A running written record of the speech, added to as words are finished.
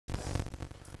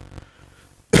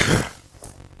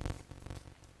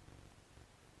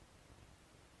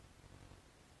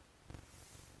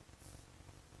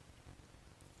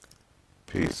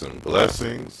Peace and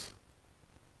blessings,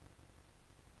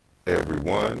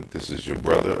 everyone. This is your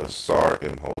brother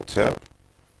Asarimhotep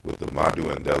with the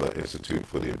Aaluja Institute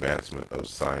for the Advancement of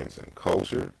Science and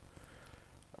Culture.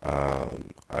 I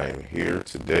am here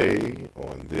today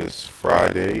on this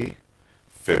Friday,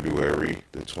 February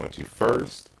the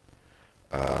 21st,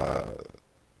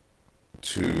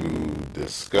 to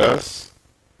discuss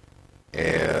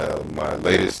my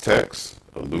latest text,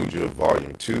 Aaluja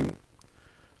Volume 2,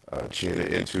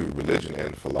 Cyena-Ntu Religion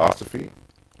and Philosophy.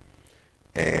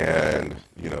 And,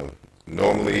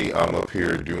 normally I'm up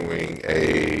here doing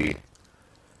a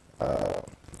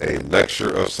lecture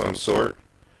of some sort,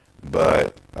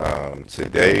 but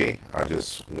today I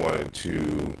just wanted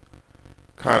to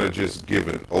kind of just give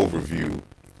an overview,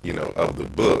 of the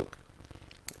book,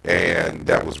 and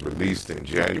that was released in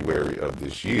January of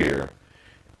this year,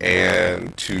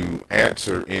 and to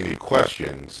answer any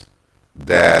questions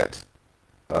that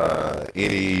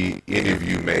any of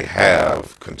you may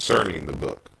have concerning the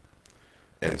book.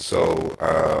 And so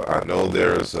I know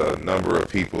there's a number of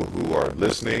people who are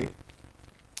listening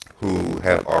who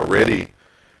have already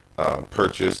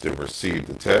purchased and received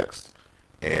the text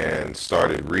and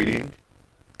started reading.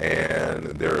 And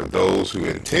there are those who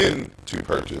intend to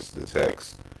purchase the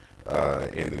text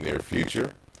in the near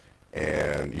future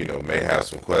and, may have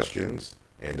some questions.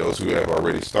 And those who have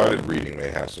already started reading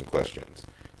may have some questions.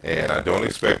 And I don't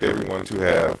expect everyone who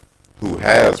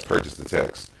has purchased the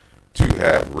text to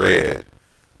have read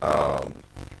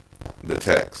the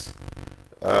text.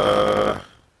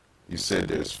 You said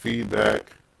there's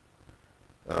feedback.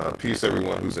 Peace,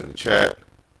 everyone who's in the chat.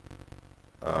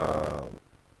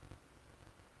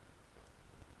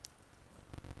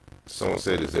 Someone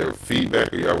said, is there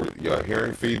feedback? Are y'all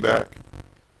hearing feedback?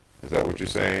 Is that what you're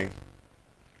saying?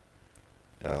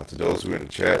 To those who are in the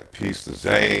chat, peace to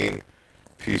Zane,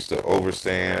 peace to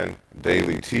Overstand,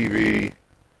 Daily TV,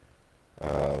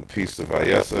 peace to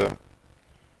Vayessa.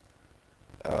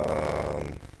 Hold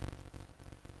on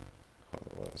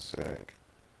one sec.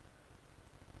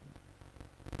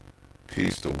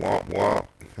 Peace to Womp Womp.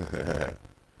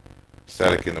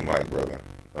 Static in the mic, brother.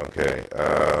 Okay.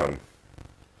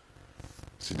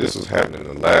 See, this was happening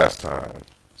the last time,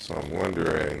 so I'm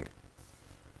wondering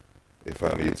if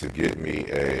I need to get me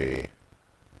a,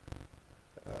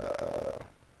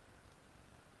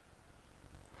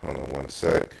 hold on one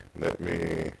sec. I'm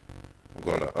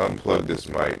going to unplug this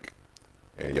mic,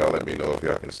 and y'all let me know if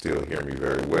y'all can still hear me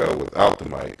very well without the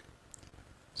mic.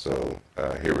 So,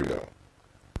 here we go.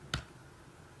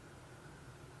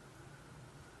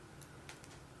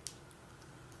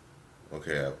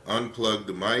 Okay, I've unplugged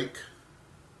the mic,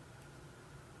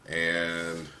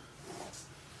 and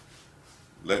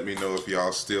let me know if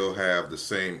y'all still have the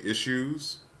same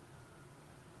issues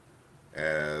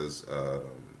as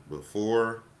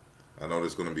before. I know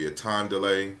there's going to be a time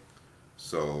delay,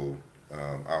 so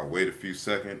I'll wait a few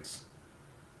seconds.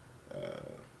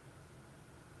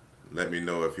 Let me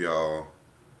know if y'all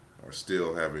are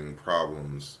still having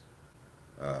problems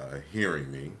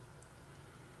hearing me.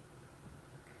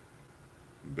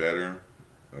 Better?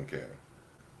 Okay.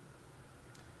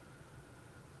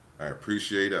 I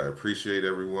appreciate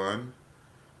everyone.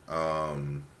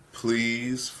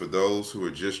 Please, for those who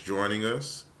are just joining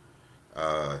us,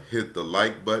 hit the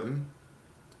like button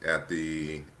at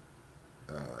the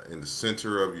in the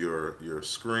center of your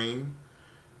screen.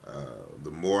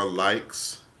 The more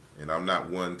likes, and I'm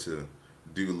not one to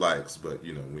do likes, but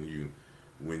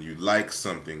when you like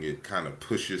something, it kind of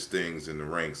pushes things in the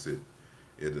ranks.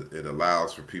 It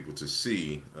allows for people to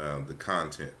see the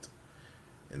content.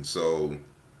 And so,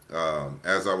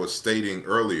 as I was stating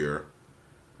earlier,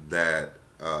 that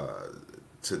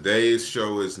today's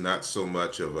show is not so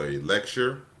much of a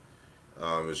lecture.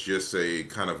 It's just a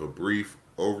kind of a brief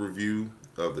overview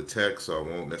of the text, so I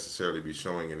won't necessarily be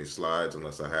showing any slides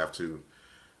unless I have to,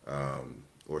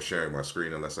 or sharing my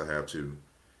screen unless I have to.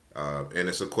 And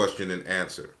it's a question and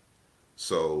answer.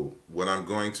 So what I'm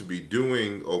going to be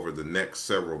doing over the next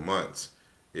several months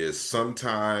is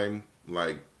sometime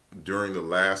like during the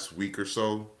last week or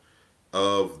so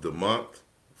of the month,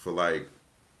 for like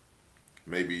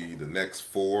maybe the next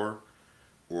 4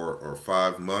 or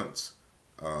 5 months,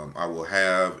 I will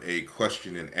have a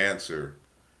question and answer,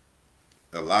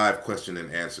 a live question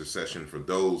and answer session for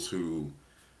those who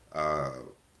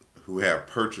have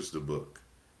purchased the book.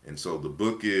 And so the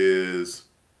book is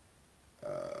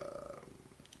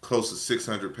close to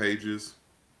 600 pages,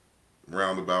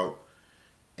 roundabout,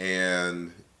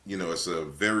 and it's a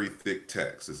very thick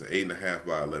text. It's an 8.5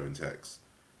 by 11 text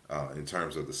in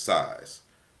terms of the size.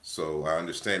 So I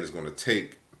understand it's going to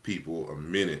take people a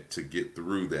minute to get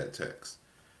through that text.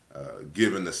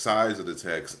 given the size of the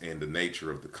text and the nature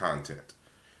of the content.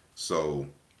 So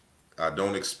I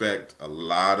don't expect a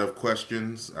lot of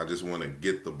questions. I just want to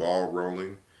get the ball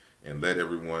rolling and let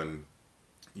everyone,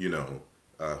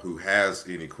 who has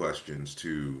any questions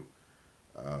to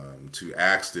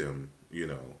ask them,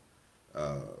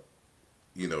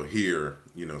 here,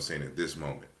 saying at this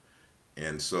moment.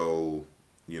 And so,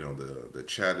 the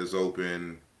chat is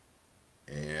open,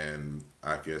 and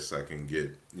I guess I can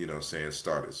get, saying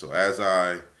started. So as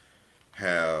I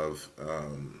have,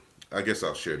 I guess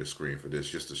I'll share the screen for this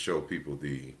just to show people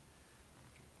the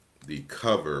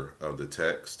cover of the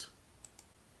text.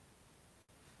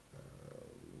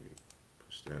 Let me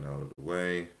push that out of the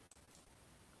way.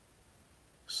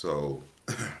 So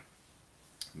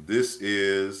this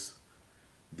is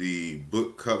the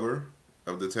book cover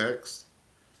of the text.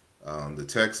 The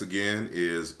text again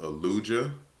is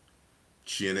Aaluja,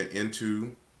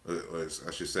 Cyena-Ntu,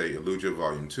 I should say Aaluja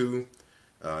Volume 2,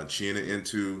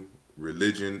 Cyena-Ntu,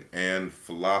 Religion and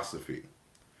Philosophy.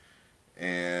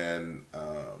 And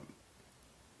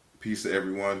peace to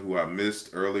everyone who I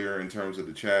missed earlier in terms of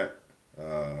the chat.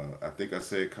 I think I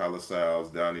said Kala Sal's,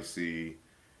 Donnie C,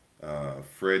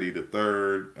 Freddie the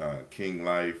Third, King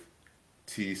Life,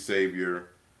 T Savior.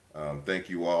 Thank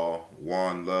you all.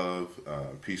 Juan Love.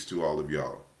 Peace to all of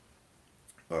y'all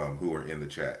who are in the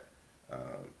chat.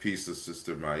 Peace to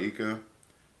Sister Maika,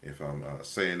 if I'm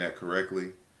saying that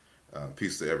correctly.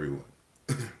 Peace to everyone.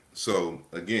 So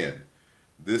again,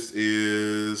 this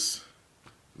is,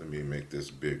 let me make this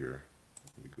bigger.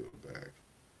 Let me go back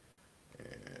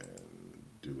and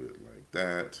do it like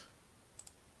that.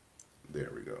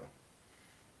 There we go.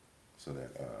 So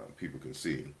that people can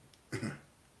see. Let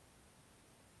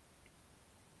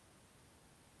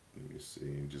me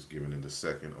see, just giving it a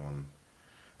second on.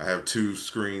 I have two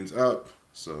screens up,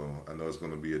 so I know it's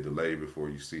going to be a delay before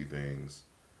you see things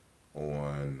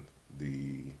on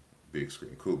the big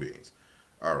screen. Cool beans.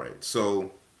 All right,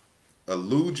 so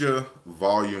Aaluja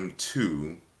Volume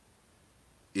 2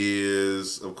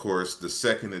 is, of course, the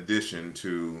second edition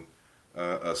to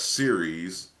a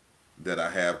series that I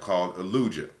have called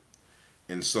Aaluja.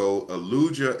 And so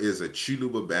Aaluja is a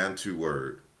Chiluba Bantu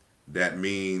word that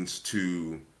means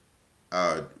to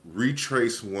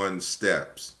retrace one's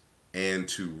steps and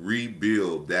to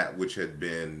rebuild that which had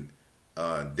been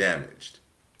damaged.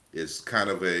 It's kind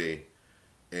of a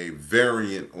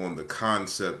variant on the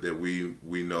concept that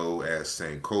we know as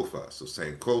Sankofa. So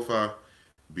Sankofa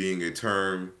being a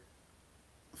term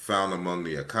found among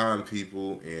the Akan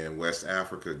people in West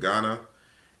Africa, Ghana,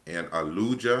 and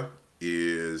Aaluja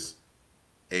is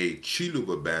a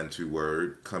Chiluba Bantu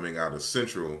word coming out of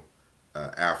Central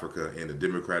Africa in the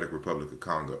Democratic Republic of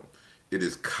Congo. It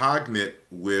is cognate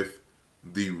with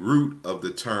the root of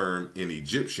the term in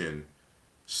Egyptian,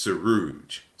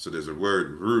 Sarouj. So there's a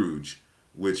word rouge,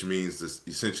 which means this,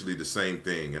 essentially the same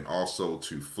thing, and also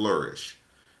to flourish,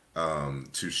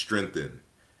 to strengthen,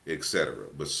 etc.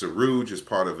 But Sarouj is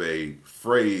part of a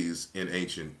phrase in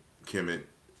ancient Kemet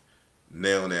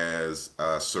known as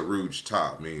Sarouj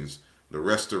Ta, means the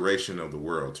restoration of the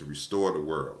world, to restore the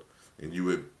world. And you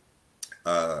would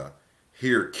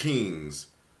hear kings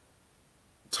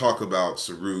talk about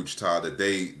Sarouj Ta, that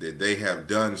they have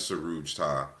done Sarouj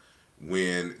Ta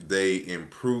when they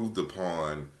improved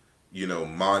upon,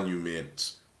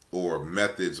 monuments or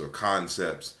methods or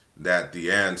concepts that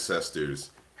the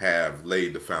ancestors have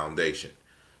laid the foundation.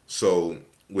 So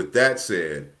with that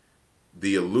said,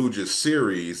 the Aaluja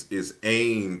series is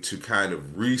aimed to kind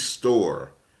of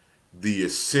restore the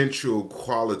essential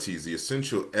qualities, the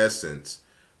essential essence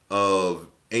of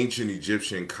ancient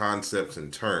Egyptian concepts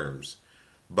and terms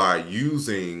by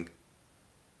using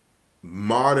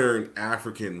modern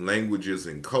African languages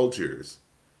and cultures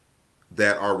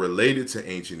that are related to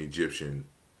ancient Egyptian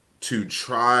to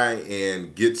try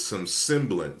and get some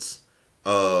semblance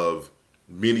of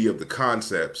many of the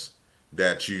concepts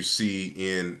that you see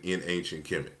in ancient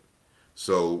Kemet.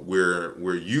 So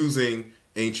we're using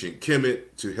ancient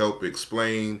Kemet to help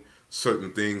explain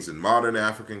certain things in modern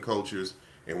African cultures,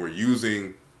 and we're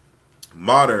using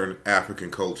modern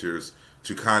African cultures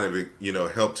to kind of,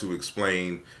 help to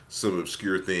explain some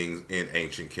obscure things in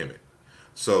ancient Kemet.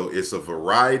 So it's a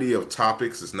variety of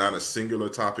topics. It's not a singular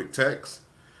topic text.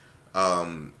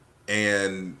 And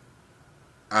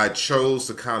I chose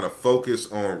to kind of focus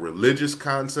on religious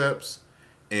concepts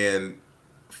and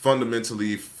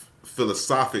fundamentally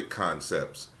philosophic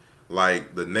concepts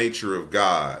like the nature of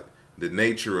God, the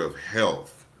nature of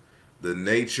health, the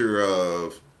nature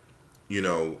of,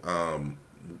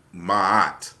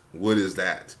 Ma'at. What is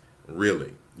that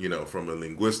really, from a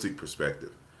linguistic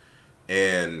perspective?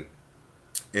 And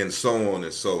and so on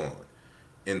and so on.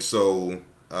 And so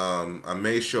I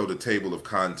may show the table of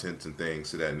contents and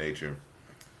things to that nature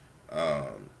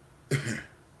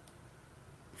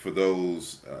for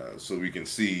those, so we can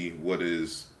see what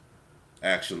is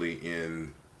actually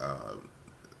in uh,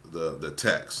 the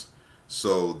text.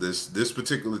 So this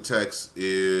particular text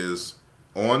is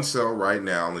on sale right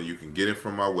now, and you can get it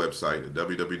from my website at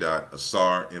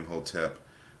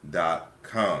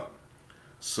www.asarimhotep.com.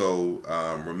 So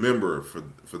remember,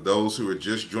 for those who are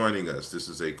just joining us, this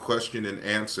is a question and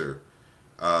answer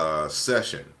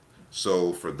session.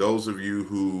 So for those of you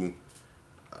who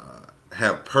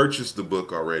have purchased the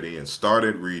book already and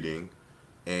started reading,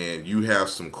 and you have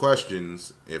some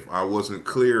questions, if I wasn't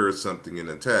clear or something in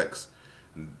the text,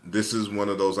 this is one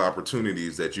of those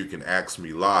opportunities that you can ask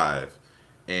me live,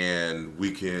 and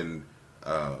we can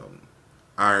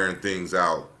iron things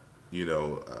out,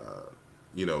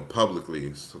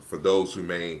 publicly, so for those who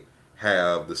may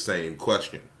have the same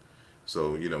question.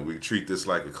 So, we treat this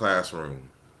like a classroom,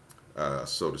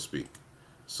 so to speak.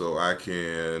 So I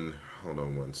can, hold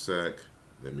on one sec.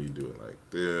 Let me do it like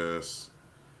this.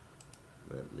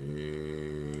 Let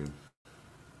me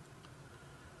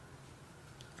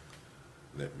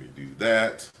do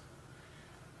that.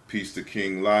 Peace to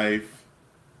King Life,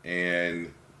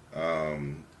 and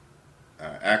I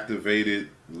activated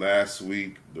last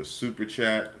week the super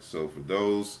chat. So for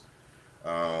those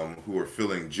who are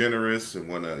feeling generous and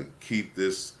want to keep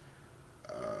this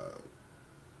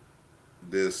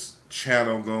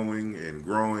channel going and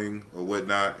growing or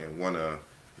whatnot, and want to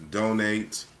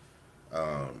donate,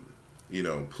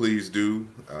 please do.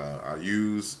 I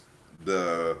use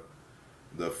the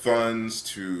funds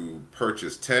to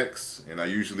purchase text, and I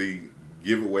usually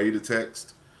give away the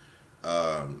text,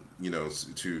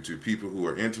 to people who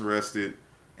are interested.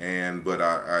 But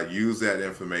I use that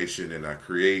information, and I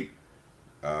create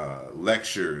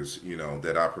lectures,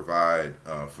 that I provide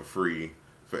for free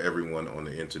for everyone on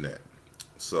the internet.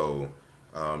 So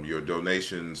your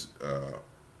donations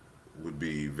would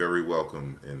be very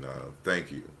welcome, and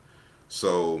thank you.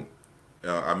 So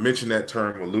I mentioned that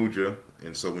term Aaluja,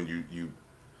 and so when you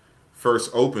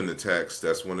first open the text,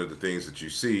 that's one of the things that you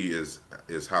see is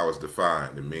how it's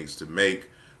defined. It means to make,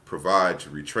 provide,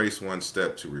 to retrace one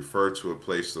step, to refer to a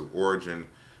place of origin,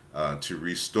 to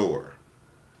restore.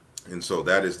 And so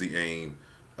that is the aim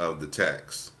of the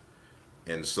text.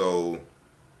 And so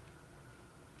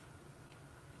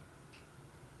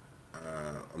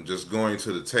I'm just going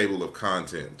to the table of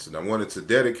contents, and I wanted to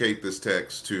dedicate this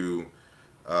text to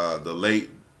the late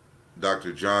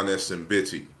Dr. John S.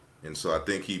 Mbiti. And so I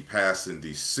think he passed in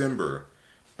December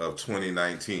of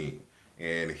 2019.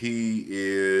 And he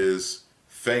is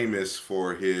famous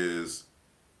for his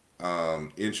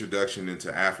introduction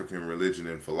into African religion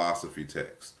and philosophy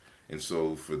text. And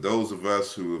so for those of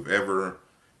us who have ever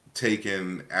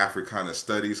taken Africana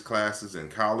studies classes in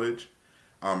college,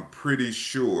 I'm pretty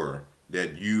sure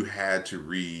that you had to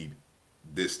read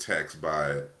this text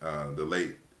by the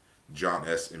late John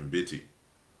S. Mbiti.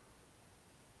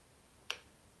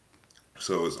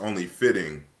 So it's only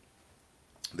fitting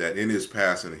that in his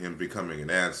passing, him becoming an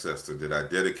ancestor, that I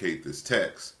dedicate this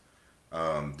text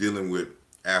dealing with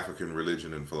African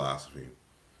religion and philosophy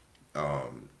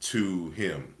to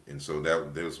him. And so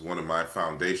that was one of my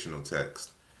foundational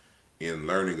texts in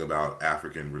learning about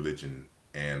African religion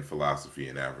and philosophy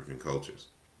and African cultures.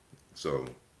 So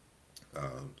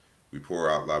we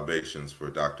pour out libations for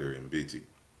Dr. Mbiti.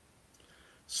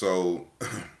 So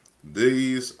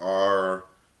these are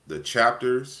the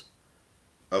chapters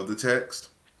of the text.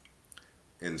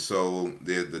 And so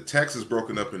the text is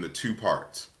broken up into two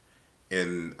parts.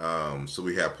 And so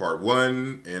we have part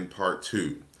 1 and part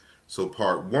 2. So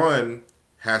part 1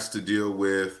 has to deal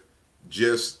with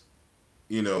just,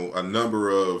 a number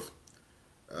of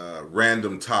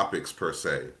random topics per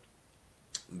se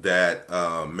that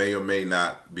may or may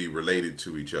not be related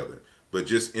to each other, but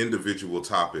just individual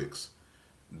topics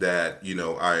that,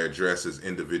 I address as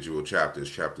individual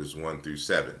chapters 1 through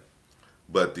 7.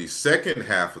 But the second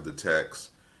half of the text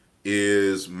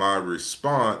is my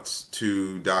response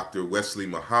to Dr. Wesley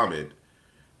Muhammad,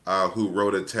 who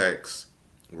wrote a text,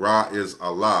 Ra is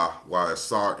Allah, why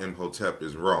Asarimhotep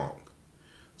is wrong.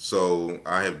 So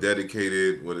I have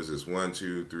dedicated,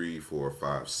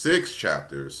 6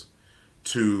 chapters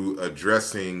to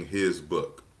addressing his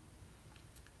book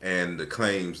and the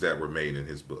claims that were made in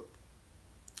his book.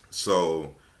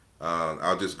 So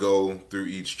I'll just go through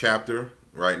each chapter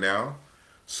right now.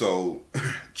 So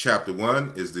chapter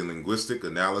 1 is the linguistic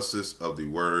analysis of the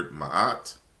word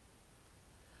ma'at.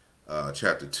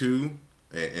 Chapter 2,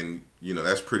 and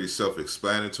that's pretty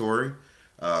self-explanatory.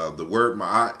 The word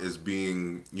ma'at is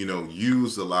being,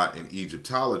 used a lot in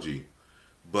Egyptology,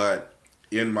 but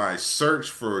in my search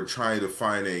for trying to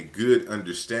find a good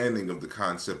understanding of the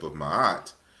concept of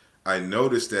ma'at, I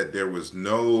noticed that there was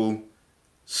no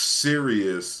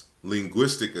serious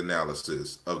linguistic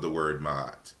analysis of the word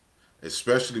ma'at,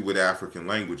 especially with African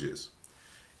languages.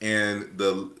 And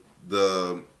the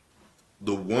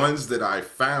the ones that I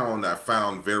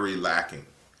found very lacking.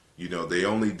 They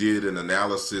only did an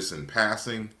analysis in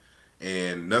passing,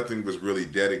 and nothing was really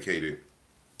dedicated,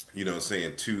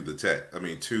 saying to the tech. I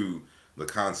mean, to the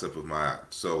concept of Ma'at.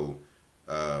 So,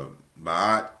 uh,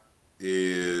 Ma'at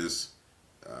is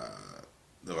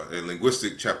in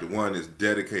linguistic. Chapter 1 is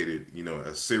dedicated,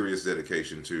 a serious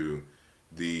dedication to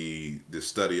the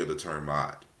study of the term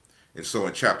Ma'at. And so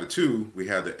in chapter 2, we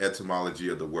have the etymology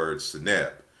of the word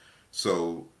Seneb.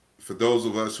 So, for those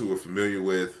of us who are familiar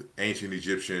with ancient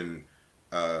Egyptian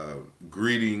uh,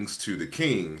 greetings to the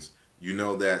kings, you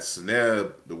know that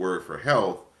Seneb, the word for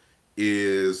health,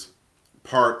 is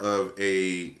part of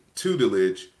a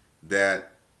tutelage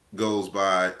that goes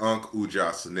by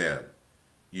Aaluja Seneb,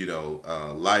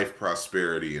 life,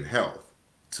 prosperity, and health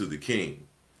to the king.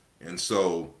 And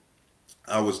so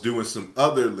I was doing some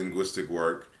other linguistic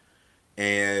work,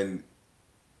 and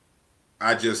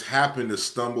I just happened to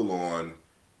stumble on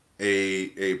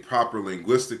a proper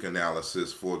linguistic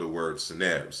analysis for the word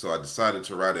Seneb. So I decided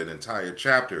to write an entire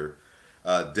chapter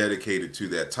dedicated to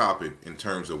that topic in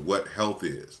terms of what health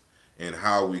is and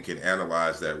how we can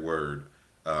analyze that word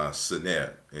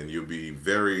Seneb. And you'll be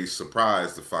very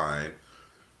surprised to find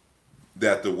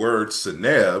that the word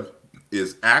Seneb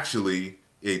is actually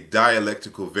a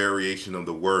dialectical variation of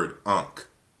the word Ankh.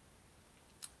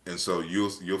 And so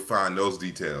you'll find those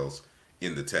details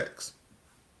in the text.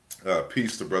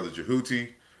 Peace to Brother Jehuti,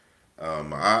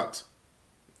 Ma'at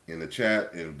in the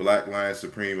chat, and Black Lion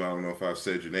Supreme. I don't know if I've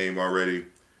said your name already,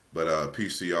 but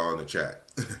peace to y'all in the chat.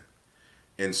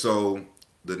 And so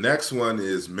the next one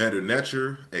is Meta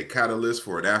Nature, a catalyst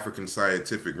for an African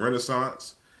scientific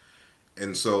renaissance.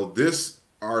 And so this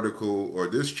article or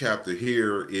this chapter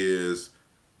here is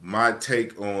my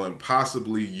take on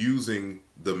possibly using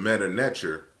the Meta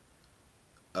Nature,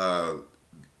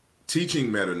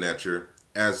 teaching Meta Nature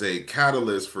as a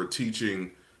catalyst for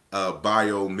teaching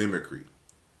biomimicry,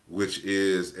 which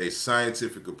is a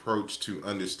scientific approach to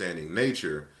understanding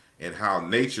nature and how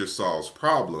nature solves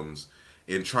problems,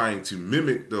 and trying to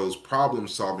mimic those problem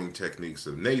solving techniques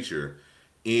of nature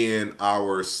in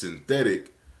our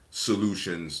synthetic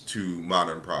solutions to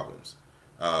modern problems,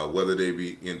 whether they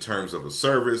be in terms of a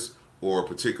service or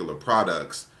particular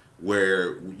products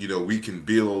where we can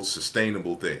build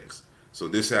sustainable things. So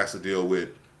this has to deal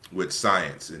with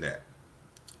science in that.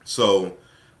 So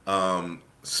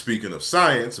speaking of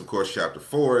science, of course, chapter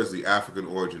 4 is the African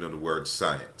origin of the word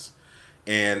science.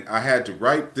 And I had to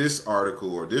write this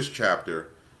article or this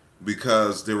chapter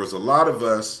because there was a lot of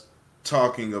us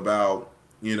talking about,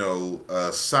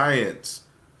 science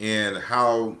and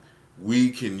how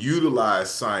we can utilize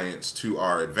science to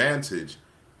our advantage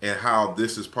and how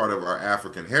this is part of our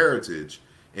African heritage.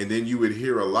 And then you would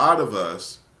hear a lot of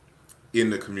us in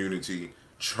the community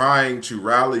trying to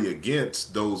rally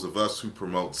against those of us who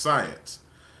promote science.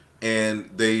 And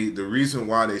the reason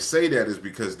why they say that is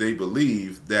because they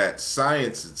believe that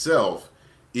science itself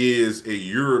is a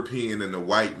European and a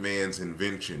white man's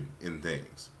invention in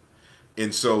things.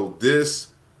 And so this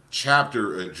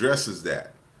chapter addresses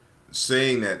that,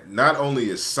 saying that not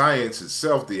only is science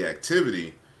itself, the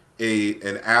activity,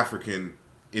 an African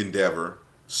endeavor,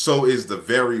 so is the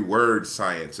very word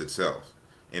science itself,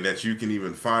 and that you can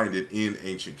even find it in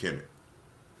ancient Kemet.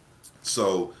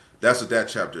 So that's what that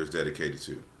chapter is dedicated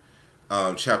to.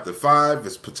 Chapter 5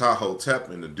 is Ptah-hotep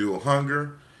and the dual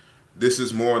hunger. This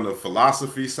is more on the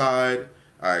philosophy side.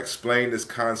 I explained this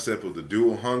concept of the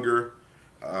dual hunger.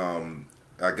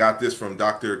 I got this from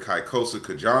Dr. Kaikosa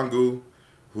Kajangu,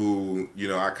 who,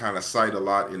 I kind of cite a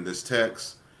lot in this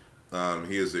text.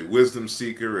 He is a wisdom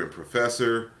seeker and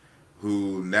professor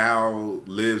who now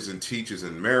lives and teaches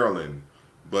in Maryland,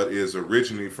 but is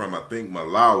originally from, I think,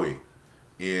 Malawi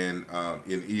in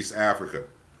East Africa.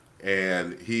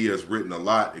 And he has written a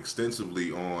lot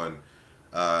extensively on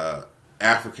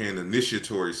African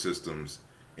initiatory systems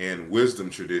and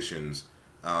wisdom traditions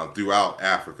throughout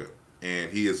Africa.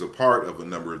 And he is a part of a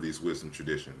number of these wisdom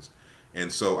traditions.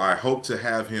 And so I hope to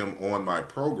have him on my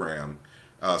program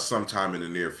sometime in the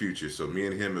near future. So me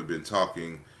and him have been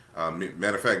talking.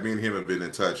 Matter of fact, me and him have been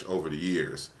in touch over the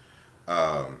years.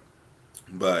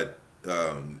 But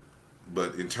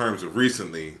in terms of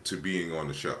recently to being on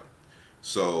the show.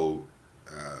 So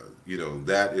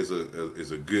That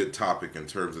is a good topic in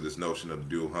terms of this notion of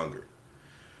dual hunger.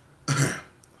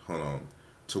 Hold on.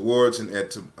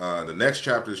 The next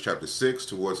chapter is chapter 6,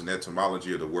 towards an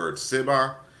etymology of the word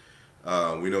siba.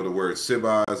 We know the word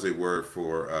siba is a word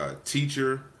for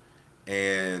teacher,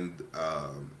 and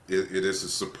it is a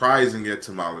surprising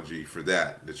etymology for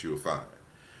that you will find.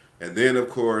 And then, of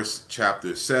course,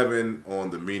 chapter 7 on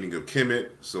the meaning of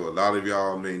kemet. So a lot of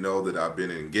y'all may know that I've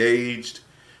been engaged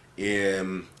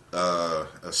in a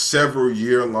several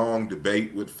year long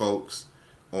debate with folks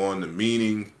on the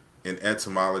meaning and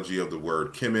etymology of the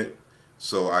word kemet.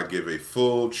 So I give a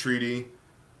full treaty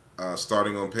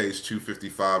starting on page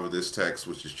 255 of this text,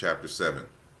 which is chapter 7.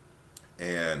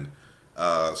 And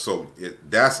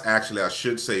that's actually, I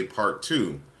should say, part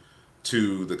 2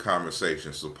 to the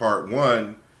conversation. So part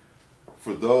 1,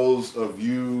 for those of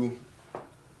you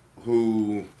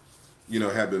who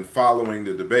have been following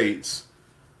the debates,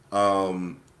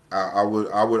 I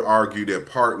would argue that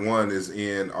part 1 is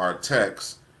in our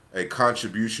text, a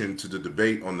contribution to the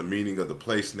debate on the meaning of the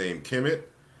place name Kemet.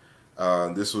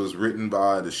 This was written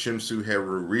by the Shimsu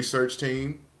Heru research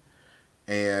team,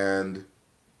 and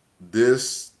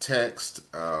this text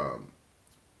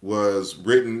was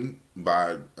written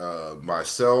by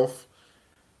myself,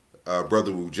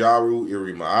 Brother Wujaru,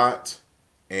 Iri Ma'at,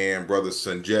 and Brother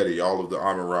Sanjeti, all of the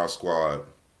Amara squad.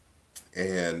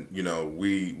 And,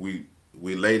 we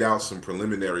laid out some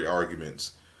preliminary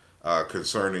arguments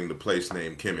concerning the place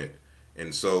name Kemet.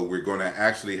 And so we're going to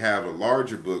actually have a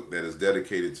larger book that is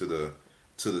dedicated to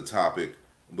the topic.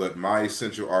 But my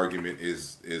essential argument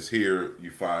is here,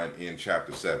 you find in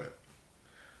chapter 7.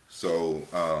 So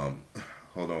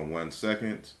hold on one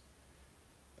second.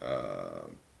 I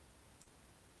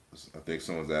think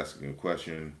someone's asking a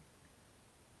question.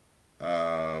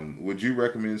 Would you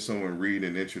recommend someone read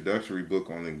an introductory book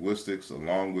on linguistics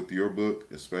along with your book,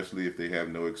 especially if they have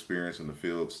no experience in the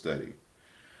field study?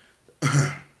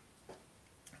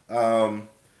 The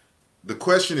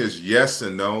question is yes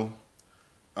and no.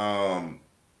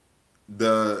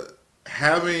 The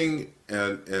having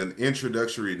an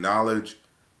introductory knowledge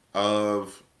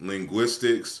of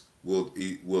linguistics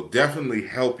will definitely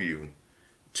help you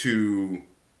to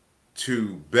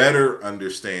better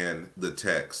understand the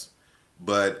text.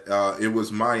 But it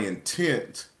was my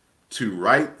intent to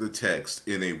write the text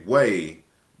in a way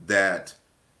that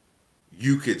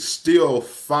you could still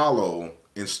follow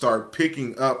and start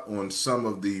picking up on some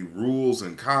of the rules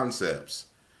and concepts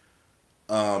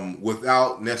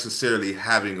without necessarily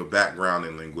having a background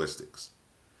in linguistics.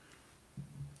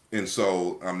 And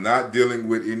so I'm not dealing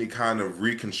with any kind of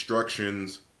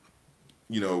reconstructions,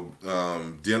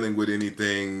 dealing with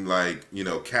anything like,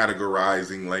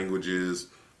 categorizing languages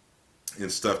and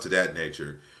stuff to that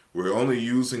nature. We're only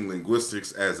using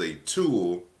linguistics as a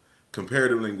tool,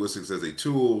 comparative linguistics as a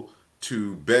tool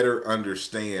to better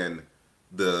understand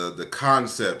the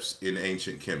concepts in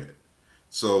ancient Kemet.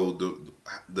 So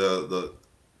the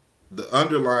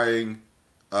underlying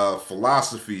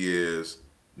philosophy is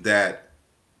that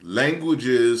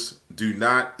languages do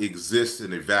not exist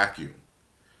in a vacuum,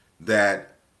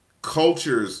 that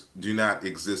cultures do not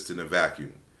exist in a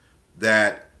vacuum,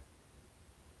 that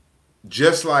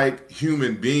just like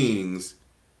human beings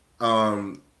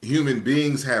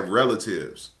have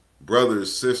relatives,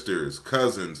 brothers, sisters,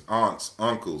 cousins, aunts,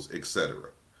 uncles, etc.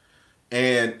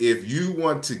 And if you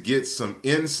want to get some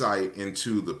insight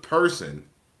into the person,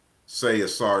 say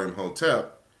asarimhotep,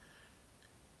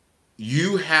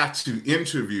 you have to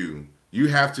interview, you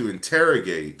have to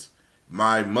interrogate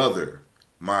my mother,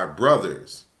 my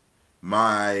brothers,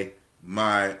 my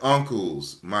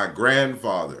uncles, my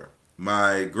grandfather,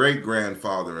 my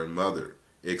great-grandfather and mother,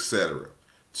 etc.,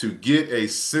 to get a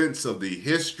sense of the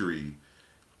history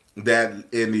that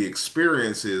and the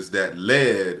experiences that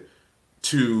led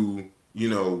to,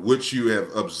 what you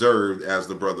have observed as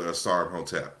the brother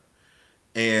Asarimhotep.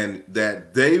 And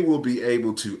that they will be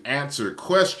able to answer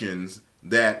questions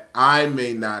that I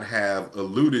may not have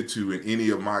alluded to in any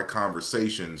of my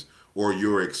conversations or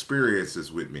your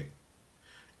experiences with me.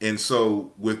 And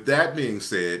so with that being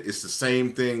said, it's the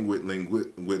same thing with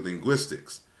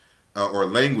linguistics or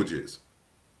languages,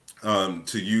 to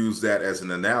use that as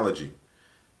an analogy.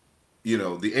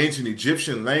 The ancient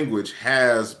Egyptian language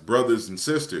has brothers and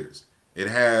sisters. It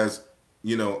has,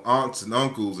 aunts and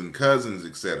uncles and cousins,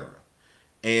 etc.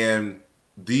 And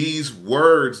these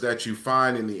words that you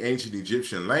find in the ancient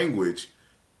Egyptian language,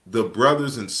 the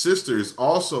brothers and sisters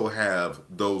also have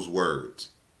those words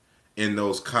and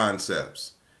those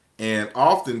concepts. And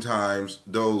oftentimes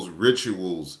those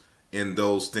rituals and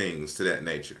those things to that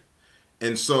nature.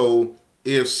 And so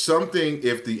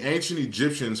if the ancient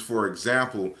Egyptians, for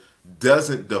example,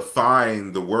 doesn't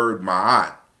define the word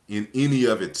ma'at in any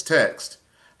of its text,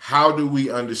 how do we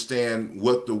understand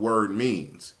what the word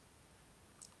means?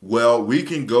 Well, we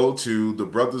can go to the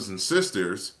brothers and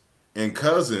sisters and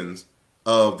cousins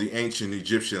of the ancient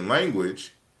Egyptian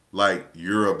language, like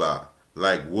Yoruba,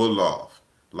 like Wolof,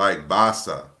 like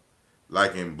Basa,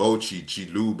 like Mbochi,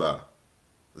 Chiluba,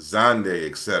 Zande,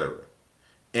 etc.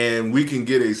 And we can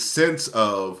get a sense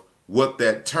of what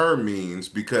that term means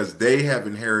because they have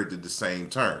inherited the same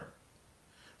term.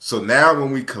 So now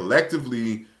when we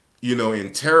collectively,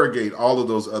 interrogate all of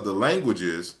those other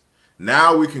languages,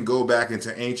 now we can go back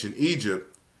into ancient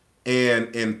Egypt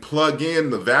and plug in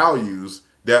the values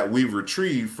that we've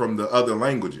retrieved from the other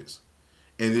languages.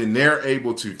 And then they're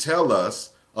able to tell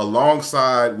us,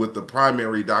 alongside with the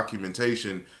primary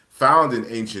documentation found in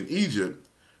ancient Egypt,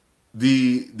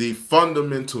 the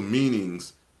fundamental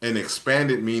meanings and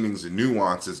expanded meanings and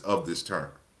nuances of this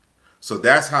term. So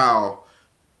that's how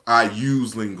I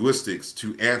use linguistics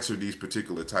to answer these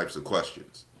particular types of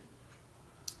questions.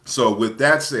 So with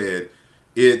that said,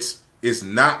 it's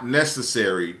not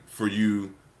necessary for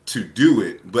you to do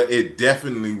it, but it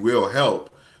definitely will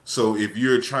help. So if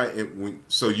you're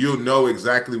so you'll know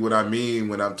exactly what I mean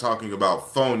when I'm talking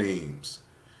about phonemes,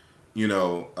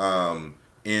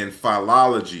 and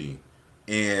philology,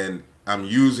 and I'm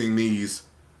using these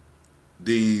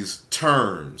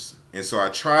terms. And so I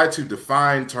try to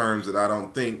define terms that I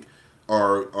don't think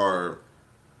are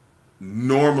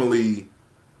normally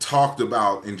talked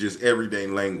about in just everyday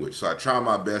language. So I try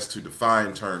my best to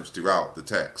define terms throughout the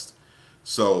text.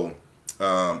 So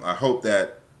I hope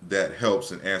that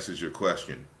helps and answers your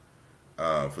question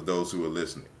for those who are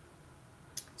listening.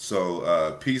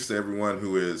 So peace to everyone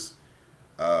who is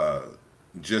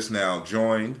just now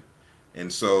joined.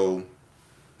 And so,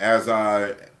 as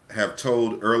I have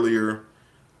told earlier,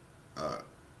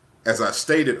 as I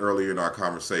stated earlier in our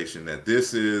conversation, that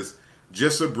this is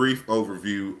just a brief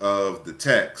overview of the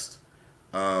text,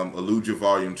 Aaluja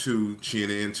Volume 2,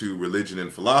 Cyena-Ntu, Religion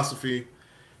and Philosophy,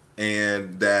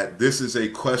 and that this is a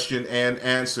question and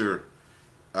answer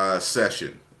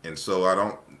session. And so I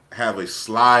don't have a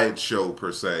slideshow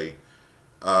per se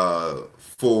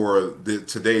for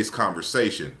today's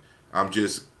conversation. I'm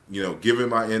just, giving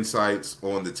my insights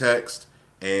on the text,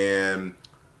 and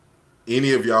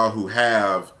any of y'all who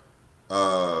have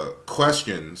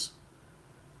questions,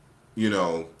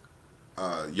 y'all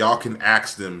can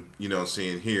ask them,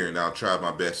 saying here, and I'll try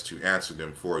my best to answer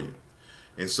them for you.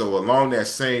 And so along that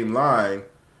same line,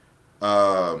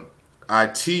 I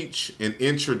teach an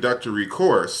introductory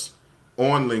course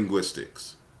on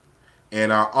linguistics.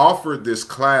 And I offered this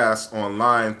class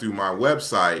online through my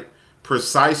website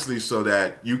precisely so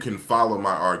that you can follow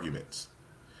my arguments.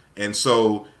 And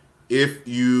so if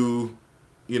I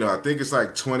think it's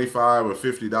like $25 or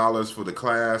 $50 for the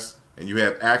class, and you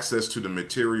have access to the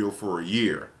material for a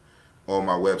year on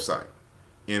my website.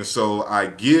 And so I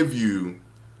give you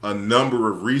a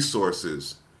number of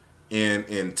resources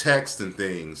in text and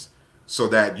things so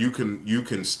that you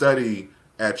can study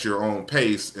at your own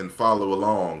pace and follow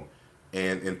along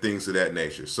and things of that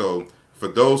nature. So for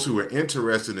those who are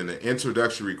interested in an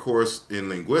introductory course in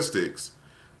linguistics,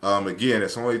 again,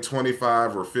 it's only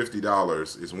 $25 or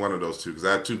 $50. It's one of those two, because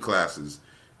I have two classes,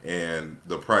 and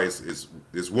the price is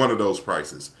one of those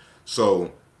prices.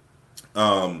 So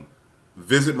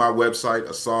visit my website,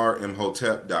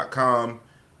 asarimhotep.com,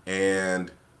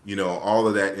 and all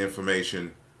of that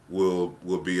information will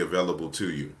be available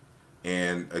to you.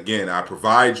 And again, I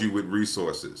provide you with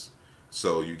resources.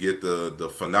 So you get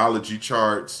the phonology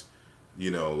charts,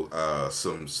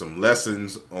 some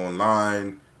lessons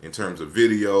online in terms of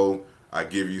video. I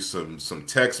give you some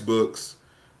textbooks.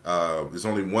 There's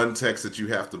only one text that you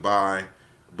have to buy,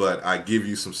 but I give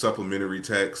you some supplementary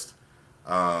text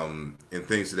and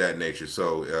things of that nature.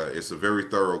 So it's a very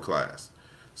thorough class.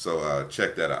 So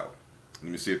check that out.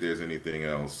 Let me see if there's anything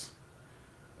else.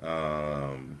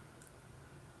 Yeah.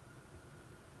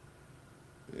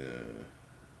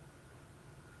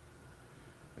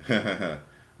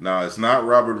 No, it's not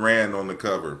Robert Rand on the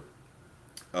cover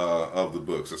of the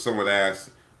book. So someone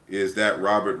asked, is that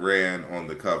Robert Rand on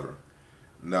the cover?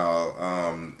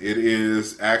 No, it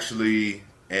is actually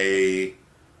a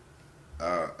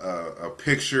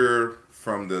picture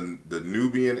from the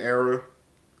Nubian era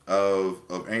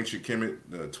of ancient Kemet,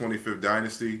 the 25th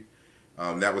dynasty,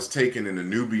 that was taken in the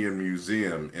Nubian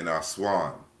Museum in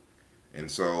Aswan. And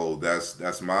so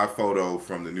that's my photo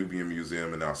from the Nubian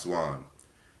Museum in Aswan.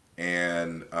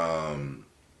 And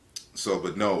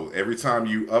but no, every time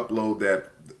you upload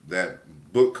that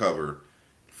book cover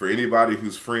for anybody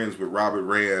who's friends with Robert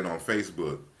Rand on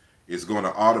Facebook, it's going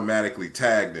to automatically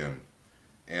tag them,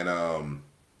 and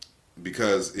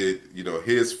because it, you know,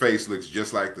 his face looks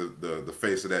just like the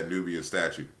face of that Nubian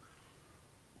statue.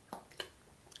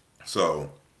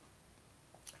 So,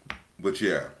 but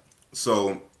yeah,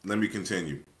 so let me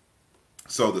continue.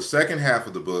 So the second half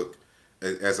of the book,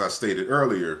 as I stated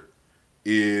earlier,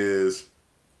 is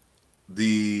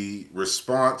the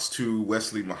response to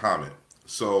Wesley Muhammad.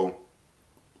 So,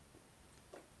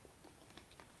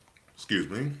 excuse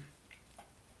me.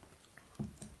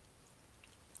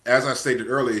 As I stated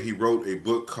earlier, he wrote a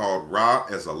book called Ra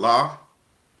as Allah,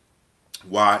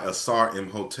 Why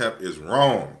Asarimhotep is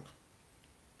Wrong.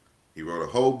 He wrote a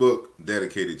whole book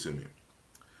dedicated to me.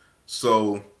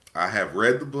 So I have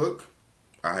read the book,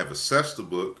 I have assessed the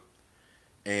book,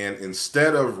 and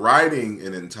instead of writing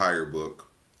an entire book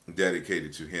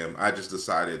dedicated to him, I just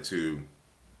decided to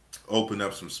open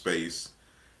up some space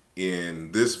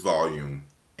in this volume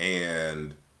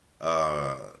and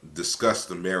discuss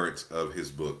the merits of his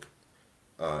book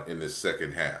in this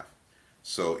second half.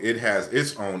 So it has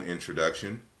its own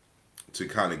introduction to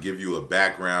kind of give you a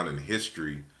background and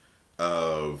history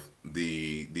of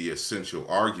the essential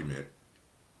argument.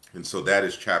 And so that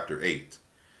is chapter 8.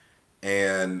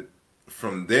 And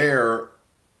from there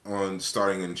on,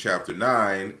 starting in chapter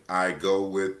 9, I go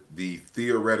with the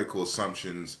theoretical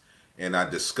assumptions and I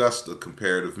discuss the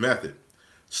comparative method.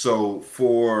 So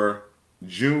for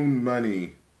June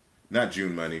Money, not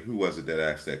June Money, who was it that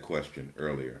asked that question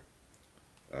earlier?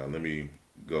 Let me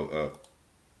go up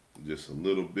just a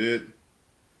little bit.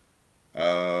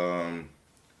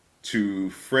 To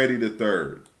Freddie the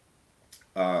Third.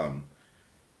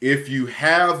 If you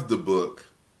have the book,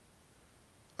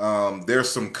 there's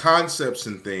some concepts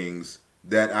and things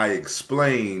that I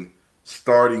explain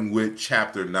starting with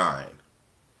chapter 9.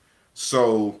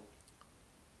 So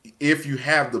if you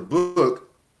have the book,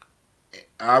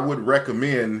 I would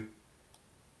recommend,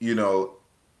 you know,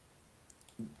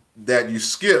 that you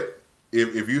skip,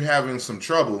 if you're having some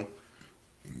trouble,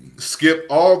 skip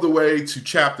all the way to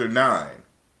chapter 9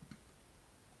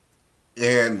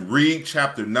 and read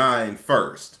chapter 9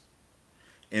 first,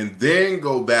 and then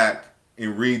go back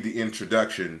and read the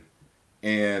introduction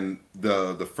and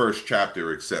the first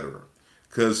chapter, etc.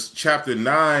 Because chapter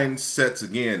 9 sets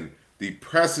again the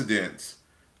precedence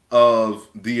of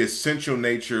the essential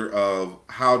nature of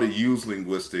how to use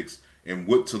linguistics and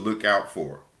what to look out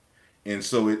for. And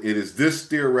so it is this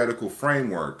theoretical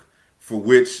framework for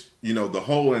which, you know, the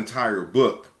whole entire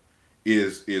book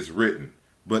is written.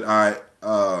 But I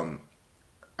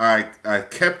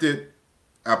kept it,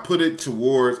 I put it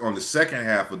towards on the second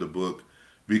half of the book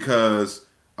because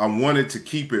I wanted to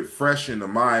keep it fresh in the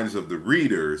minds of the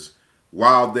readers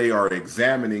while they are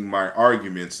examining my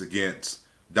arguments against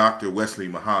Dr. Wesley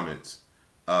Muhammad's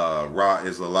Ra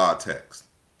is Allah text.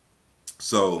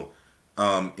 So,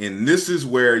 and this is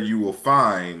where you will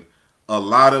find a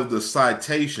lot of the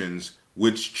citations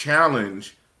which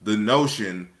challenge the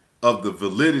notion of the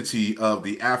validity of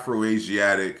the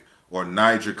Afro-Asiatic or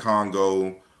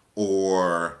Niger-Congo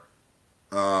or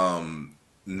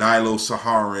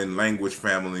Nilo-Saharan language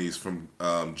families from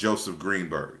Joseph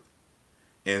Greenberg.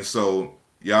 And so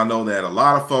y'all know that a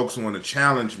lot of folks want to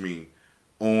challenge me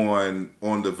on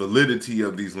the validity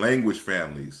of these language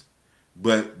families,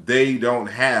 but they don't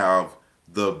have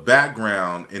the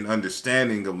background and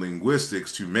understanding of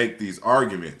linguistics to make these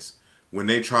arguments when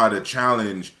they try to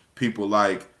challenge people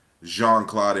like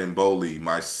Jean-Claude Mboli,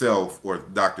 myself, or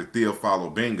Dr. Theophilo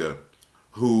Benga,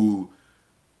 who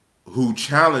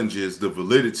challenges the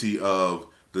validity of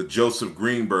the Joseph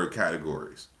Greenberg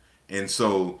categories. And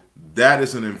so that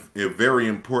is a very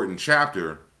important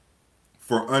chapter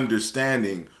for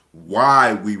understanding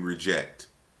why we reject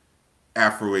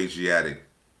Afro-Asiatic,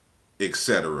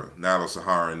 etc.,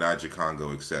 Nilo-Saharan,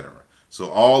 Niger-Congo, etc. So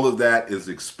all of that is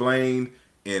explained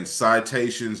in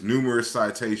citations. Numerous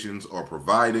citations are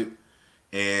provided,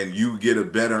 and you get a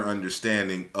better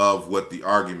understanding of what the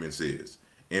arguments is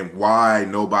and why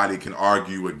nobody can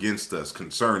argue against us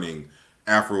concerning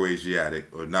Afro-Asiatic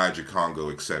or Niger-Congo,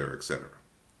 etc., etc.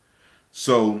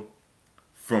 So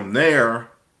from there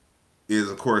is,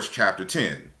 of course, chapter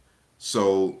 10.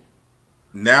 So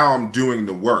now I'm doing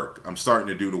the work. I'm starting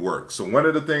to do the work. So one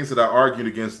of the things that I argued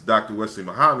against Dr. Wesley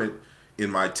Muhammad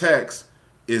in my text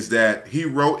is that he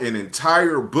wrote an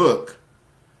entire book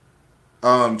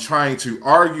trying to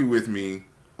argue with me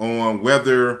on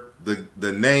whether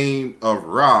the name of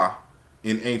Ra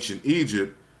in ancient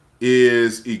Egypt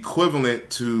is equivalent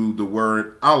to the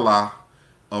word Allah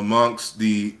amongst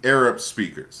the Arab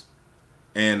speakers.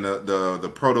 and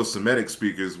the Proto-Semitic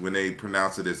speakers when they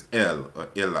pronounce it as El or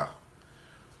Ella.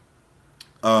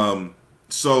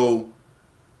 So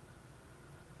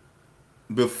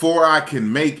before I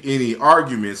can make any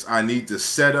arguments, I need to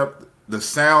set up the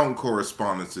sound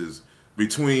correspondences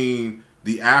between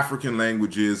the African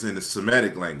languages and the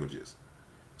Semitic languages,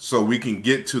 so we can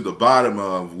get to the bottom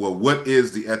of, well, what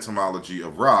is the etymology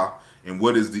of Ra and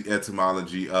what is the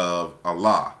etymology of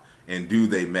Allah, and do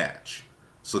they match?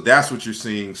 So that's what you're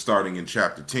seeing starting in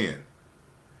chapter 10.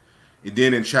 And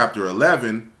then in chapter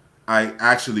 11, I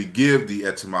actually give the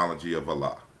etymology of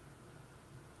Allah.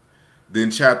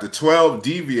 Then chapter 12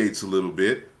 deviates a little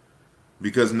bit,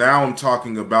 because now I'm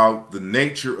talking about the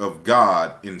nature of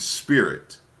God in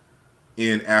spirit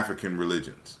in African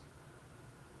religions.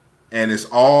 And it's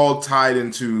all tied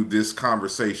into this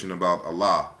conversation about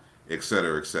Allah,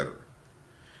 etc., etc.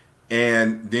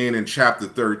 And then in chapter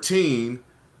 13,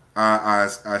 I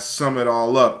sum it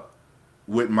all up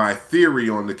with my theory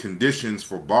on the conditions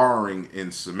for borrowing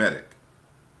in Semitic.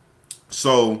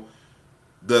 So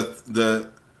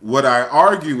what I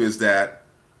argue is that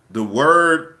the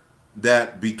word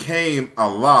that became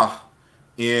Allah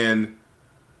in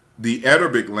the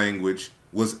Arabic language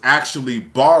was actually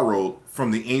borrowed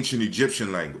from the ancient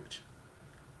Egyptian language.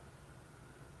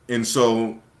 And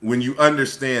so when you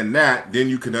understand that, then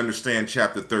you can understand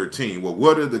chapter 13. Well,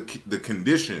 what are the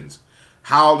conditions?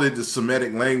 How did the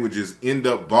Semitic languages end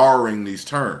up borrowing these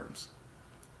terms,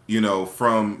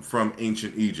 from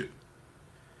ancient Egypt?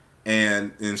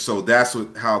 And so that's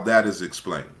how that is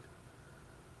explained.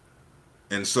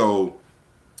 And so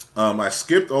I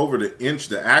skipped over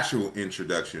the actual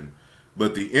introduction,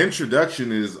 but the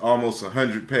introduction is almost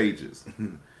 100 pages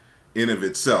in of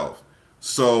itself.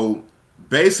 So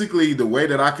basically, the way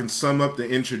that I can sum up the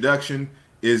introduction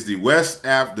is the West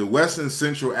and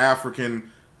Central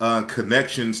African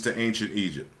connections to ancient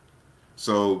Egypt.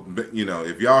 So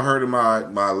if y'all heard of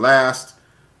my last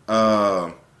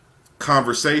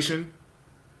conversation,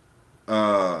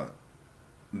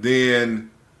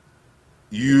 then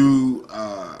you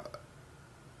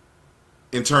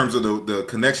in terms of the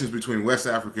connections between West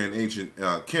Africa and ancient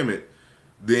Kemet,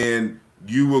 then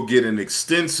you will get an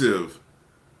extensive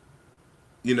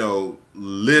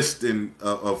list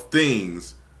of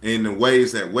things in the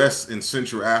ways that West and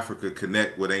Central Africa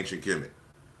connect with ancient Kemet,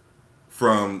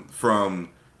 from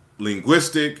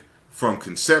linguistic, from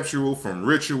conceptual, from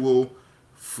ritual,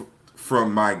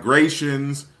 from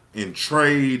migrations and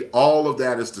trade. All of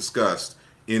that is discussed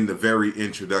in the very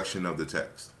introduction of the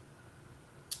text.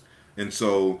 And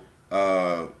so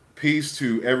peace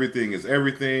to Everything is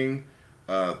Everything.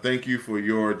 Thank you for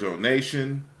your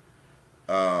donation.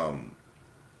 I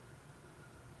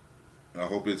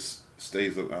hope it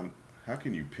stays up. How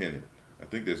can you pin it? I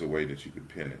think there's a way that you can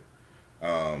pin it.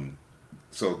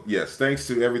 So yes, thanks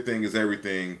to Everything is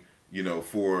Everything,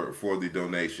 for the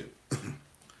donation.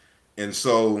 And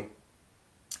so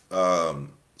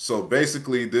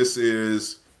basically this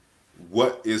is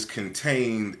what is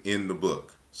contained in the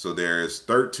book. So there's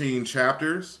 13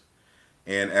 chapters,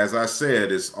 and as I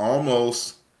said, it's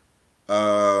almost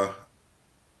 600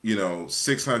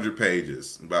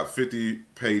 pages, about 50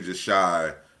 pages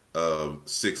shy of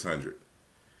 600.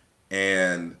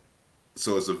 And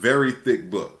so it's a very thick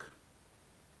book.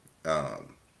 And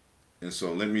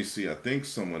so let me see, I think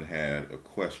someone had a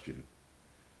question.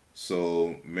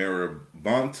 So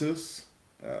Marabontus,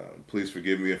 please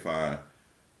forgive me if I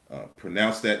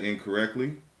pronounced that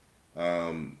incorrectly.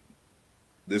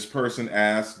 This person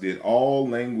asked, did all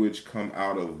language come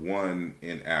out of one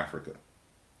in Africa?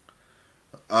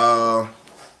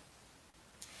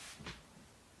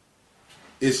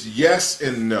 It's yes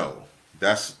and no.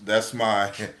 That's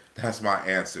my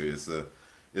answer. It's a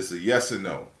yes and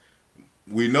no.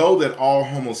 We know that all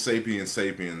Homo sapiens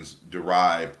sapiens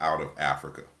derived out of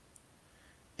Africa.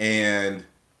 And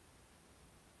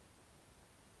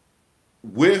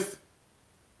with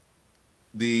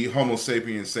the Homo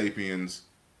sapiens sapiens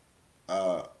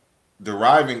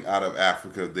deriving out of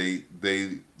Africa, the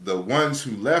ones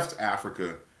who left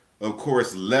Africa, of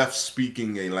course, left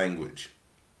speaking a language.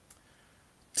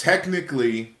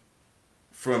 Technically,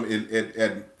 from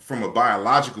a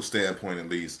biological standpoint at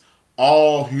least,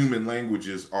 all human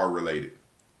languages are related,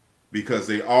 because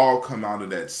they all come out of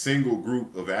that single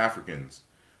group of Africans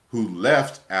who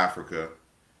left Africa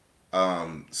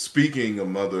speaking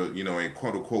a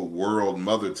quote unquote world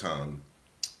mother tongue,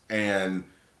 and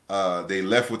they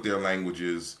left with their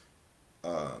languages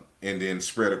and then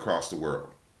spread across the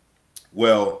world.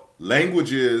 Well,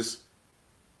 languages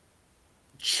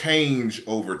change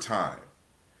over time,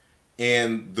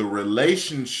 and the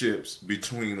relationships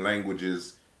between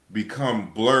languages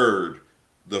become blurred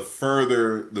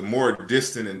the more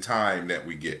distant in time that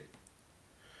we get.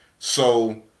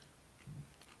 So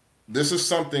this is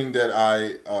something that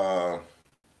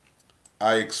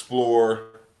I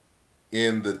explore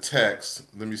in the text.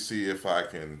 Let me see if I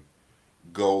can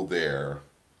go there.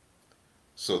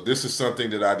 So this is something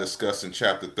that I discuss in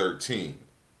chapter 13.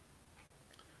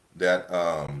 That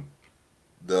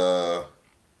the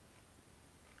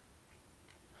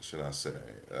how should I say?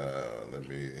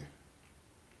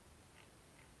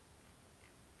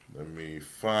 Let me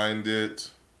find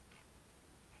it.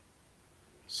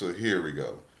 So here we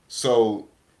go. So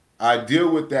I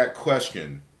deal with that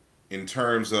question in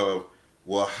terms of,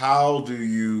 well, how do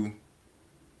you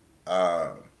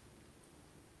uh,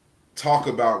 talk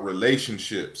about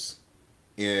relationships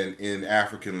in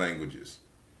African languages?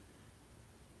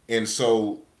 And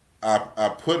so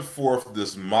I put forth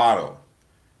this model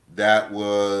that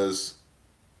was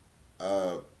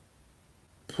uh,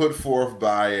 put forth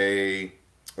by a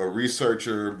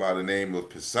researcher by the name of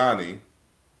Pisani,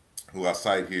 who I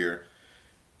cite here,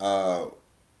 uh,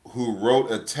 who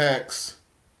wrote a text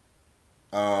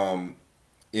um,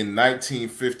 in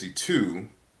 1952,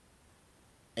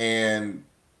 and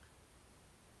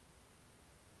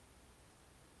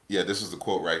yeah, this is the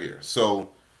quote right here. So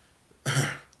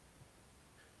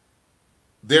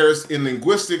there's in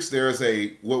linguistics there's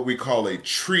a what we call a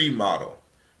tree model.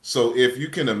 So if you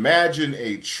can imagine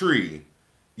a tree,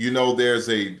 there's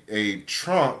a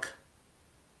trunk,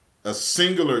 a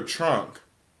singular trunk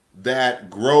that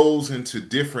grows into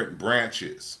different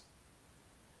branches.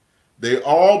 They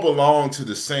all belong to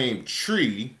the same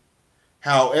tree.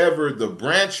 However,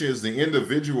 the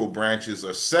individual branches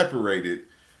are separated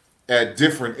at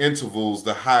different intervals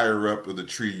the higher up of the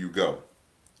tree you go.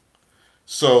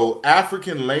 So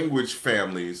African language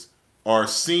families are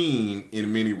seen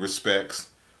in many respects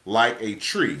like a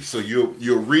tree. So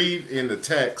you'll read in the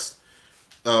text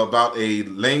about a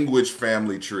language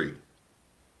family tree.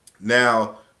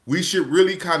 Now, we should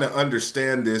really kind of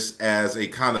understand this as a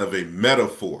kind of a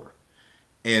metaphor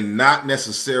and not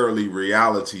necessarily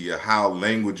reality of how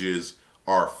languages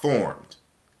are formed,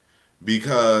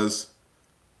 because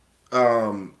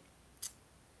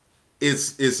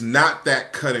it's not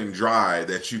that cut and dry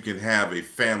that you can have a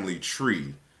family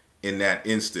tree in that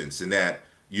instance. And that,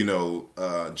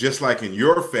 just like in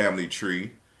your family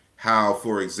tree, how,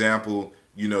 for example,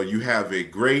 you have a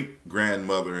great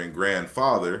grandmother and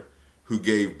grandfather who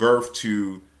gave birth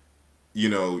to,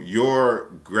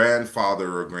 your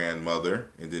grandfather or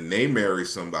grandmother, and then they marry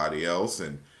somebody else.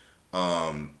 And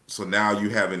so now you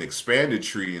have an expanded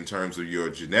tree in terms of your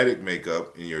genetic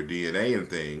makeup and your DNA and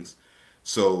things.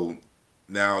 So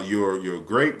now your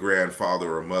great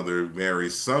grandfather or mother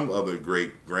marries some other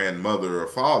great grandmother or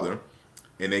father,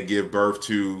 and they give birth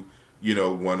to,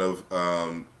 one of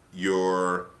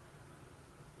your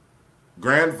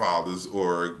grandfathers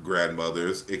or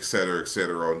grandmothers, et cetera,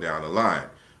 on down the line.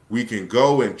 We can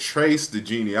go and trace the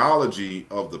genealogy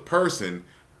of the person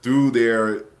through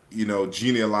their,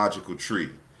 genealogical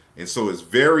tree. And so it's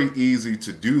very easy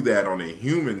to do that on a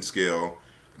human scale,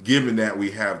 given that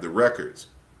we have the records.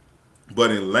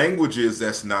 But in languages,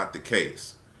 that's not the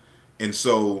case. And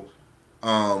so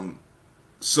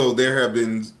there have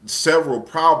been several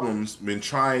problems when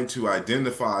trying to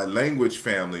identify language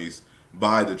families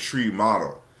by the tree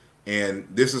model. And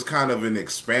this is kind of an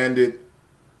expanded,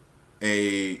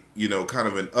 kind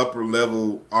of an upper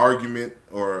level argument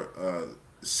or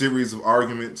series of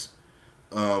arguments.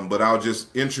 But I'll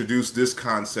just introduce this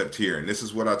concept here. And this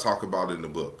is what I talk about in the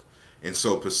book. And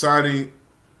so Pisani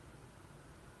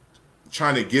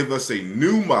trying to give us a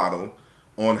new model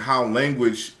on how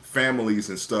language families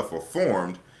and stuff are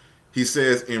formed. He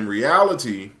says, in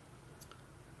reality,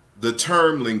 the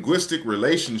term linguistic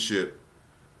relationship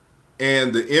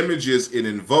and the images it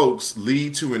invokes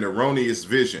lead to an erroneous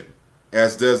vision,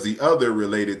 as does the other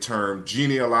related term,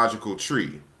 genealogical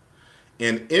tree.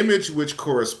 An image which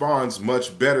corresponds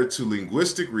much better to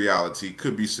linguistic reality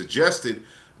could be suggested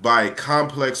by a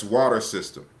complex water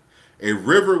system. A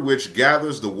river which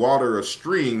gathers the water of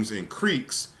streams and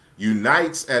creeks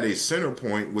unites at a center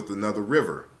point with another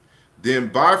river, then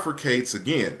bifurcates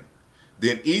again.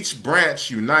 Then each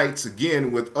branch unites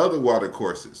again with other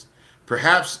watercourses,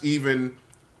 perhaps even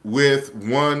with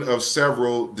one of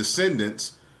several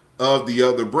descendants of the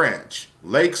other branch.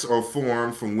 Lakes are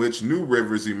formed from which new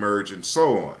rivers emerge, and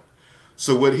so on.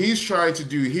 So what he's trying to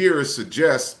do here is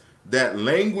suggest that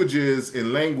languages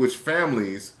and language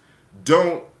families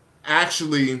don't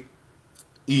actually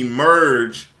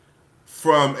emerge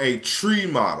from a tree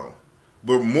model,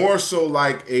 but more so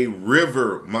like a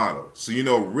river model. So,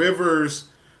 rivers,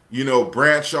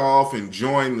 branch off and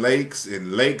join lakes,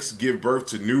 and lakes give birth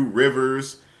to new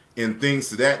rivers and things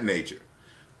to that nature.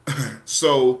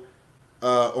 So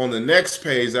on the next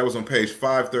page, that was on page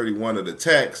 531 of the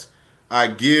text, I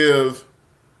give,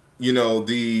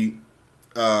 the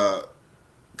uh,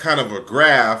 kind of a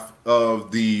graph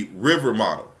of the river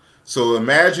model. So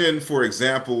imagine, for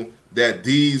example, that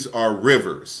these are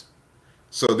rivers.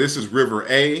 So this is river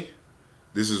A,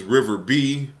 this is river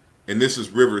B, and this is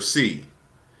river C.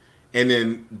 And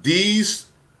then these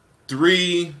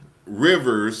three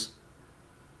rivers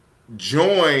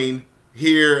join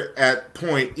here at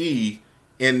point E,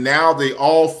 and now they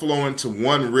all flow into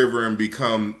one river and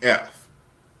become F,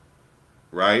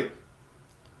 right?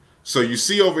 So you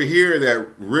see over here that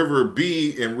river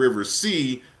B and river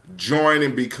C join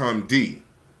and become D.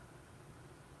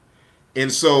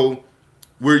 And so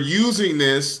we're using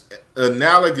this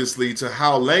analogously to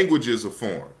how languages are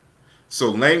formed. So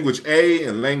language A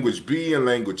and language B and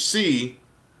language C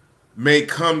may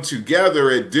come together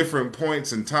at different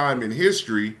points in time in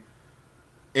history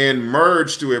and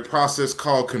merge through a process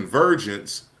called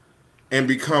convergence and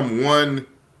become one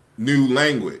new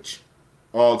language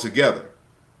altogether.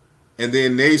 And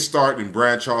then they start and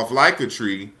branch off like a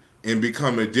tree and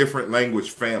become a different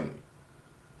language family.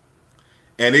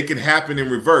 And it can happen in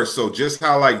reverse. So just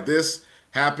how like this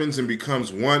happens and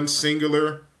becomes one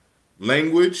singular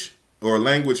language or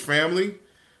language family,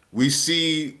 we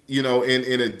see, in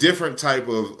a different type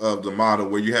of the model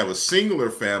where you have a singular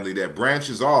family that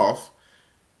branches off.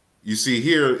 You see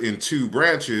here in two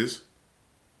branches.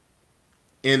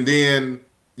 And then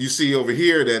you see over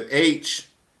here that H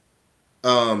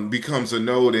becomes a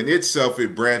node in itself.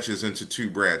 It branches into two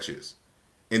branches.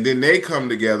 And then they come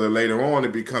together later on to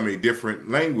become a different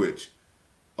language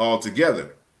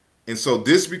altogether. And so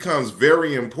this becomes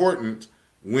very important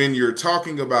when you're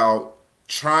talking about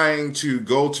trying to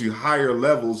go to higher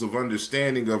levels of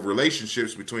understanding of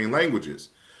relationships between languages.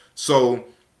 So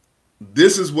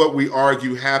this is what we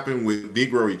argue happened with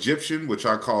Negro-Egyptian, which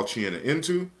I call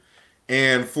Cyena-Ntu,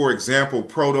 and, for example,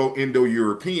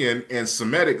 Proto-Indo-European and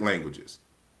Semitic languages.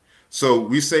 So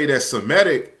we say that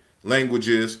Semitic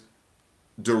languages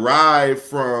derive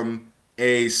from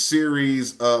a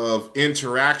series of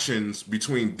interactions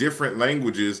between different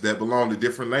languages that belong to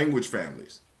different language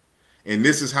families. And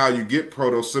this is how you get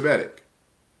Proto-Semitic.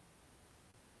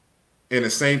 And the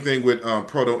same thing with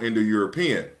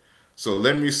Proto-Indo-European. So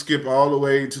let me skip all the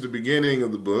way to the beginning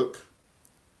of the book,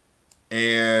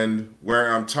 and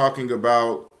where I'm talking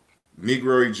about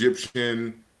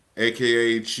Negro-Egyptian,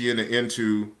 aka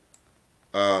Cyena-Ntu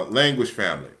language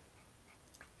family.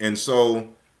 And so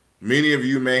many of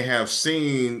you may have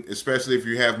seen, especially if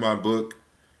you have my book,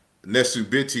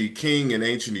 Nesubiti, King in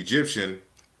Ancient Egyptian,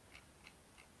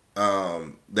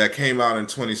 that came out in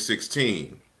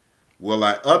 2016. Well,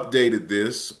 I updated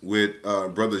this with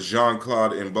Brother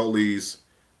Jean-Claude Mboli's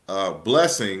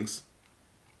blessings,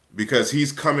 because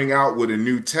he's coming out with a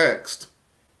new text,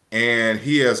 and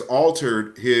he has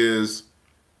altered his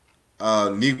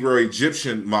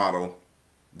Negro-Egyptian model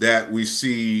that we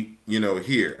see,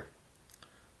 here.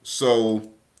 So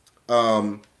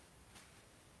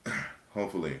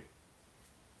hopefully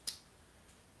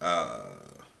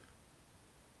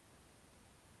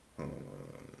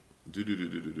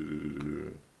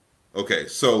okay,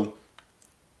 so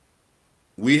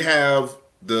we have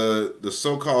the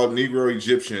so-called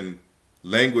Negro-Egyptian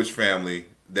language family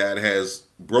that has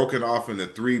broken off into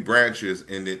three branches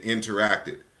and then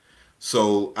interacted.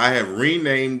 So I have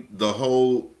renamed the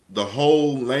whole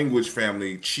language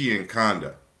family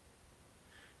Chiankanda.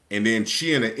 And then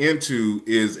Cyena-Ntu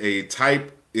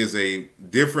is a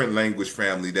different language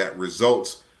family that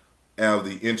results out of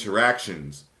the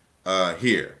interactions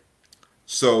here.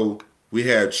 So we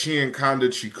have Chiankanda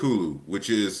Chikulu, which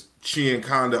is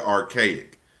Chiankanda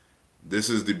Archaic. This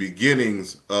is the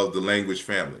beginnings of the language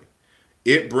family.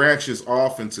 It branches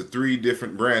off into three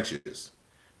different branches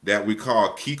that we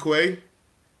call Kikwe,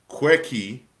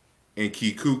 Kweki, and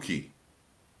Kikuki.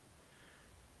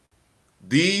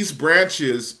 These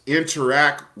branches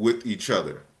interact with each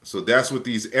other. So that's what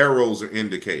these arrows are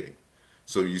indicating.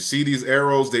 So you see these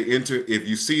arrows, if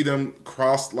you see them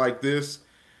crossed like this,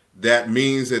 that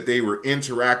means that they were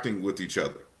interacting with each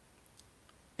other.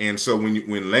 And so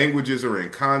when languages are in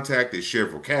contact, they share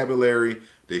vocabulary,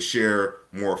 they share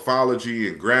morphology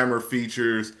and grammar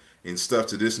features and stuff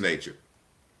to this nature.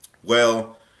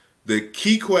 Well, the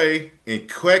Kikwe and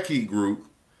Kweki group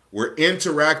were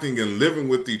interacting and living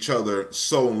with each other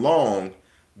so long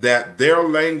that their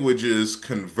languages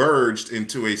converged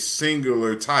into a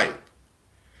singular type.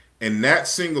 And that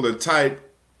singular type,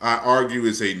 I argue,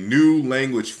 is a new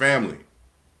language family.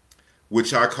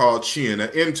 which I call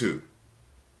Cyena-Ntu.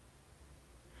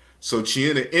 So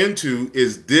Cyena-Ntu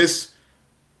is this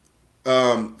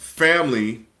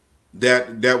family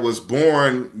that was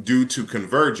born due to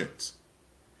convergence.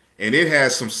 And it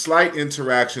has some slight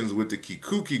interactions with the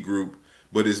Kikuki group,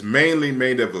 but is mainly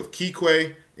made up of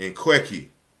Kikwe and Kweki.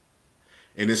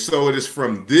 And so it is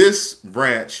from this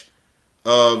branch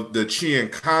of the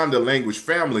Chiankanda language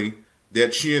family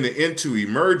that Cyena-Ntu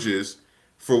emerges,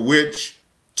 for which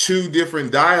two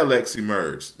different dialects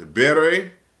emerge, the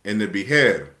Bere and the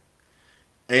Biher.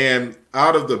 And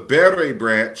out of the Bere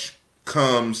branch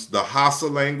comes the Hausa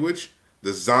language,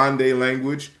 the Zande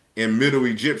language, and Middle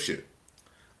Egyptian.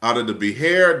 Out of the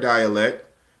Biher dialect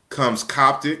comes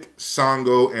Coptic,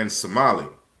 Sango, and Somali.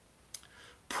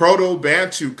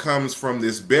 Proto-Bantu comes from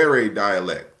this Bere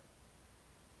dialect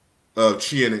of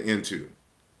Cyena-Ntu.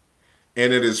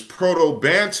 And it is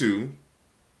Proto-Bantu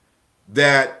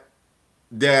that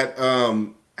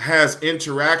has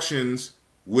interactions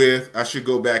with, I should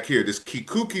go back here, this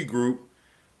Kikuki group.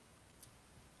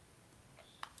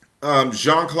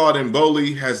 Jean-Claude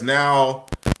Mboli has now,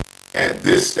 at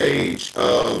this stage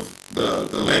of the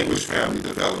language family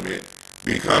development,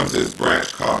 becomes this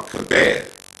branch called Kabad.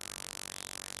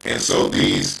 And so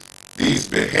these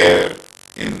Beher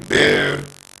and Ber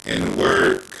and the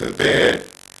word Kabad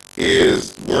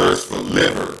is words for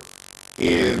liver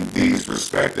in these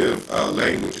respective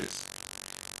languages.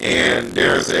 And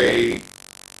there's a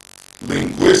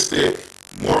linguistic,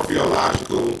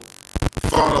 morphological,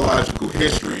 phonological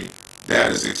history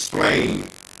that is explained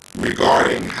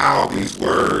regarding how these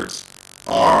words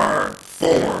are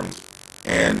formed,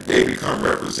 and they become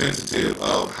representative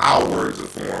of how words are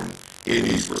formed in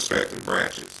these respective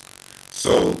branches.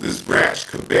 So this branch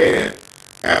Kabad,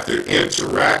 after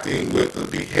interacting with the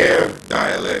Beher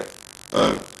dialect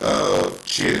of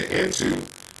Cyena-Ntu,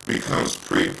 becomes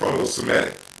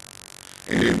pre-Proto-Semitic.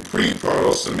 And then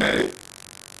pre-Proto-Semitic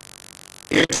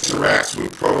interacts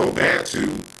with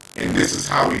Proto-Bantu, and this is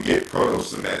how we get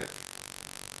Proto-Semitic.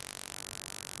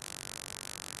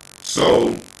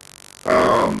 So,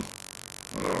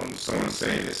 someone's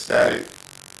saying it's static.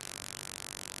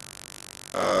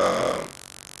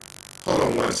 Hold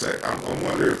on one sec. I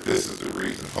wonder if this is the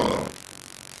reason. Hold on.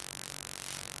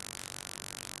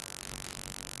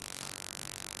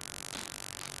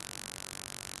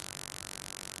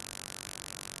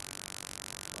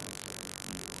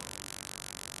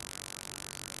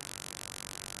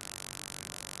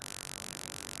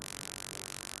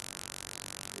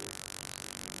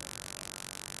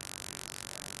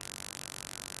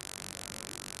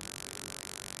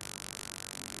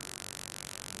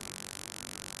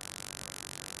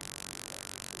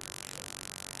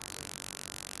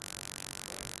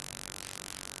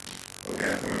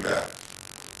 Okay, I'm coming back.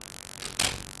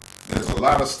 There's a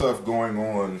lot of stuff going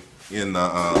on in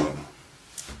the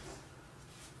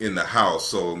house,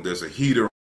 so there's a heater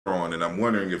on, and I'm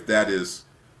wondering if that is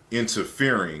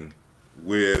interfering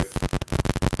with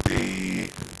the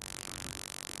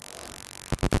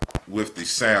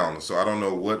sound. So I don't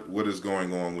know what is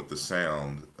going on with the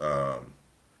sound.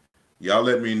 Y'all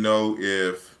let me know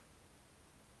if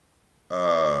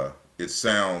it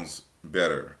sounds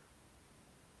better.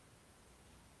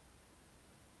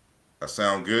 I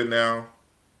sound good now?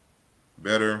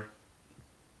 Better?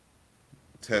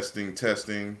 Testing,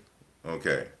 testing.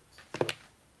 Okay.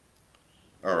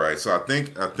 All right. So I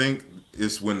think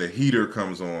it's when the heater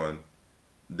comes on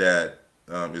that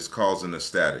is causing the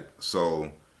static.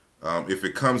 So if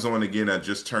it comes on again, I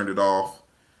just turned it off.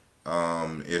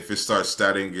 If it starts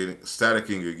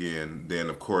staticking again, then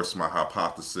of course my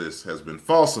hypothesis has been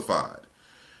falsified.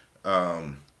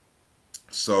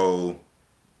 So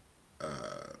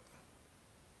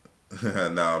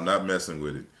no, I'm not messing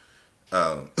with it.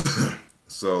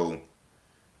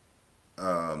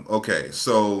 Okay,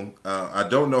 so I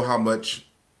don't know how much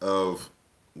of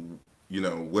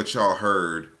what y'all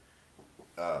heard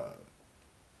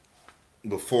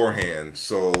beforehand,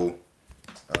 so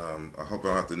I hope I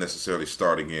don't have to necessarily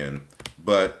start again.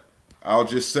 But I'll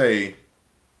just say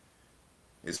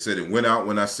it said it went out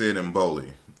when I said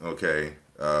Mboli. Okay,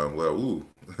 well, ooh.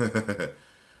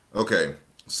 Okay,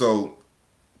 so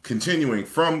continuing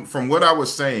from what I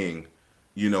was saying,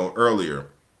 earlier,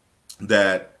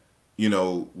 that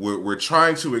we're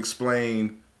trying to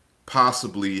explain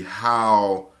possibly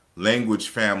how language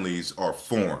families are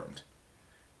formed.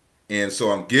 And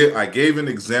so I gave an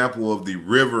example of the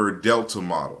river delta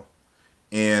model,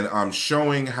 and I'm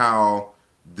showing how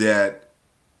that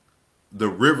the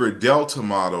river delta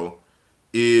model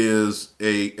is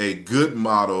a good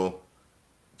model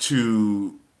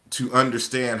to to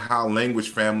understand how language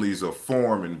families are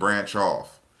formed and branch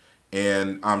off.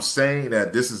 And I'm saying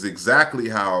that this is exactly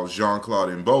how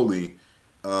Jean-Claude Mboli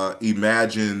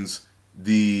imagines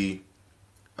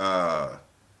uh,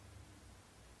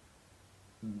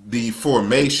 the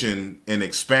formation and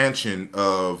expansion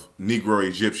of Negro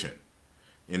Egyptian.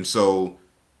 And so,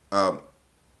 uh,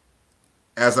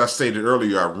 as I stated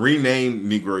earlier, I renamed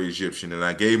Negro Egyptian, and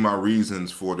I gave my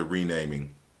reasons for the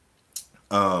renaming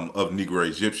of Negro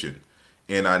Egyptian.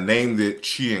 And I named it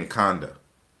Chiankanda.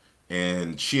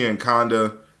 And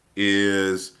Chiankanda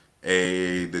is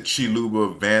the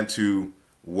Chiluba Bantu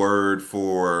word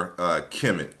for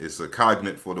Kemet. It's a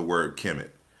cognate for the word Kemet.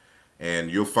 And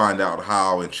you'll find out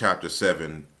how in chapter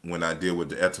 7 when I deal with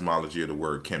the etymology of the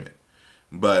word Kemet.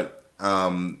 But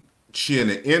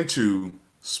Cyena-Ntu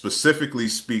specifically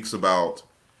speaks about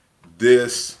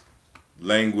this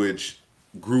language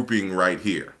grouping right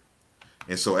here.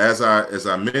 And so as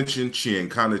I mentioned,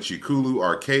 Chiankanda Chikulu,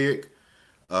 archaic.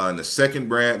 In the second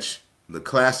branch, the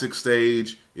classic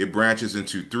stage, it branches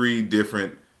into 3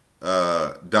 different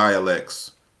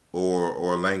dialects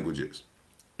or languages.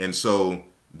 And so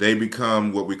they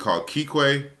become what we call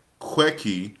Kikwe,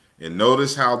 Kweki, and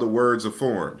notice how the words are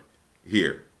formed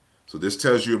here. So this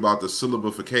tells you about the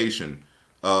syllabification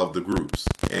of the groups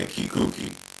and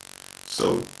Kikuki.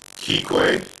 So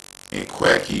Kikwe and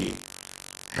Kweki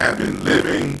have been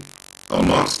living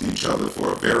amongst each other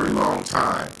for a very long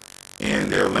time, and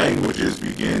their languages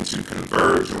begin to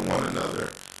converge on one another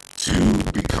to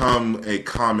become a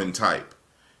common type.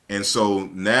 And so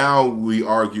now we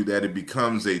argue that it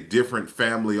becomes a different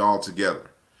family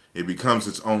altogether. It becomes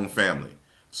its own family.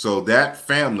 So that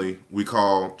family we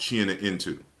call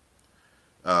Cyena-Ntu.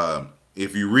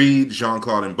 If you read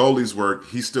Jean-Claude Mboli's work,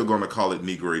 he's still going to call it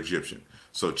Negro Egyptian.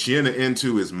 So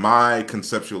Cyena-Ntu is my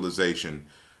conceptualization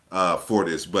for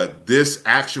this. But this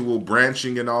actual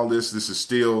branching and all this is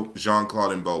still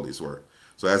Jean-Claude Mboli's work.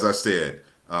 So as I said,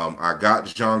 I got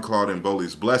Jean-Claude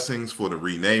Mboli's blessings for the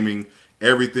renaming.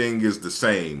 Everything is the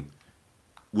same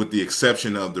with the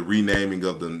exception of the renaming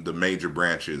of the major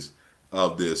branches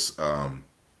of this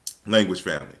language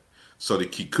family. So the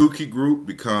Kikuki group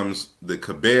becomes the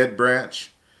Kabed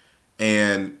branch,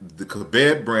 and the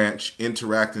Kabed branch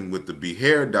interacting with the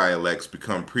Behair dialects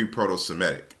become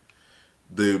pre-Proto-Semitic.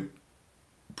 The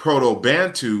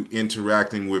Proto-Bantu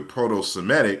interacting with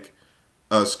Proto-Semitic,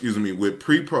 with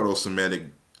pre-Proto-Semitic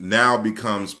now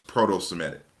becomes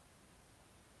Proto-Semitic.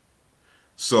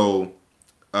 So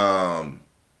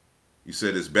you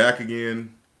said it's back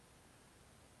again.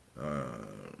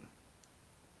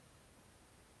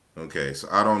 Okay, so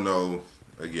I don't know.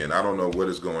 Again, I don't know what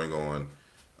is going on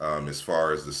as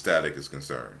far as the static is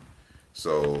concerned.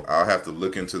 So I'll have to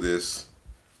look into this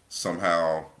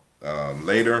somehow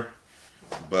later.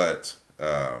 But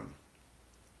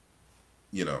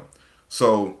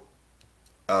so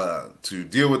to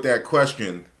deal with that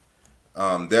question,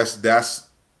 that's this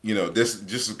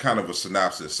just is kind of a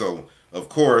synopsis. So of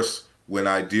course, when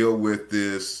I deal with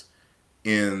this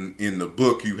in the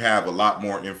book, you have a lot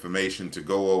more information to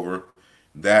go over.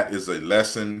 That is a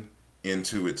lesson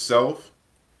into itself.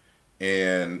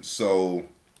 And so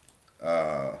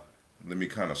let me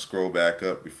kind of scroll back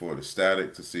up before the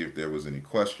static to see if there was any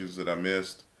questions that I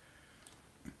missed.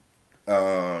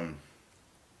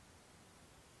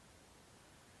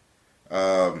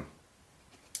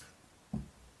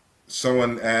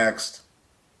 Someone asked,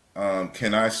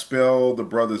 can I spell the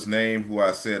brother's name who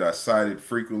I said I cited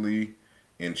frequently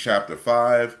in chapter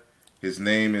 5? His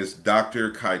name is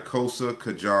Dr. Kaikosa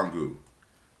Kajangu.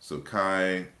 So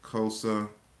Kaikosa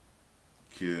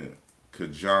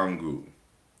Kajangu.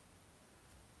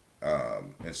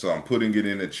 And so I'm putting it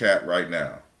in the chat right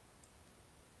now.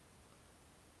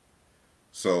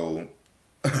 So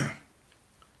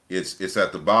it's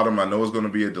at the bottom. I know it's going to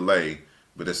be a delay,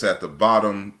 but it's at the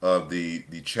bottom of the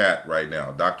chat right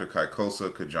now. Dr.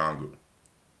 Kaikosa Kajangu.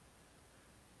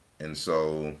 And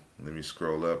so let me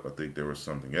scroll up. I think there was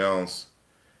something else.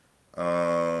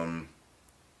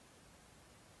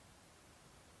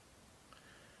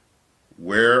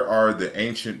 Where are the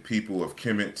ancient people of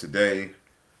Kemet today?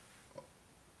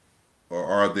 Or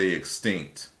are they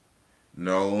extinct?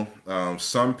 No.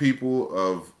 Some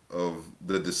people of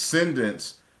the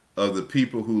descendants of the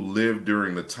people who lived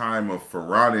during the time of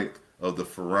the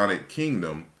Pharaonic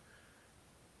kingdom,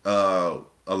 a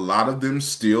lot of them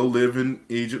still live in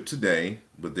Egypt today,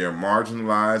 but they're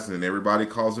marginalized and everybody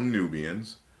calls them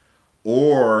Nubians.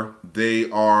 Or there's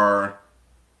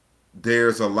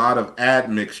a lot of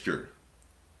admixture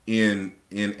in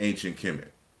ancient Kemet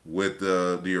with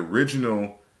the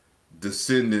original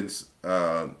descendants.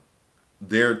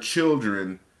 Their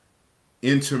children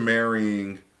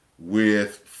intermarrying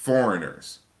with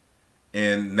foreigners.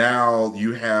 And now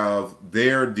you have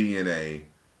their DNA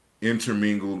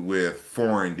intermingled with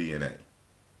foreign DNA.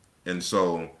 And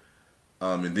so,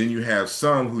 and then you have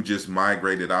some who just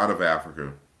migrated out of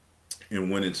Africa and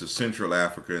went into Central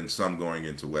Africa, and some going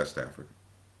into West Africa.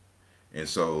 And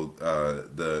so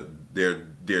their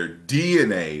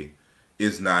DNA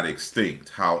is not extinct.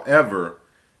 However,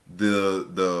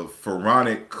 the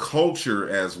pharaonic culture,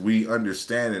 as we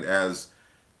understand it, as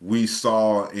we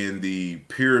saw in the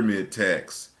pyramid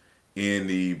texts, in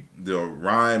the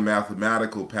Rhine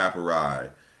mathematical papyri,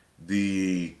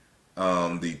 the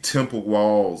temple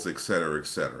walls, etc.,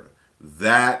 etc.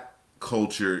 That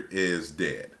culture is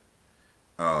dead,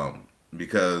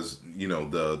 because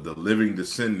the living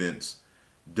descendants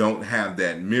don't have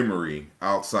that memory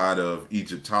outside of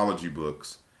Egyptology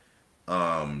books,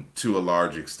 to a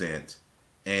large extent.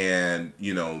 And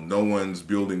no one's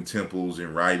building temples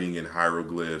and writing in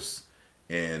hieroglyphs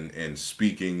and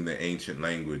speaking the ancient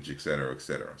language, etc.,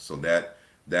 etc. So that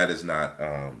is not.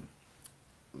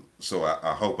 So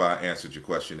I hope I answered your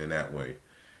question in that way.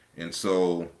 And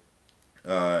so,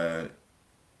 uh,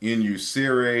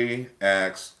 Inusire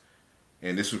asks,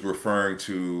 and this was referring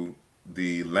to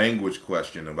the language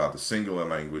question, about the singular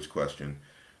language question.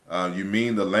 You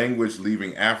mean the language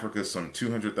leaving Africa some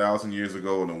 200,000 years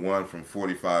ago, and the one from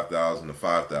 45,000 to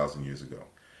 5,000 years ago?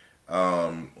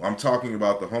 I'm talking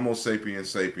about the Homo sapiens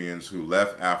sapiens who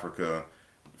left Africa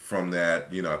from that,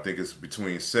 I think it's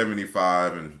between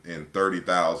 75 and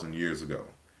 30,000 years ago.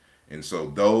 And so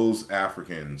those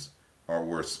Africans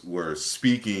were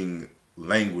speaking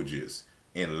languages,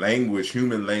 and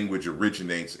human language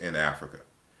originates in Africa.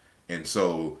 And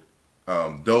so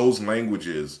those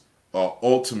languages are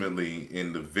ultimately,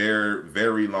 in the very,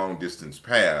 very long distance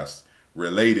past,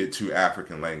 related to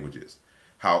African languages.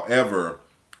 However,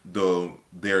 the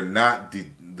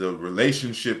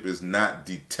relationship is not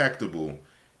detectable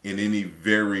in any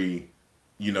very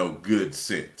good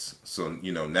sense. So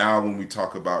now when we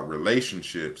talk about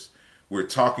relationships, we're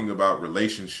talking about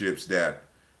relationships that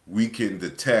we can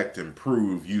detect and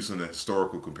prove using a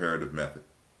historical comparative method.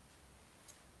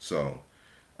 So,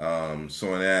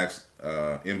 someone asked,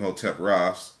 Imhotep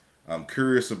Ross, I'm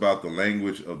curious about the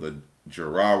language of the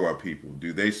Jarawa people.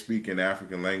 Do they speak an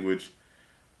African language?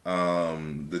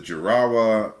 The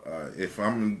Jarawa, if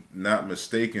I'm not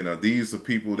mistaken, are these the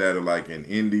people that are like in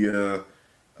India,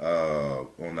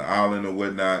 on the island or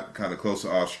whatnot, kind of close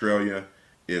to Australia?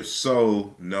 If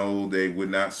so, no, they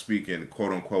would not speak in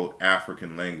quote unquote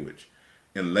African language,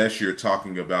 unless you're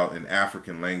talking about an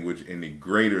African language in the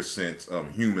greater sense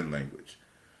of human language.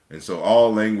 And so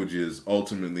all languages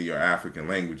ultimately are African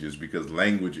languages, because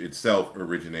language itself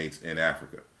originates in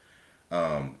Africa,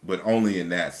 but only in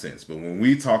that sense. But when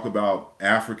we talk about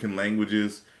African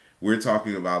languages, we're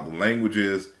talking about the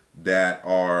languages that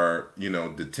are,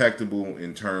 detectable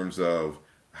in terms of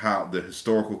how the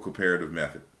historical comparative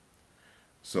method.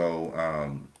 So,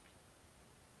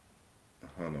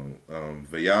 hold on.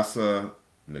 Vyasa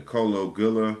Nicolo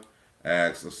Gula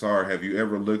asks, Asar, have you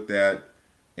ever looked at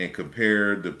and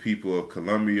compared the people of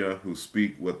Colombia who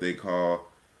speak what they call,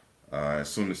 as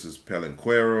soon as it's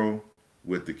Palenquero,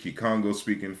 with the Kikongo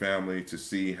speaking family, to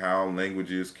see how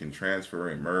languages can transfer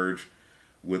and merge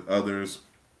with others?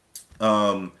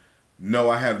 No,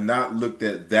 I have not looked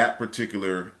at that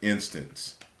particular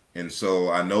instance. And so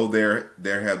I know there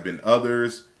have been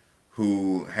others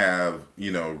who have,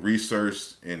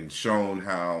 researched and shown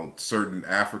how certain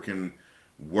African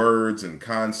words and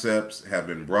concepts have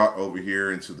been brought over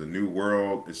here into the New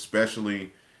World,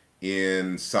 especially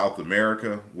in South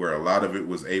America, where a lot of it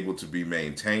was able to be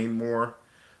maintained more.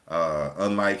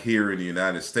 Unlike here in the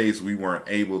United States, we weren't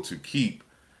able to keep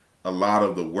a lot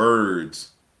of the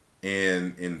words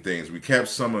in things. We kept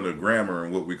some of the grammar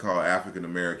and what we call African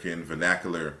American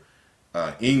vernacular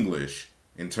English,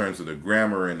 in terms of the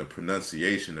grammar and the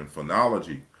pronunciation and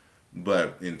phonology.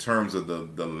 But in terms of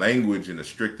the language in the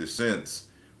strictest sense,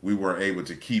 we weren't able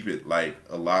to keep it like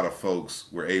a lot of folks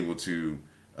were able to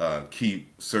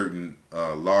keep certain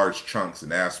large chunks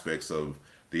and aspects of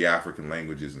the African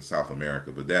languages in South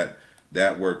America. But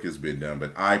that work has been done.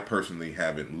 But I personally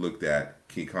haven't looked at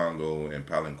Kikongo and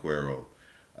Palenquero,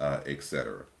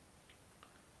 etc.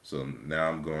 So now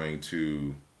I'm going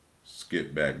to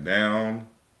skip back down.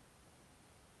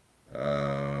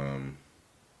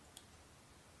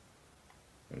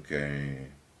 Okay.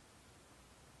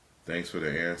 Thanks for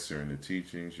the answer and the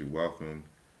teachings. You're welcome.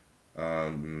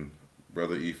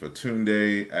 Brother Ifa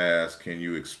Tunde asks, can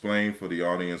you explain for the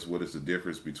audience what is the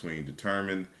difference between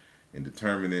determined and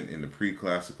determinate in the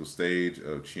pre-classical stage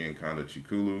of Chiankanda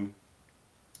Chikulu?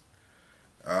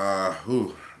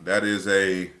 Whew, that is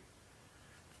a.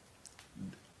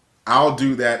 I'll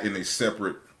do that in a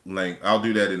separate link. I'll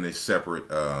do that in a separate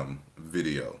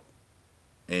video,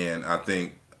 and I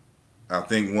think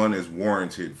one is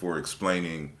warranted for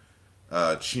explaining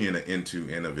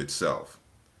Cyena-Ntu and of itself.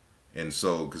 And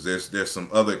so, because there's some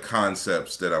other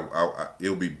concepts that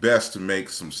it'll be best to make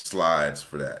some slides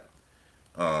for that.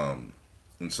 And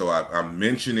so I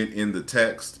mention it in the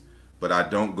text, but I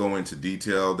don't go into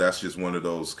detail. That's just one of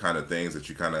those kind of things that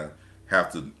you kind of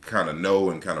have to kind of know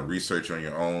and kind of research on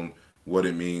your own what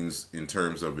it means in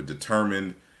terms of a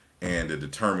determined and a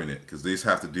determinate, because these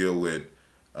have to deal with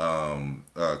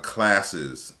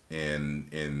classes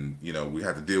and we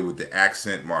have to deal with the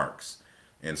accent marks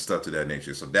and stuff to that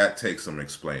nature. So that takes some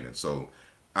explaining. So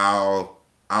I'll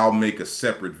I'll make a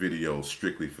separate video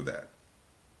strictly for that.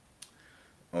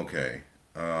 Okay.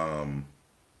 Hold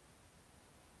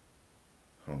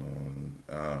on.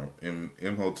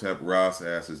 Imhotep Ross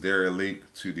asks, is there a link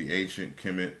to the ancient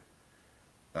Kemet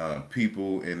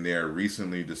people and their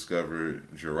recently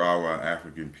discovered Jarawa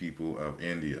African people of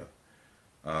India?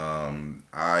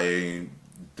 I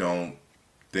don't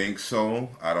think so.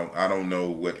 I don't know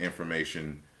what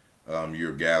information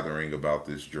you're gathering about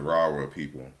this Jarawa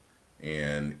people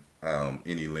and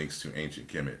any links to ancient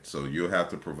Kemet. So you'll have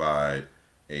to provide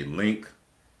a link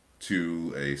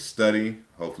to a study.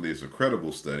 Hopefully, it's a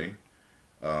credible study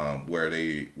where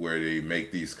they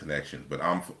make these connections. But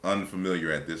I'm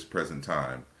unfamiliar at this present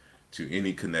time to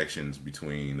any connections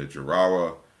between the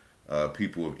Jarawa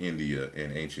people of India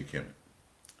and ancient Kemet.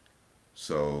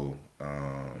 So,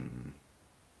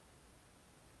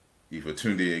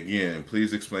 Ifatunde again,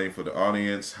 please explain for the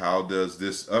audience, how does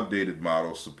this updated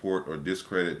model support or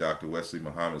discredit Dr. Wesley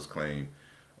Muhammad's claim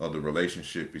of the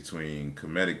relationship between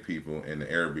Kemetic people and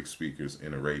the Arabic speakers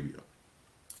in Arabia?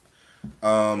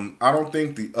 I don't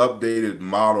think the updated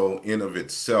model in of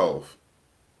itself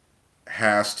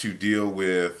has to deal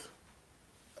with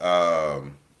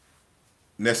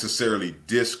necessarily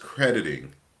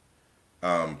discrediting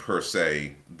per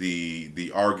se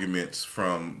the arguments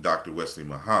from Dr. Wesley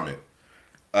Muhammad,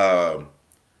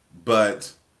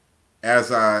 but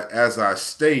as I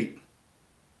state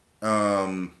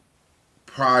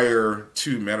prior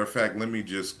to, matter of fact, let me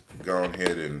just go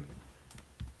ahead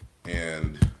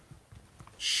and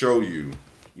show you.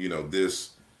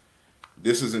 This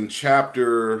is in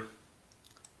chapter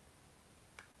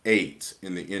 8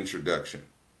 in the introduction.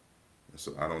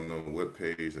 So I don't know what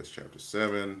page. That's chapter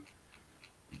 7.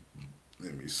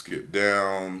 Let me skip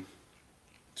down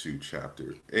to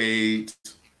chapter 8.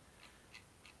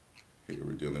 Here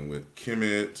we're dealing with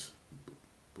Kemet.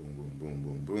 Boom, boom, boom,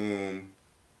 boom, boom.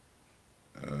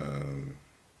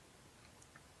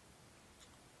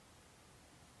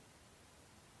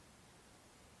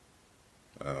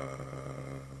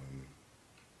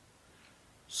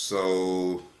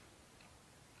 So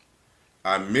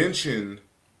I mentioned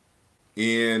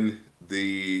in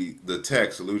the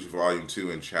text, Aaluja Volume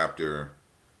 2 in chapter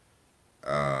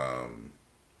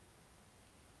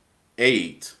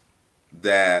 8,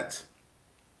 that,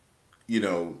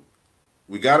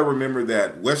 we got to remember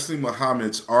that Wesley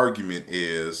Muhammad's argument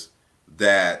is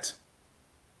that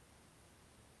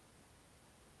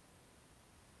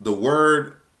the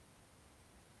word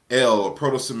El, or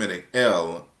Proto-Semitic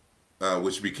El,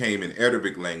 which became in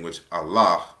Arabic language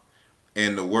Allah,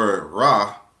 and the word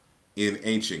Ra in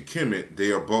ancient Kemet,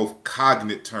 they are both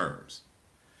cognate terms.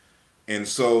 And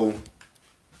so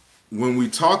when we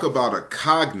talk about a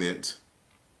cognate,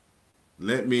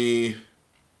 let me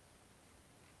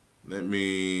go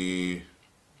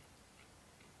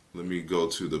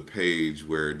to the page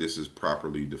where this is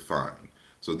properly defined.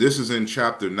 So this is in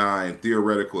chapter 9,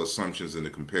 Theoretical Assumptions in the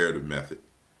Comparative Method.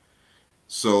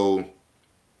 So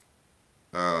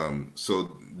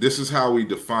this is how we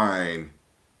define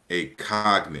a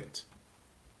cognate.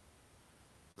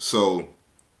 So,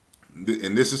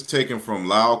 and this is taken from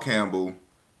Lyle Campbell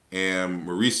and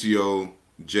Mauricio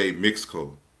J.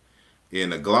 Mixco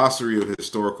in a Glossary of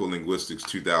Historical Linguistics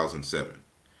 2007.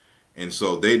 And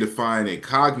so they define a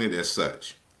cognate as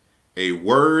such: a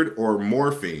word or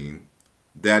morpheme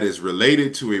that is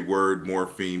related to a word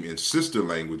morpheme in sister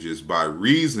languages by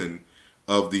reason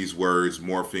of these words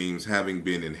morphemes having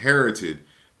been inherited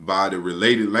by the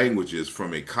related languages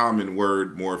from a common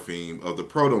word morpheme of the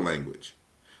proto-language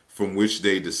from which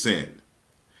they descend.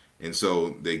 And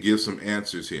so they give some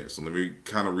answers here. So let me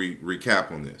kind of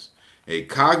recap on this. A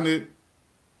cognate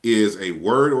is a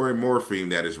word or a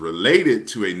morpheme that is related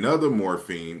to another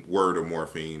morpheme, word or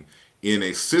morpheme, in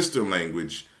a sister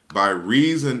language by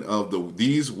reason of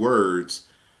these words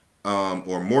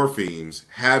or morphemes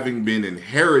having been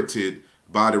inherited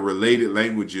by the related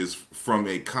languages from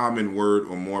a common word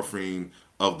or morpheme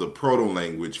of the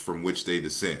proto-language from which they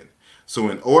descend. So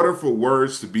in order for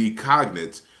words to be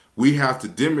cognates, we have to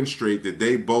demonstrate that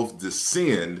they both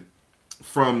descend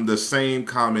from the same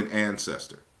common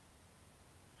ancestor.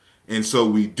 And so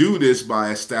we do this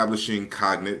by establishing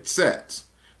cognate sets.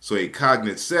 So a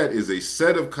cognate set is a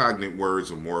set of cognate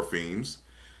words or morphemes,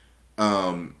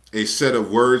 a set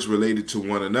of words related to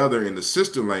one another in the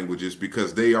sister languages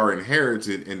because they are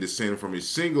inherited and descend from a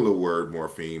singular word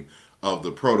morpheme of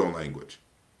the proto-language.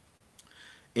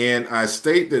 And I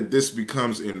state that this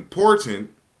becomes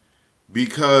important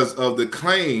because of the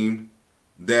claim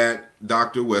that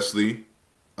Dr. Wesley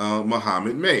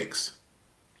Muhammad makes.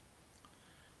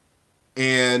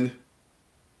 And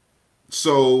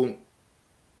so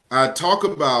I talk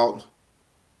about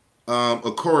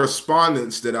a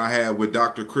correspondence that I had with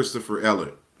Dr. Christopher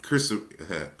Ehret.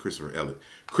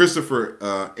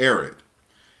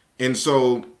 And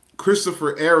so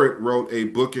Christopher Ehret wrote a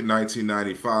book in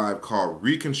 1995 called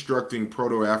Reconstructing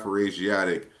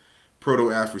Proto-Afroasiatic,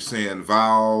 Proto-African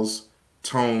Vowels,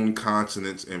 Tone,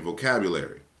 Consonants, and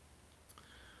Vocabulary.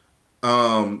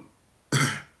 I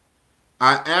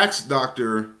asked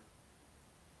Dr.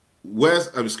 Ehret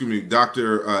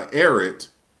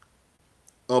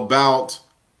about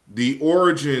the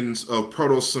origins of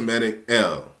Proto-Semitic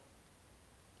L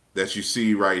that you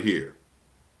see right here.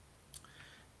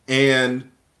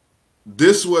 And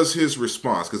this was his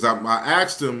response, because I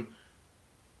asked him,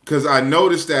 because I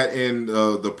noticed that in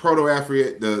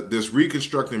this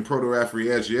Reconstructing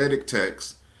Proto-Afroasiatic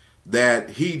text,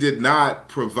 that he did not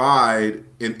provide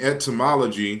an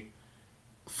etymology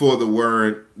for the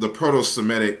word, the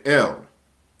Proto-Semitic L,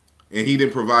 and he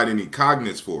didn't provide any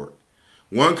cognates for it.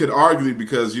 One could argue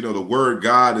because, you know, the word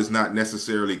God is not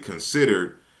necessarily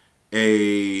considered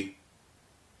a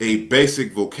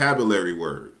basic vocabulary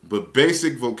word, but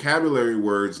basic vocabulary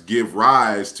words give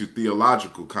rise to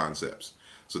theological concepts.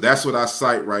 So that's what I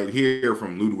cite right here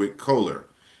from Ludwig Kohler.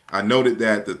 I noted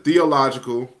that the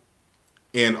theological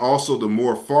and also the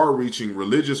more far-reaching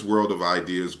religious world of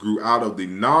ideas grew out of the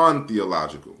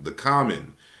non-theological, the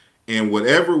common, and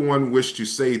whatever one wished to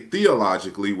say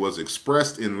theologically was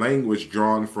expressed in language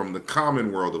drawn from the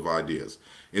common world of ideas.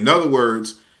 In other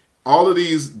words, all of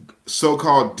these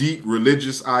so-called deep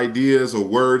religious ideas or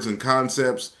words and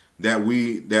concepts that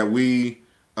we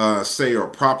say are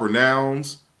proper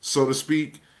nouns, so to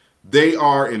speak, they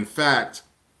are in fact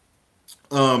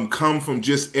come from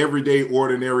just everyday,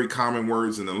 ordinary, common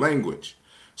words in the language.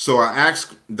 So I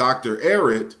asked Dr.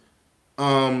 Ehret,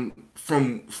 from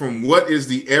what is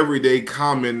the everyday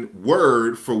common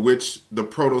word for which the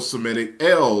Proto-Semitic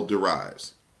L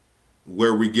derives,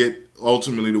 where we get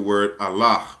ultimately the word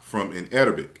Allah from in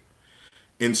Arabic.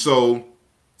 And so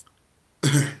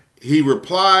he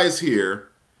replies here,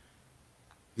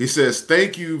 he says,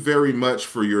 "Thank you very much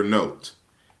for your note.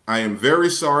 I am very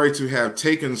sorry to have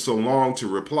taken so long to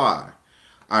reply.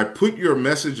 I put your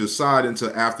message aside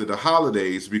until after the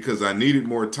holidays because I needed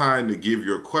more time to give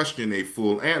your question a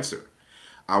full answer.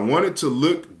 I wanted to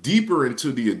look deeper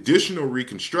into the additional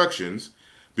reconstructions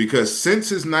because since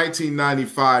his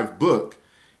 1995 book,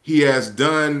 he has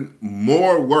done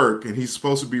more work and he's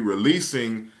supposed to be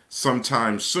releasing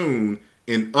sometime soon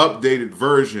an updated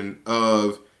version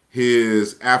of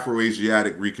his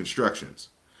Afroasiatic reconstructions.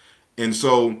 And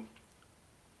so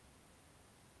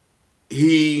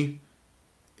he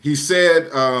said,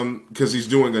 because he's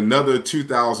doing another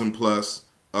 2,000 plus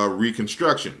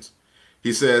reconstructions,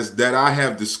 he says that I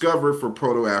have discovered for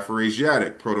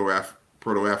Proto-Afroasiatic,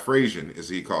 Proto-Afrasian as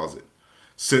he calls it,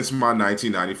 since my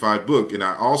 1995 book. And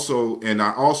I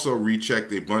also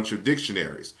rechecked a bunch of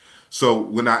dictionaries. So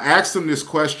when I asked him this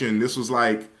question, this was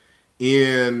like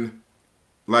in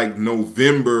like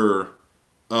November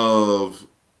of,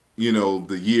 you know,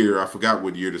 the year, I forgot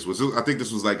what year this was. I think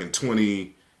this was like in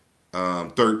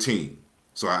 2013.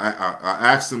 So I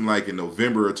asked him like in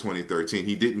November of 2013.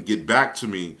 He didn't get back to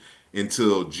me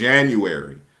until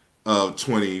January of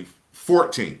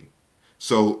 2014.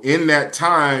 So in that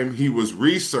time, he was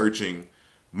researching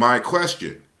my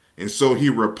question. And so he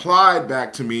replied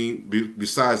back to me,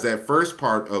 besides that first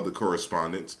part of the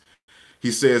correspondence,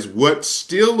 he says, what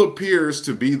still appears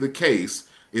to be the case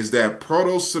is that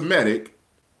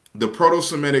the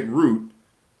Proto-Semitic root,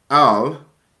 al,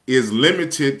 is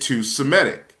limited to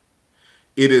Semitic.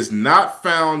 It is not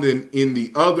found in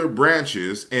the other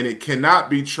branches, and it cannot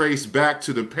be traced back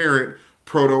to the parent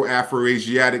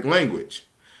Proto-Afroasiatic language.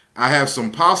 I have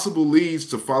some possible leads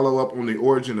to follow up on the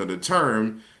origin of the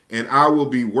term, and I will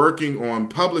be working on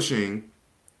publishing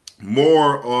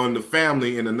more on the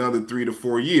family in another 3 to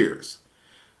 4 years.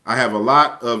 I have a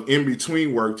lot of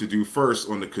in-between work to do first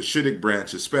on the Cushitic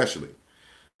branch especially.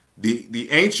 The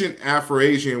ancient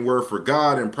Afro-Asian word for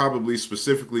God, and probably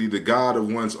specifically the God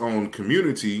of one's own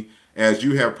community, as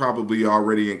you have probably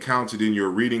already encountered in your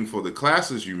reading for the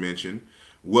classes you mentioned,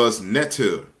 was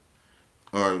Netu.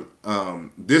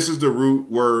 This is the root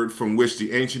word from which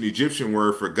the ancient Egyptian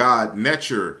word for God,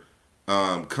 Necher,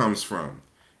 comes from,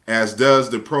 as does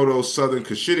the Proto-Southern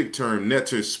Cushitic term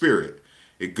Neter, spirit.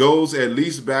 It goes at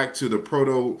least back to the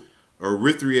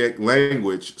Proto-Erythriac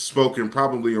language spoken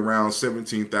probably around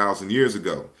 17,000 years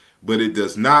ago, but it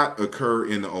does not occur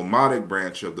in the Omotic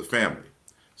branch of the family.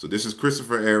 So this is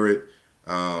Christopher Ehret,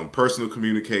 personal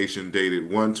communication dated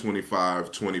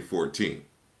 1/25/2014.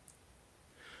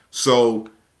 So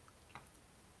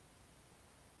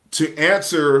to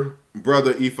answer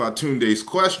Brother Ifatunde's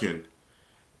question,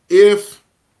 if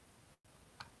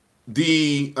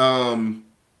the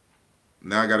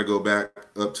now I got to go back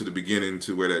up to the beginning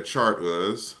to where that chart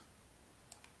was.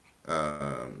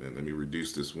 And let me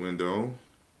reduce this window.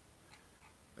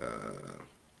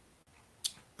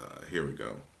 Here we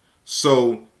go.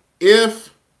 So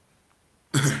if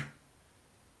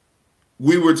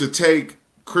we were to take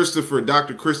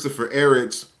Dr. Christopher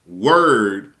Ehret's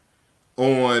word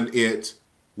on it,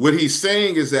 what he's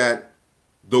saying is that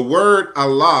the word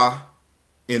Allah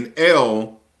in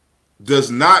El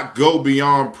does not go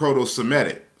beyond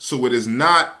Proto-Semitic. So it is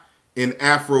not an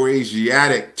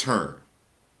Afro-Asiatic term.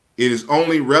 It is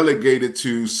only relegated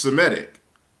to Semitic.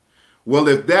 Well,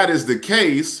 if that is the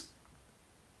case,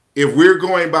 if we're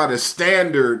going by the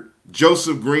standard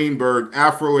Joseph Greenberg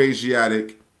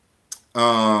Afro-Asiatic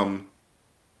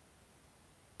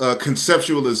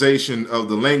conceptualization of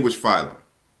the language phylum,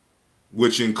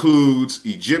 which includes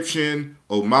Egyptian,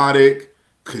 Omotic,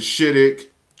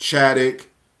 Cushitic, Chadic,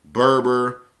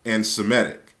 Berber, and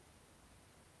Semitic.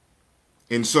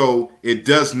 And so it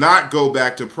does not go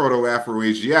back to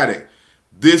Proto-Afro-Asiatic.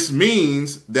 This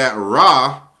means that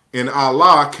Ra and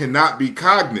Allah cannot be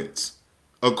cognates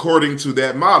according to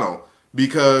that model,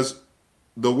 because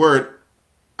the word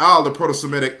Al, the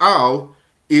Proto-Semitic Al,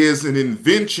 is an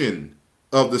invention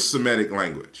of the Semitic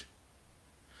language.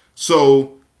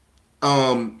 So,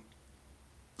 by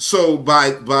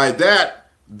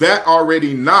that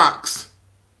already knocks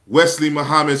Wesley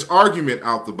Muhammad's argument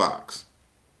out the box.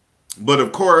 But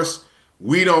of course,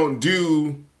 we don't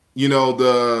do,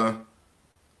 the,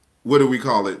 what do we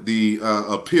call it? The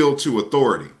appeal to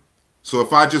authority. So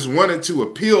if I just wanted to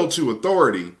appeal to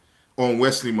authority on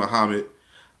Wesley Muhammad,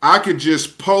 I could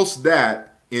just post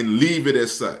that and leave it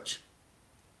as such.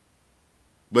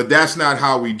 But that's not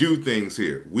how we do things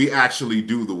here. We actually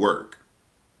do the work.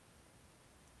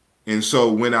 And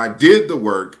so when I did the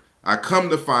work, I come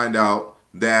to find out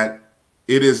that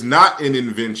it is not an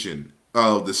invention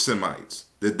of the Semites,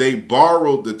 that they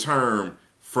borrowed the term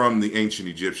from the ancient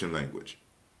Egyptian language.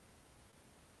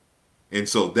 And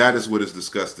so that is what is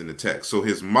discussed in the text. So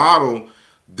his model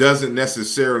doesn't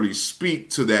necessarily speak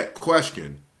to that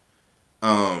question,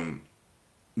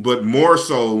 but more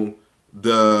so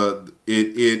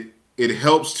it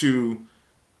helps to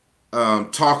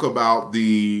talk about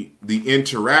the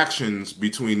interactions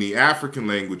between the African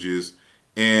languages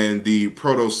and the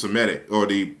Proto-Semitic or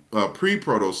the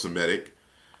pre-Proto-Semitic,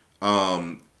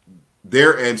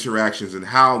 their interactions and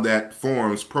how that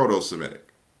forms Proto-Semitic.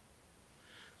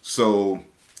 So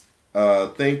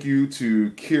thank you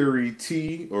to Carrie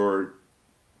T or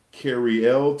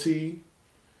Carrie LT.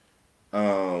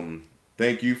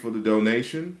 Thank you for the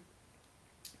donation.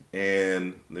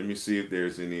 And let me see if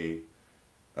there's any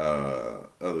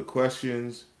other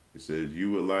questions. It says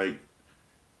you would like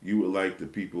the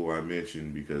people I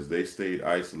mentioned because they stayed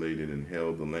isolated and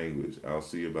held the language. I'll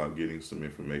see about getting some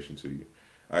information to you.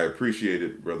 I appreciate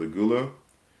it, Brother Gula.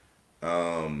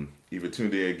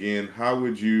 Ivatunde again, how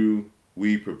would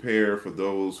we prepare for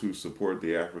those who support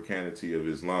the Africanity of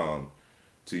Islam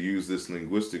to use this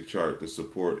linguistic chart to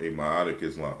support a Ma'atic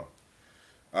Islam?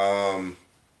 I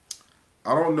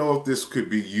don't know if this could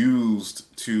be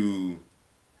used to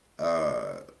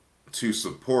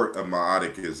support a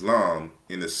Ma'atic Islam,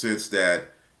 in the sense that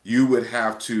you would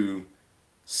have to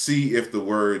see if the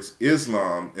words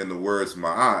Islam and the words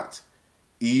Ma'at,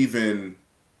 even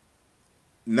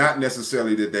not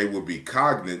necessarily that they will be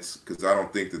cognates, because I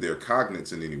don't think that they're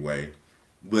cognates in any way,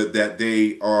 but that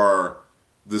they are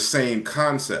the same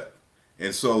concept.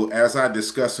 And so as I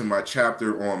discuss in my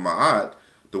chapter on Ma'at,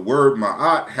 the word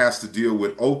Ma'at has to deal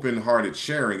with open-hearted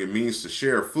sharing. It means to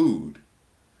share food.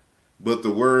 But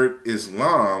the word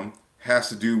Islam has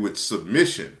to do with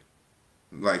submission,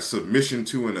 like submission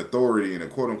to an authority and a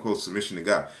quote-unquote submission to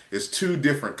God. It's two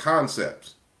different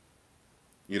concepts.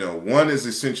 One is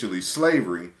essentially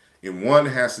slavery, and one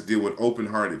has to deal with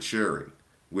open-hearted sharing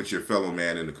with your fellow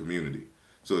man in the community.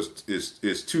 So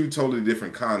it's two totally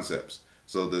different concepts.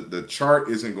 So the chart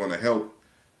isn't going to help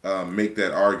make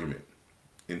that argument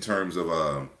in terms of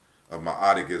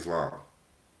Ma'atic Islam.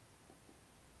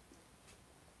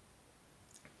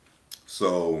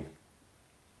 So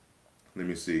let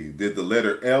me see. Did the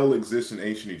letter L exist in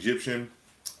ancient Egyptian?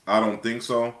 I don't think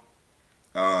so.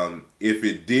 If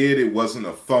it did, it wasn't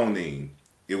a phoneme.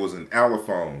 It was an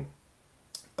allophone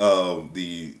of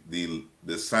the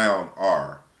sound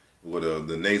R, with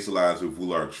the nasalized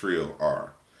uvular trill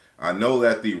R. I know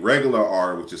that the regular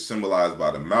R, which is symbolized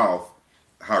by the mouth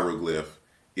hieroglyph,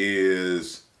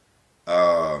 is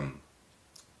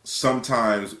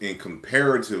sometimes in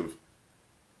comparative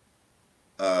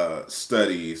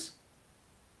studies,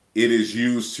 it is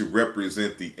used to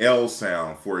represent the L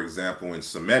sound, for example, in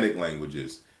Semitic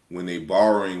languages when they're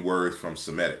borrowing words from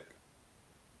Semitic.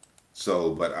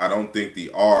 So, but I don't think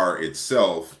the R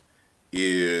itself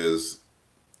is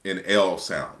an L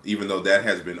sound, even though that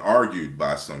has been argued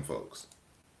by some folks.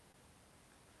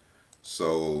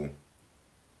 So,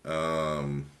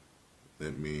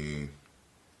 let me,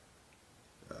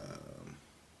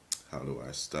 how do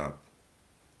I stop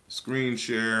screen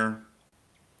share?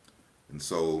 And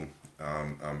so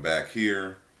I'm back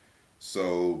here.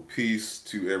 So peace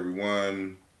to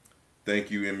everyone. Thank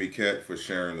you, Emmy Cat, for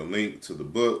sharing the link to the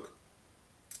book.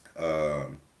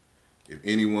 If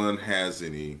anyone has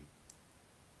any,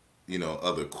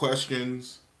 other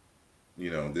questions,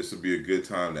 this would be a good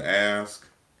time to ask.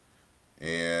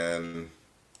 And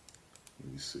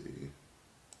let me see.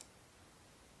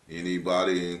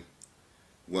 Anybody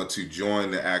want to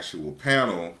join the actual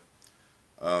panel?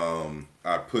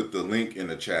 I put the link in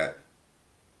the chat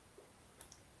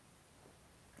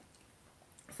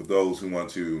for those who want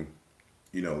to,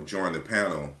 join the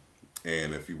panel,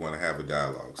 and if you want to have a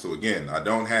dialogue. So again, I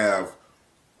don't have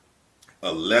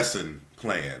a lesson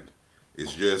planned.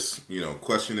 It's just,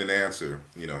 question and answer,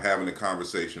 having a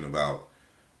conversation about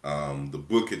the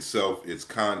book itself, its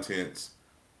contents,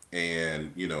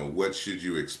 and, what should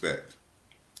you expect?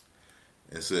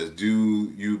 It says,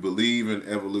 do you believe in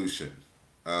evolution?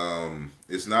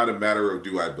 It's not a matter of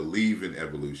do I believe in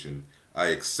evolution. I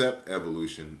accept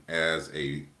evolution as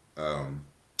a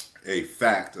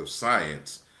fact of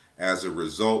science as a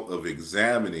result of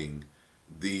examining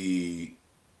the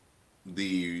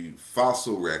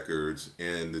fossil records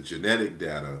and the genetic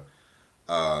data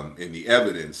and the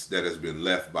evidence that has been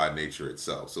left by nature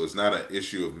itself. So it's not an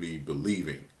issue of me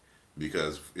believing,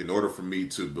 because in order for me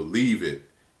to believe it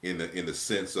in the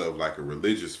sense of like a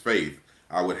religious faith,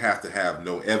 I would have to have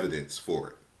no evidence for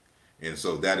it. And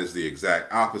so that is the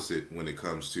exact opposite when it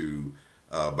comes to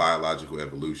biological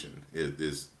evolution.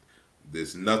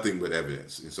 There's nothing but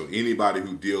evidence. And so anybody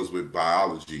who deals with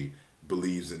biology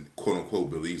believes in, quote unquote,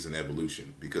 believes in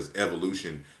evolution, because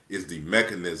evolution is the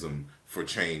mechanism for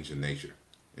change in nature.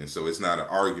 And so it's not an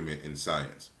argument in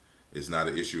science. It's not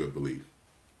an issue of belief.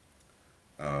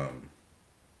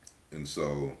 And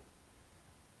so,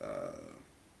 okay,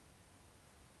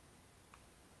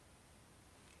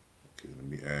 let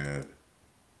me add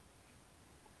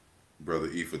Brother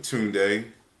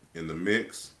Ifatunde in the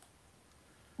mix.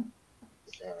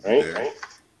 All right.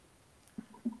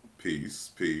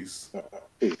 Peace, peace.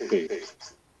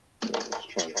 Peace. Let's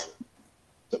try to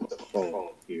set the phone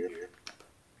here.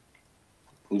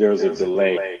 There's a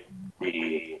delay.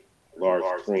 The large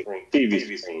screen,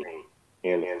 TV screen,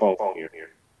 and the phone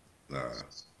here.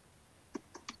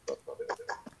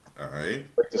 All right.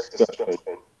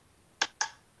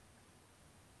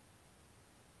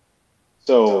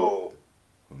 So,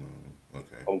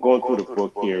 okay. I'm going through the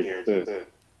book here to,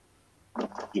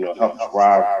 help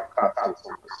drive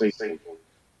conversation.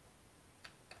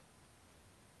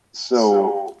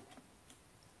 So,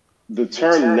 the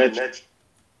term nature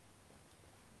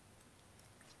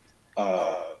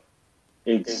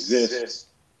exists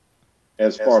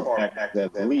as far back as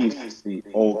at least the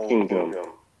Old Kingdom,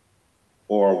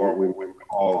 or what we would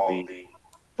call the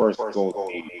First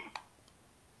Gold Age.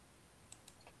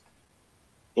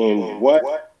 In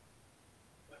what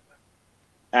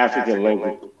African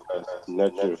language does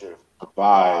nature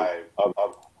survive of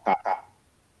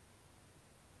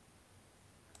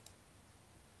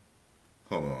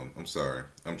Hold on, I'm sorry.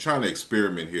 I'm trying to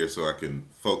experiment here so I can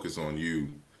focus on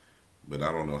you, but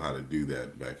I don't know how to do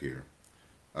that back here.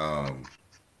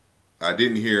 I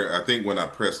didn't hear. I think when I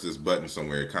pressed this button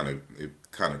somewhere, it kind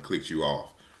of clicked you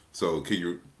off. So can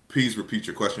you please repeat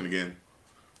your question again?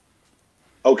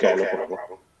 Okay, no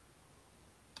problem.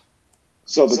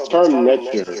 So the term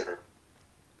nature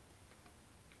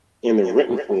in the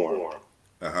written form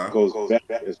Uh-huh. goes back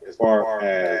as far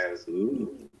as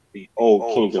the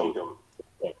Old Kingdom,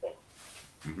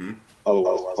 Mm-hmm.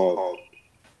 otherwise called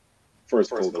First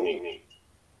Golden Age,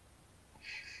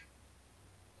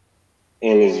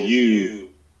 and is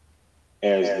used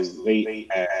as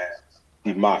late as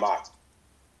Demotic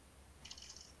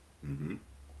Mm-hmm.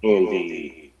 in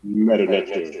the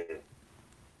meta-nature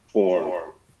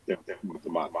form that was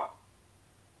Demotic.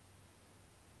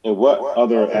 And what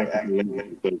other African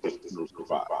languages does this term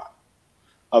survive? Hold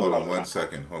Other on than one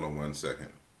second. Hold on one second.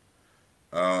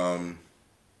 Um,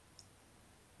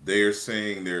 they're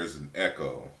saying there's an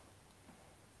echo.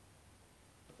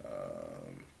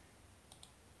 Um,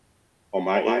 on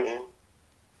my end?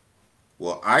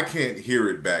 well, I can't hear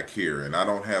it back here, and I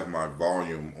don't have my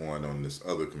volume on this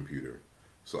other computer,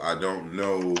 so I don't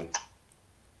know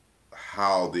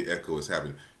how the echo is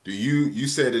happening. Do you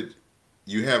said it?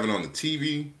 You have it on the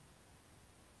TV?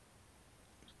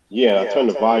 Yeah, I turned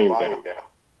the volume down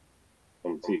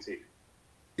on the TV.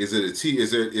 Is it a T?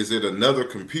 Is it another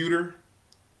computer?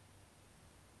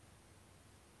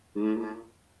 Mm-hmm.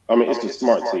 I mean, it's a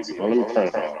smart TV, but let me turn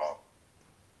it off.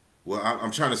 Well,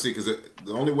 I'm trying to see because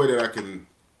the only way that I can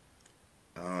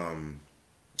um,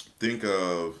 think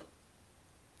of.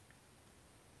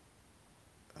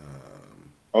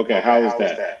 Um, Okay, how is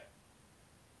that?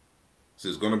 so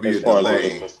there's going to be As a far as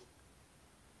delay.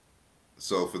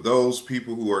 So for those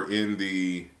people who are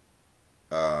in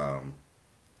um,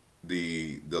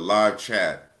 the live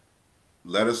chat,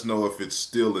 let us know if it's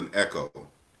still an echo.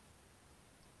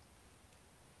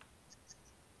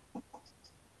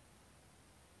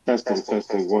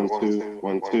 testing, 1 2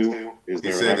 1 2. Is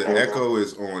He there an said the echo? echo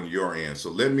is on your end. So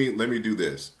let me do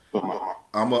this. Put my,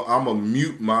 I'm a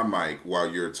mute my mic while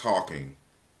you're talking,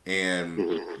 and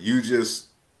mhm. you just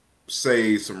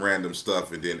say some random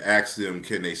stuff and then ask them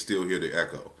can they still hear the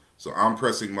echo. So I'm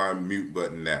pressing my mute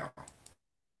button now.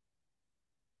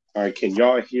 All right, can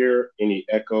y'all hear any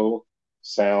echo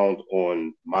sound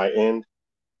on my end?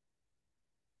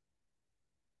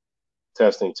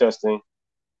 Testing, testing,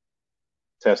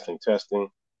 testing, testing.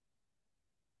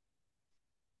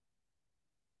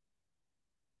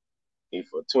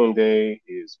 Ifatunde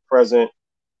is present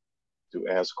to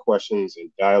ask questions and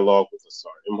dialogue with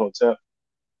asarimhotep.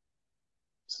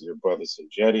 This is your brother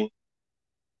Sinjeti.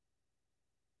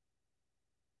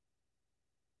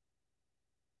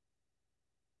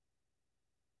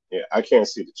 Yeah, I can't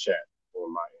see the chat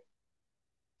on my end,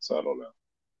 so I don't know.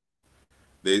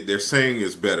 They're saying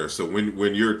it's better. So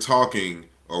when you're talking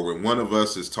or when one of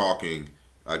us is talking,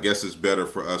 I guess it's better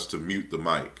for us to mute the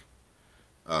mic,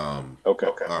 Okay.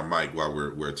 our mic while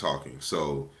we're talking.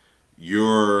 So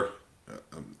you're.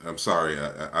 I'm sorry.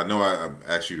 I know I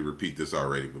asked you to repeat this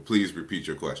already, but please repeat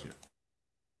your question.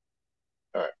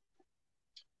 All right.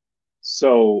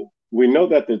 So we know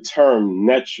that the term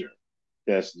nature,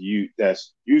 that's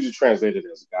usually translated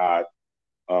as God,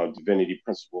 divinity,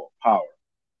 principle of power,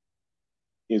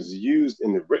 is used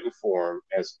in the written form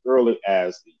as early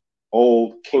as the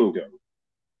Old Kingdom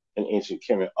in ancient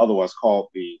Kemet, otherwise called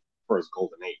the First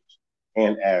Golden Age,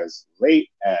 and as late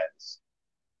as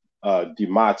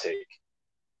Demotic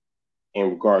in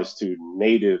regards to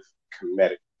native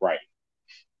Kemetic writing.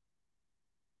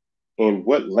 In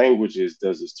what languages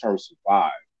does this term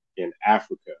survive in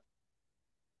Africa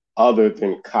other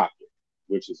than Coptic,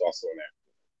 which is also an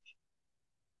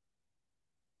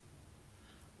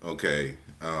Okay.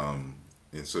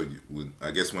 And so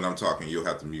I guess when I'm talking, you'll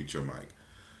have to mute your mic.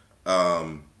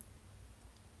 Um,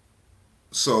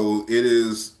 so it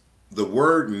is the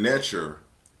word nature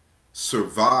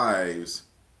survives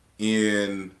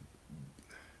in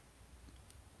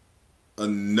a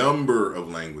number of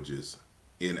languages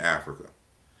in Africa.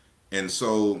 And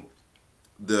so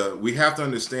we have to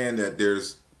understand that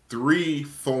there's three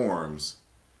forms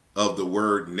of the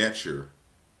word nature,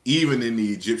 even in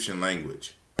the Egyptian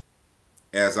language,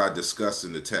 as I discussed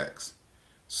in the text.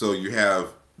 So you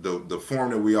have the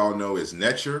form that we all know is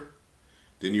nature.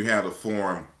 Then you have the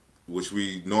form which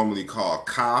we normally call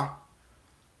ka.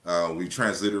 We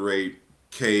transliterate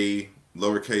K,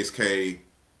 lowercase k,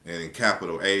 and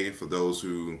capital A for those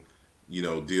who,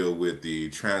 deal with the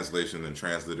translation and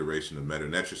transliteration of Meta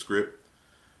Nature script.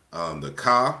 The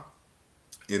ka,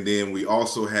 and then we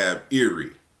also have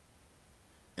Erie.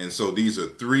 And so these are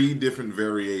three different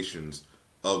variations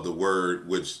of the word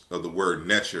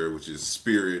nature, which is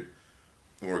spirit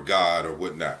or God or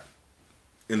whatnot.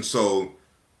 And so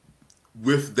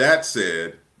with that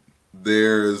said,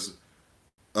 there's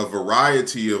a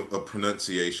variety of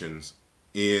pronunciations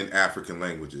in African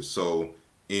languages. So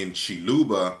in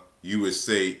Chiluba, you would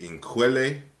say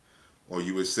Inkwele, or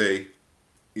you would say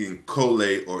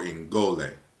Nkole or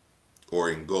Ngole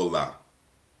or Ngola.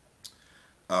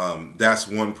 That's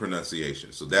one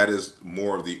pronunciation. So that is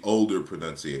more of the older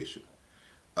pronunciation.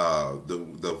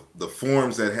 The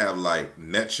forms that have like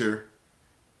Netcher,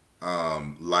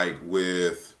 like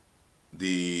with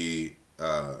the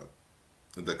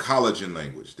the collagen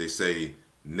language, they say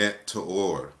net to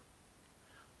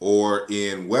or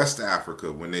in West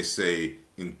Africa when they say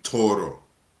in toro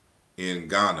in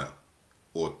Ghana,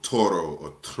 or toro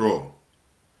or tro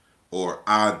or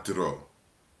adro.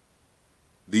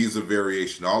 These are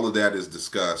variation. All of that is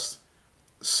discussed.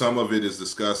 Some of it is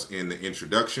discussed in the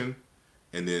introduction,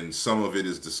 and then some of it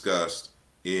is discussed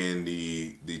in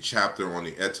the chapter on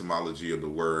the etymology of the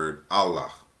word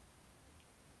Allah.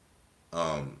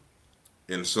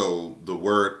 And so the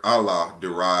word Allah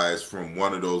derives from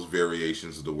one of those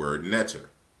variations of the word netter.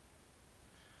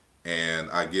 And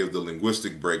I give the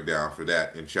linguistic breakdown for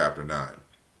that in chapter 9.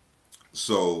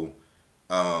 So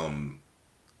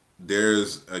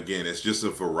there's, again, it's just a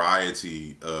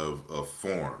variety of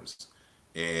forms.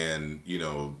 And,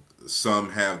 some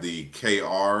have the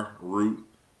KR root,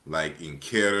 like in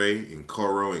Kere, in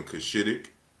Koro, in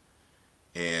Cushitic.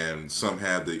 And some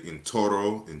have the in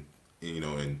Toro,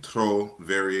 in Tro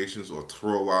variations, or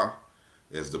Troa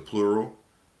as the plural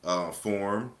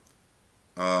form.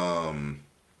 Um,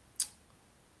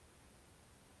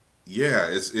 yeah,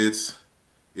 it's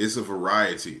a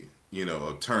variety,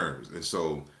 of terms. And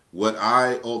so what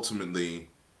I ultimately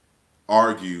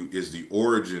argue is the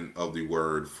origin of the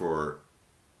word for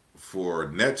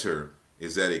netter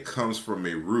is that it comes from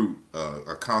a root,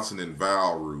 a consonant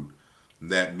vowel root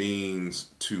that means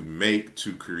to make,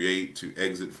 to create, to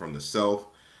exit from the self.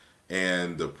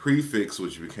 And the prefix,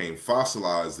 which became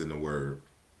fossilized in the word,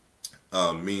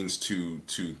 means to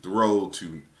throw,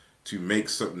 to make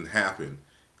something happen.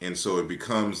 And so it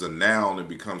becomes a noun. It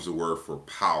becomes a word for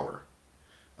power,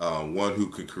 one who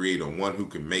could create or one who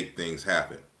can make things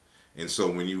happen. And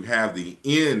so when you have the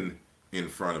in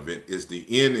front of it, is the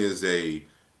in is a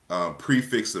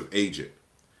prefix of agent.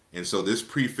 And so this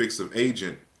prefix of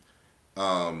agent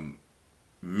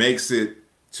makes it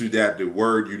to that the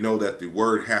word, that the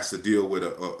word has to deal with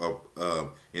an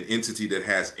entity that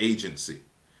has agency.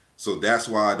 So that's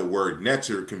why the word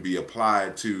netter can be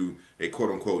applied to a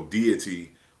quote unquote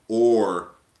deity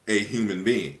or a human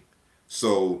being.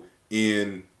 So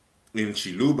in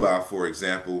Chiluba, for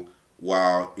example,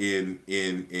 while in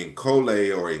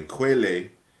Kole or in Kwele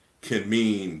can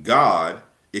mean God,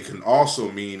 it can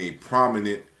also mean a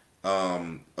prominent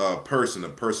person, a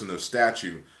person of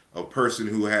stature, a person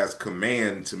who has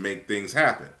command to make things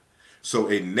happen. So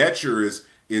a netcher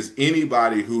is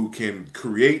anybody who can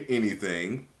create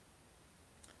anything,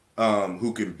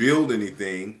 who can build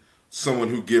anything, someone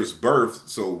who gives birth,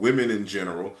 so women in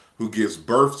general, who gives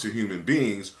birth to human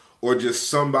beings, or just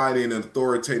somebody in an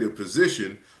authoritative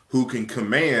position who can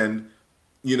command,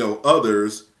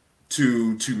 others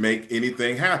to make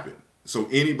anything happen. So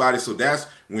anybody, so that's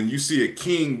when you see a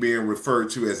king being referred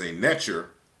to as a netcher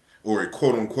or a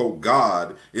quote unquote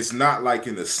god, it's not like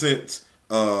in the sense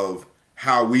of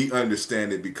how we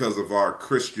understand it because of our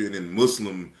Christian and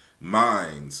Muslim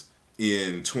minds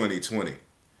in 2020.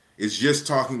 It's just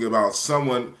talking about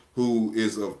someone who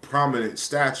is of prominent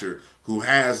stature, who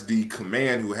has the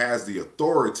command, who has the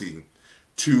authority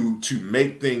to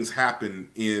make things happen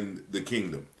in the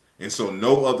kingdom. And so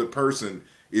no other person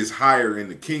is higher in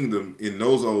the kingdom in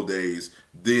those old days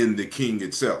than the king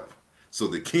itself. So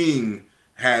the king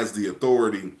has the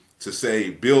authority to say,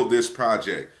 build this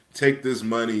project, take this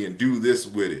money and do this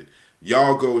with it.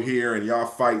 Y'all go here and y'all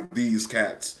fight these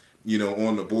cats,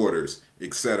 on the borders,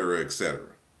 etc., etc.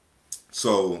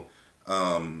 So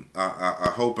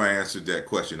I hope I answered that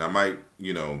question. I might,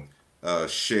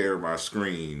 share my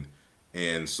screen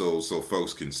and so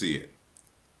folks can see it.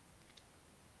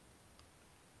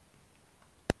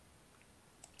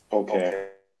 Okay.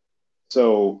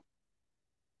 So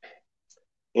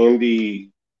in the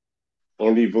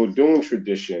Vodun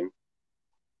tradition,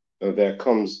 that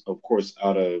comes, of course,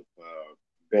 out of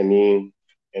Benin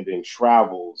and then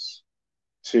travels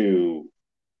to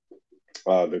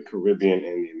the Caribbean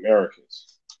and the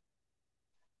Americas.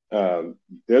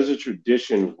 There's a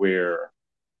tradition where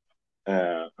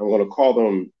I'm going to call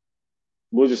them,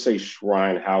 we'll just say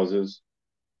shrine houses,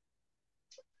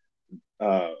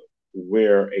 uh,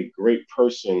 where a great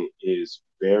person is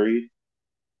buried.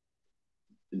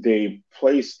 They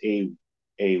place a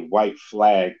white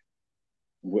flag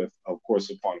with, of course,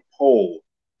 upon a pole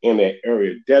in that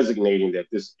area, designating that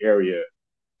this area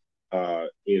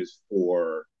is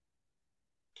for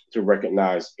to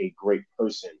recognize a great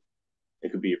person.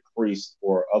 It could be a priest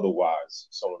or otherwise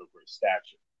someone of great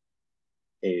stature.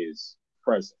 is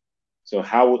present. So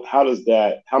how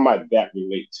might that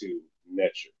relate to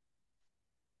nature?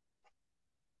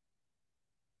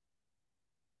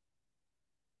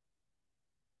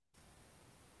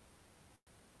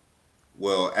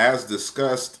 Well, as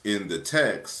discussed in the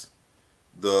text,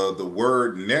 the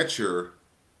word nature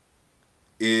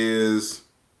is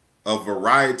a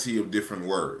variety of different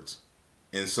words.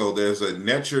 And so there's a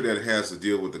nature that has to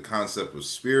deal with the concept of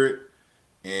spirit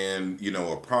and,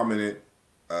 a prominent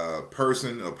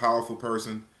person, a powerful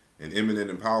person, an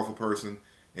eminent and powerful person.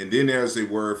 And then there's a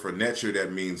word for nature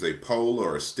that means a pole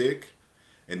or a stick.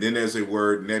 And then there's a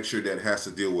word nature that has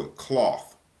to deal with cloth.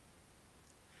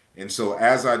 And so,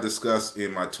 as I discussed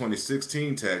in my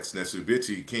 2016 text,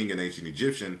 Nesubiti, King and Ancient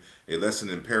Egyptian, a lesson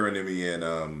in paronymy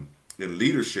and in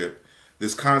leadership,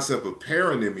 this concept of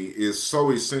paronymy is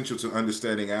so essential to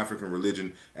understanding African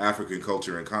religion, African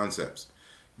culture, and concepts,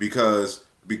 because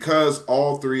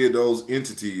all three of those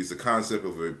entities, the concept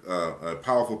of a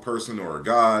powerful person or a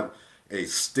god, a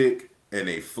stick, and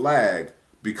a flag,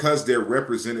 because they're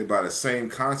represented by the same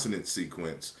consonant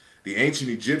sequence, the ancient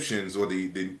Egyptians or the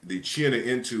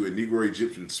Cyena-Ntu and Negro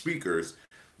Egyptian speakers,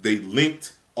 they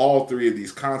linked all three of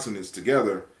these consonants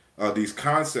together, these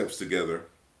concepts together,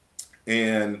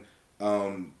 and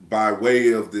by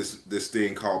way of this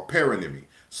thing called paronymy.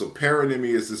 So paronymy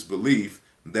is this belief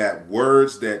that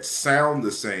words that sound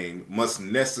the same must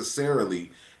necessarily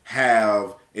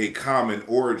have a common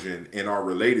origin and are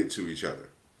related to each other.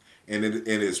 And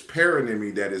it's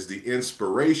paronymy that is the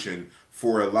inspiration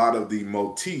for a lot of the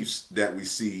motifs that we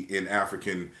see in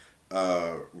African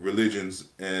religions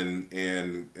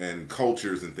and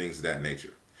cultures and things of that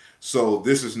nature. So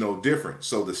this is no different.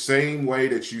 So the same way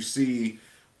that you see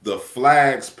the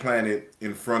flags planted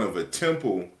in front of a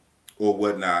temple or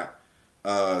whatnot,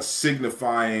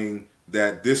 signifying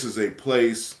that this is a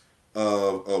place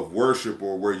of worship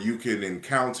or where you can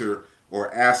encounter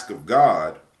or ask of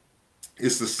God.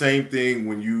 It's the same thing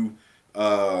when you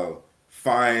uh,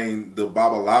 find the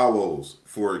Babalawos,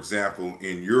 for example,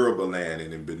 in Yoruba land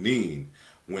and in Benin.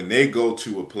 When they go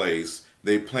to a place,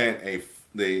 they plant a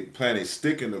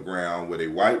stick in the ground with a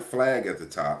white flag at the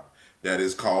top that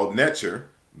is called Netcher,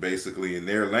 basically in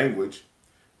their language.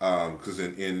 Because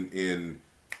in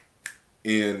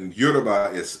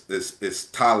Yoruba, it's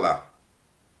Tala,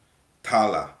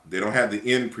 Tala. They don't have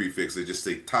the N prefix. They just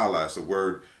say Tala. It's a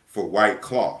word for white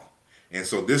cloth. And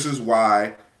so this is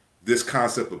why this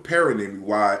concept of paronymy,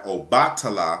 why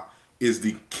Obatala is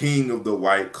the king of the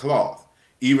white cloth.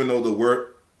 Even though the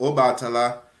word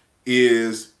Obatala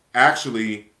is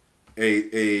actually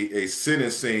a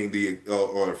sentence saying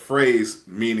or a phrase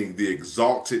meaning the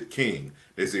exalted king.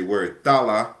 There's a word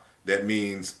Tala that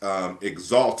means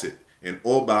exalted, and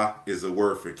Oba is a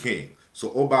word for king. So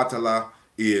Obatala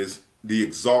is the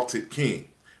exalted king.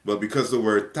 But because the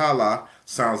word Tala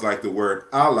sounds like the word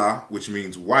Allah, which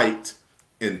means white,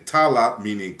 and Tala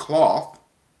meaning cloth,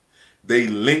 they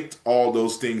linked all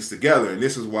those things together. And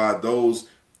this is why those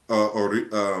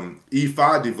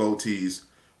Ifa devotees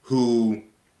who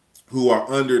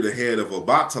are under the head of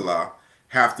Obatala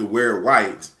have to wear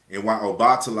white, and why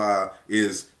Obatala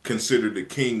is considered the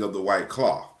king of the white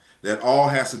cloth. That all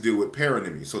has to do with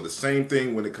paronymy. So the same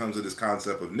thing when it comes to this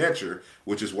concept of nature,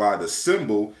 which is why the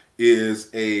symbol is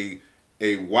a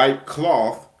white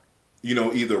cloth,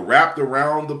 either wrapped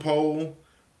around the pole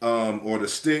or the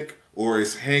stick, or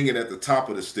it's hanging at the top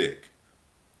of the stick.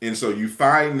 And so you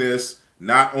find this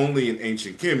not only in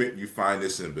ancient Kemet, you find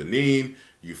this in Benin,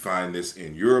 you find this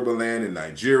in Yoruba land in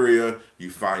Nigeria, you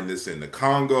find this in the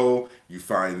Congo, you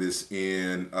find this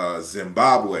in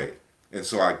Zimbabwe. And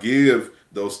so I give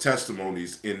those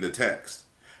testimonies in the text.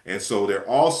 And so they're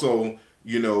also,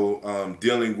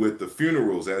 dealing with the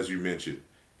funerals, as you mentioned.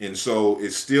 And so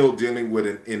it's still dealing with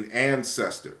an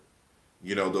ancestor,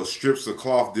 those strips of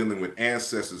cloth dealing with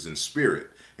ancestors and spirit.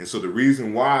 And so the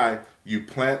reason why you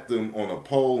plant them on a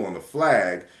pole on a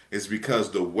flag is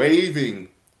because the waving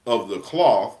of the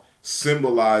cloth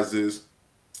symbolizes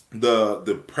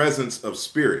the presence of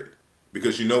spirit.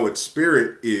 Because what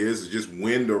spirit is just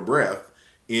wind or breath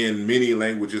in many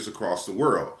languages across the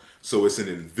world. So it's an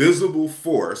invisible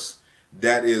force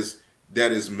that is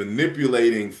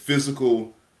manipulating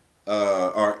physical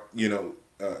or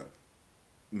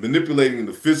manipulating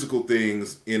the physical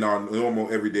things in our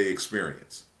normal everyday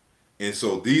experience. And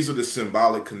so these are the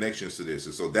symbolic connections to this.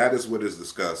 And so that is what is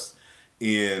discussed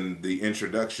in the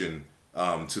introduction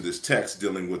to this text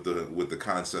dealing with the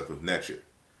concept of nature.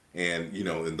 And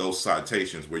in those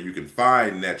citations where you can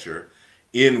find nature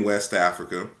in West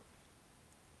Africa,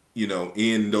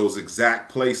 in those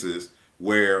exact places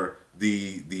where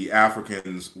the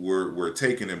Africans were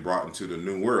taken and brought into the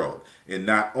New World. And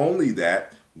not only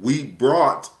that, we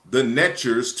brought the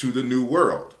Netchers to the New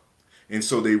World. And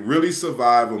so they really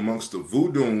survive amongst the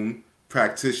voodoo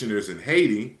practitioners in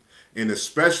Haiti, and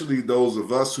especially those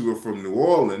of us who are from New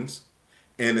Orleans,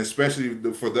 and especially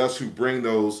for us who bring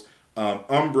those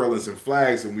umbrellas and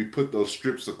flags, and we put those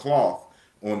strips of cloth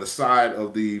on the side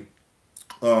of the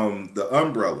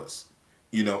umbrellas,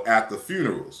 at the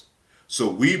funerals. So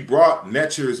we brought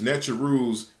Netchers,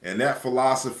 Netcheroos, and that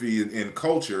philosophy and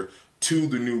culture to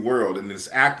the New World, and it's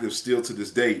active still to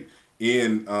this date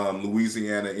in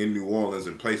Louisiana, in New Orleans,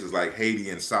 and places like Haiti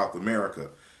and South America,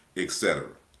 etc.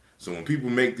 So when people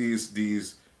make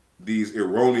these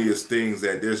erroneous things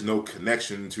that there's no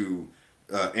connection to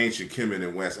ancient Kemet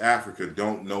in West Africa,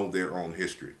 don't know their own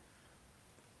history.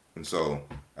 And so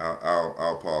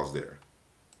I'll pause there.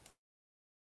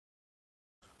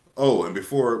 Oh, and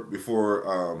before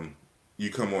you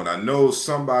come on, I know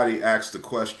somebody asked the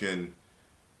question,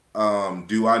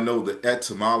 do I know the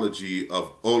etymology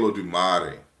of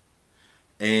Olodumare?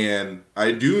 And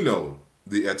I do know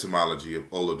the etymology of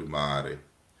Olodumare.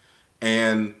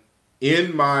 And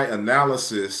in my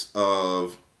analysis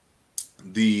of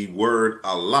the word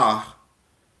Allah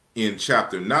in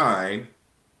chapter 9,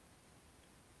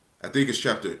 I think it's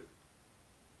chapter,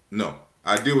 no,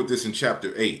 I deal with this in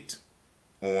chapter 8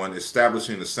 on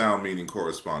establishing the sound meaning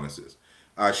correspondences.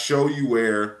 I show you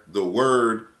where the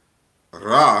word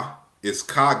Ra is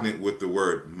cognate with the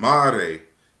word Mare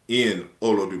in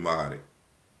Olodumare.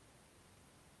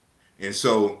 And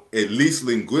so, at least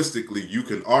linguistically, you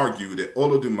can argue that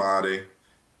Olodumare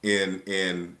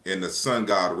and the sun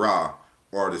god Ra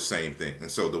are the same thing.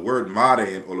 And so, the word Mare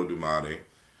in Olodumare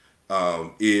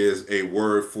is a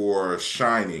word for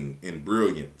shining and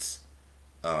brilliance,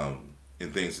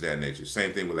 and things of that nature.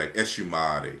 Same thing with like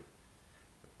Eshumare,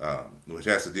 which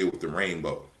has to deal with the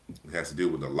rainbow. It has to deal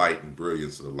with the light and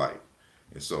brilliance of the light.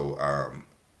 And so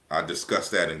I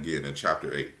discussed that again in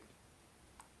chapter 8.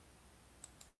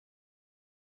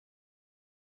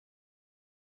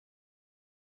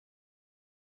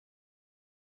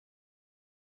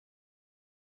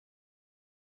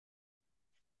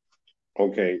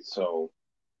 Okay, so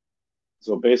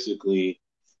basically,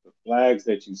 the flags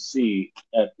that you see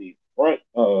at the front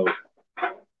of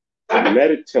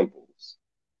Kemetic temples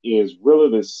is really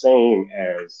the same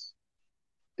as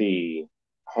the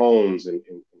homes and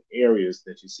areas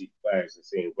that you see flags and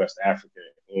see in West Africa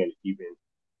and even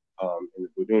in the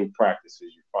voodoo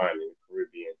practices you find in the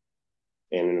Caribbean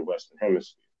and in the Western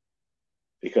Hemisphere.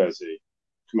 Because a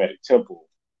Kemetic temple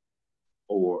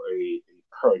or a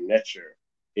Kerr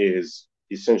is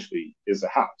essentially is a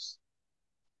house.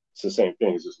 It's the same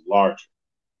thing, it's just larger.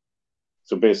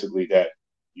 So basically, that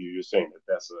you're saying that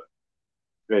that's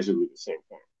basically the same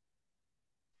thing.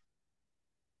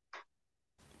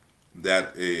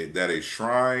 That a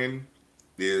shrine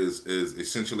is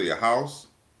essentially a house.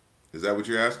 Is that what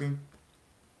you're asking?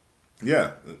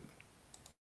 Yeah,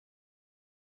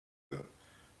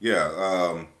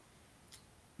 yeah,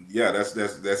 yeah.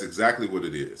 That's exactly what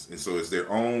it is. And so it's their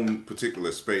own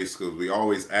particular space because we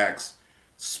always ask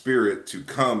spirit to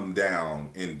come down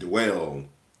and dwell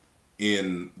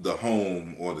in the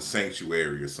home or the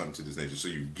sanctuary or something to this nature. So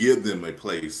you give them a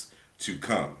place to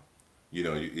come.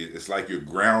 It's like you're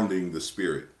grounding the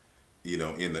spirit,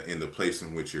 in the place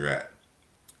in which you're at.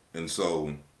 And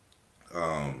so,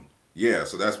 yeah,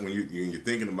 so that's when you're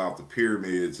thinking about the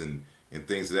pyramids and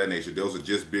things of that nature. Those are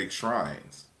just big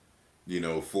shrines,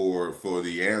 for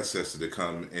the ancestor to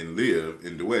come and live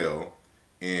and dwell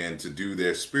and to do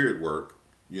their spirit work,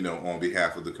 on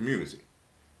behalf of the community.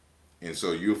 And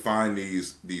so you'll find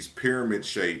these pyramid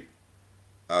shaped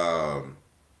um,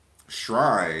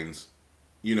 shrines,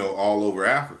 all over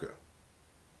Africa.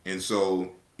 And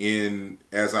so in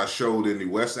as I showed in the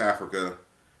West Africa,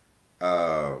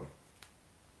 uh,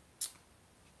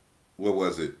 what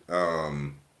was it?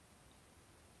 The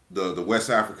West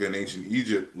Africa and ancient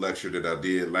Egypt lecture that I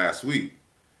did last week.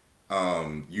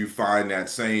 You find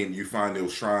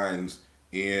those shrines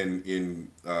in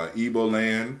Igbo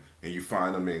land, and you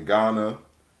find them in Ghana.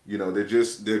 They're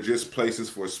just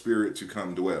places for spirit to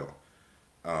come dwell.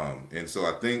 And so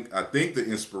I think the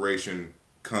inspiration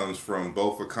comes from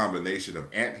both a combination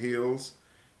of ant hills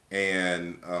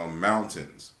and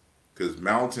mountains, because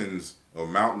mountains or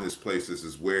mountainous places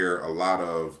is where a lot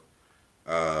of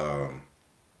um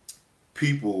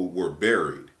people were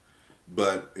buried.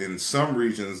 But in some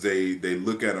regions, they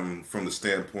look at them from the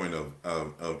standpoint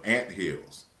of ant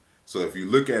hills. So if you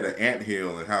look at an ant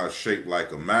hill and how it's shaped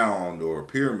like a mound or a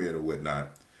pyramid or whatnot,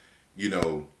 you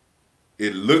know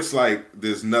it looks like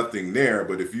there's nothing there,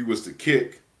 but if you was to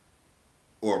kick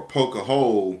or poke a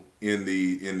hole in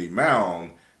the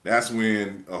mound, that's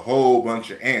when a whole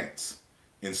bunch of ants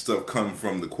and stuff come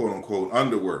from the quote unquote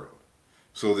underworld.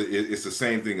 So that it's the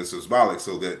same thing as symbolic.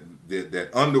 So that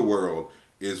underworld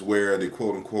is where the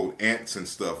quote unquote ants and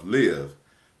stuff live,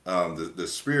 the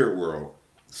spirit world.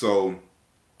 So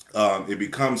it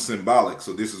becomes symbolic.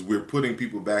 So this is we're putting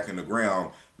people back in the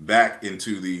ground, back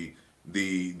into the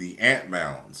ant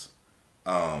mounds,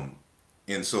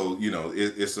 and so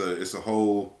it's a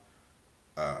whole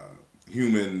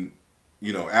human,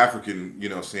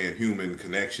 African, saying human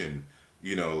connection,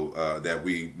 that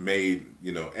we made,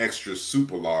 extra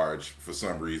super large for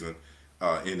some reason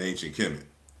in ancient Kemet.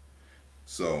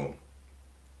 So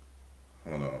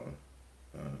hold on.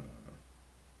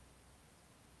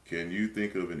 Can you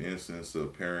think of an instance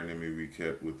of paranomy we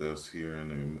kept with us here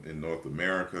in North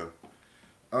America?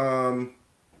 Um,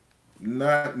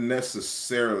 Not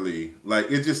necessarily. Like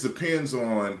it just depends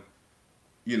on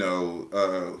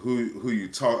who you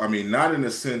talk. I mean, not in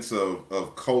the sense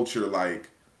of culture like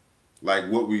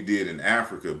what we did in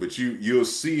Africa, but you'll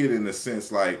see it in the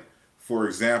sense like, for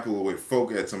example, with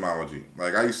folk etymology.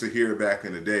 Like I used to hear back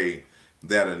in the day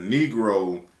that a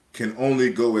Negro can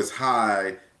only go as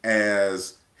high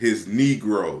as his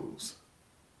Negroes.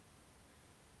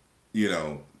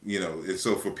 And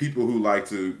so for people who like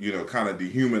to, kind of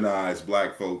dehumanize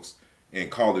black folks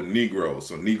and call them Negroes,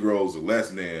 so Negroes are less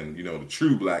than, the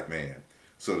true black man,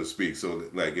 so to speak. So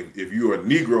like if you are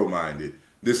Negro minded,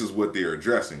 this is what they're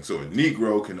addressing. So a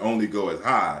Negro can only go as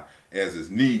high as his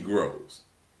Negroes.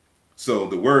 So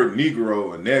the word Negro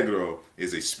or Negro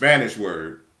is a Spanish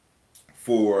word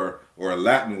or a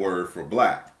Latin word for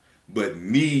black. But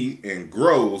knee and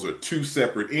grows are two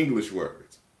separate English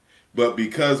words. But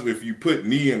because if you put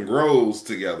knee and grows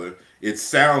together, it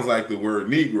sounds like the word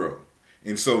Negro.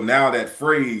 And so now that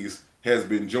phrase has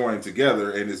been joined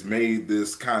together and it's made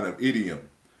this kind of idiom,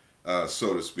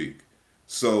 so to speak.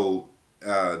 So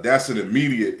that's an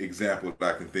immediate example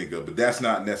that I can think of, but that's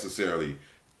not necessarily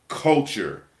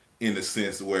culture in the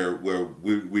sense where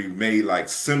we made like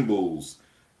symbols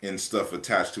and stuff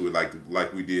attached to it,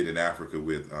 like we did in Africa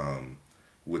with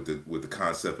the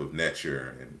concept of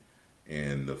nature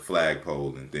and the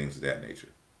flagpole and things of that nature.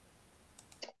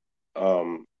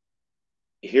 Um,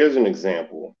 Here's an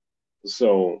example.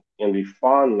 So, in the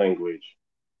Fon language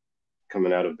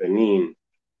coming out of Benin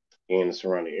and the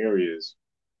surrounding areas,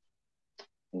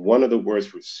 one of the words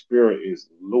for spirit is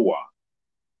Lua.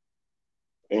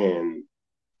 And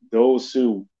those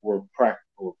who were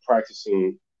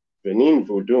practicing Benin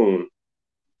Vodun,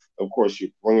 of course,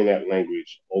 you're bringing that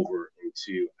language over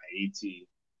into Haiti,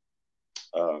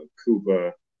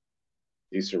 Cuba,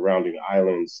 the surrounding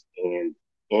islands, and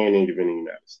even in the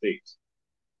United States.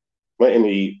 But in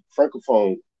the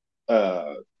francophone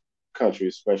uh, country,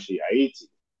 especially Haiti,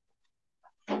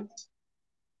 the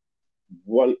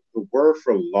word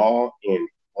for law in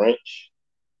French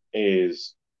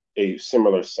is a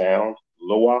similar sound,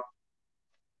 loa.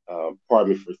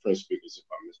 Pardon me for French speakers if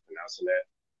I'm mispronouncing that.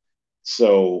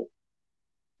 So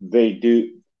they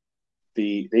do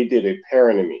they did a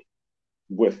paronymy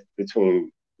with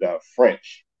between the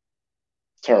French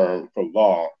term for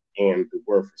law and the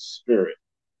word for spirit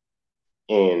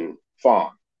in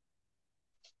Fon.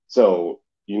 So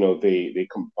they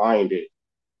combined it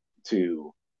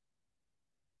to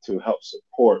help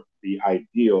support the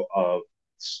ideal of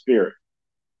spirit.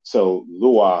 So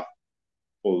Lua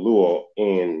or Luo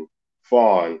in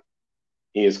Fawn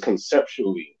is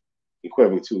conceptually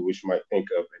equivalent to which you might think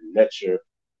of in Netcher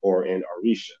or in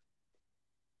Arisha.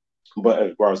 But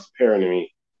as far as the paronymy,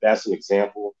 that's an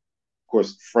example. Of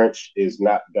course, French is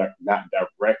not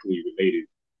directly related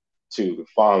to the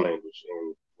Fawn language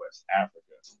in West Africa,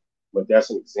 but that's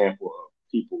an example of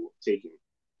people taking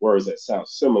words that sound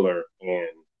similar and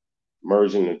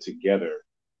merging them together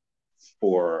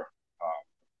for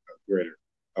greater,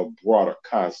 a broader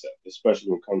concept, especially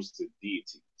when it comes to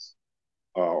deities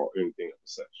or anything of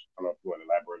such. I don't know if you want to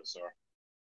elaborate, sir.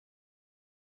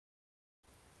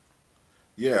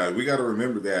 Yeah, we got to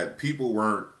remember that people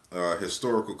weren't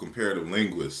historical comparative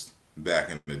linguists back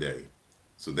in the day,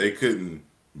 so they couldn't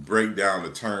break down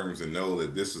the terms and know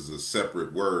that this is a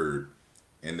separate word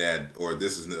and that or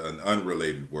this is an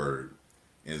unrelated word.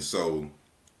 And so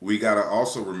we got to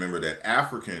also remember that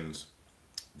Africans,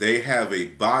 they have a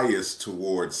bias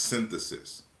towards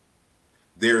synthesis.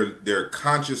 They're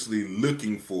consciously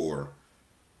looking for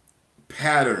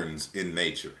patterns in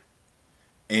nature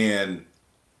and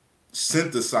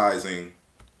synthesizing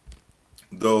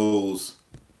those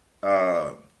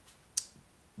uh,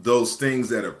 those things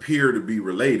that appear to be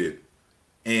related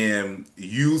and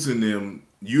using them,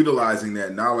 utilizing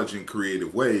that knowledge in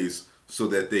creative ways so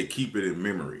that they keep it in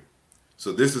memory.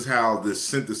 So this is how this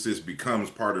synthesis becomes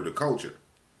part of the culture,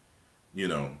 you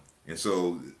know. And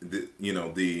so,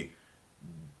 the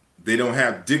they don't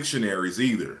have dictionaries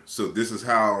either. So this is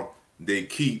how they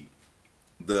keep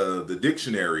the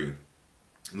dictionary,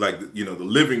 like the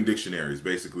living dictionaries.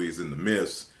 Basically, is in the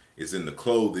myths, it's in the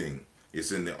clothing,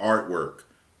 it's in the artwork,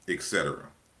 etc.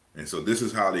 And so this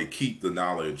is how they keep the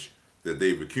knowledge that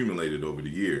they've accumulated over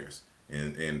the years.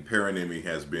 And paronymy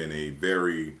has been a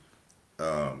very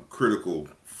critical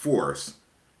force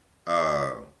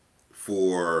uh,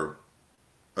 for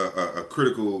a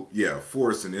critical,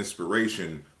 force and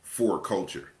inspiration for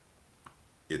culture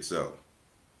itself.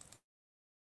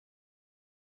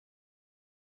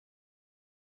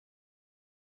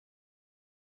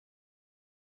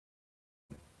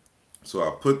 So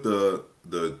I put the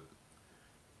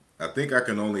I think I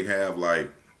can only have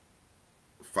like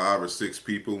 5 or 6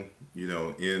 people,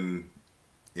 in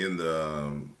in the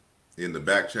um, in the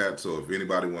back chat. So if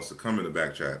anybody wants to come in the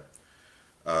back chat,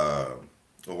 uh,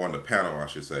 or on the panel, I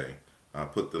should say, I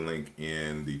put the link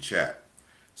in the chat.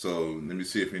 So let me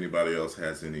see if anybody else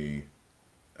has any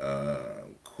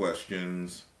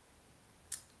questions.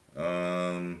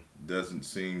 Doesn't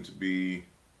seem to be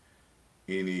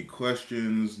any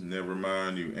questions. Never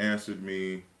mind, you answered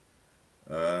me.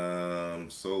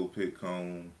 Soul pick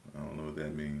home. I don't know what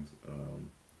that means.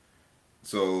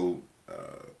 So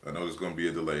I know there's going to be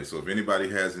a delay. So if anybody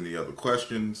has any other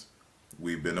questions,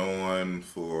 we've been on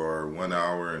for 1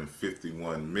 hour and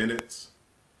 51 minutes.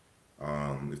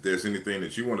 If there's anything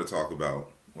that you want to talk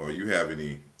about, or you have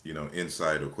any,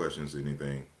 insight or questions,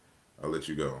 anything, I'll let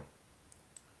you go.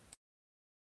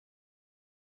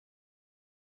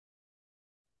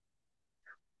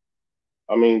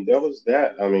 I mean, there was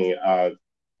that.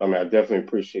 I definitely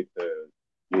appreciate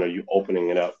you opening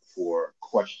it up for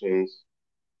questions,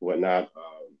 whatnot.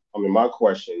 My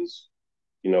questions,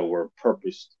 were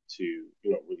purposed to,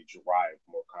 really drive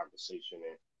more conversation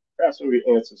and perhaps maybe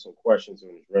answer some questions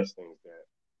and address things that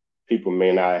people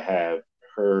may not have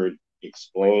heard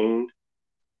explained,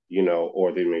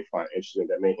 or they may find interesting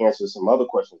that may answer some other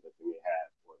questions that they may have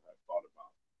or have thought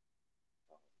about.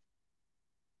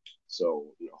 So,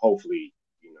 hopefully,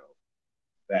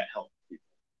 that helped people,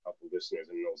 help the listeners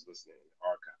and those listening in the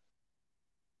archive.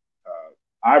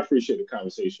 I appreciate the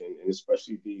conversation and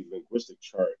especially the linguistic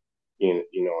chart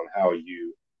on how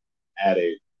you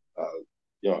added,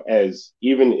 as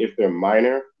even if they're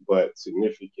minor but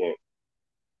significant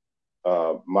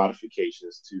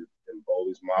modifications to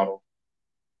Emboli's model.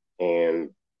 And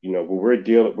when we're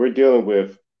dealing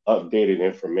with updated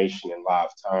information in live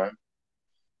time.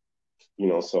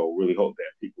 So really hope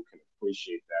that people can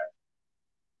appreciate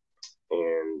that.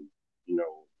 And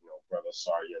brother,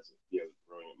 sorry, he has a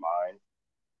brilliant mind,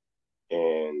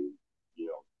 and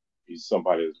he's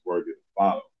somebody that's worthy to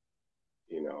follow.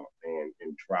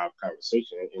 And drive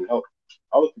conversation and help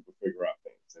other people figure out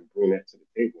things and bring that to the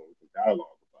table and we can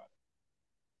dialogue about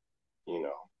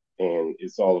it. And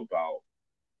it's all about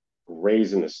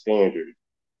raising the standard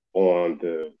on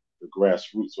the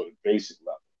grassroots or the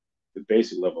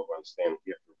basic level of understanding.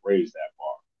 We have to raise that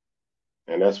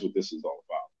bar, and that's what this is all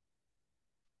about.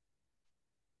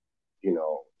 And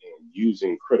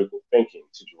using critical thinking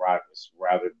to drive us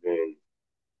rather than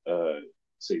uh,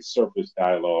 say surface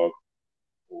dialogue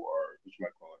or which you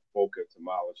might call it folk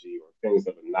etymology or things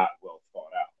that are not well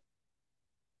thought out.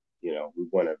 We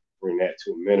want to bring that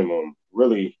to a minimum,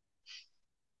 really,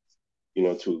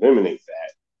 to eliminate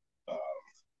that,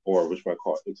 or which might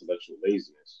call it intellectual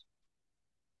laziness.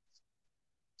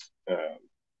 Um,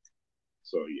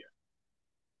 so yeah,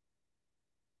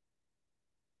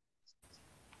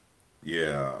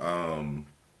 Yeah,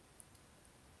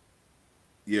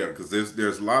 yeah, because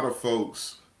there's a lot of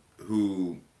folks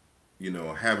who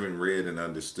haven't read and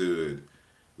understood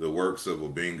the works of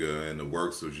Obinga and the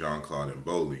works of Jean Claude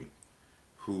Mboli,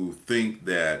 who think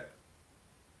that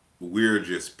we're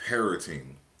just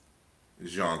parroting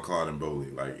Jean Claude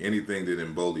Mboli. Like anything that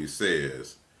Mboli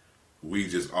says, we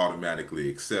just automatically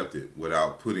accept it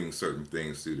without putting certain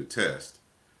things through the test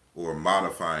or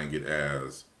modifying it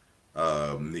as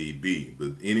need be.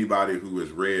 But anybody who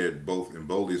has read both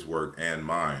Mboli's work and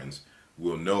mine's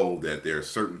will know that there are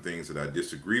certain things that I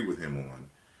disagree with him on,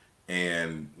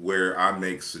 and where I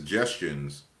make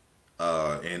suggestions,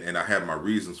 and I have my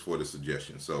reasons for the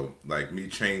suggestion. So, like me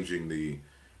changing the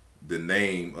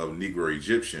name of Negro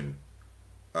Egyptian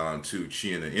to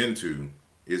Cyena-Ntu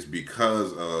is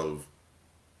because of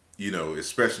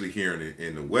especially here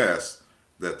in the West,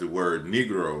 that the word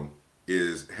Negro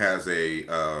has a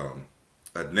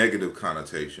a negative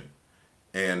connotation.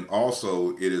 And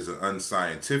also, it is an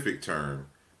unscientific term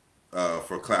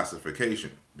for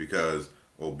classification because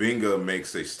Obinga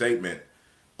makes a statement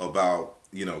about,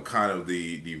 kind of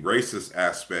the racist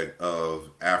aspect of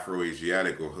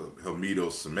Afro-Asiatic or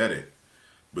Hamido-Semitic,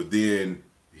 but then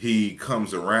he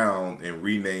comes around and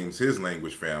renames his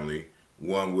language family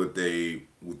one with a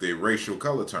racial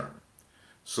color term.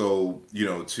 So,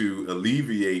 to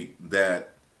alleviate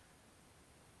that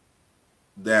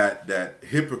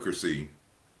hypocrisy,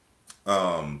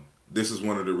 this is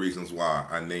one of the reasons why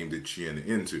I named it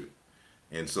Cyena-Ntu.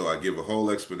 And so I give a whole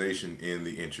explanation in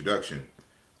the introduction.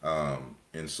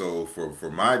 And so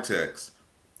for my text,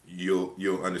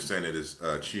 you'll understand it as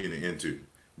Cyena-Ntu.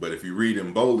 But if you read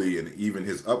Mboli and even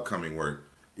his upcoming work,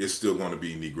 it's still going to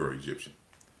be Negro Egyptian.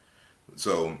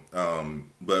 So,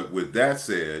 but with that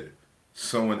said,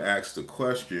 someone asked the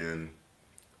question,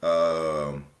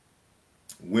 um,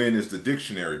 when is the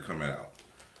dictionary coming out?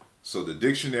 So the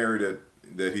dictionary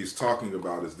that he's talking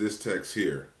about is this text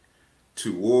here,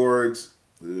 towards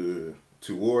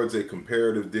towards a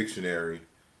comparative dictionary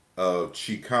of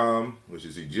Chicam, which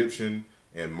is Egyptian,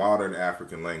 and modern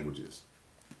African languages.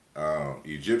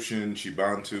 Egyptian,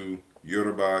 Chibantu,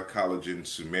 Yoruba, Kalajan,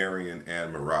 Sumerian,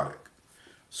 and Meroitic.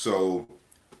 So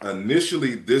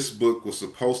initially, this book was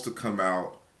supposed to come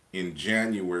out in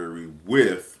January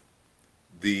with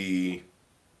the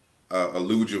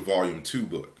Aaluja Volume 2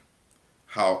 book.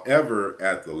 However,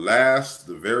 at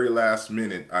the very last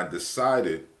minute, I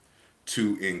decided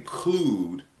to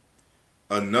include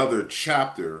another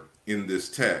chapter in this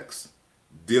text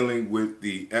dealing with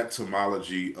the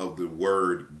etymology of the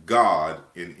word God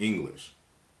in English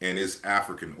and its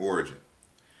African origin.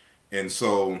 And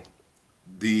so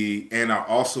and I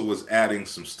also was adding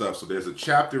some stuff. So there's a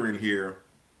chapter in here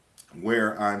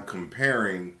where I'm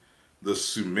comparing the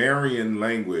Sumerian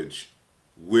language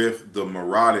with the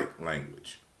Meroitic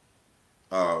language,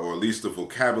 or at least the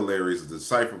vocabularies, the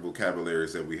deciphered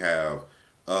vocabularies that we have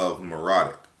of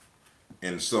Meroitic.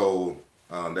 And so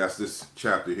that's this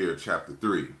chapter here, chapter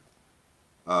 3.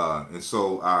 And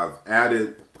so I've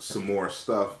added some more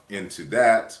stuff into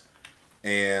that.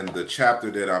 And the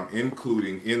chapter that I'm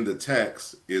including in the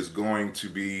text is going to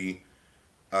be,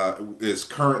 is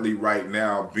currently right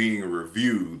now being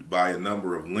reviewed by a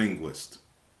number of linguists.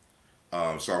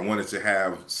 So I wanted to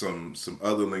have some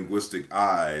other linguistic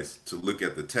eyes to look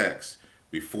at the text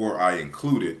before I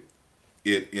included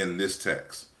it in this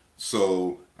text.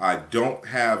 So I don't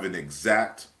have an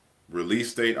exact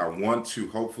release date. I want to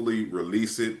hopefully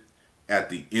release it at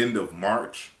the end of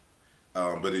March,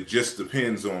 but it just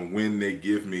depends on when they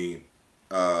give me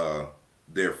uh,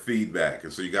 their feedback.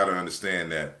 And so you got to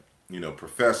understand that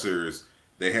professors,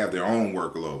 they have their own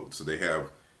workload, so they have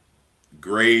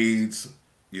grades,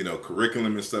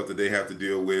 curriculum and stuff that they have to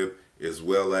deal with, as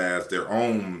well as their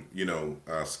own,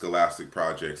 scholastic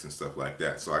projects and stuff like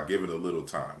that. So I give it a little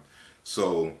time.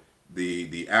 So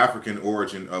the African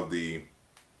origin of the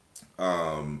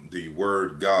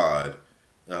word God,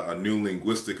 a new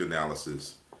linguistic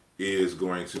analysis, is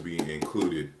going to be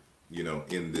included,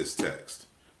 in this text.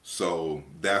 So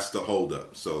that's the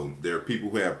holdup. So there are people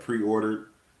who have pre-ordered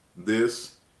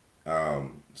this.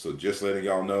 So just letting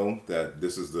y'all know that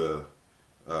this is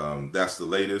that's the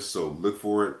latest. So look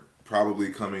for it,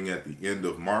 probably coming at the end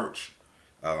of March.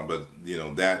 But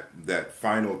that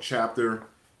final chapter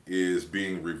is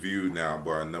being reviewed now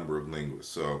by a number of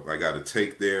linguists. So I got to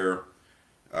take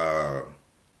uh,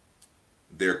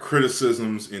 their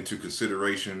criticisms into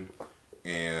consideration,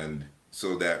 and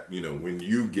so that when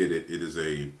you get it, it is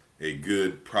a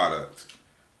good product.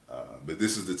 But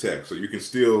this is the text, so you can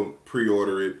still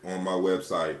pre-order it on my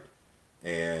website,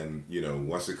 and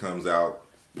once it comes out,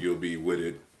 you'll be with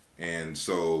it. And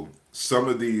so some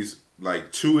of these,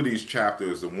 like two of these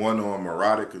chapters, the one on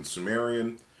Meroitic and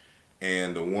Sumerian,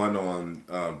 and the one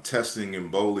on testing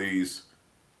Mboli's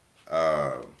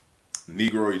uh,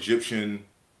 Negro Egyptian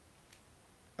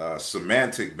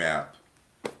semantic map,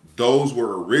 those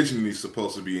were originally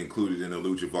supposed to be included in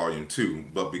Aaluja Volume 2,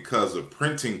 but because of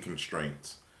printing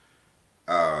constraints,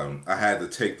 I had to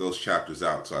take those chapters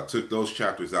out. So I took those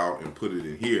chapters out and put it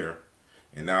in here,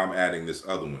 and now I'm adding this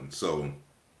other one. So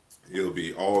it'll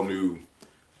be all new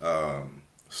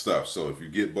stuff. So if you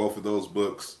get both of those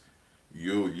books,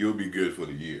 you'll be good for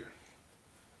the year.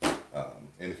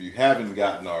 And if you haven't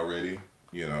gotten already,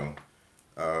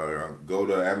 go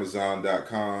to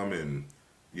Amazon.com and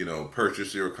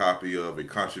purchase your copy of A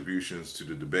Contributions to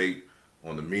the Debate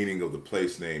on the Meaning of the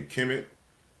Place Name Kemet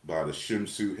by the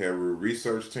Shimsu Heru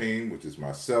Research Team, which is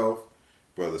myself,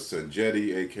 Brother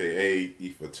Sanjeti, aka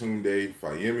Ifatunde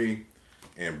Fayemi,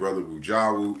 and Brother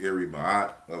Rujawu Iri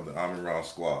Ma'at of the Amiral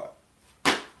Squad.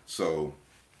 So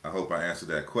I hope I answered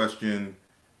that question.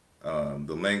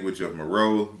 The language of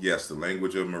Moreau, yes, the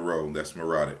language of Moreau, that's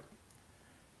Maradic.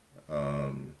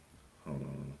 Um, hold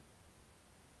on.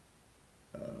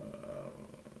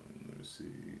 Let me see.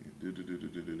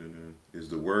 Is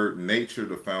the word nature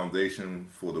the foundation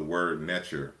for the word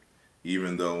nature,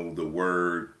 even though the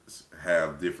words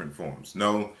have different forms?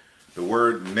 No, the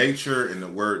word nature and the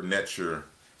word nature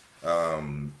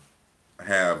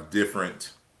have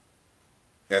different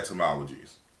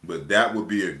etymologies, but that would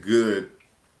be a good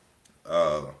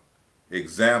uh,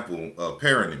 example of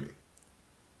paronymy.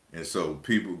 And so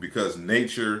people, because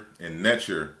nature and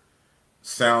nurture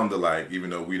sound alike, even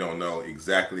though we don't know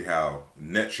exactly how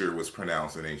nurture was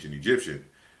pronounced in ancient Egyptian,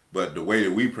 but the way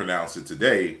that we pronounce it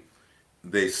today,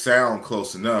 they sound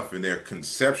close enough and they're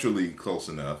conceptually close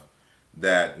enough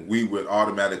that we would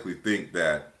automatically think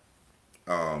that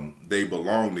they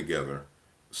belong together.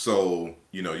 So,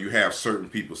 you know, you have certain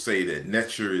people say that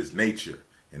nature is nature,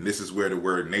 and this is where the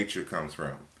word nature comes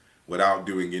from, without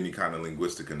doing any kind of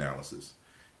linguistic analysis.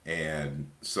 And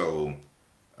so,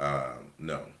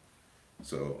 no.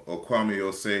 So, Okwame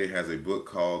Osei has a book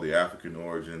called The African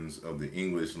Origins of the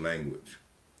English Language.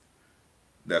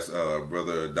 That's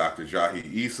brother Dr.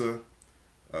 Jahi Issa,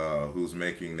 who's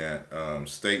making that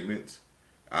statement.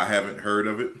 I haven't heard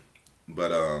of it,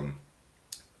 but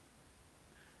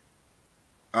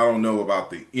I don't know about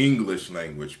the English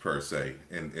language per se,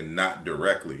 and not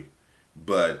directly,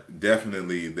 but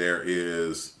definitely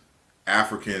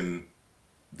African.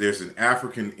 There's an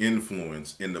African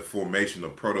influence in the formation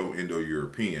of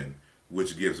Proto-Indo-European,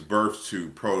 which gives birth to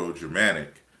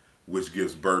Proto-Germanic, which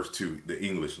gives birth to the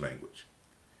English language.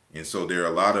 And so there are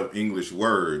a lot of English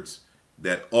words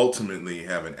that ultimately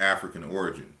have an African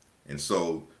origin. And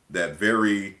so that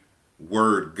very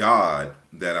word God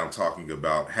that I'm talking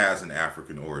about has an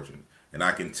African origin. And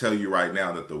I can tell you right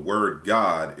now that the word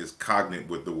God is cognate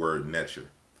with the word nature.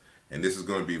 And this is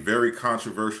going to be very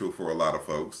controversial for a lot of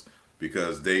folks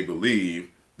because they believe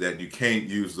that you can't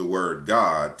use the word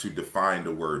God to define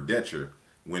the word nature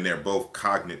when they're both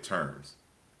cognate terms.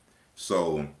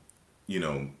 So, you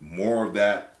know, more of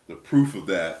that, the proof of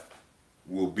that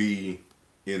will be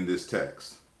in this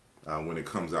text when it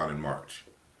comes out in March.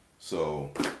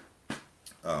 So,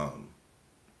 um,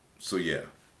 so yeah.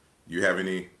 You have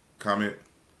any comment?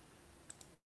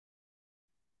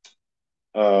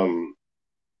 Um,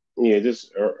 yeah,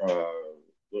 just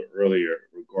earlier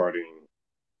regarding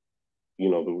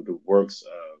the works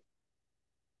of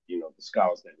the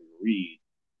scholars that we read.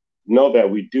 Know that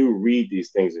we do read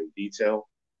these things in detail,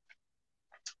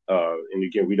 and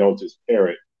again, we don't just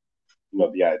parrot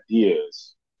the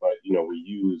ideas, but we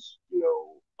use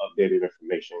updated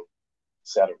information,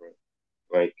 etc.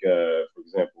 Like for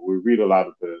example, we read a lot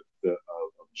of the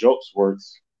of Job's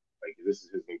works. Like this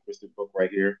is his linguistic book right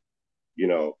here.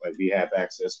 Like we have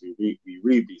access, we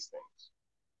read these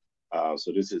things.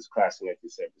 So this is Classic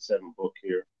 1977 book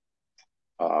here,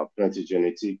 Planté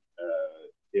Génétique,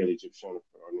 daily Egyptian,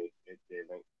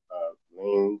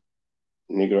 Lane,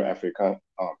 Negro African,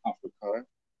 African.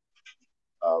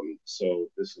 So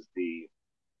this is the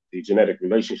genetic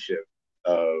relationship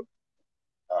of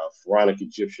Pharaonic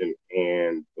Egyptian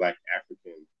and Black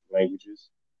African languages,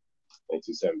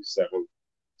 1977.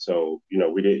 So,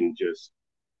 we didn't just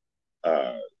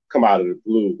uh, come out of the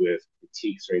blue with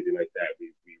critiques or anything like that.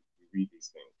 We read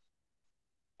these things.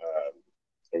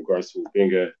 In regards to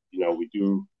Ubinga,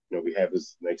 we have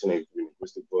this 1983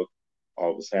 linguistic book.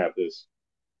 All of us have this.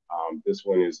 This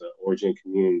one is Origin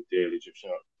Commune de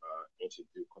l'Egyptien Ancient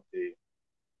du Côté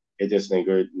et des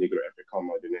Nègres Africains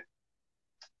Modernes.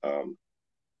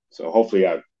 So hopefully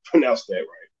I pronounced that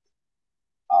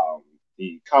right.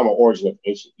 The common origin of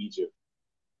ancient Egypt,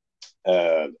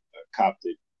 uh,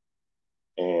 Coptic,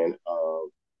 and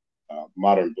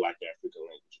modern Black African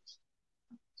languages.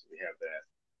 So we have that.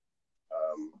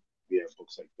 We have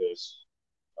books like this,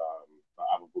 by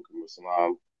Abu Bakr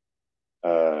Muslim,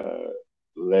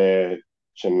 Le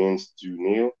Chemins du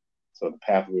Nil, so the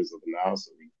pathways of the Nile.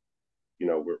 So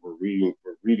we're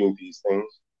reading these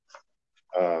things.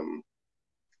 Um,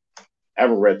 I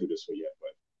haven't read through this one yet, but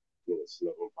it's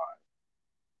another one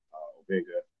by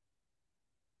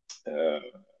Omega.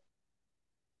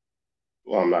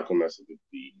 Well, I'm not going to mess with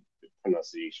the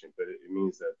pronunciation, but it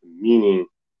means that the meaning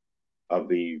of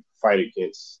the fight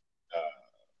against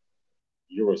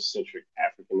Eurocentric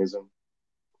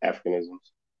Africanisms.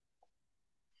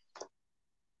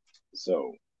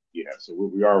 So yeah, so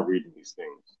we are reading these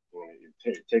things.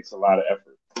 It takes a lot of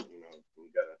effort. You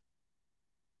got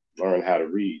to learn how to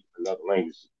read another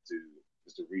language to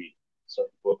just to read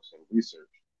certain books and research.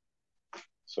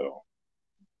 So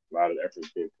a lot of effort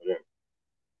is being put in.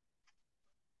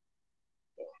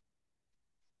 So,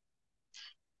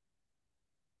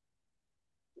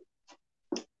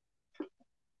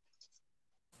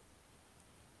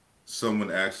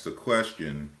 Someone asked the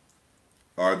question,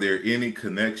 are there any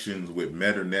connections with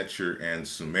Meta-Nature and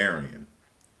Sumerian?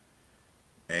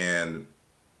 And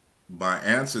my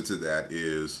answer to that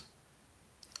is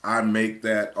I make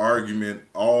that argument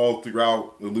all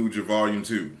throughout Aaluja Volume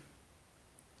 2.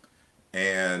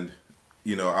 And,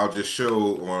 I'll just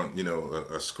show on,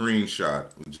 a screenshot,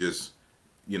 just,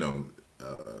 you know,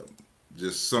 uh,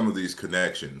 just some of these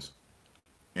connections.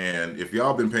 And if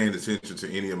y'all been paying attention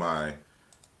to any of my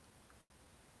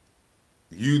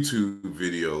YouTube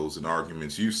videos and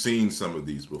arguments, you've seen some of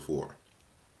these before.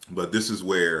 But this is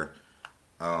where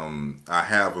I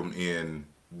have them in,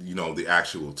 the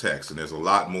actual text, and there's a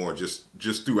lot more just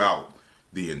throughout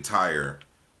the entire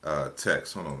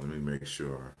text. Hold on, let me make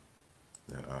sure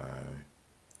that I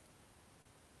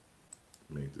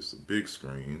make this a big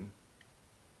screen.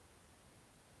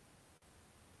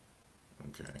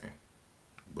 Okay,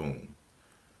 boom,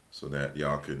 so that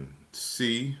y'all can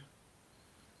see.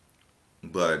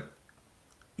 But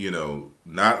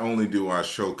not only do I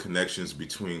show connections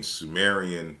between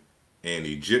Sumerian and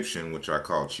Egyptian, which I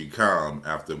call Chikam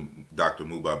after Dr.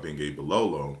 Muba Benge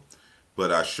Bololo,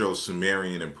 but I show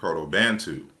Sumerian and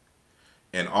Proto-Bantu,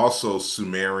 and also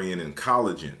Sumerian and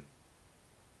collagen.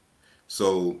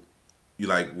 So,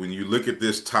 when you look at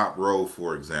this top row,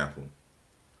 for example,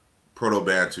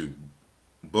 Proto-Bantu,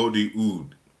 Bodi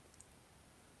Ud,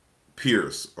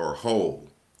 pierce or hole.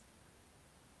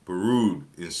 Barud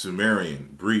in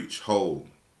Sumerian, breach, hole,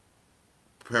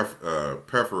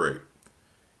 perforate.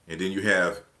 And then you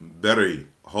have Beri,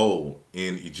 hole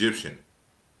in Egyptian.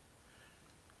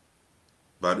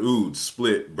 Badud,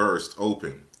 split, burst,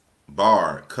 open.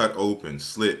 Bar, cut open,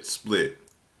 slit, split.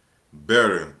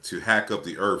 Ber, to hack up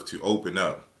the earth, to open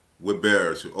up.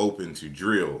 Weber, to open, to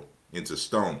drill into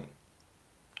stone.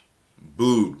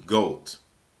 Bud, goat.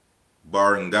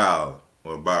 Barangal,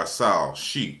 or Barsal,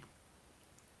 sheep.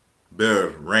 Ber,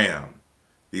 ram.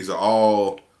 These are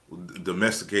all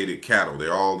domesticated cattle.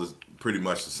 They're all pretty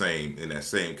much the same in that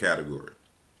same category.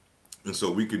 And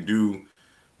so we can do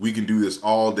this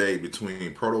all day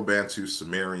between Proto-Bantu,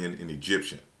 Sumerian, and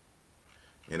Egyptian.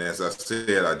 And as I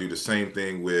said, I do the same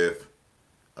thing with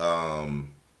collagen,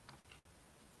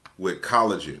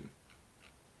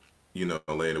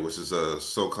 later, which is a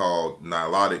so-called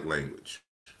Nilotic language.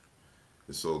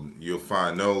 And so you'll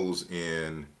find those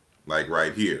in, like,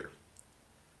 right here,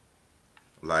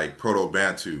 like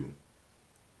Proto-Bantu,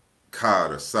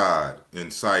 Kad or Sad,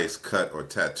 incise, cut or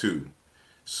tattoo.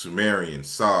 Sumerian,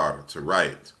 Sar, to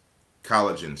write.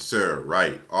 Collagen, Sir,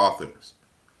 write, authors.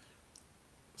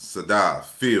 Sada,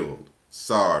 field.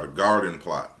 Sar, garden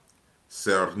plot.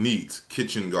 Sernit,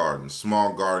 kitchen garden,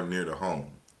 small garden near the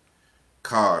home.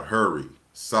 Kad, hurry.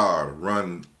 Sar,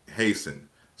 run, hasten.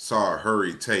 Sar,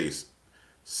 hurry, taste.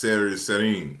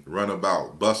 Serin, run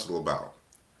about, bustle about.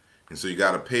 And so you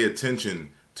got to pay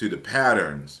attention to the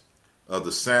patterns of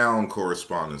the sound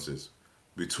correspondences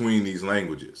between these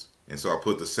languages. And so I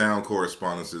put the sound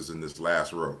correspondences in this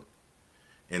last row.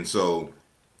 And so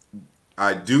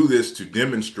I do this to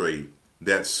demonstrate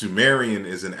that Sumerian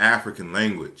is an African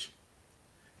language.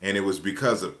 And it was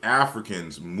because of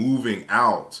Africans moving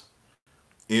out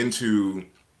into,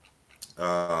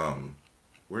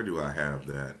 where do I have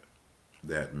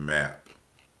that map?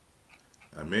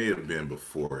 I may have been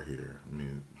before here. Let me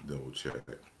double check.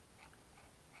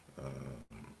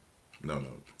 No,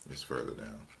 it's further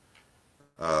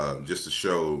down. Just to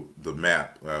show the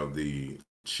map of the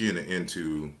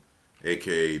Cyena-Ntu,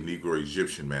 aka Negro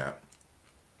Egyptian map,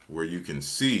 where you can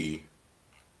see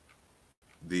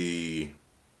the.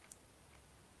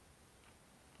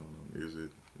 Is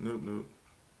it? Nope.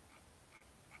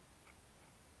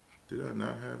 Did I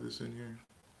not have this in here?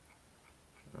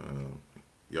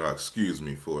 Y'all excuse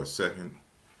me for a second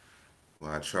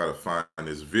while I try to find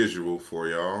this visual for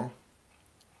y'all.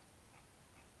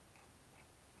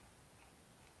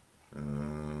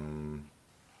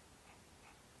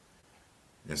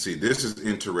 And see, this is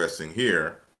interesting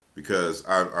here because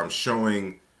I'm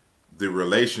showing the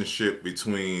relationship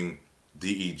between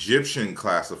the Egyptian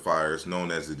classifiers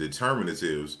known as the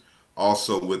determinatives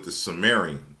also with the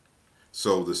Sumerian.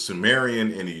 So the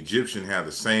Sumerian and the Egyptian have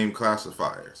the same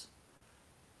classifiers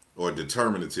or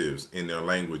determinatives in their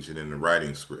language and in the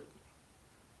writing script.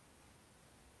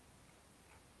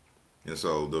 And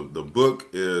so the book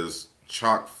is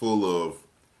chock full of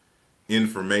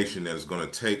information that's going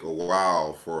to take a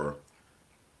while for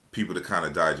people to kind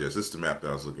of digest. This is the map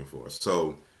that I was looking for.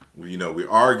 So, we're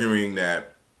arguing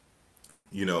that,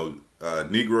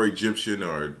 Negro Egyptian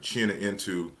or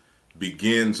Chiena-Ntu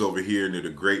begins over here near the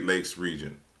Great Lakes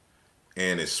region,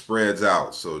 and it spreads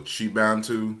out. So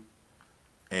Chibantu,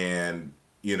 and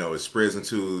it spreads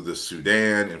into the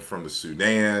Sudan, and from the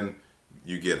Sudan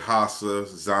you get Hassa,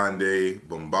 Zande,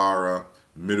 Bombara,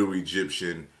 Middle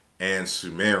Egyptian, and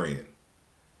Sumerian.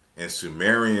 And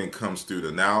Sumerian comes through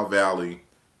the Nile Valley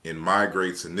and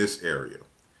migrates in this area.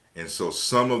 And so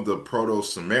some of the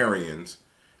Proto-Sumerians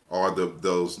are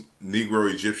those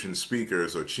Negro Egyptian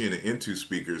speakers or Chiena-Ntu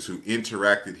speakers who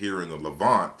interacted here in the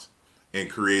Levant and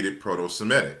created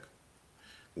Proto-Semitic.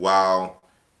 While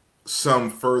some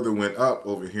further went up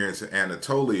over here into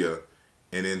Anatolia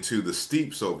and into the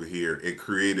steeps over here and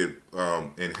created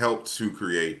and helped to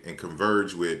create and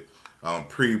converge with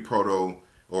pre-Proto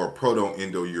or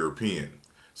Proto-Indo-European.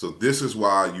 So this is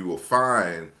why you will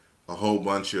find a whole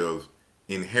bunch of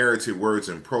inherited words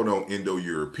in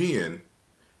Proto-Indo-European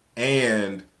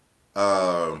and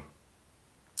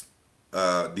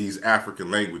these African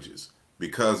languages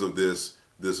because of this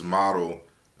model.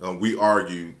 We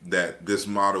argue that this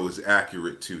model is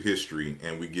accurate to history,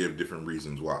 and we give different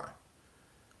reasons why.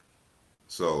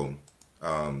 So,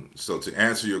 so to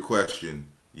answer your question,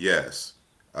 yes,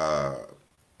 I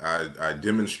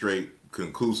demonstrate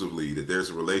conclusively that there's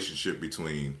a relationship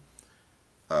between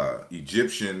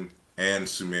Egyptian and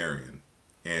Sumerian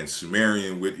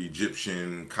with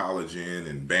Egyptian, collagen,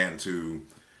 and Bantu,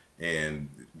 and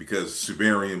because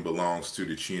Sumerian belongs to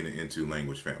the Chiena-Ntu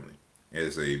language family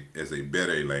as a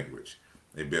Bede language,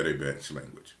 a Bede Batch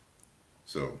language.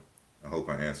 So I hope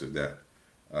I answered that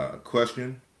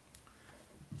question.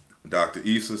 Dr.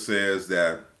 Issa says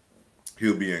that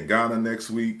he'll be in Ghana next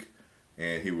week,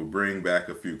 and he will bring back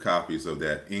a few copies of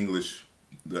that English,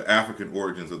 the African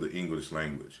origins of the English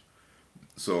language.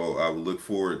 So I will look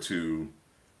forward to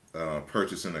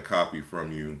purchasing a copy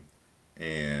from you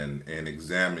and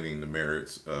examining the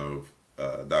merits of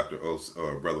Dr.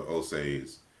 or Brother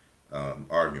Osei's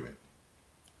argument.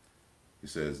 He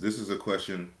says, this is a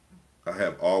question I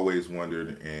have always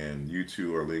wondered, and you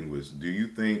two are linguists. Do you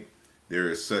think there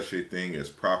is such a thing as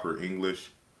proper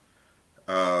English?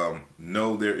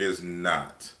 No, there is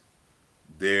not.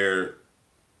 There,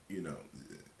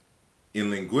 in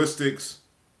linguistics,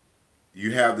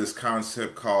 you have this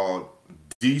concept called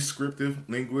descriptive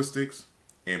linguistics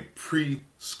and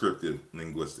prescriptive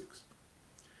linguistics.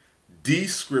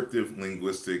 Descriptive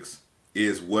linguistics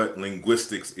is what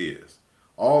linguistics is.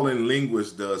 All a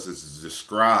linguist does is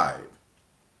describe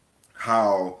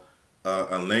how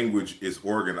a language is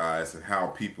organized and how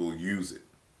people use it.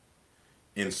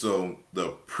 And so the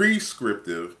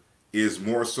prescriptive is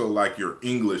more so like your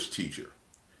English teacher.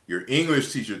 Your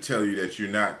English teacher tell you that you're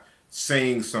not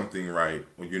saying something right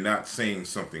or you're not saying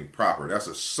something proper. That's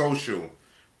a social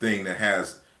thing that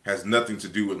has nothing to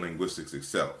do with linguistics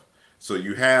itself. So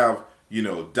you have,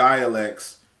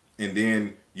 dialects, and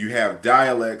then you have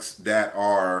dialects that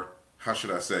are, how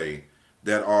should I say,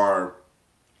 that are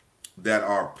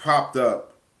propped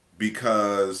up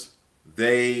because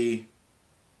there's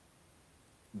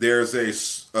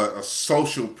a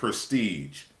social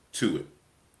prestige to it.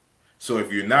 So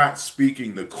if you're not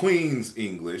speaking the Queen's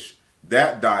English,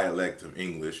 that dialect of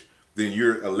English, then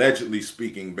you're allegedly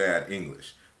speaking bad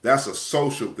English. That's a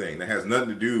social thing that has nothing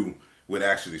to do with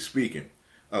actually speaking.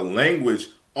 A language,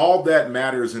 all that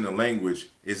matters in a language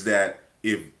is that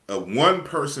if one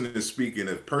person is speaking,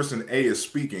 if person A is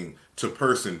speaking to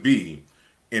person B,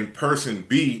 and person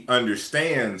B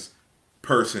understands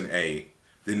person A,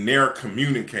 then they're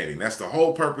communicating. That's the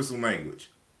whole purpose of language,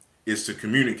 is to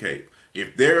communicate.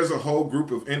 If there's a whole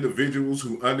group of individuals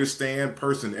who understand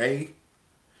person A,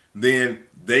 then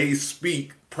they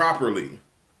speak properly,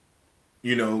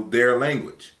 their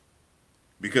language.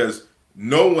 Because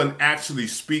no one actually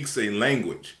speaks a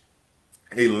language.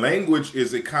 A language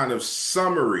is a kind of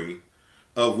summary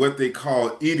of what they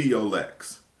call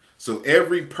idiolects. So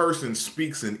every person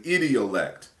speaks an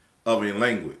idiolect of a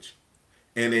language.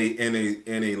 And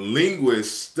a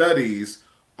linguist studies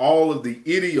all of the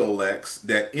idiolects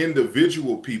that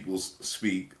individual people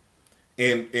speak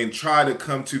and try to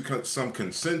come to some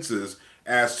consensus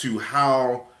as to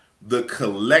how the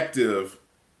collective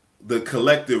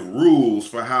rules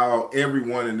for how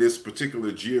everyone in this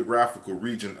particular geographical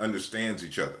region understands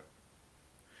each other.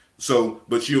 So,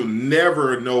 but you'll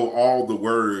never know all the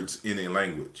words in a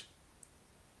language.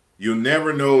 You'll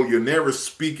never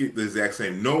speak it the exact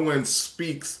same. No one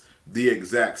speaks the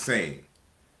exact same.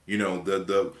 When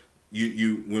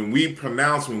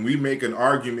we make an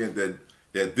argument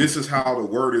that this is how the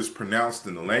word is pronounced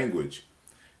in the language,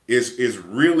 is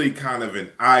really kind of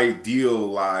an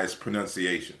idealized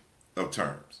pronunciation of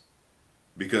terms,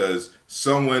 because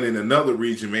someone in another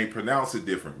region may pronounce it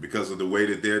different because of the way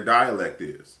that their dialect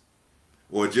is,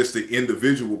 or just the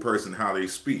individual person how they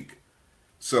speak.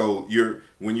 So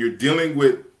when you're dealing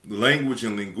with language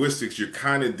and linguistics, you're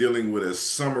kind of dealing with a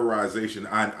summarization,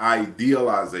 an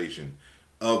idealization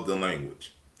of the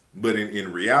language. But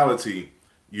in reality,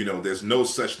 there's no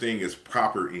such thing as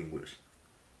proper English,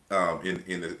 in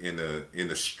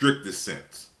the strictest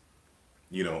sense.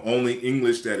 Only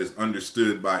English that is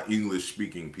understood by English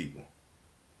speaking people.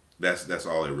 That's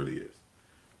all it really is.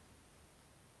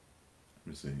 Let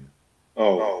me see.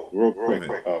 Oh, Oh, real real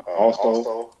quick. quick.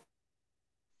 Also,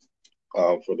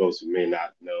 Also, for those who may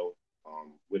not know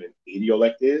what an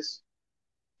idiolect is,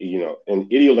 an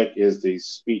idiolect is the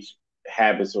speech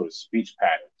habits or the speech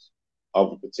patterns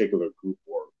of a particular group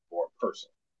or person.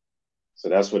 So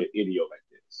that's what an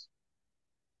idiolect is.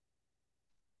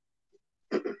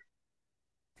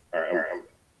 All right, all right.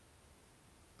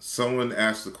 Someone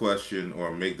asked the question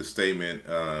or make the statement,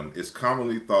 it's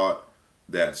commonly thought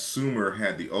that Sumer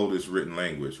had the oldest written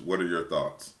language. What are your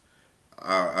thoughts?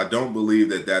 I don't believe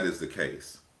that that is the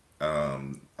case.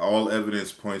 All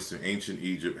evidence points to ancient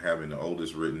Egypt having the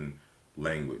oldest written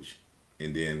language,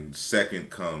 and then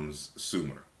second comes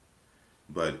Sumer.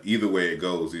 But either way it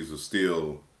goes, these are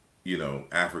still,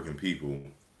 African people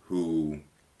who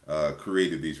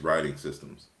created these writing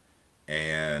systems.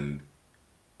 And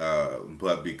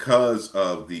but because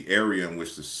of the area in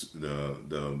which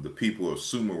the people of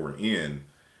Sumer were in,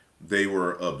 they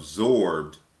were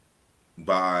absorbed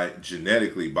by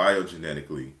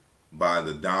biogenetically, by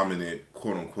the dominant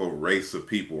quote unquote race of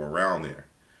people around there.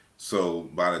 So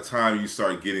by the time you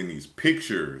start getting these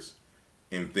pictures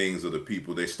and things of the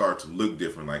people, they start to look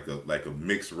different, like a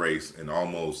mixed race, and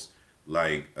almost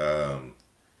like an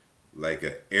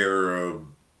Arab,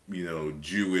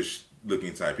 Jewish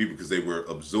looking type people, because they were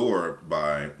absorbed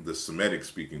by the Semitic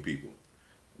speaking people,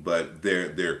 but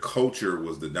their culture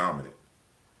was the dominant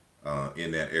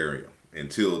in that area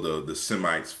until the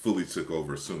Semites fully took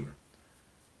over Sumer,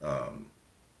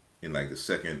 in like the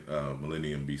second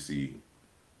millennium BCE.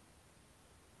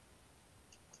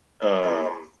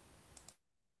 um, Um,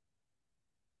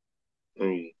 let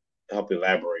me help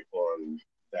elaborate on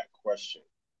that question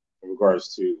in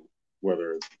regards to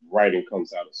whether writing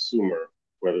comes out of Sumer,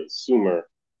 whether it's Sumer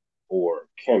or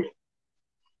Kemet,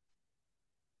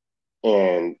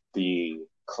 and the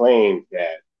claim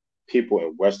that people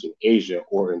in Western Asia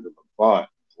or in the Levant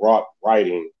brought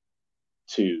writing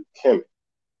to Kemet.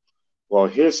 Well,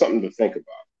 here's something to think about.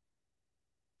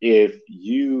 If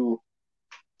you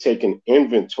take an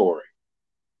inventory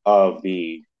of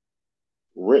the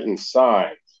written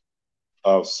signs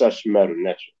of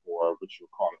Cyena-Ntu, or what you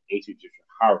would call an ancient Egyptian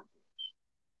hieroglyphs,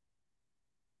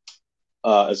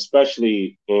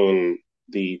 especially in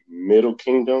the Middle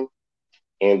Kingdom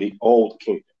and the Old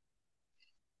Kingdom,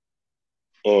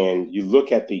 and you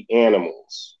look at the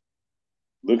animals,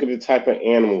 look at the type of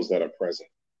animals that are present,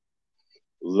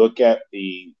 look at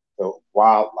the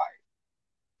wildlife,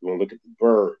 you want to look at the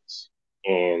birds,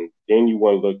 and then you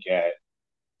want to look at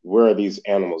where these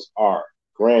animals are.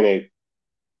 Granted,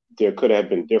 there could have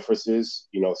been differences,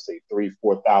 say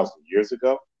 3,000-4,000 years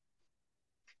ago,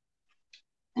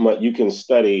 but you can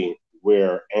study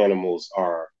where animals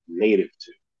are native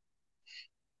to,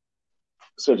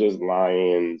 such as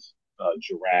lions,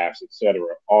 giraffes, etc.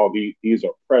 All these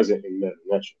are present in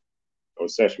Medu or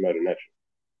Sesh Medu,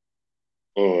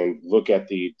 and look at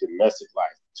the domestic life,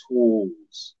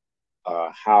 tools,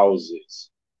 houses,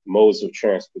 modes of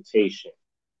transportation,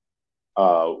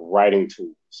 writing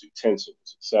tools,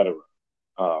 utensils, etc.,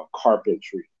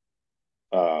 carpentry,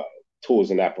 uh,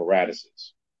 tools and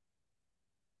apparatuses.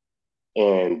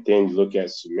 And then you look at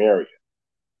Sumeria,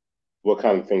 what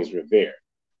kind of things were there.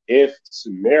 If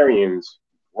Sumerians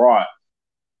brought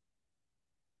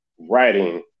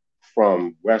writing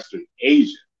from Western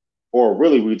Asia, or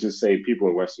really we just say people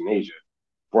in Western Asia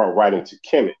brought writing to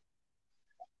Kemet,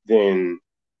 then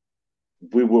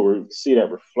we will see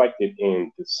that reflected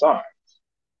in the signs.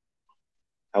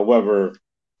 However,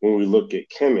 when we look at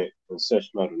Kemet and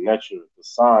Seshmetu, the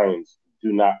signs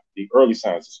do not, the early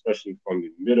signs, especially from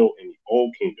the Middle and the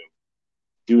Old Kingdom,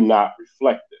 do not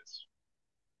reflect this.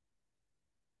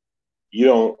 You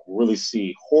don't really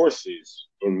see horses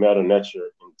in Medu Neter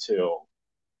until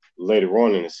later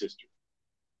on in its history,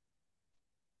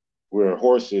 where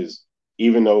horses,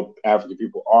 even though African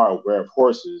people are aware of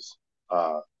horses,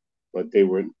 but they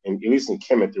were, at least in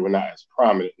Kemet, they were not as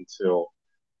prominent until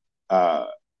uh,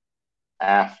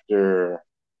 after,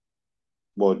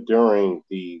 well, during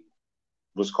the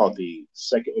what's called the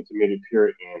second intermediate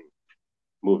period and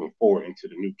moving forward into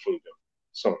the new kingdom,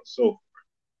 so on and so forth.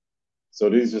 So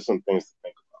these are some things to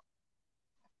think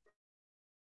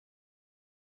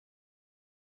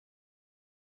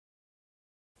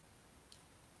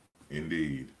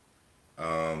Indeed.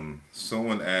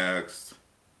 Someone asked,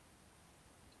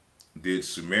 did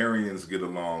Sumerians get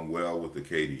along well with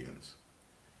Akkadians?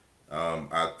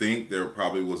 I think there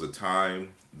probably was a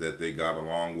time that they got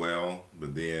along well,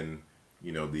 but then,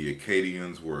 the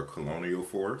Akkadians were a colonial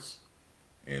force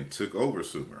and took over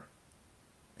Sumer.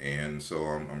 And so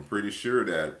I'm pretty sure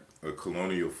that a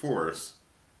colonial force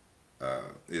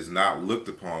is not looked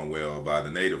upon well by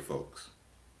the native folks.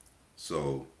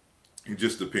 So it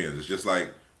just depends. It's just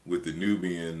like with the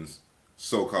Nubians,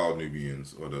 so-called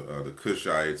Nubians, or the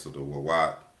Kushites or the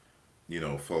Wawat,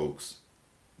 folks,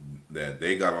 that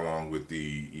they got along with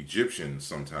the Egyptians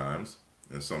sometimes,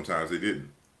 and sometimes they didn't.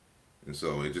 And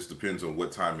so it just depends on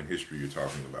what time in history you're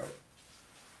talking about.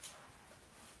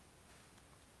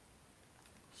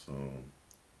 So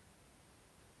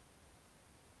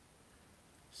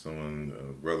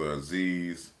someone, brother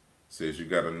Aziz, says you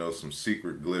got to know some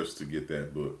secret glyphs to get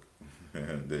that book,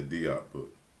 that Diop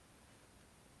book.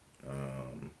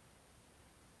 Um,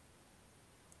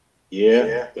 about.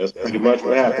 Yeah, that's pretty much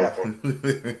what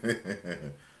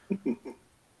happened.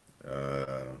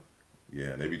 uh,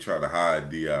 yeah, maybe try to hide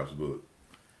Diop's book.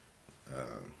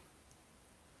 Um,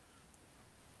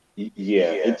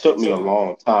 Yeah, it took me a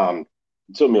long time.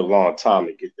 It took me a long time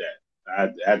to get that.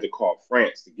 I had to call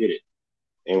France to get it,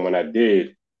 and when I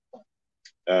did,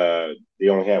 they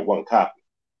only had one copy.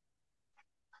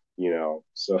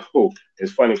 So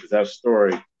it's funny because that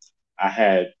story I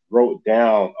had wrote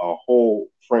down a whole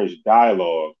French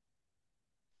dialogue,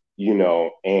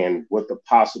 and what the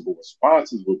possible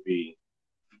responses would be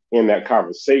in that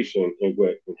conversation and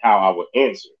how I would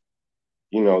answer.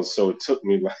 So it took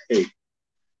me like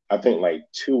I think like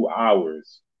 2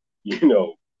 hours,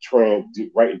 trying to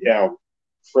write down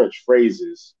French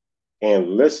phrases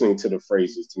and listening to the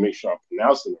phrases to make sure I'm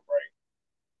pronouncing them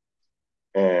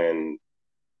right, and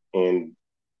and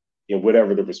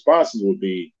whatever the responses would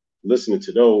be, listening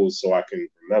to those so I can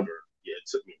remember. Yeah, it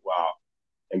took me a while,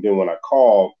 and then when I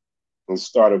called and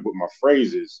started with my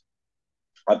phrases,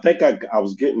 I think I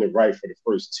was getting it right for the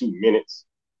first 2 minutes,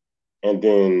 and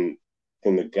then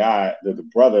the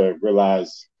brother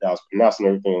realized that I was pronouncing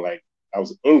everything like I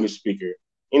was an English speaker,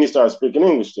 and he started speaking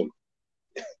English to me.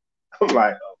 I'm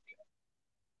like, oh,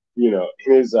 he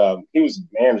was a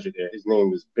manager there. His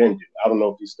name is Bendu. I don't know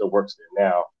if he still works there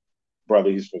now.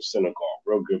 Brother, he's from Senegal.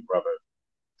 Real good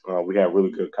brother. We had a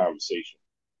really good conversation.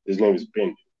 His name is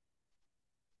Bendu,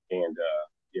 and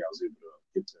yeah, I was able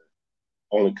to get the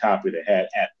only copy they had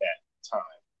at that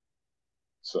time.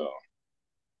 So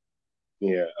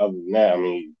yeah, other than that, I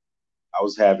mean, I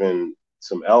was having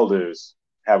some elders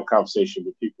have a conversation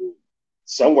with people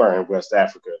somewhere in West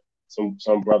Africa.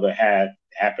 Some brother had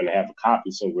happened to have a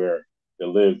copy somewhere that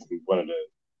lived in one of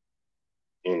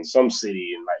the in some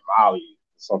city in like Mali or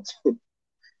something.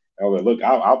 I was like, look,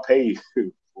 I'll pay you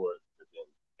for it. But then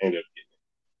ended up getting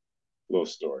a little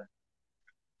story.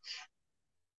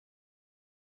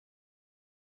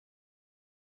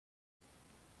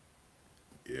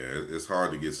 yeah, it's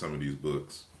hard to get some of these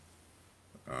books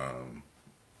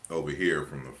over here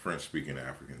from the French-speaking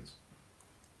Africans.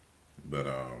 But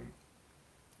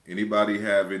anybody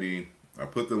have any? I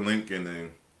put the link in the.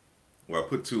 Well, I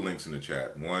put two links in the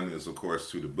chat. One is, of course,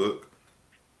 to the book,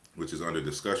 which is under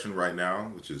discussion right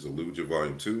now, which is Aaluja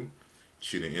Volume 2,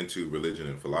 Cyena-Ntu Religion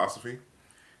and Philosophy,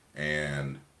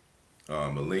 and a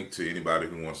link to anybody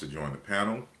who wants to join the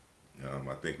panel.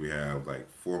 I think we have like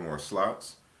 4 more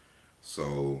slots.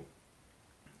 So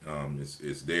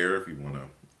it's there if you want to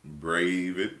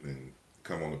brave it and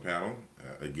come on the panel.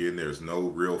 Again, there's no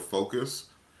real focus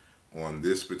on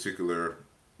this particular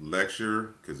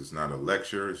lecture because it's not a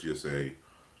lecture, it's just a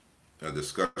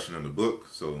discussion of the book.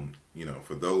 So,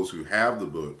 for those who have the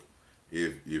book,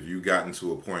 if you gotten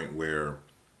to a point where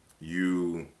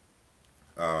you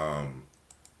um,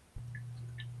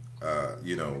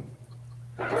 you know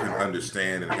can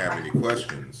understand and have any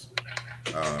questions,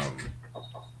 um,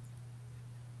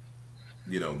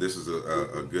 this is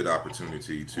a good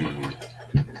opportunity to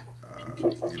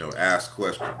ask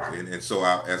questions. And so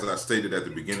as I stated at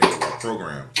the beginning of our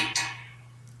program,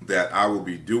 that I will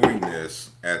be doing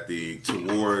this at the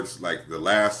towards like the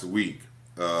last week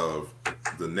of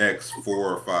the next 4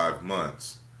 or 5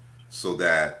 months, so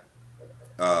that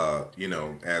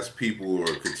as people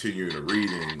are continuing to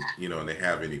reading, and they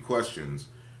have any questions,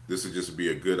 this would just be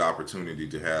a good opportunity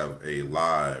to have a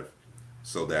live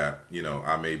so that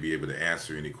I may be able to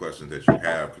answer any questions that you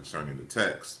have concerning the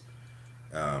text,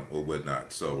 or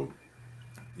whatnot. So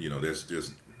there's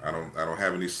just I don't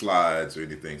have any slides or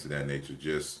anything to that nature.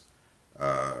 Just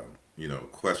uh,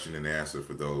 question and answer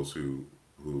for those who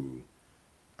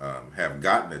have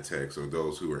gotten the text, or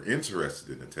those who are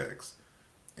interested in the text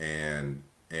and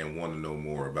want to know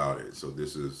more about it. So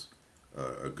this is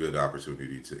a good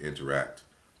opportunity to interact,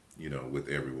 with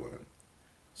everyone.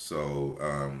 So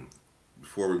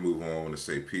before we move on, I want to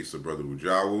say peace to Brother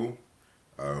Ujawu,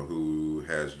 who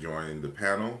has joined the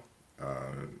panel.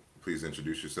 Uh, Please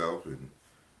introduce yourself and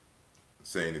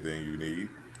say anything you need.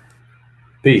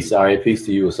 Peace. All right. Peace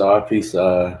to you, Asar. Peace,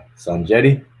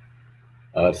 Sanjeti.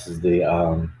 This is the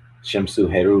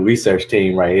Shimsu Heru research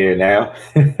team right here now.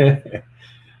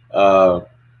 uh,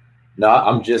 no,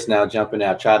 I'm just now jumping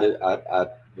out. I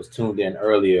was tuned in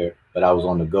earlier, but I was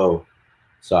on the go.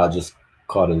 So I just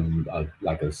caught a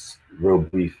real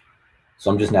brief. So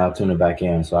I'm just now tuning back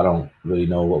in. So I don't really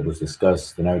know what was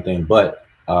discussed and everything. But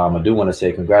I do want to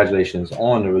say congratulations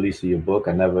on the release of your book.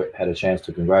 I never had a chance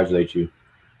to congratulate you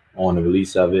on the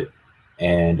release of it.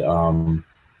 And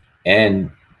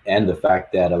and and the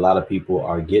fact that a lot of people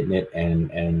are getting it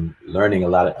and learning a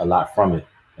lot from it,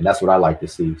 and that's what I like to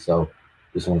see. So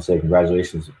just want to say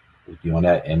congratulations with you on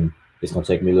that, and it's gonna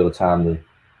take me a little time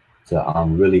to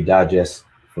really digest,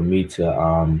 for me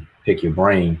to pick your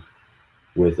brain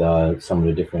with some of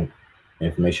the different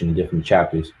information in different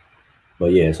chapters.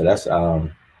 But yeah, so that's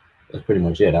pretty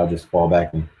much it. I'll just fall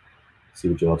back and see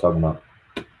what you're all talking about.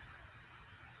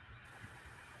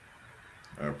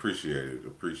 I appreciate it.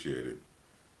 Appreciate it.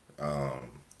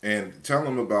 And tell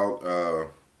them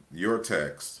about your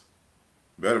text.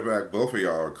 Matter of fact, both of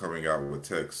y'all are coming out with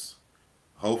texts.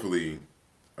 Hopefully,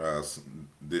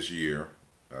 this year,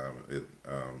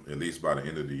 at least by the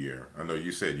end of the year. I know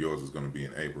you said yours is going to be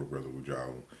in April, Brother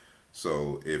Wujau.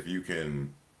 So if you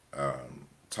can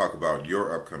talk about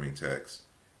your upcoming text,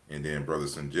 and then Brother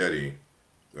Sanjeti,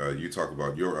 you talk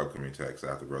about your upcoming text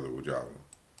after Brother Wujau.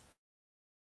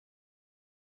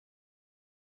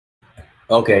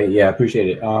 Okay, yeah, I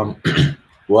appreciate it.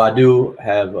 Well, I do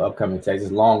have upcoming text.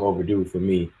 It's long overdue for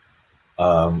me.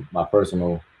 My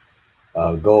personal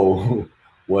goal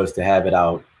was to have it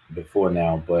out before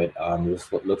now, but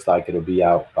it looks like it'll be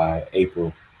out by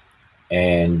April.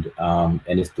 And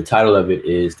it's the title of it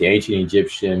is the Ancient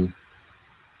Egyptian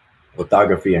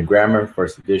Orthography and Grammar,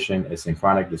 first edition, a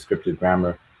synchronic descriptive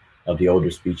grammar of the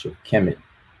older speech of Kemet.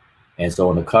 And so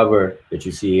on the cover that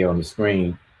you see here on the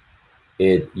screen,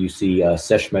 it you see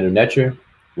Seshmetu,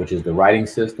 which is the writing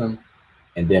system,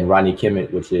 and then Rani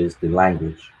Kemet, which is the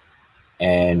language.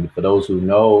 And for those who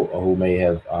know or who may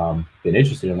have been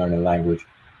interested in learning language,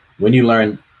 when you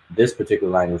learn this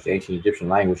particular language, the ancient Egyptian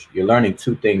language, you're learning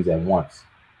two things at once,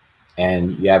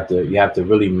 and you have to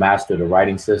really master the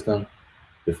writing system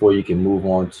before you can move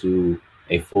on to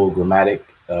a full grammatic,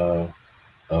 a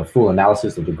full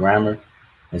analysis of the grammar.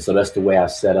 And so that's the way I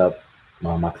set up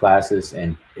my classes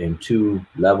in two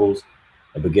levels: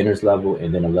 a beginner's level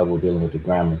and then a level dealing with the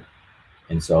grammar.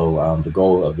 And so the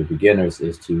goal of the beginners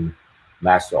is to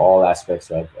master all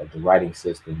aspects of the writing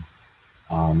system,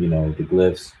 the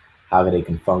glyphs, how they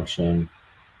can function,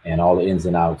 and all the ins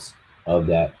and outs of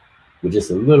that, with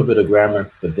just a little bit of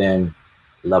grammar. But then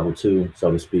level two,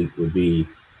 so to speak, would be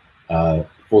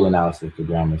full analysis of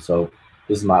grammar. So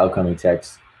this is my upcoming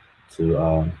text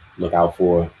to look out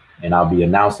for, and I'll be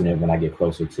announcing it when I get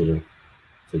closer to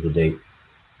the date.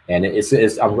 And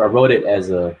I wrote it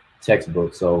as a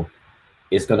textbook, so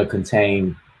it's going to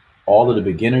contain all of the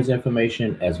beginners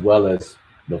information as well as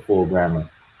the full grammar.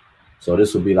 So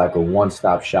this will be like a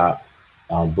one-stop shop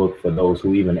book for those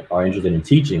who even are interested in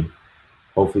teaching.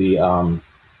 Hopefully,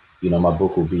 my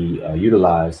book will be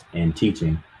utilized in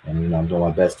teaching, and I'm doing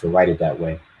my best to write it that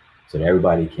way, so that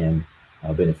everybody can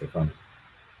benefit from it.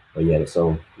 But yeah,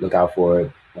 so look out for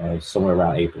it somewhere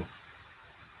around April.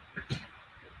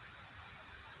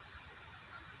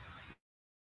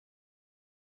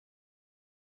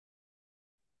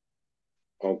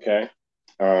 Okay.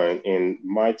 And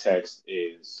my text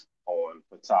is on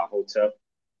Ptah.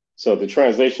 So the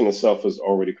translation itself is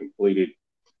already completed,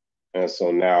 and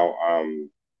so now I'm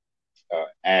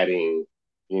adding,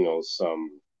 some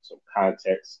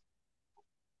context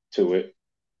to it,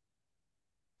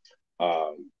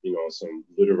 some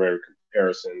literary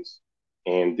comparisons.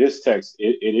 And this text,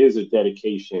 it is a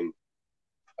dedication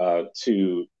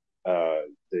to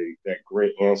that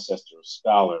great ancestor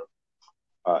scholar,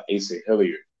 Asa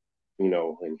Hilliard,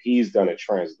 and he's done a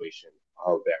translation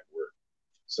of that work.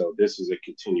 So this is a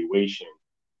continuation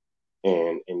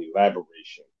and an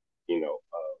elaboration, and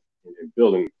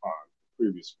building upon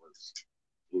previous works.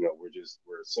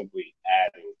 We're simply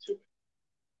adding to it.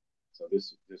 So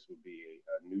this would be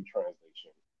a new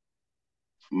translation.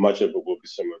 Much of it will be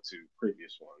similar to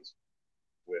previous ones,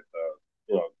 with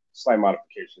slight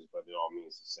modifications, but it all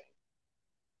means the same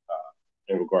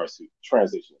in regards to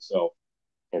translation itself,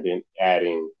 and then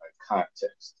adding a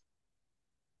context,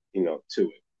 to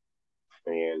it,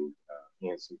 and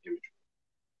some imagery.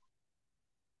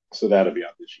 So that'll be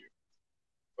out this year.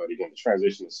 But again, the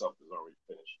translation itself is already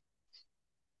finished.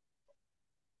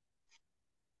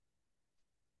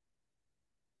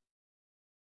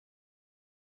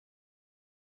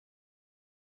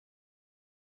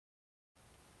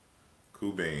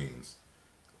 Cool beans.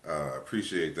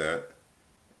 Appreciate that.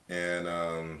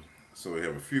 And so we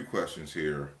have a few questions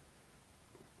here.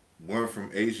 One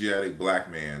from Asiatic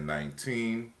Black Man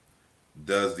 19.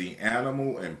 Does the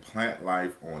animal and plant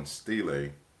life on stele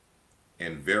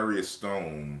and various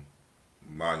stone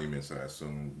monuments, I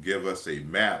assume, give us a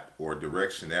map or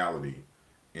directionality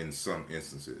in some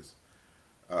instances?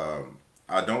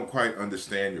 I don't quite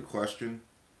understand your question.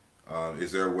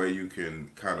 Is there a way you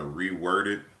can kind of reword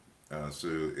it so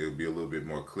it'll be a little bit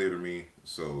more clear to me?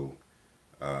 So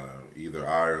either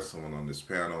I or someone on this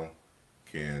panel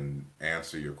can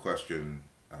answer your question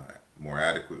more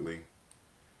adequately.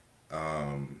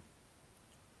 Um,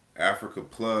 Africa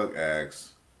Plug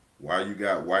asks, why you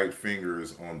got white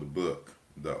fingers on the book,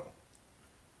 though?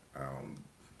 Um,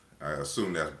 I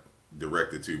assume that's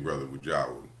directed to Brother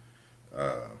Wujawu.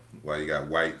 Uh, why you got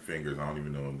white fingers? I don't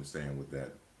even understand what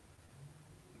that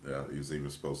is even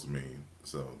supposed to mean.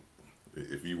 So,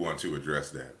 if you want to address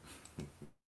that.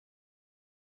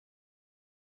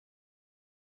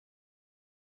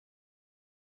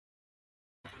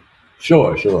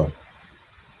 Sure, sure.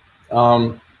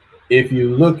 Um, if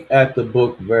you look at the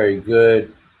book very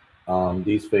good,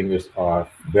 these fingers are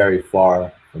very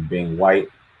far from being white.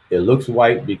 It looks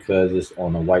white because it's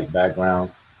on a white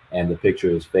background and the picture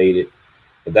is faded,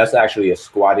 but that's actually a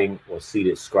squatting or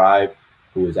seated scribe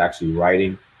who is actually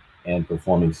writing and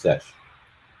performing sesh.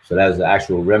 So that is the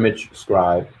actual Remich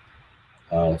scribe,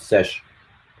 sesh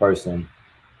person.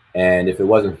 And if it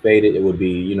wasn't faded, it would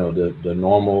be, the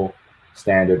normal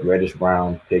standard reddish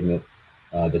brown pigment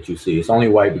that you see. It's only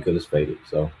white because it's faded.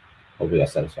 So hopefully that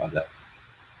satisfies that.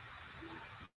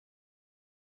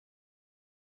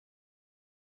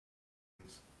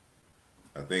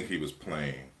 I think he was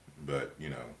playing, but you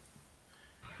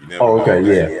never Oh, know. okay,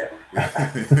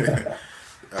 Yeah.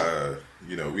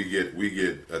 We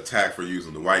get attacked for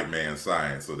using the white man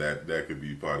science, so that could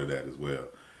be part of that as well.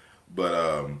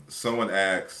 But someone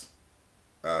asks,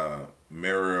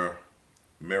 Mara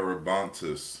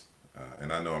Marabontus,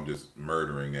 and I know I'm just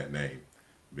murdering that name.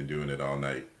 Been doing it all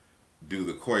night. Do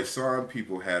the Khoisan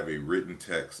people have a written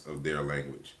text of their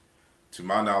language? To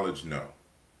my knowledge, no.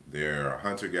 They're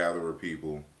hunter-gatherer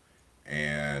people,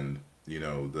 and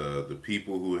the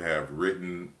people who have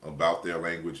written about their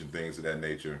language and things of that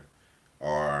nature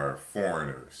are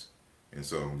foreigners. And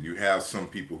so you have some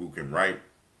people who can write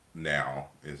now,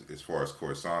 as far as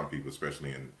Khoisan people,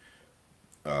 especially in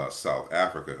South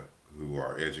Africa, who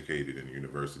are educated in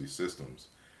university systems,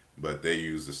 but they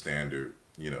use the standard,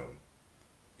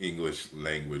 English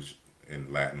language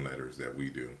and Latin letters that we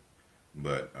do.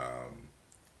 But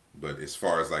as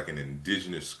far as like an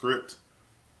indigenous script,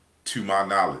 to my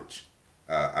knowledge,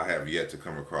 I have yet to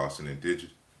come across an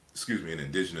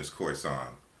indigenous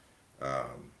Khoisan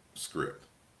script.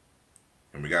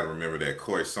 And we got to remember that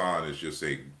Khoisan is just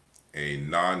a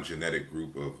non-genetic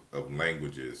group of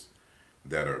languages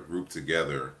that are grouped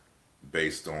together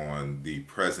based on the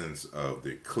presence of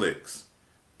the cliques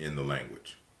in the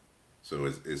language. So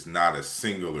it's not a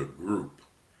singular group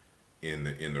in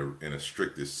a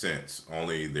strictest sense.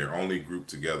 They're only grouped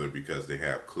together because they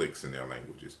have cliques in their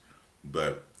languages.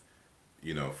 But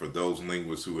for those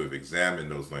linguists who have examined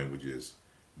those languages,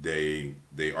 they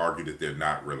argue that they're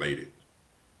not related,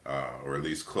 or at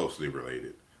least closely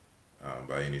related,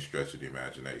 by any stretch of the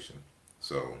imagination.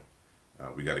 So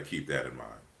we got to keep that in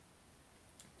mind.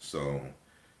 So,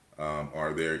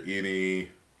 are there any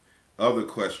other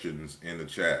questions in the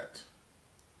chat?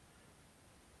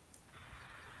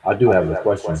 I do have a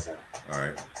question. All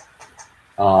right.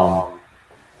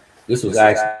 This was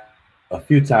asked a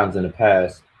few times in the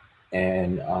past,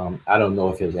 and I don't know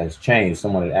if it has changed.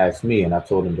 Someone had asked me, and I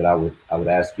told them that I would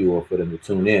ask you or for them to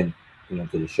tune in,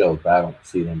 to the show, but I don't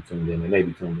see them tuned in. They may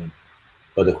be tuned in.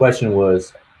 But the question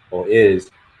was, or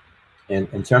is,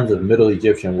 in terms of Middle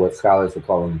Egyptian, what scholars are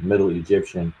calling Middle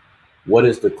Egyptian, what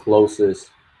is the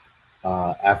closest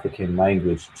African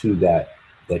language to that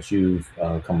you've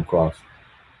come across?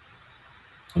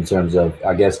 in terms of,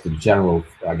 I guess, the general,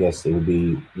 I guess it would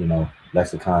be,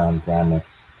 lexicon, grammar,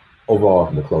 overall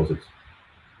the closest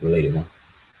related one.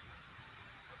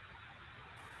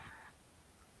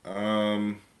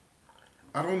 Um,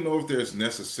 I don't know if there's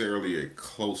necessarily a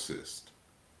closest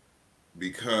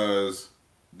because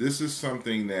this is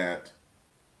something that,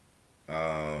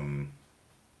 um,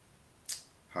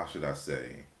 how should I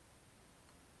say?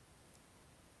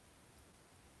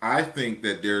 I think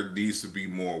that there needs to be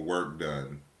more work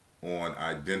done on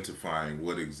identifying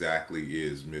what exactly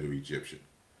is Middle Egyptian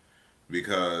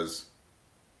because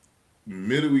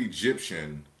Middle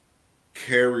Egyptian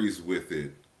carries with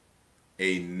it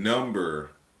a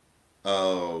number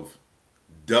of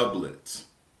doublets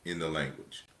in the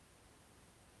language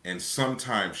and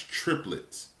sometimes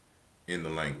triplets in the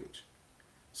language.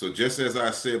 So just as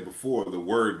I said before, the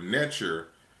word nature,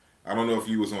 I don't know if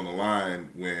you was on the line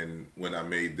when I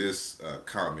made this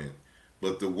comment,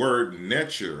 but the word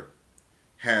nature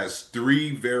has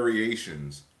three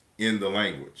variations in the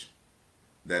language.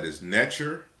 That is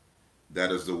nature,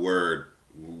 that is the word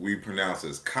we pronounce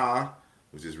as ka,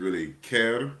 which is really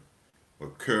ker or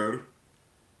ker,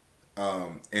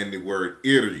 and the word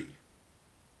iri.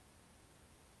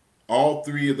 All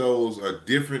three of those are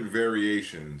different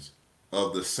variations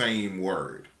of the same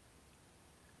word.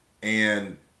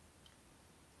 And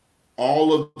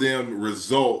all of them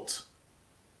result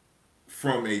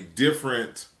from a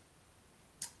different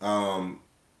um,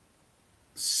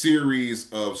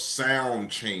 series of sound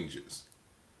changes.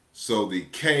 So the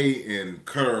K in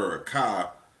ker or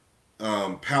ka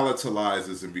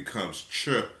palatalizes and becomes ch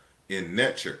in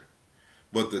nature.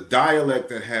 But the dialect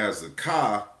that has the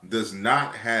ka does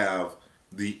not have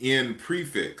the N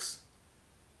prefix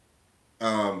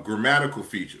grammatical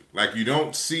feature. Like you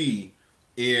don't see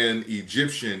in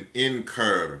Egyptian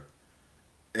inkur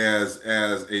as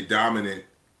a dominant,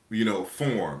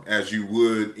 form as you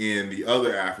would in the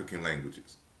other African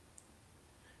languages.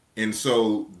 And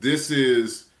so this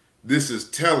is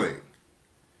telling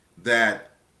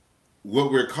that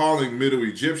what we're calling Middle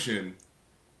Egyptian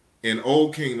in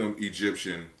Old Kingdom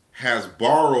Egyptian has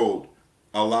borrowed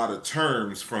a lot of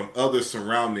terms from other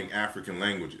surrounding African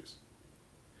languages.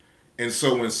 And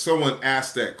so when someone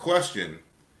asks that question,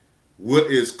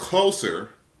 what is closer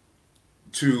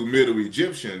to Middle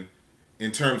Egyptian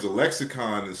in terms of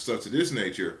lexicon and stuff to this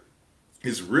nature,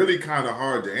 it's really kind of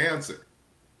hard to answer.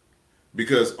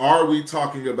 Because are we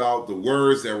talking about the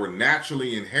words that were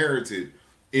naturally inherited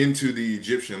into the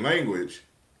Egyptian language?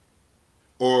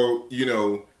 Or,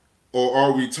 or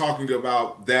are we talking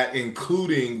about that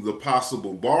including the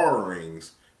possible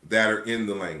borrowings that are in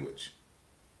the language?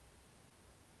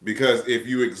 Because if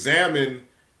you examine,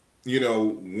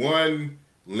 one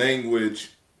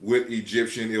language with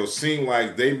Egyptian, it'll seem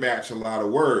like they match a lot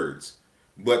of words,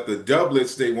 but the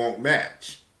doublets they won't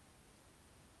match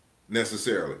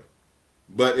necessarily.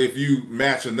 But if you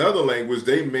match another language,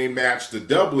 they may match the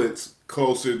doublets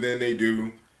closer than they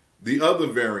do the other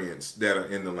variants that are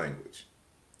in the language.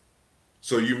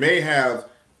 So you may have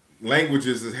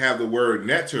languages that have the word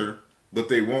netter, but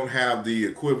they won't have the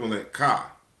equivalent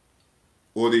ka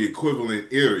or the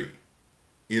equivalent iri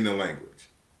in the language.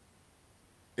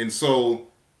 And so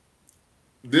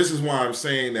this is why I'm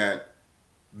saying that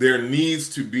there needs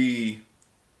to be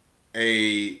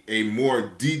a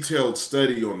more detailed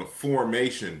study on the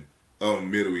formation of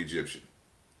Middle Egyptian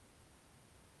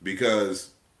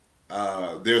because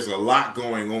there's a lot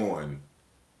going on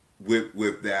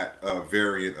with that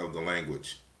variant of the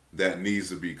language that needs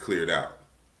to be cleared out.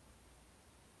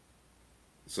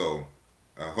 So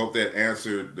I hope that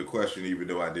answered the question, even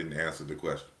though I didn't answer the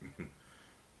question.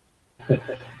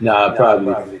 No,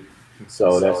 probably.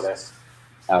 So that's,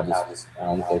 I don't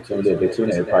know if they tuned in. If they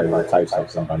tuned in, they probably would type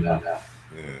something by now.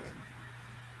 Yeah,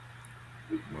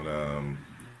 but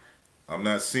I'm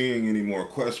not seeing any more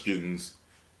questions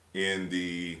in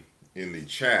the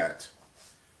chat,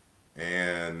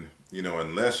 and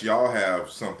unless y'all have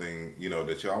something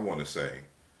that y'all want to say,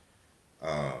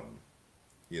 um,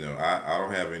 I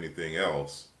don't have anything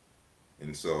else,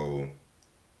 and so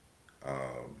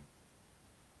um,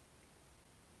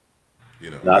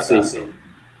 No, I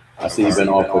see you've been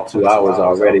on for 2 hours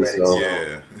already, so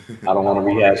yeah. I don't want to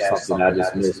rehash something I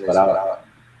just missed, but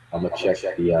I'm gonna check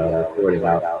the recording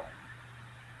out.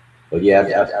 But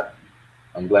yeah,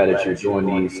 I'm glad that you're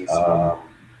doing these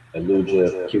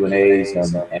Aaluja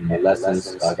Q&As and the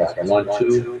lessons. I guess one,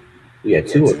 two, yeah,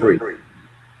 two or three.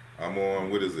 I'm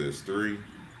on, what is this, 3?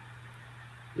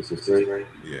 This is three.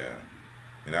 Yeah.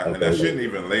 And I shouldn't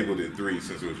even labeled it 3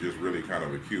 since it was just really kind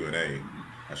of a Q&A.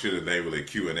 I should have labeled it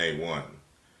Q&A 1.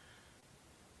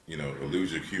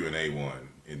 Aaluja Q&A 1,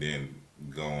 and then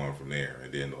go on from there,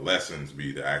 and then the lessons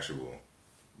be the actual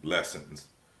lessons,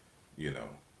 you know.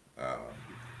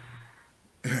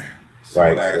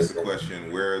 Someone Right. So asked the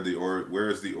question, where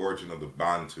is the origin of the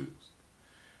Bantus?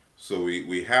 So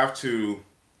we have to,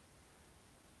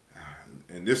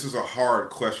 and this is a hard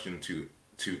question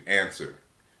to answer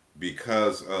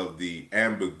because of the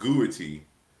ambiguity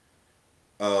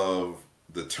of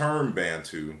the term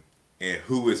Bantu and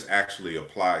who it's actually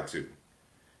applied to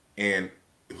and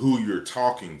who you're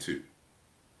talking to.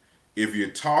 If you're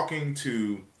talking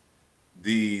to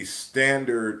the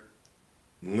standard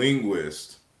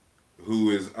linguist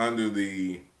who is under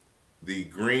the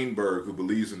Greenberg, who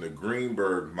believes in the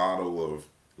Greenberg model of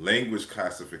language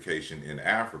classification in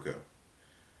Africa,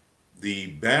 the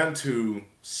Bantu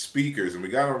speakers, and we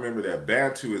got to remember that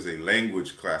Bantu is a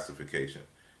language classification.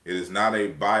 It is not a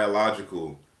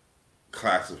biological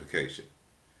classification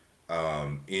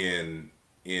in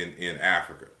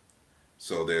Africa.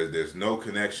 So there's no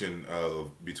connection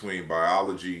of between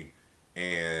biology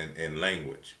and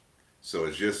language. So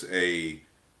it's just a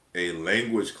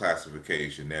language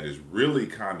classification that is really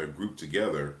kind of grouped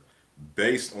together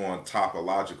based on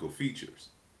topological features.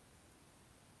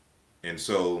 And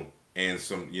so and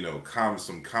some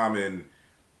some common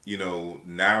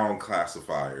noun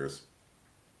classifiers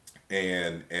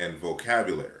and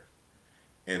vocabulary.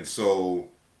 And so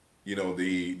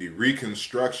the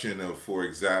reconstruction of, for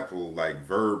example, like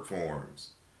verb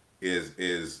forms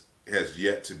is has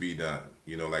yet to be done.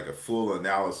 Like a full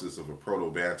analysis of a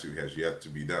proto-Bantu has yet to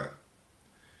be done.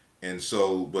 And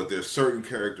so, but there's certain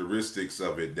characteristics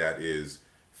of it that is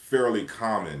fairly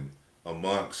common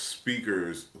amongst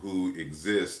speakers who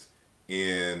exist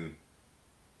in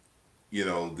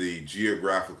the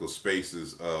geographical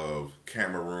spaces of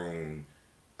Cameroon,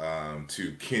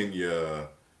 to Kenya,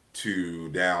 to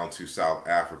down to South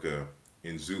Africa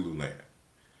in Zululand.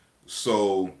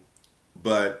 So,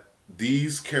 but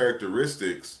these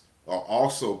characteristics are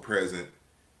also present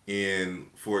in,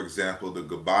 for example, the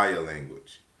Gabaya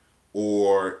language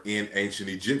or in ancient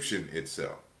Egyptian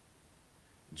itself,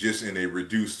 just in a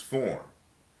reduced form.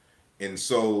 And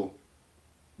so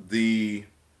the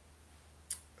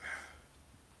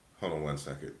hold on one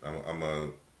second. I'm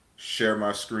gonna share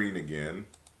my screen again.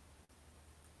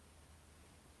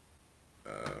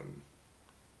 Um,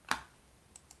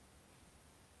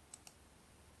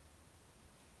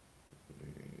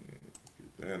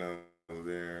 get that out of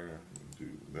there. Do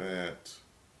that.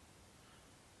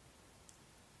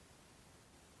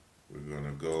 We're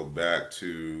gonna go back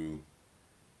to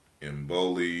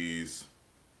Mboli's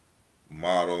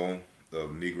model of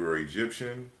Negro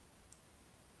Egyptian,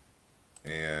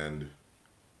 and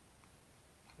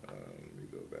let me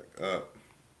go back up.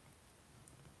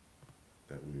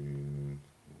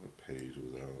 What page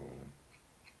was I on?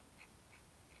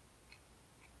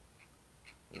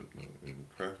 In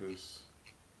the preface.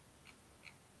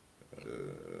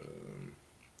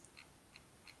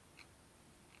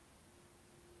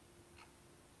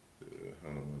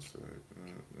 Hold on one second.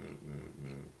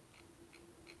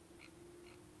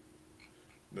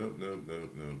 Nope. Go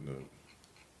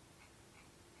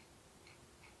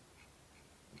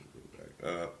back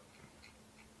up.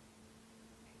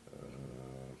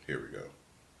 Here we go.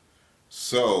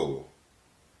 So,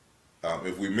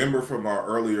 if we remember from our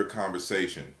earlier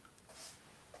conversation,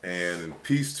 and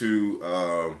peace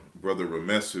to Brother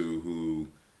Ramesu, who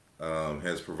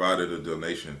has provided a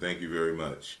donation. Thank you very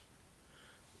much.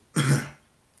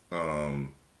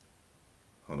 Hold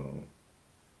on.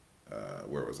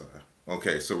 Where was I?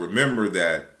 Okay, so remember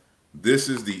that this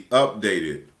is the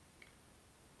updated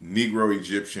Negro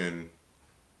Egyptian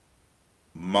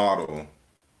model,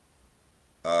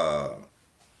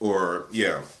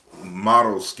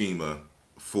 model schema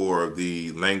for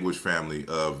the language family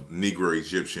of Negro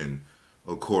Egyptian,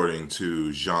 according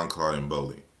to Jean-Claude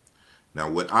Mboli. Now,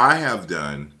 what I have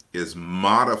done is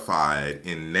modified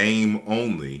in name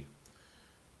only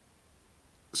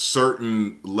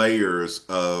certain layers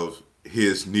of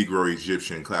his Negro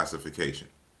Egyptian classification.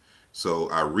 So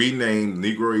I renamed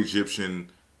Negro Egyptian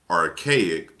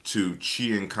Archaic to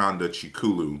Chiankanda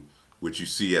Chikulu, which you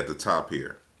see at the top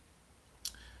here.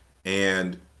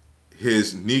 And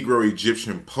his Negro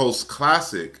Egyptian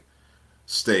post-classic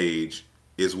stage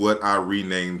is what I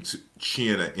renamed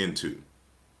Cyena-Ntu.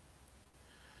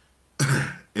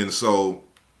 And so,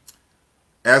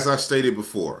 as I stated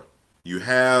before, you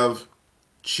have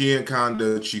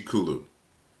Chiankanda Chikulu.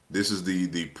 This is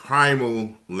the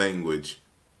primal language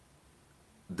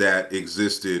that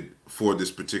existed for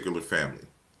this particular family.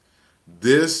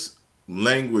 This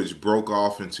language broke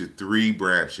off into three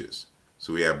branches.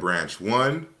 So we have branch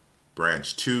 1,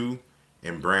 branch 2,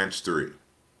 and branch 3.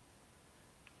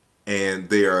 And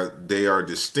they are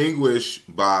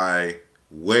distinguished by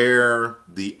where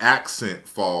the accent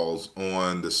falls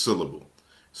on the syllable.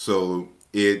 So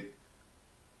it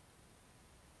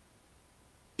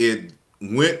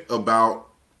went about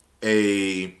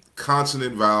a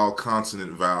consonant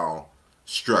vowel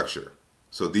structure.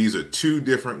 So these are two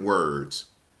different words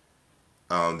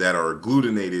that are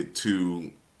agglutinated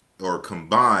to or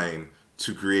combined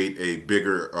to create a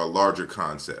bigger or larger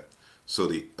concept.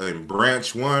 So in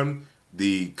branch 1,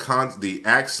 the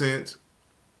accent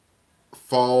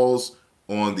falls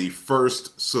on the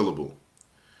first syllable.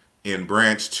 In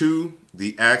branch 2,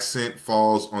 the accent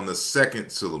falls on the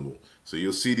second syllable. So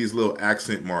you'll see these little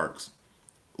accent marks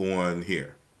on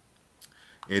here.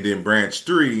 And in branch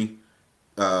 3,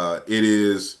 it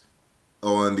is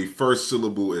on the first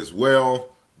syllable as well,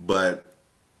 but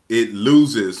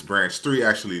branch 3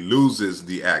 actually loses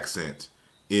the accent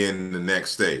in the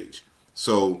next stage.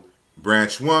 So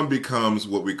branch 1 becomes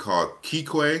what we call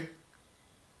kikwe,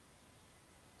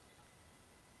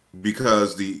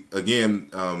 because this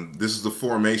is the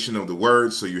formation of the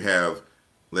word. So you have,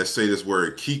 let's say, this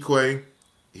word kikwe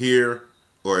here,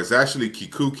 or it's actually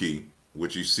kikuki,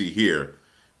 which you see here,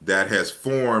 that has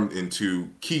formed into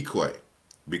kikwe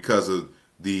because of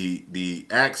the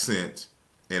accent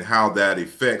and how that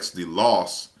affects the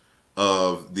loss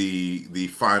of the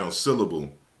final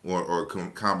syllable or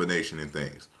combination in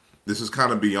things. This is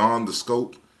kind of beyond the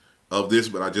scope of this,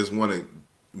 but I just want to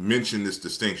mention this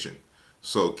distinction.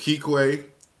 So kikwe,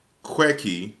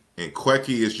 kweki, and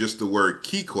kweki is just the word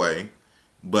kikwe,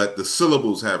 but the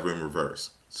syllables have in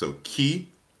reverse. So ki,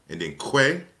 and then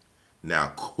kwe,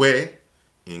 now kwe,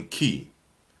 and ki.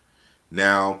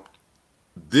 Now,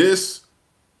 this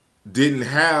didn't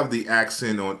have the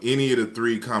accent on any of the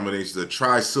 3 combinations of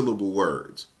trisyllable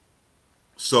words.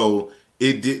 So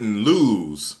it didn't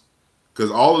lose, because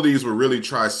all of these were really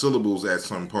trisyllables at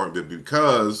some point, but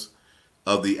because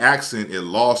of the accent, it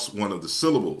lost one of the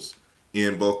syllables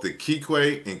in both the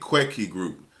kikwe and kweki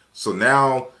group. So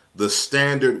now the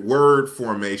standard word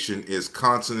formation is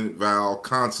consonant, vowel,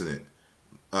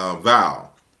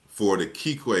 vowel for the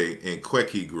kikwe and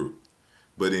kweki group.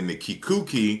 But in the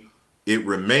kikuki, it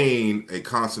remained a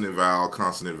consonant, vowel,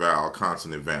 consonant, vowel,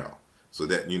 consonant, vowel. So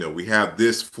that, we have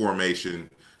this formation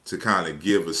to kind of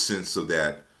give a sense of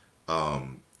that,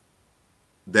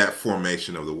 that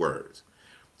formation of the words.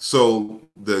 So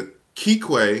the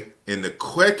kikwe and the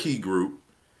kweki group,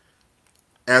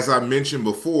 as I mentioned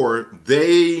before,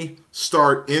 they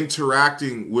start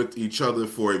interacting with each other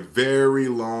for a very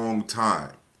long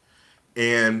time.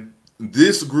 And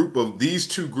these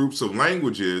two groups of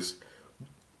languages,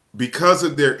 because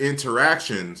of their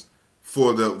interactions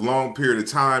for the long period of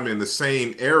time in the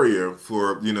same area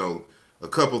for, a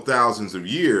couple thousands of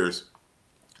years,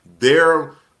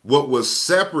 what was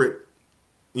separate,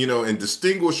 and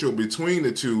distinguishable between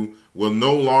the two were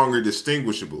no longer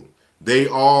distinguishable. They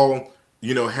all,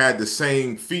 had the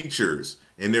same features,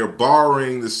 and they're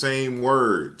borrowing the same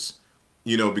words,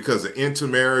 because of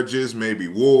intermarriages, maybe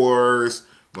wars,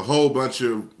 a whole bunch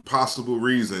of possible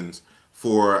reasons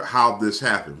for how this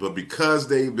happened. But because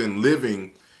they've been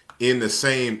living in the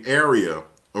same area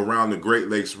around the Great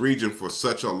Lakes region for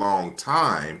such a long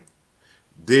time,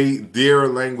 their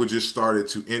languages started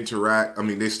to interact.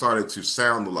 They started to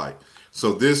sound alike.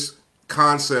 So this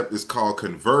concept is called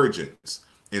convergence.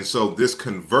 And so this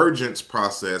convergence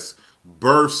process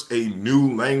births a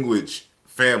new language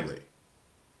family.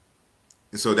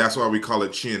 And so that's why we call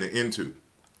it Cyena-Ntu.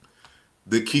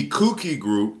 The Kikuki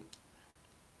group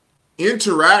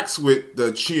interacts with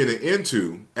the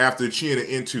Cyena-Ntu after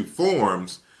Cyena-Ntu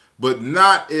forms, but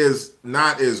not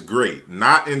as great,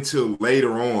 not until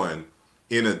later on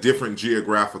in a different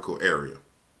geographical area.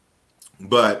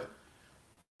 But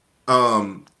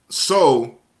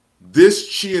so this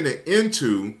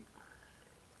Cyena-Ntu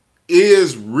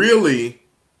is really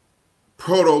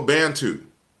Proto-Bantu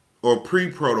or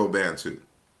pre-Proto-Bantu.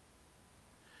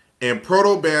 And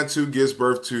Proto-Bantu gives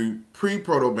birth to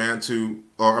pre-Proto-Bantu,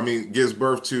 gives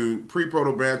birth to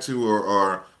pre-Proto-Bantu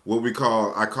or what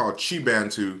I call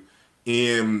Chi-Bantu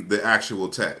in the actual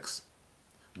text.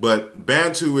 But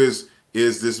Bantu is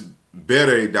this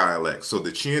Bere dialect. So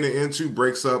the Cyena-Ntu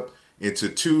breaks up into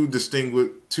two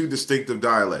distinctive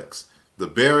dialects, the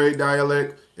Bere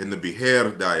dialect and the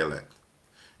Biher dialect.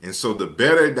 And so the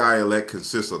Bere dialect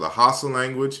consists of the Hausa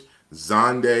language,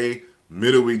 Zande,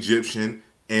 Middle Egyptian,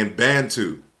 and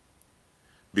Bantu,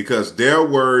 because their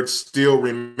words still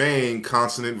remain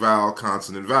consonant, vowel,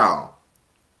 consonant, vowel.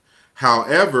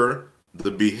 However,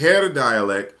 the Biher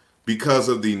dialect, because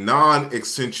of the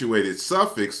non-accentuated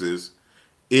suffixes,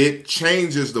 it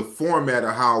changes the format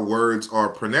of how words are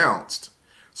pronounced.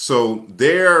 So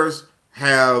theirs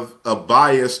have a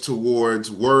bias towards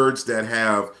words that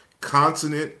have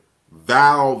consonant,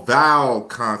 vowel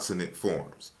consonant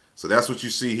forms. So that's what you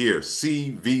see here,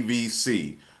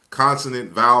 CVVC,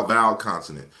 consonant, vowel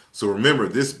consonant. So remember,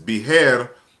 this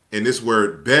biher and this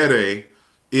word bere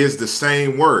is the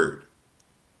same word,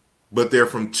 but they're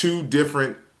from two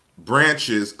different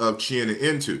branches of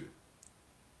Cyena-Ntu.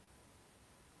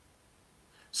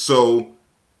 So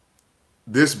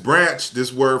this branch,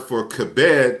 this word for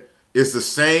kabed, is the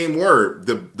same word.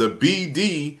 The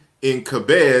BD in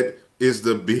kabed is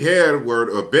the biher word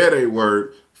or bere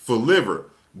word for liver.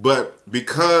 But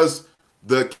because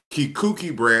the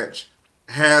Kikuki branch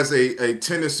has a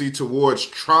tendency towards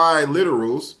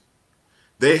triliterals,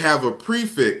 they have a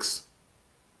prefix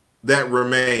that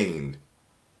remained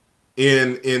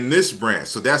in this branch.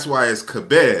 So that's why it's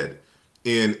kabed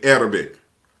in Arabic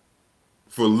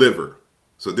for liver.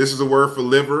 So this is a word for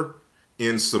liver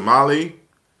in Somali,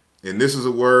 and this is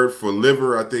a word for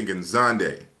liver, I think, in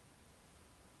Zande.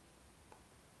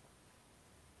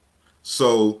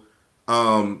 So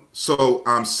I'm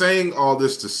saying all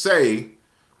this to say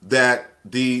that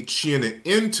the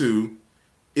Cyena-Ntu,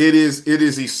 it is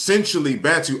essentially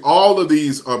Bantu. All of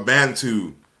these are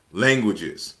Bantu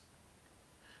languages.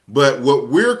 But what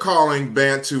we're calling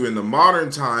Bantu in the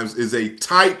modern times is a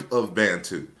type of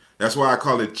Bantu. That's why I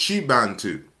call it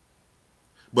Chi-Bantu.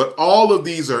 But all of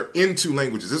these are Ntu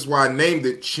languages. This is why I named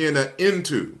it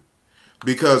Cyena-Ntu,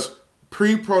 because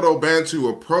pre-Proto-Bantu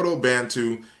or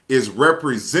Proto-Bantu is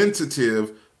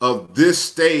representative of this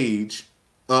stage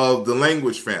of the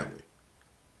language family.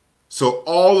 So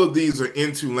all of these are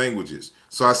Ntu languages.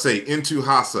 So I say Ntu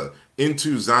Hassa,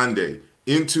 Ntu Zande,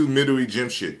 Ntu Middle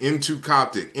Egyptian, Ntu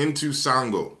Coptic, Ntu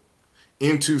Sango,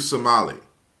 Ntu Somali.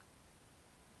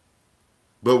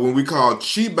 But when we call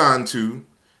Chi-Bantu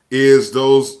is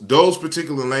those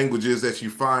particular languages that you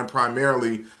find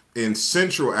primarily in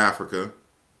Central Africa,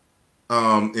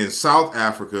 in South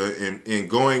Africa, and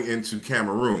going into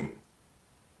Cameroon.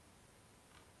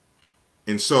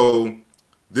 And so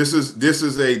this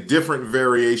is a different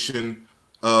variation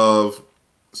of.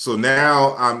 So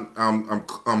now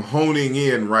I'm honing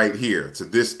in right here to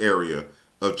this area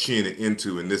of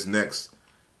Cyena-Ntu in this next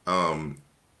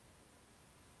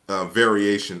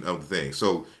variation of the thing.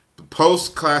 So the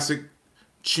post-classic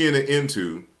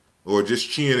Cyena-Ntu, or just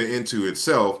Cyena-Ntu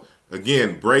itself,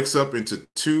 again breaks up into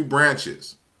two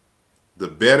branches: the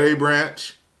Bere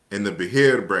branch and the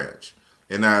Behir branch.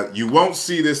 And now you won't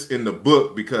see this in the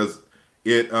book because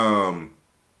it how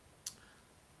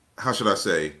should I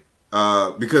say?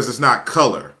 Because it's not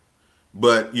color.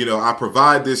 But you know, I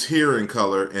provide this here in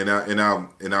color, and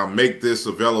I'll make this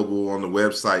available on the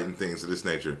website and things of this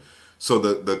nature. So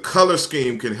the color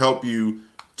scheme can help you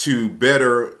to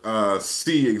better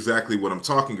see exactly what I'm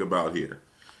talking about here.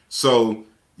 So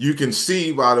you can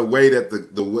see by the way that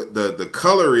the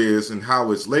color is and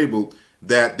how it's labeled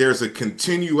that there's a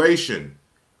continuation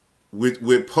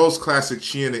with post-classic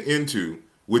Cyena-Ntu,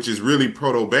 which is really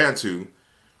Proto-Bantu,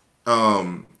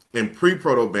 and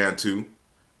pre-Proto-Bantu.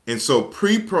 And so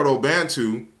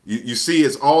pre-Proto-Bantu, you see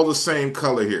it's all the same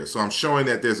color here. So I'm showing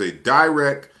that there's a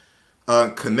direct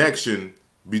connection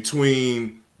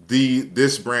between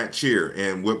this branch here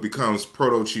and what becomes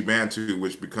Proto-Chi-Bantu,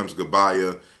 which becomes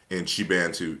Gabaya and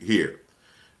Chi-Bantu here.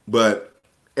 But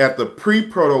at the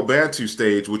pre-Proto-Bantu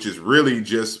stage, which is really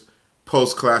just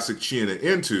post-classic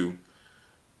Cyena-Ntu,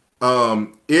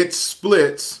 it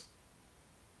splits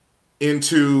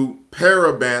into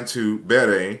Para-Bantu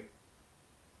Bere,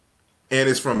 and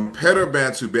it's from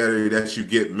Para-Bantu Bere that you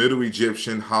get Middle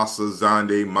Egyptian, Hassa,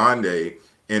 Zande, Mande,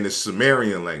 and the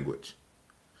Sumerian language.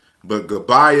 But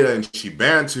Gabaya and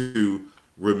Chi-Bantu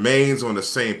remains on the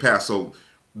same path. So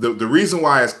the reason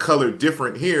why it's colored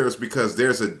different here is because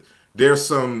there's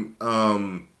some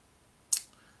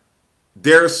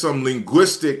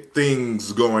linguistic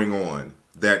things going on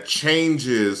that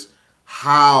changes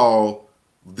how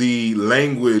the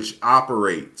language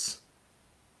operates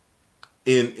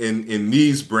in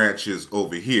these branches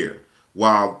over here,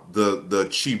 while the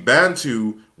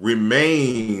Chi-Bantu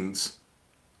remains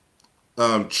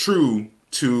true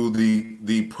to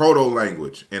the proto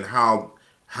language and how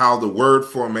the word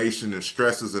formation and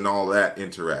stresses and all that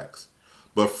interacts.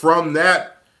 But from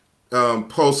that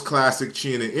post-classic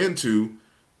Cyena-Ntu,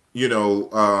 you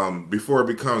know, before it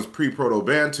becomes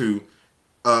pre-Proto-Bantu,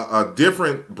 a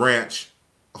different branch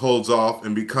holds off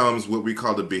and becomes what we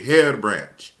call the Behir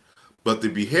branch. But the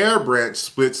Behir branch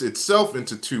splits itself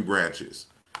into two branches.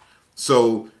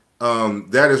 So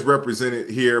that is represented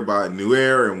here by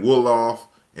Nuer and Wolof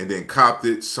and then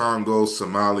Coptic, Sango,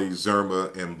 Somali,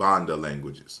 Zerma, and Banda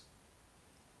languages.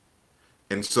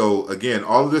 And so again,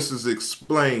 all of this is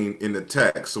explained in the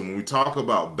text. So when we talk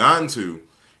about Bantu,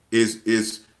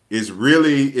 is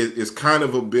really is kind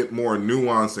of a bit more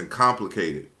nuanced and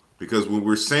complicated, because what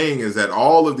we're saying is that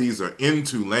all of these are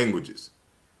Intu languages.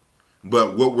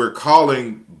 But what we're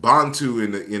calling Bantu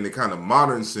in the kind of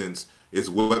modern sense is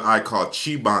what I call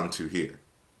Chibantu here.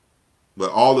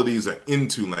 But all of these are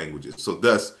Intu languages. So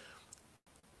thus,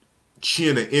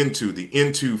 Chiena-Ntu, the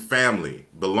Ntu family,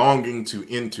 belonging to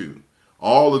Ntu.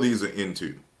 All of these are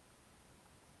Ntu.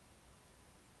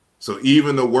 So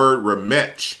even the word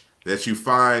Remech that you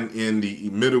find in the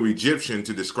Middle Egyptian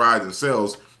to describe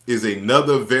themselves is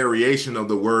another variation of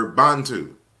the word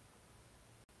Bantu,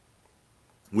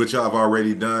 which I've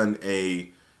already done a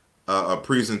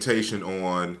presentation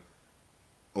on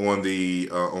on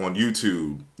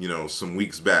YouTube, some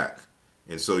weeks back,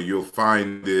 and so you'll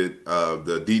find it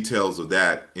the details of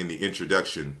that in the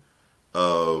introduction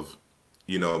of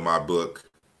my book,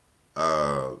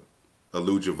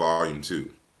 Aaluja Volume 2.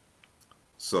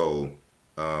 So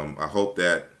I hope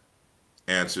that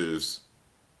answers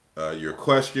your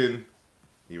question,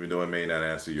 even though it may not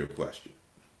answer your question.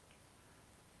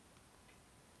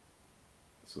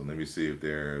 So let me see if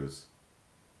there's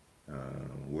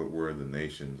what were the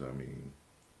nations? I mean,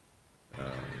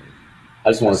 I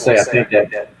just want to say, I think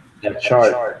that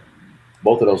chart,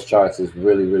 both of those charts, is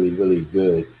really, really, really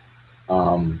good.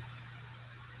 Um,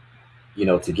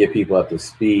 to get people up to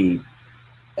speed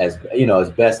as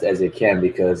best as it can,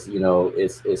 because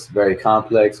it's very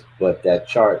complex. But that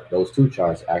chart, those two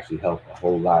charts, actually help a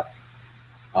whole lot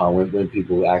when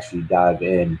people actually dive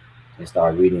in and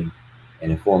start reading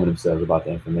and informing themselves about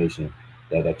the information.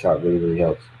 That chart really, really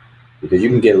helps, because you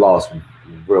can get lost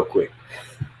real quick.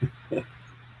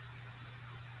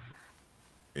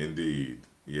 indeed,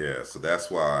 yeah. So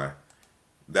that's why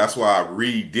I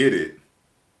redid it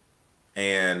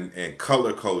and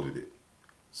color coded it,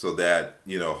 so that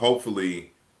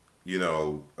hopefully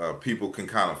people can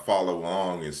kind of follow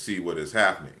along and see what is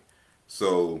happening.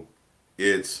 So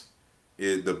it's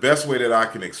the best way that I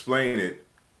can explain it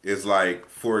is, like,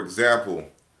 for example,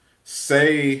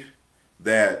 say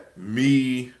that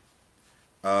me,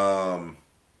 brother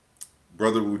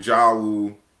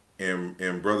Wujawu,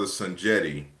 and brother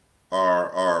Sanjeti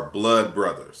are blood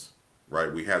brothers,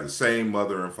 right? We have the same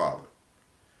mother and father,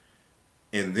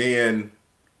 and then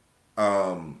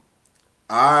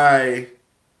I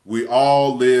we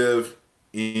all live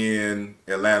in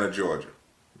Atlanta, Georgia,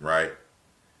 right?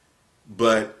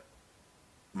 But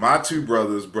my two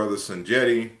brothers, brother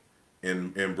Sanjeti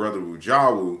and brother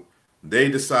Wujawu, they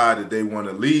decided they want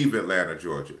to leave Atlanta,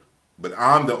 Georgia, but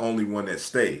I'm the only one that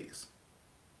stays.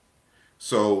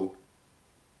 So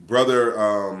brother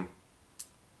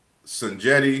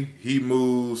Sanjeti, he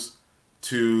moves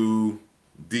to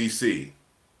DC,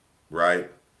 right?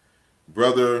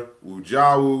 Brother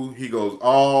Wujawu, he goes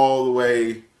all the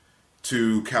way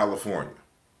to California.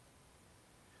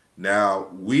 Now,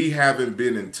 we haven't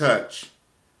been in touch,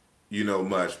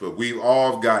 much, but we've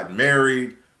all gotten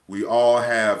married. We all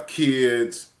have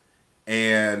kids.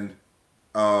 And,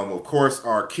 of course,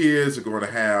 our kids are going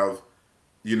to have,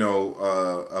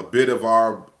 a bit of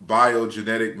our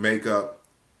biogenetic makeup.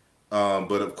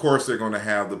 But, of course, they're going to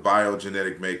have the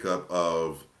biogenetic makeup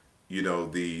of,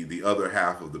 the other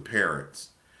half of the parents.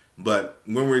 But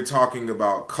when we're talking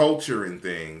about culture and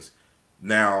things,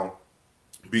 now,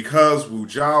 because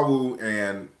Wujawu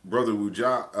and brother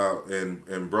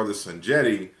and brother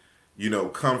Sanjeti,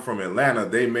 come from Atlanta,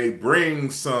 they may bring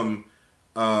some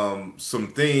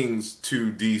things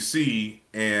to DC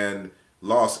and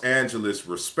Los Angeles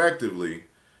respectively.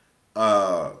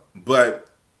 But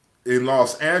in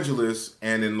Los Angeles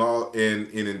and in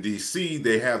DC,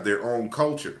 they have their own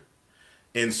culture.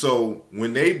 And so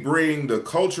when they bring the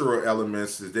cultural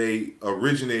elements that they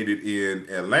originated in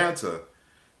Atlanta,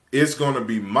 it's going to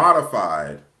be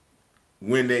modified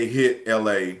when they hit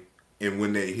LA and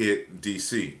when they hit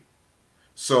DC.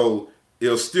 So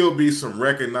it'll still be some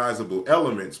recognizable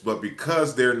elements, but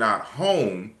because they're not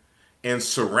home and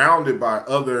surrounded by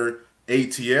other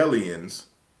ATLians,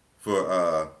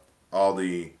 for all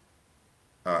the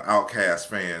Outcast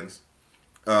fans,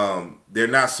 they're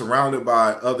not surrounded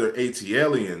by other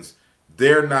ATLians.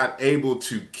 They're not able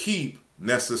to keep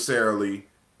necessarily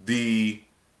the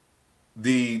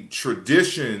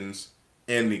traditions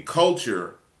and the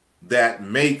culture that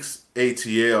makes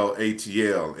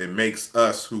ATL and makes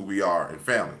us who we are in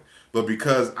family. But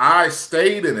because I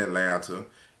stayed in Atlanta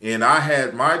and I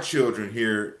had my children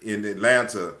here in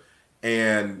Atlanta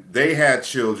and they had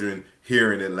children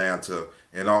here in Atlanta,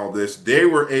 and all this, they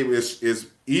were able. It's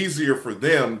easier for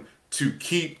them to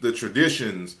keep the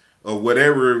traditions of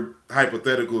whatever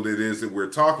hypothetical it is that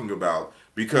we're talking about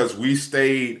because we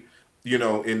stayed,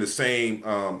 in the same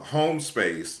home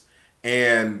space,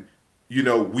 and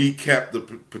we kept the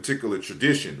particular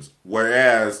traditions.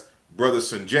 Whereas Brother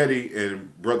Sanjeti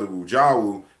and Brother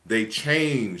Wujawu, they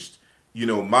changed,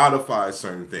 modified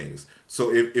certain things.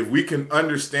 So if we can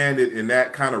understand it in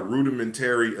that kind of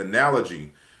rudimentary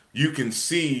analogy, you can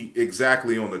see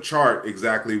exactly on the chart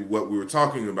exactly what we were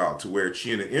talking about, to where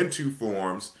Chiena-Ntu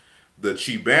forms, the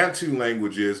Chi-Bantu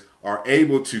languages are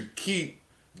able to keep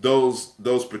those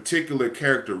particular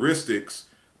characteristics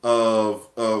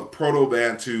of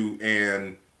Proto-Bantu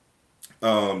and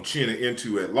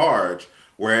Chiena-Ntu at large,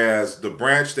 whereas the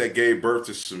branch that gave birth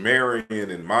to Sumerian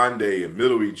and Mande and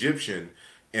Middle Egyptian,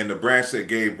 and the branch that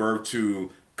gave birth to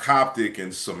Coptic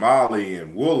and Somali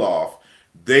and Wolof,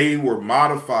 they were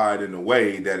modified in a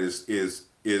way that is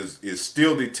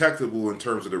still detectable in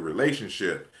terms of the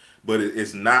relationship, but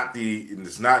it's not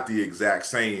the exact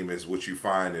same as what you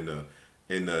find in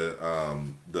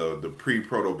the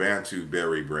pre-Proto-Bantu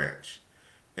Berry branch.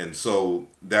 And so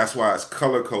that's why it's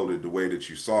color coded the way that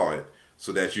you saw it,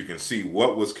 so that you can see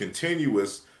what was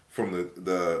continuous from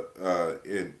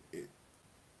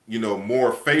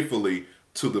more faithfully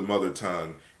to the mother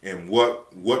tongue, and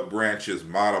what branches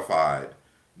modified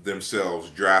themselves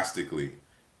drastically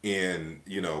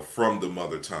from the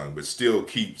mother tongue, but still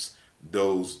keeps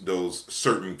those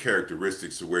certain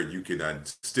characteristics to where you can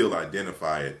still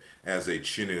identify it as a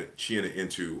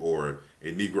Chiena-Ntu or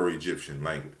a Negro Egyptian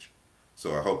language.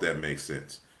 So I hope that makes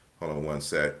sense. Hold on one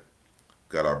sec.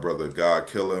 Got our brother God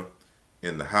Killer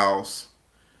in the house.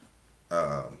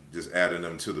 Just adding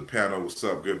them to the panel. What's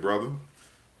up, good brother?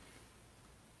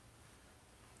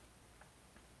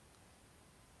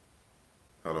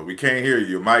 Hold on, we can't hear you.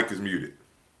 Your mic is muted.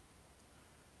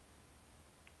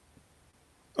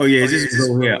 Oh yeah, just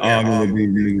over here arguing with these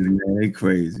niggas, man. They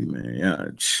crazy, man. Yeah,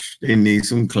 they need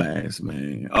some class,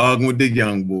 man. Arguing with the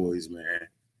young boys, man.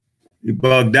 They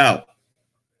bugged out.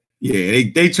 Yeah,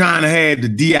 they trying to have the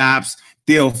Diops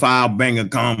Theophile banger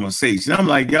conversation. I'm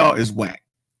like, y'all is whack.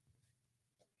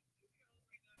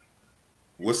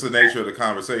 What's the nature of the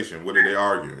conversation? What are they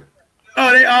arguing?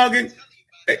 Oh, they arguing.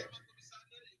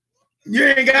 You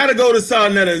ain't gotta go to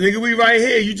Cyena-Ntu, nigga. We right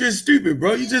here. You just stupid,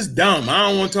 bro. You just dumb. I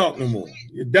don't want to talk no more.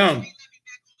 You're dumb.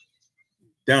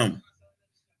 Dumb.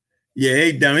 Yeah,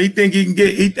 he dumb. He think he can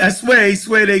get. I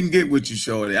swear they can get what you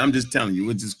shorty. I'm just telling you,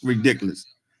 it's just ridiculous.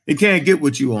 They can't get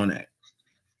what you on that.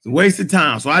 It's a waste of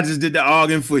time. So I just did the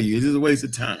arguing for you. It's just a waste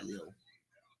of time, yo.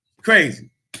 Crazy.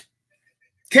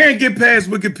 Can't get past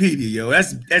Wikipedia, yo.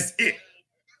 That's it.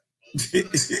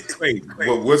 It's crazy.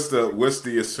 But what's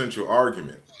the essential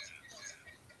argument?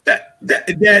 That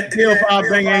Theophile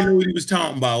thing ain't know what he was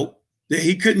talking about. That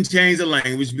he couldn't change the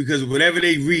language because whatever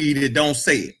they read, it don't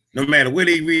say it. No matter where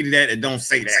they read it at, it don't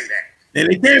say that. And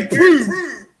they can't prove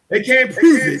it. They can't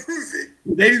prove it.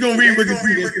 They just gonna read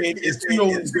Wikipedia and say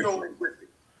it's too.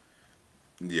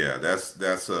 Yeah,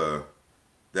 that's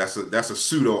a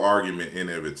pseudo argument in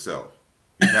and of itself.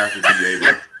 You have to be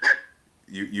able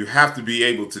you have to be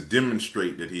able to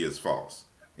demonstrate that he is false.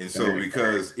 And so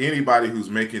because anybody who's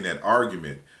making that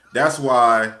argument, that's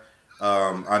why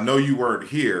I know you weren't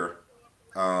here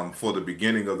for the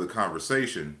beginning of the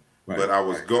conversation, but I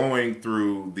was going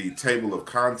through the table of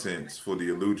contents for the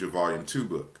Aaluja Volume 2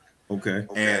 book. Okay.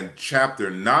 And chapter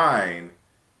 9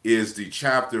 is the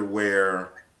chapter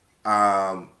where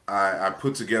I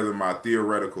put together my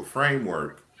theoretical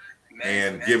framework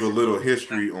and give a little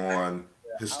history on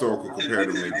historical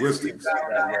comparative linguistics.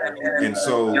 And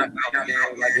so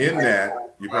in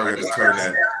that, you probably have to turn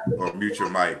that or mute your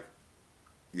mic.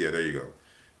 Yeah, there you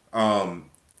go.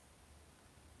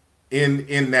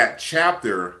 In that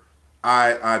chapter,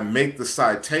 I make the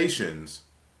citations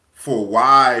for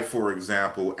why, for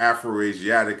example,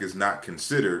 Afroasiatic is not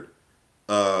considered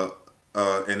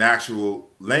an actual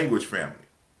language family,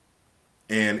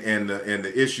 and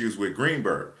the issues with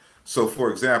Greenberg. So, for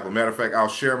example, matter of fact, I'll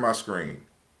share my screen,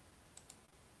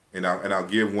 and I'll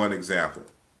give one example.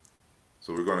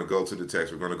 So we're going to go to the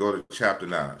text. We're going to go to chapter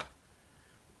 9.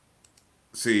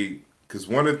 See, because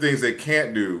one of the things they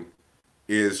can't do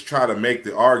is try to make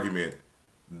the argument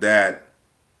that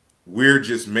we're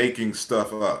just making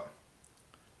stuff up.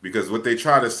 Because what they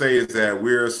try to say is that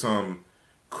we're some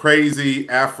crazy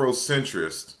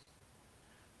Afrocentrists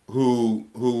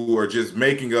who are just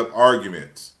making up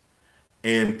arguments.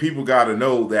 And people got to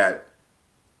know that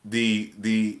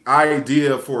the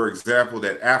idea, for example,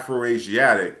 that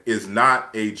Afroasiatic is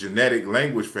not a genetic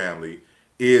language family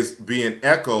is being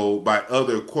echoed by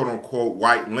other quote unquote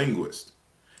white linguists.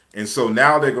 And so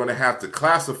now they're going to have to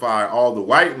classify all the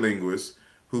white linguists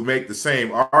who make the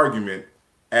same argument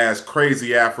as crazy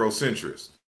Afrocentrists.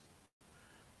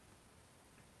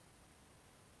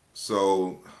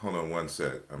 So hold on one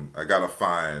sec. I gotta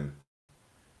find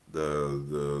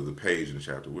the page in the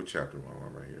chapter. What chapter am I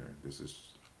on right here? This is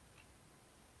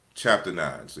chapter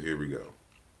 9. So here we go.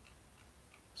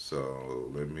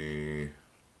 So let me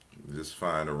just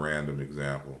find a random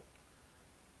example.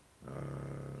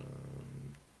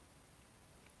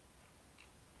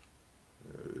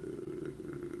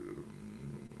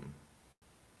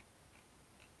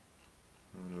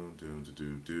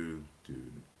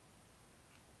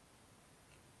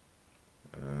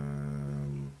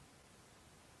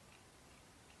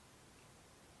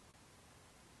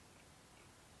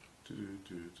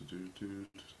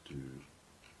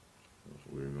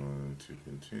 We're going to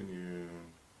continue.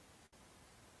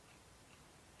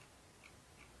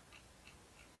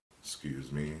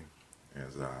 Excuse me,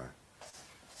 as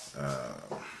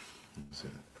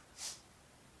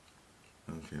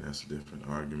okay, that's a different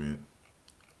argument.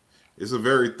 It's a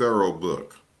very thorough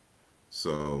book.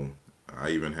 So I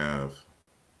even have,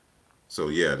 so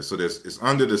yeah, so it's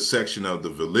under the section of the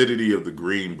validity of the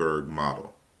Greenberg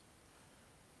model.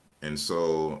 And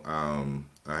so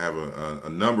I have a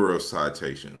number of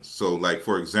citations. So like,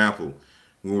 for example,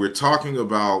 when we're talking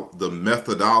about the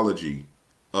methodology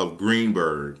of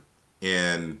Greenberg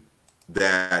and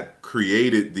that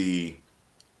created the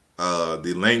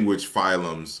language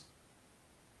phylums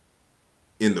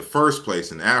in the first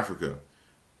place in Africa,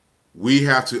 we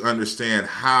have to understand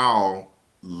how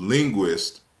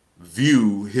linguists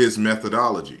view his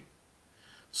methodology.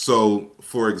 So,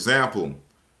 for example,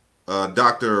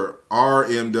 Dr.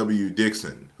 R.M.W.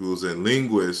 Dixon, who's a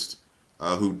linguist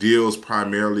who deals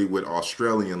primarily with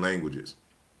Australian languages.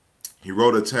 He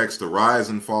wrote a text, The Rise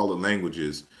and Fall of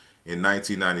Languages, in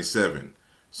 1997.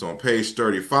 So on page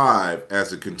 35,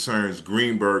 as it concerns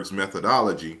Greenberg's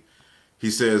methodology, he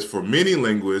says, for many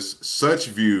linguists, such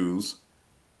views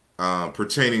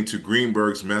pertaining to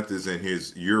Greenberg's methods and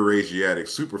his Eurasiatic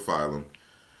superphylum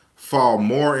fall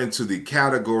more into the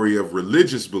category of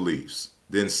religious beliefs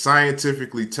than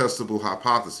scientifically testable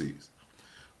hypotheses,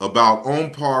 about on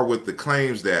par with the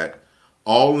claims that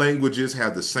all languages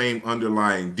have the same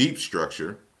underlying deep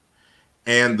structure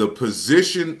and the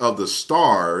position of the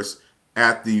stars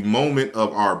at the moment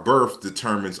of our birth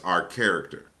determines our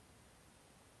character.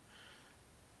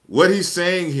 What he's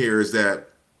saying here is that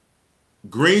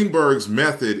Greenberg's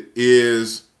method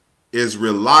is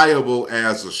reliable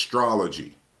as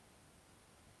astrology.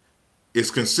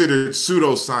 It's considered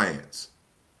pseudoscience.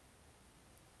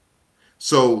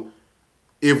 So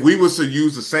if we was to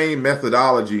use the same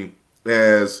methodology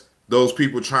as those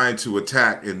people trying to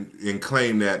attack and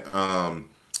claim that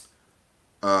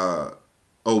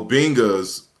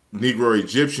Obinga's Negro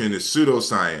Egyptian is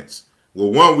pseudoscience,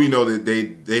 well, one, we know that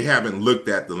they haven't looked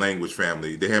at the language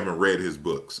family. They haven't read his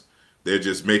books. They're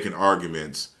just making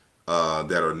arguments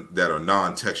that are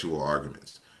non-textual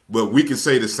arguments. But we can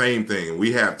say the same thing.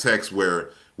 We have texts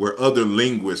where other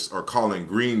linguists are calling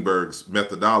Greenberg's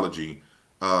methodology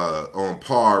on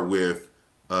par with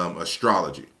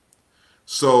astrology.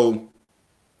 So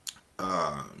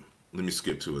let me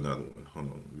skip to another one.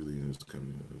 Hold on. Really is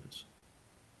coming.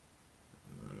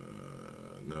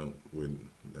 No,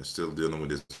 I'm still dealing with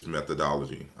this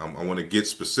methodology. I want to get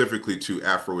specifically to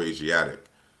Afroasiatic.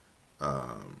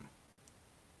 Let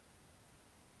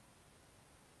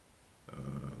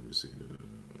me see.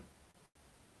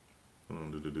 Hold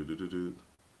on.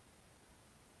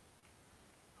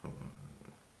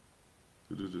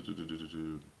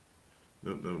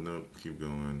 Hold on. Nope. Keep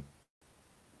going.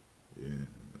 Yeah.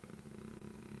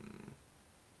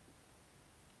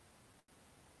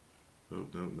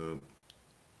 Nope.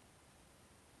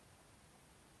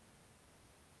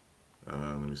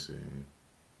 Let me see.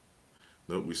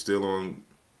 Nope, we still on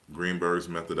Greenberg's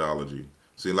methodology.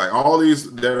 See, like all these,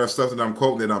 there are stuff that I'm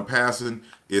quoting that I'm passing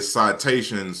is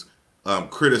citations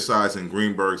criticizing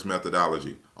Greenberg's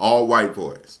methodology. All white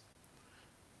boys.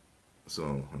 So,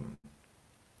 hold on.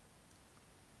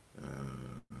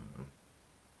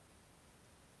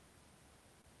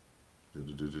 Let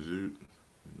me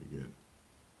get.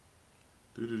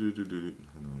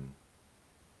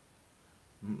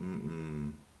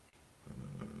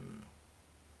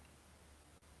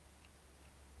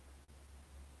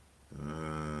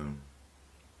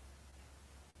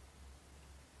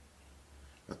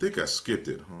 I think I skipped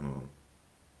it. Hold on.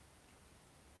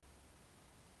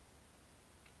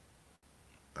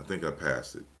 I think I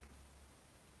passed it.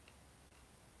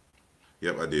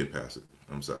 Yep, I did pass it.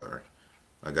 I'm sorry.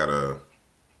 I gotta.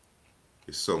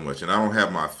 It's so much, and I don't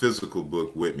have my physical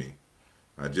book with me.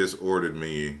 I just ordered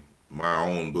me my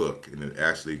own book, and it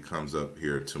actually comes up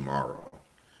here tomorrow.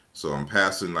 So I'm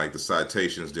passing like the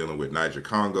citations dealing with Niger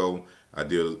Congo. I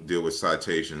deal with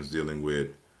citations dealing with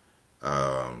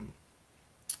um,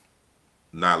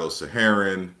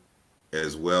 Nilo-Saharan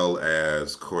as well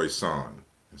as Khoisan.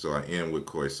 So I end with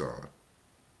Khoisan.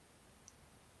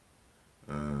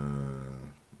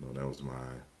 No, that was my.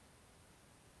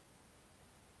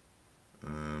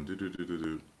 Do do do do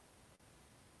do.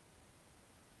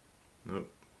 Nope.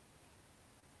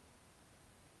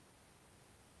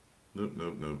 Nope.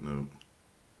 Nope. Nope. Nope.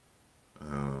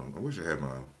 I wish I had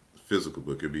my physical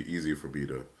book. It'd be easier for me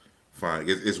to find.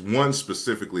 It's one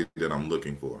specifically that I'm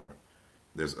looking for.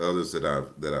 There's others that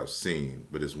I've seen,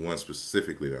 but it's one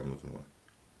specifically that I'm looking for.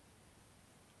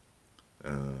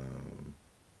 No,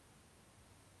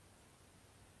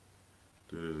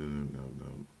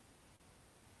 no.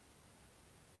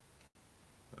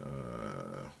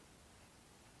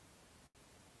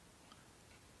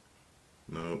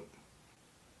 Nope.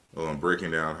 Oh, I'm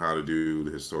breaking down how to do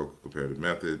the historical comparative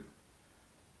method.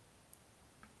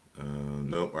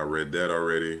 Nope, I read that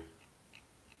already.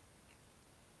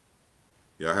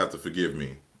 Yeah, I have to forgive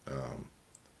me.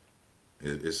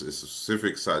 It's a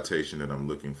specific citation that I'm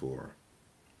looking for,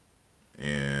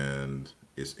 and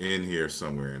it's in here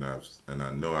somewhere, and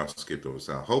I know I've skipped over.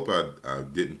 So I hope I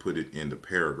didn't put it in the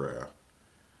paragraph.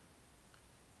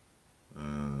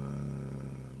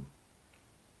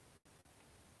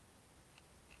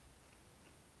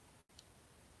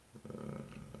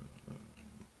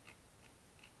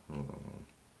 Hold on.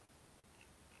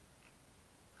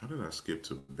 How did I skip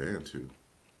to Bantu?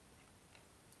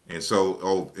 And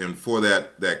so, and for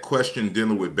that question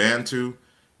dealing with Bantu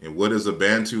and what is a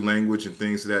Bantu language and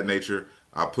things of that nature,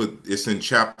 I put it's in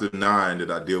chapter 9 that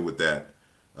I deal with that,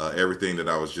 everything that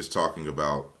I was just talking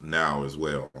about now as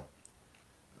well.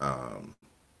 Um,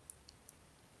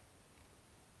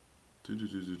 do, do,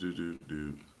 do, do, do, do,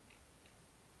 do.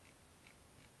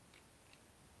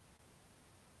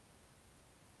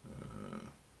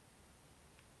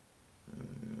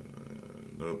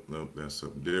 Nope, nope, that's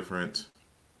something different.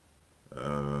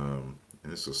 And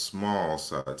it's a small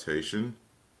citation.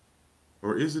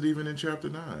 Or is it even in chapter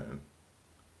 9?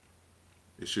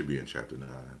 It should be in chapter 9.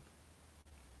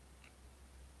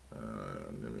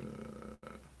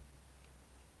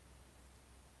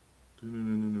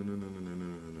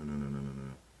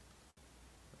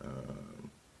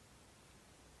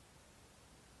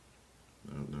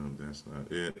 No, no, that's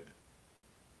not it.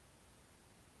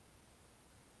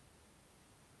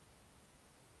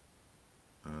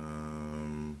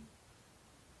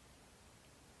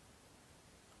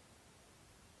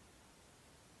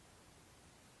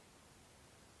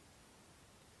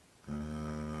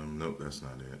 Nope, that's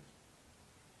not it.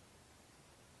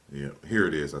 Yeah, here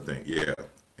it is, I think. Yeah,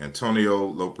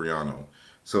 Antonio Lopriano.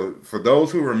 So for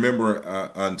those who remember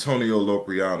Antonio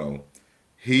Lopriano,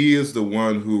 he is the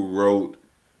one who wrote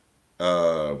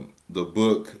the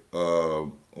book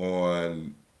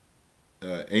on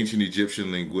ancient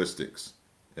Egyptian linguistics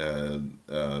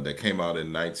that came out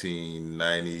in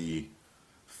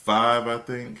 1995, I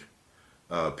think.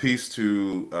 Peace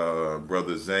to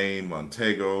Brother Zane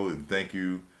Montego, and thank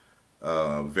you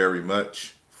very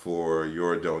much for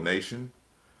your donation.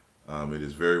 It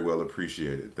is very well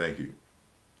appreciated. Thank you.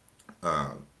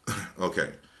 Um,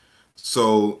 okay,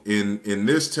 so in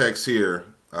this text here,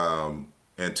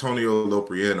 Antonio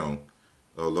Lopriano,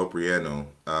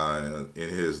 in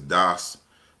his Das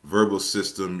Verbal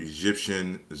System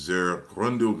Egyptian Zer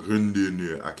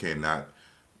Grunde, I cannot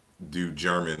do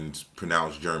German,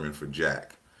 pronounce German for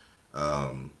Jack.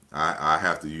 I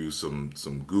have to use some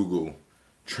Google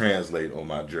Translate on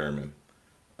my German.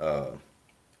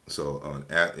 So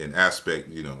in aspect,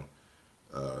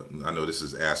 I know this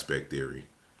is aspect theory,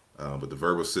 but the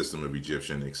verbal system of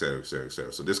Egyptian, et cetera, et cetera, et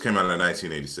cetera. So this came out in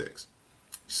 1986.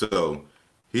 So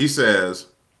he says,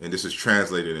 and this is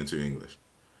translated into English.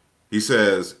 He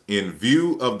says, in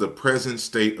view of the present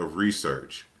state of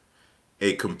research,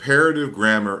 a comparative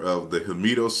grammar of the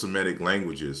Hamido-Semitic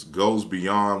languages goes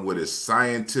beyond what is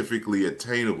scientifically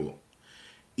attainable,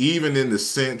 even in the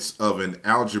sense of an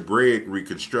algebraic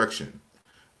reconstruction.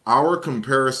 Our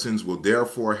comparisons will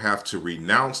therefore have to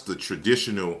renounce the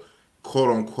traditional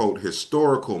quote-unquote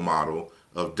historical model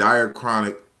of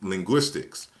diachronic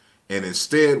linguistics and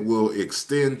instead will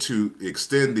extend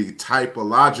the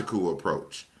typological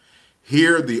approach.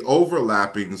 Here, the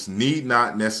overlappings need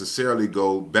not necessarily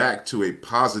go back to a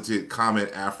posited common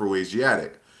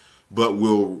Afro-Asiatic, but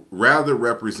will rather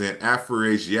represent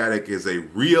Afroasiatic as a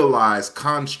realized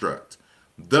construct.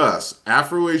 Thus,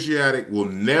 Afroasiatic will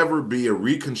never be a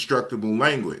reconstructible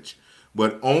language,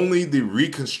 but only the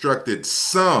reconstructed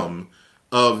sum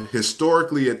of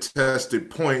historically attested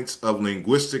points of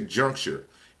linguistic juncture,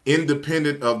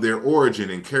 independent of their origin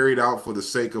and carried out for the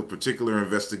sake of particular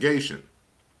investigation.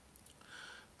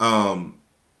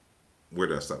 Where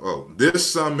did I stop? Oh,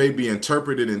 this sum may be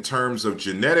interpreted in terms of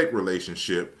genetic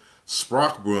relationship,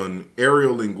 Sprachbund,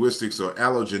 aerial linguistics, or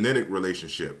allogenetic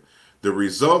relationship. The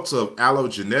results of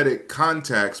allogenetic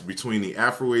contacts between the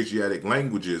Afroasiatic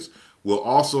languages will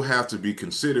also have to be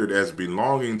considered as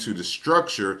belonging to the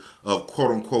structure of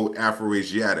quote-unquote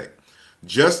Afroasiatic,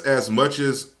 just as much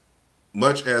as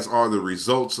are the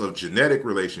results of genetic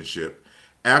relationship.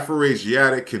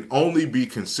 Afroasiatic can only be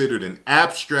considered an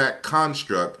abstract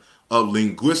construct of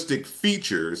linguistic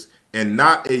features and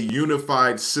not a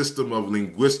unified system of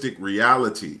linguistic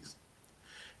realities.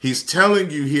 He's telling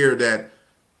you here that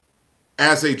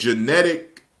as a genetic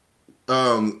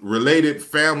related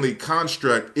family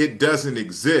construct, it doesn't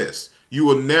exist. You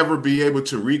will never be able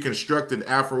to reconstruct an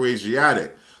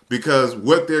Afroasiatic because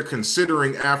what they're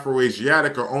considering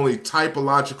Afroasiatic are only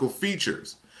typological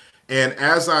features. And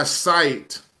as I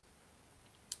cite,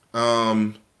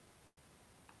 hold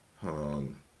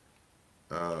on,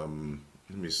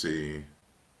 let me see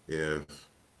if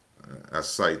I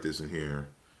cite this in here.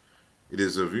 It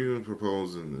is a view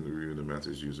proposed in the review of the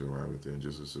methods used to arrive within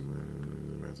just as the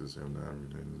methods have not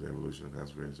retained the evolution of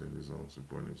classification and its own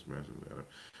subordinate matter matter.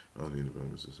 Only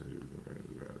developments to say.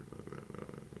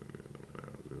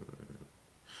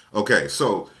 Okay,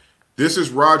 so this is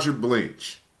Roger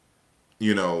Blanch,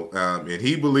 you know, and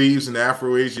he believes in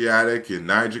Afroasiatic and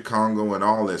Niger Congo and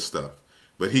all that stuff.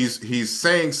 But he's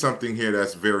saying something here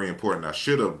that's very important. I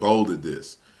should have bolded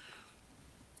this.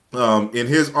 In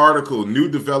his article, New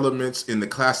Developments in the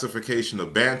Classification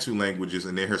of Bantu Languages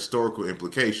and Their Historical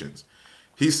Implications,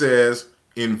 he says,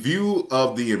 in view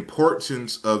of the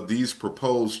importance of these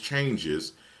proposed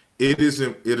changes, it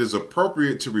is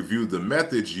appropriate to review the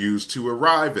methods used to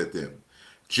arrive at them.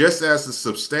 Just as the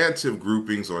substantive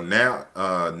groupings or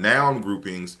noun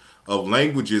groupings of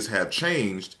languages have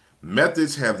changed,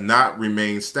 methods have not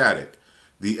remained static.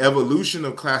 The evolution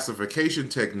of classification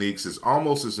techniques is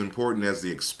almost as important as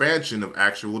the expansion of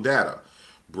actual data.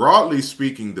 Broadly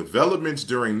speaking, developments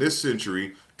during this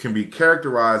century can be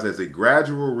characterized as a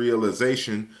gradual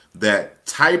realization that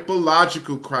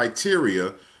typological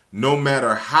criteria, no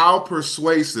matter how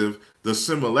persuasive the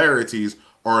similarities,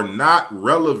 are not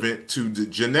relevant to the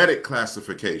genetic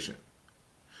classification.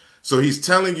 So he's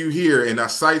telling you here, and I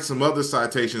cite some other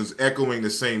citations echoing the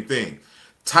same thing.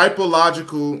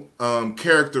 Typological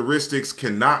characteristics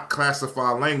cannot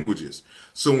classify languages.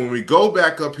 So when we go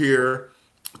back up here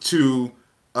to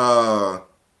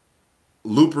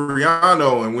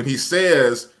Lupriano, and when he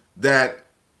says that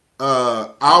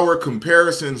our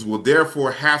comparisons will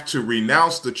therefore have to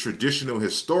renounce the traditional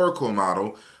historical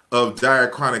model of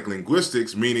diachronic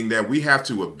linguistics, meaning that we have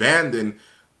to abandon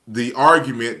the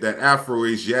argument that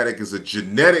Afroasiatic is a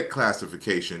genetic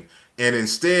classification, and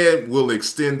instead will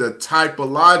extend a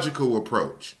typological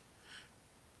approach.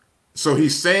 So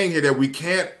he's saying here that we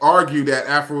can't argue that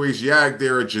Afroasiatic,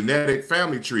 they're a genetic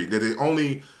family tree, that they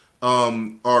only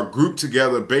are grouped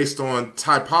together based on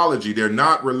typology. They're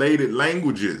not related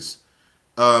languages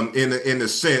in the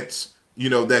sense, you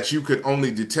know, that you could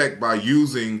only detect by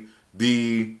using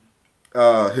the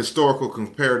historical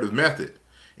comparative method.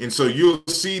 And so you'll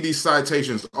see these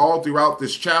citations all throughout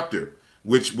this chapter,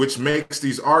 which makes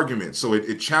these arguments. So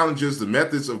it challenges the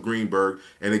methods of Greenberg.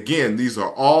 And again, these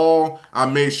are all, I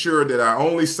made sure that I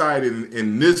only cited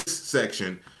in this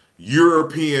section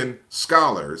European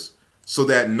scholars, so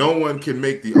that no one can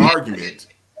make the argument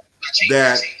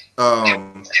that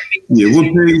yeah, what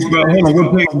page? Hold on,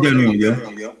 what page you got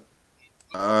on,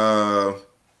 yeah?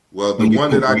 Well, the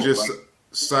one that I just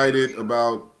cited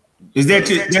about, is that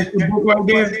that's your book right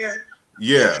there?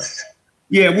 Yeah.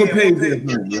 Yeah, what page is it?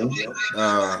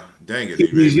 Dang it.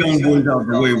 Get these young boys out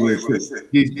the way real quick.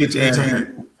 Get your ass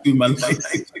through my life.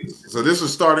 So this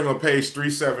is starting on page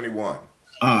 371.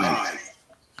 All right.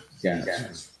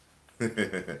 Gotcha.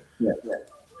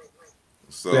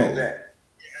 So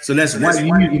that's why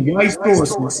you using white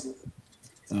sources.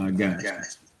 Gotcha.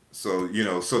 So, you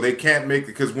know, so they can't make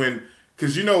it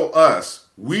because you know us,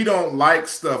 we don't like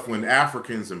stuff when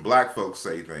Africans and black folks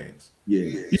say things.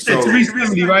 Yeah. You said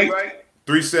 370, right?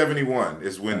 371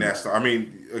 is when that's. I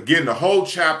mean, again, the whole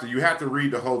chapter, you have to read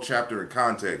the whole chapter in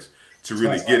context to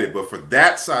really get it. But for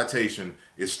that citation,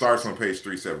 it starts on page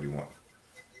 371.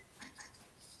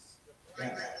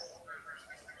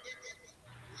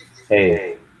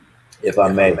 Hey, if I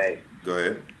may, Go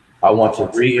ahead. I want to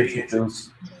reintroduce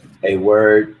a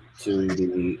word to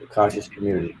the conscious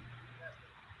community.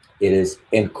 It is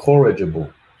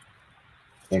incorrigible.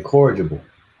 Incorrigible.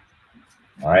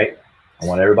 All right. I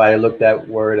want everybody to look that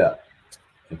word up.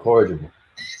 Incorrigible.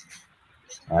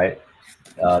 All right.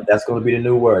 That's going to be the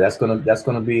new word. That's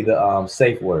gonna be the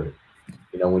safe word.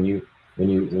 You know, when you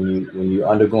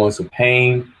undergoing some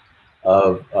pain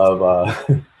of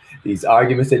these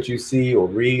arguments that you see or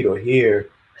read or hear,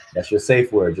 that's your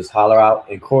safe word. Just holler out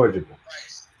incorrigible.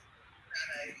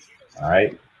 All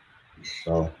right.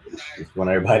 So just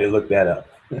want everybody to look that up.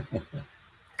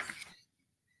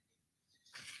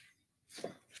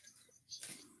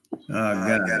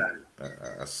 God.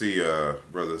 I see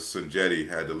Brother Sanjetti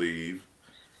had to leave.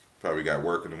 Probably got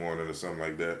work in the morning or something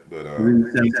like that. But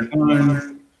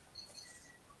 371.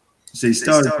 So you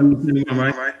started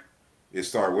 371, right? it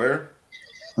start where?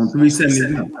 On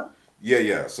 371.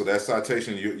 Yeah. So that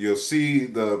citation, you'll see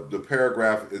the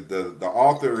paragraph. The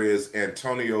author is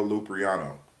Antonio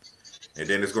Lupriano, and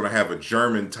then it's going to have a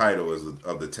German title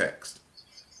of the text.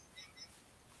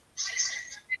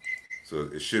 So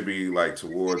it should be like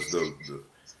towards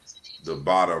the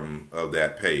bottom of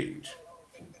that page.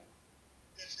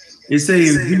 It say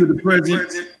in view of the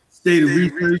present state of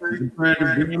research and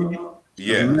comparative grammar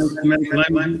Yes. of Semitic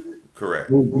languages, Correct.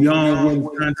 go beyond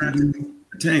what is trying to be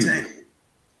attainable.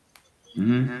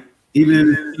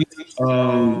 Even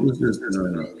what's this?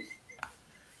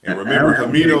 And remember,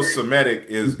 Hamido-Semitic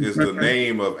is the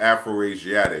name of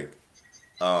Afroasiatic.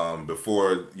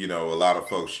 Before a lot of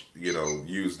folks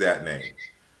use that name.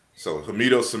 So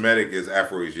Hamido-Semitic is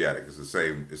Afroasiatic. It's the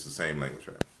same. It's the same language,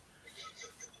 right?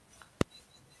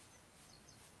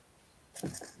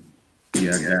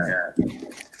 Yeah, I got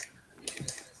it.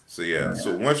 So yeah.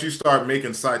 So once you start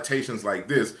making citations like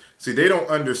this, see, they don't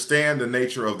understand the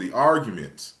nature of the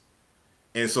arguments,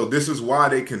 and so this is why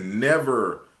they can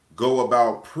never go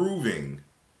about proving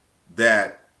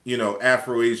that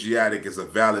Afroasiatic is a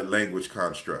valid language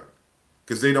construct,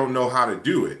 because they don't know how to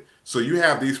do it. So you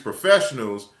have these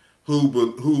professionals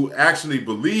who actually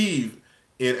believe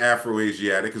in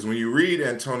Afroasiatic, because when you read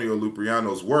Antonio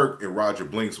Lupriano's work and Roger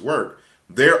Blink's work,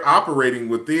 they're operating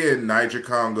within Niger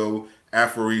Congo,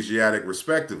 Afroasiatic,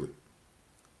 respectively.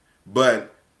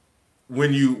 But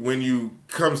when you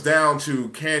comes down to,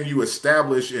 can you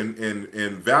establish and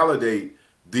validate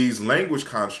these language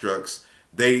constructs,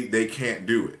 they can't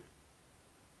do it.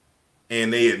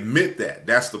 And they admit that.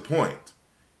 That's the point.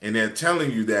 And they're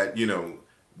telling you that,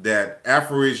 that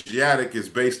Afroasiatic is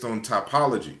based on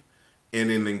typology. And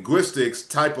in linguistics,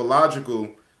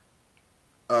 typological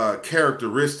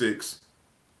characteristics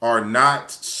are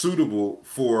not suitable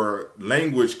for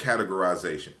language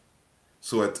categorization.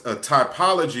 So a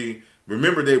typology,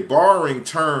 remember, they're borrowing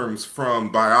terms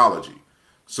from biology.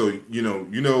 So,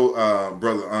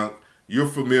 Brother Unc, you're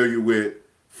familiar with,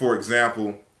 for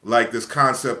example, like this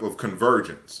concept of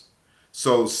convergence.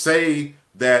 So say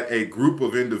that a group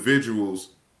of individuals,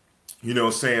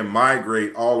 saying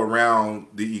migrate all around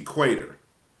the equator.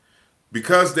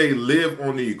 Because they live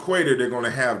on the equator, they're going to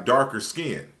have darker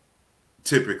skin,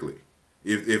 typically.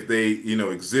 If they,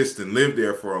 exist and live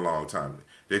there for a long time,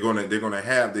 they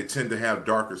tend to have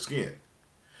darker skin.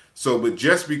 So, but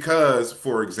just because,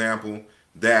 for example,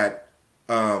 that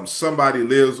somebody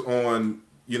lives on,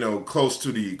 close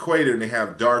to the equator and they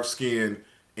have dark skin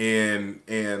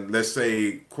and let's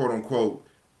say, quote unquote,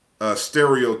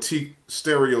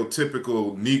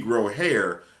 stereotypical Negro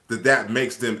hair, that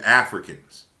makes them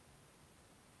Africans.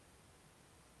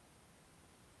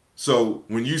 So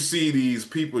when you see these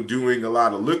people doing a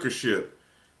lot of liquorship,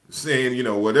 saying,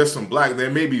 well, there's some there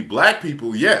may be black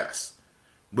people, yes,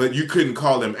 but you couldn't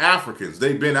call them Africans.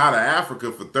 They've been out of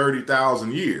Africa for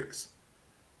 30,000 years.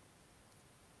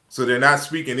 So they're not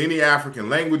speaking any African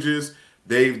languages.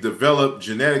 They've developed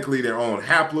genetically their own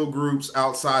haplogroups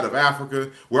outside of Africa.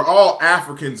 We're all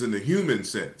Africans in the human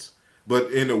sense,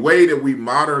 but in the way that we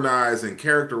modernize and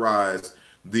characterize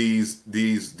these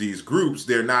groups,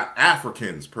 they're not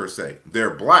Africans per se.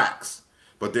 They're blacks,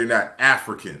 but they're not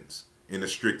Africans in the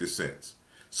strictest sense.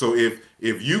 So if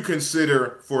you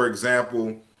consider, for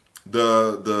example,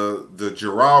 the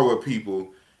Jarawa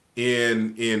people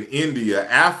in India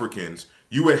Africans,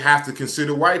 you would have to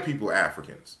consider white people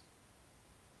Africans.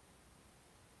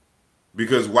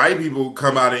 Because white people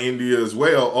come out of India as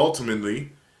well,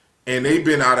 ultimately, and they've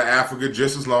been out of Africa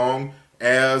just as long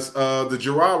as the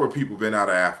Jarawa people been out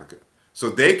of Africa. So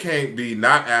they can't be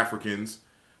not Africans,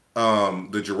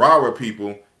 the Jarawa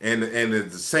people, and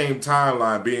at the same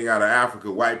timeline being out of Africa,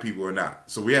 white people are not.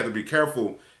 So we have to be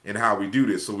careful in how we do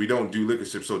this. So we don't do liquor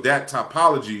strips. So that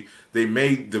topology, they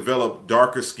may develop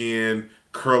darker skin,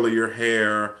 curlier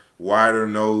hair, wider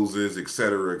noses,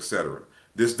 etc., etc.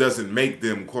 This doesn't make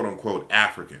them quote unquote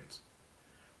Africans.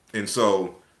 And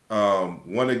so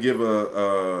want to give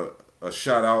a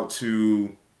shout out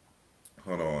to,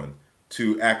 hold on,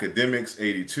 to Academics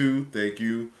 82. Thank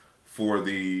you for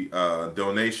the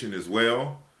donation as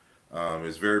well.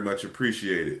 It's very much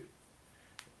appreciated.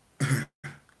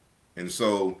 And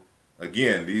so,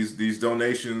 again, these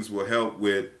donations will help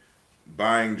with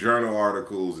buying journal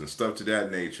articles and stuff to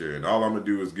that nature. And all I'm gonna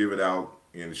do is give it out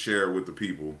and share it with the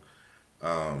people,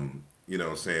 you know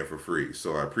what I'm saying, for free.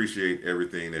 So I appreciate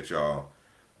everything that y'all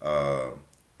are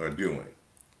doing.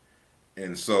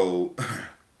 And so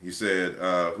he said,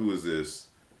 who is this?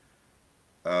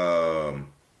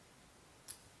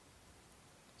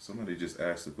 Somebody just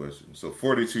asked the question. So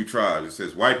 42 tribes. It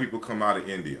says white people come out of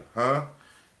India, huh?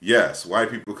 Yes,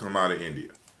 white people come out of India.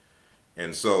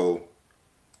 And so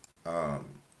I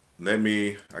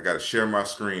got to share my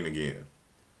screen again.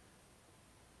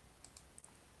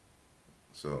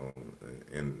 So,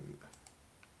 and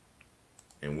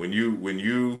when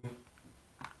you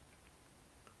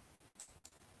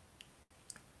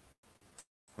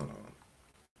hold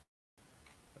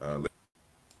on,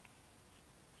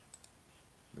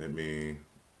 let me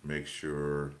make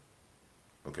sure.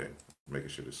 Okay, making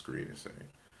sure the screen is saying.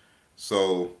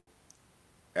 So,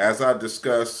 as I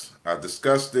discussed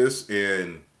this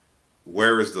in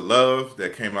Where is the Love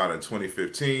that came out in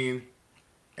 2015,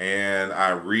 and I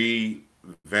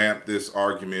revamped this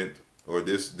argument or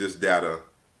this data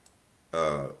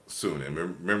soon. And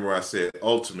remember, I said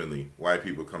ultimately white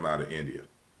people come out of India.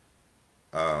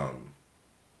 Let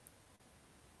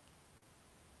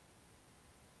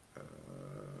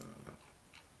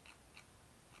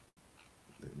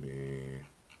me.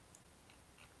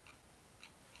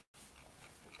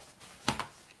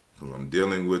 I'm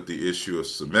dealing with the issue of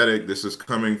Semitic. This is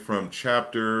coming from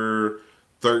chapter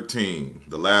 13,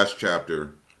 the last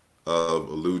chapter of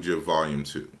Aaluja, volume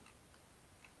 2.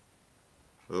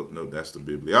 Oh, no, that's the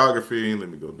bibliography. Let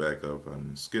me go back up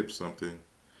and skip something.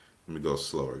 Let me go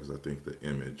slower because I think the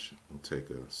image will take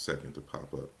a second to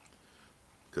pop up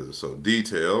because it's so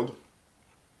detailed.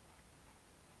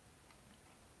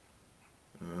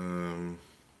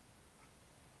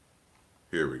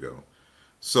 Here we go.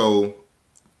 So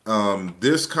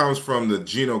this comes from the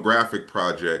Genographic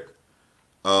Project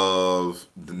of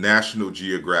the National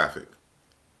Geographic.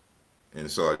 And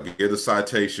so I get a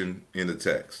citation in the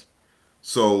text.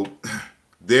 So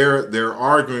they're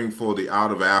arguing for the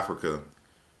out of Africa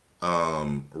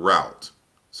route.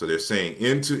 So they're saying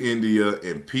into India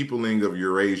and peopling of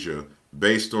Eurasia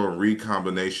based on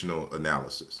recombinational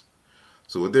analysis.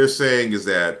 So what they're saying is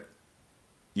that,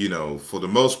 you know, for the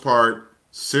most part,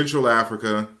 Central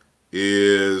Africa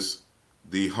is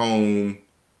the home,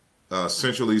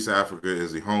 Central East Africa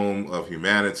is the home of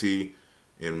humanity.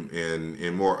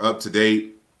 In more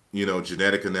up-to-date, you know,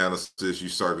 genetic analysis, you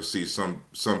start to see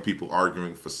some people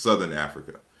arguing for Southern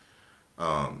Africa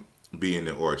being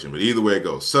the origin. But either way it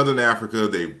goes, Southern Africa,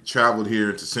 they traveled here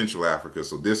into Central Africa.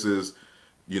 So this is,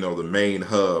 you know, the main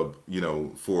hub, you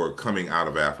know, for coming out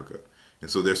of Africa. And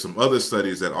so there's some other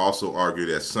studies that also argue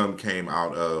that some came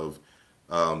out of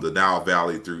the Nile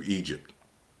Valley through Egypt.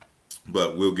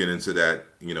 But we'll get into that,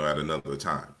 you know, at another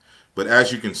time. But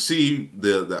as you can see,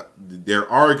 they're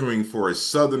arguing for a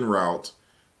southern route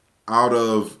out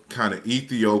of kind of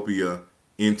Ethiopia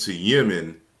into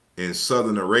Yemen and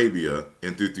Southern Arabia,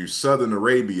 and through Southern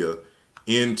Arabia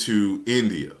into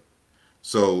India.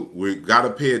 So we've got to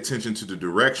pay attention to the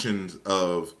directions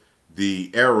of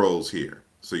the arrows here.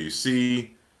 So you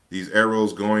see these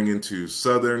arrows going into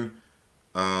Southern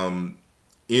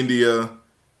India,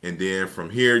 and then from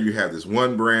here you have this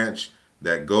one branch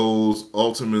that goes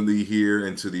ultimately here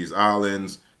into these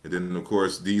islands. And then, of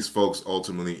course, these folks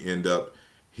ultimately end up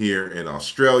here in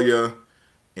Australia.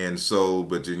 And so,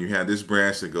 but then you have this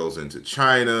branch that goes into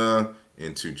China,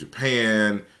 into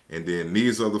Japan, and then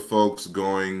these other folks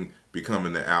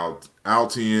becoming the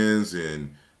Altians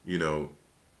and, you know,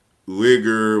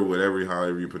 Uyghur,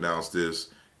 however you pronounce this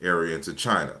area, into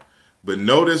China. But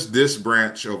notice this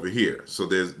branch over here. So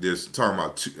there's talking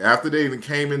about two, after they even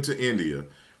came into India,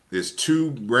 there's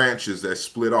two branches that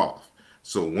split off.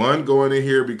 So one going in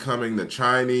here becoming the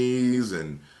Chinese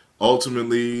and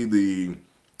ultimately the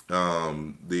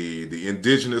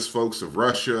indigenous folks of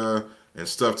Russia and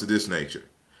stuff to this nature.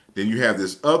 Then you have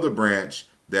this other branch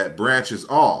that branches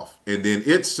off, and then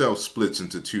itself splits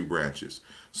into two branches.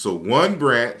 So one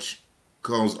branch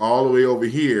comes all the way over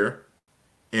here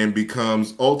and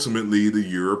becomes ultimately the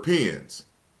Europeans.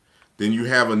 Then you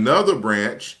have another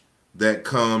branch that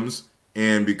comes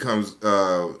and becomes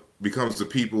the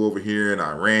people over here in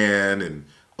Iran and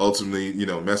ultimately,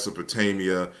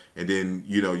 Mesopotamia, and then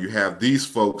you have these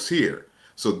folks here.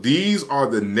 So these are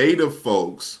the native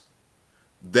folks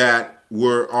that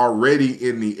were already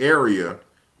in the area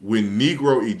when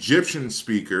Negro Egyptian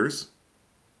speakers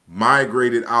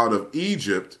migrated out of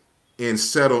Egypt and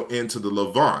settled into the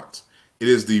Levant. It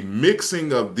is the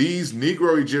mixing of these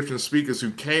Negro Egyptian speakers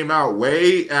who came out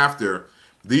way after.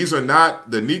 These are not,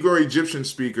 the Negro Egyptian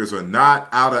speakers are not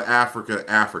out of Africa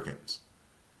Africans.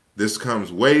 This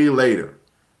comes way later,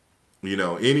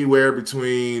 anywhere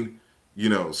between,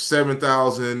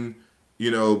 7,000,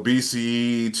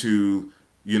 BCE to,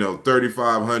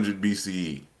 3,500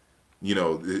 BCE.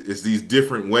 It's these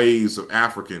different waves of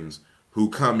Africans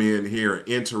who come in here and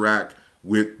interact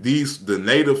with the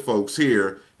native folks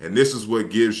here, and this is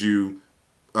what gives you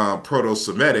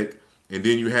Proto-Semitic, and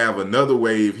then you have another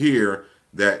wave here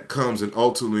that comes and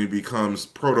ultimately becomes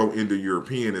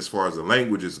Proto-Indo-European as far as the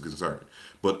language is concerned.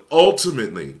 But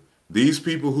ultimately, these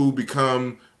people who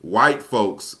become white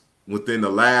folks within the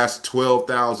last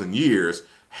 12,000 years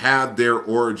have their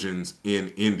origins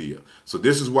in India. So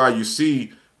this is why you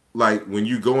see, like, when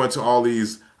you go into all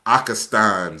these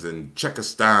Akastans and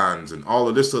Czechostans and all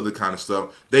of this other kind of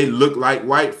stuff, they look like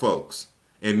white folks.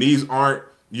 And these aren't,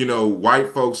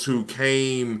 white folks who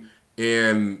came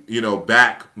and, who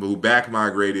back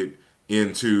migrated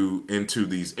into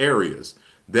these areas.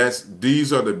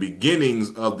 These are the beginnings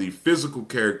of the physical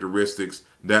characteristics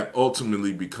that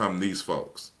ultimately become these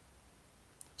folks.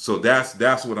 So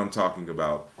that's what I'm talking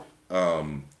about.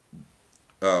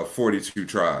 42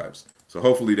 tribes. So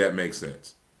hopefully that makes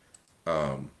sense.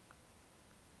 So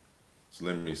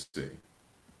let me see.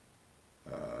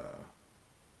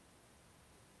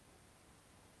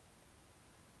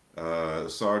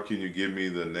 Sar, can you give me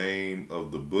the name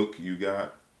of the book you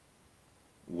got?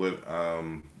 What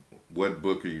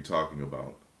book are you talking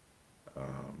about?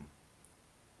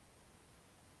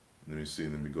 Let me see.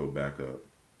 Let me go back up.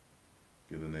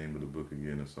 Get the name of the book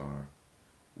again, Sar.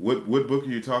 What book are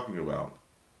you talking about?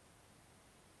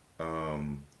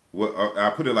 I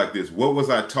put it like this. What was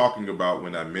I talking about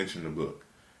when I mentioned the book?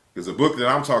 Because the book that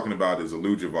I'm talking about is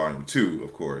Aaluja Volume 2,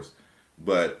 of course.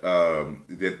 But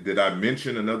did I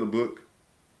mention another book?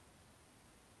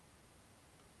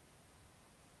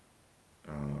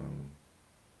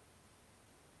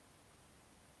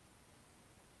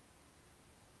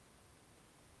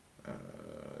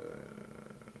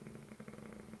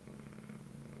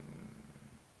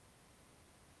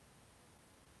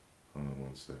 Hold on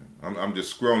one second. I'm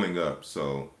just scrolling up,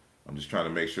 so I'm just trying to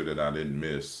make sure that I didn't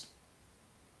miss,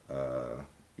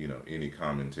 any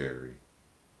commentary.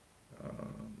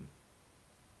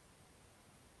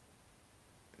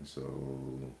 And so,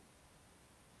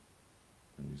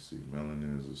 let me see.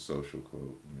 Melanin is a social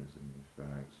quote. Missing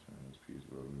facts. Chinese peace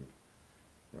road.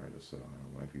 Right aside.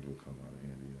 White people come out of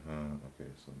India. Huh?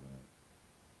 Okay, so that.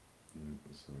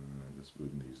 So this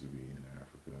book needs to be in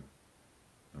Africa.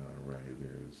 Right,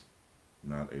 there's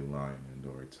not a lion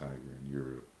nor a tiger in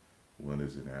Europe. One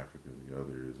is in Africa, the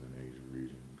other is in Asia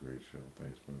region. Great show.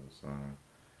 Thanks for the sign.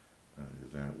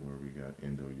 Is that where we got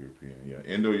Indo-European? Yeah,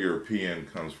 Indo-European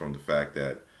comes from the fact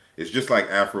that it's just like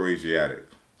Afro-Asiatic.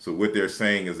 So what they're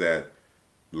saying is that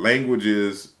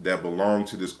languages that belong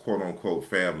to this quote-unquote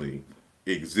family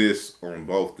exist on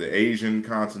both the Asian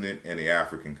continent and the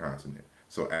African continent.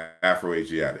 So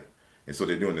Afro-Asiatic. And so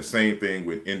they're doing the same thing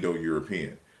with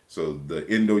Indo-European. So the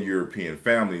Indo-European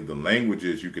family, the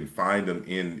languages, you can find them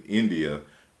in India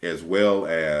as well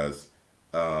as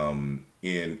in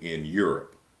Europe.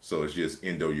 So it's just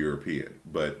Indo-European.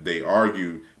 But they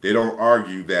don't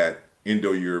argue that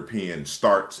Indo-European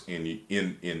starts in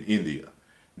India.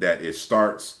 That it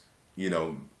starts,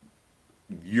 Europe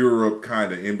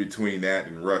kind of in between that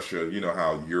and Russia. You know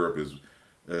how Europe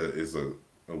is a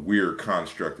weird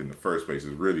construct in the first place.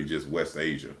 It's really just West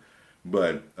Asia.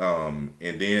 But and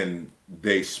then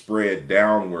they spread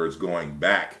downwards going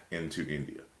back into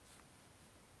India.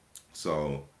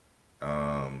 So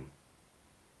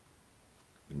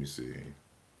let me see.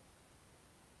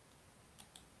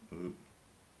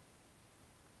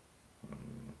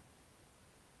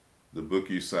 The book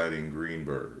you cite in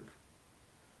Greenberg.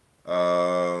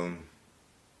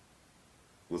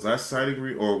 Was I citing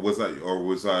Green, or was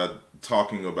I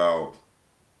talking about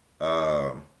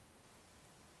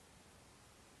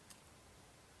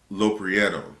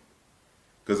Loprieno?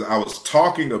 Because I was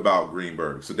talking about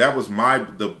Greenberg. So that was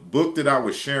the book that I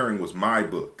was sharing was my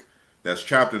book. That's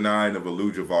chapter 9 of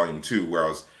Aaluja Volume 2, where I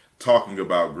was talking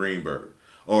about Greenberg.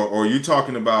 Or are you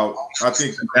talking about, I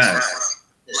think,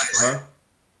 Huh?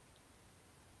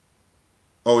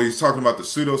 Oh, he's talking about the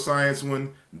pseudoscience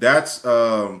one. That's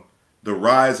The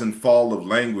Rise and Fall of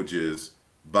Languages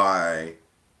by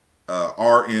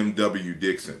R.M.W.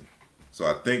 Dixon. So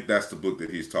I think that's the book that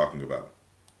he's talking about.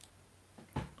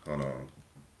 Hold on.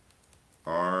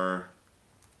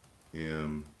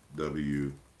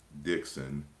 R.M.W.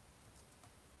 Dixon.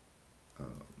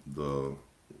 The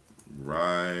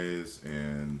Rise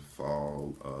and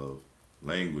Fall of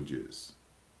Languages.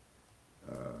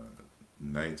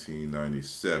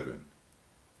 1997.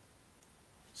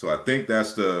 So I think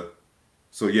that's the.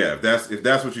 So yeah, if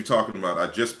that's what you're talking about, I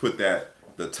just put the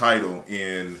title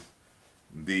in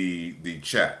the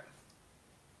chat.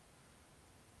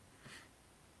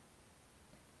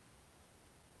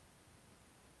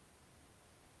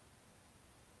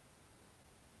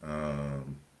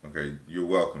 Okay, you're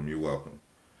welcome. You're welcome.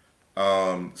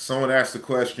 Someone asked the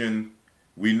question.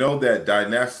 We know that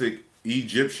dynastic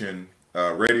Egyptian,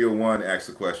 Radio One asked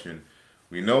the question.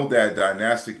 We know that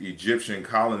dynastic Egyptian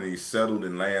colonies settled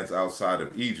in lands outside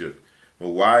of Egypt, but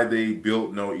why they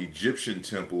built no Egyptian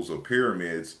temples or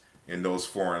pyramids in those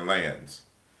foreign lands?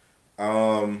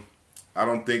 I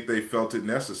don't think they felt it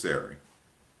necessary.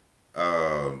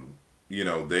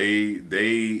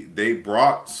 They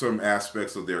brought some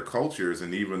aspects of their cultures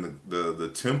and even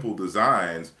the temple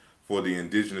designs for the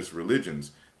indigenous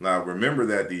religions. Now remember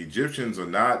that the Egyptians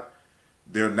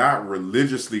they're not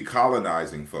religiously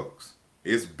colonizing folks.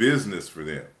 It's business for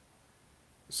them.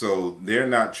 So they're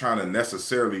not trying to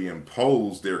necessarily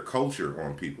impose their culture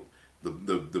on people.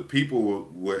 The people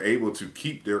were able to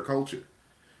keep their culture,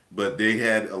 but they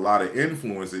had a lot of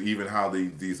influence in even how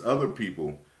these other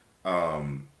people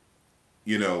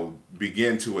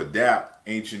begin to adapt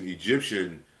ancient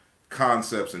Egyptian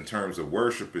concepts in terms of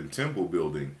worship and temple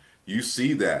building. You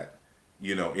see that,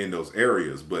 in those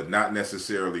areas, but not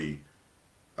necessarily,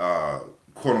 quote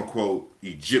unquote,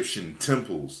 Egyptian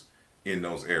temples in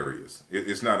those areas.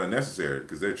 It's not unnecessary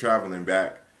because they're traveling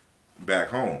back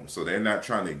home. So they're not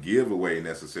trying to give away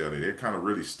necessarily. They're kind of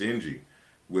really stingy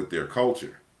with their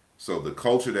culture. So the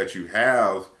culture that you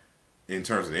have in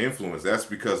terms of influence, that's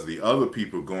because of the other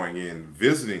people going in,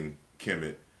 visiting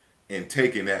Kemet, and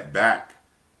taking that back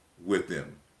with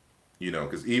them.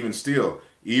 Because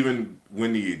even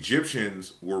when the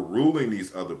Egyptians were ruling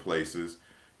these other places,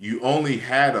 you only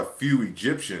had a few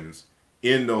Egyptians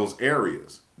in those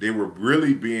areas. They were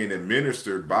really being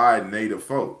administered by native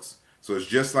folks. So it's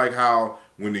just like how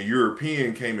when the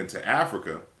European came into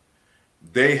Africa,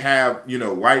 they have,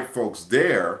 white folks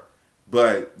there,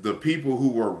 but the people who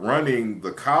were running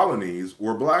the colonies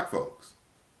were black folks.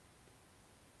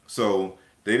 So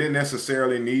they didn't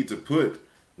necessarily need to put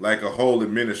like a whole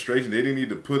administration. They didn't need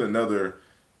to put another,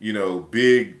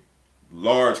 big,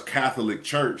 large Catholic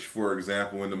church, for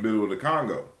example, in the middle of the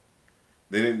Congo.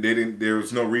 There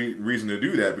was no reason to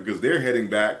do that because they're heading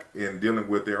back and dealing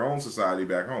with their own society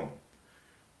back home.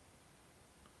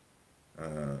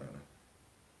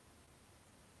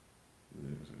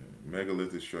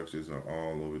 Megalithic structures are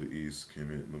all over the East.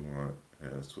 Kemet, Levant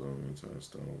has 12 times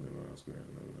stone,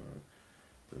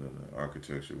 the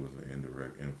architecture was an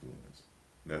indirect influence.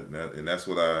 And that's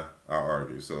what I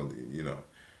argue. So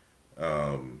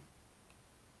so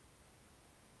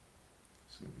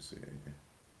let me see.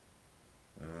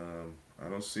 I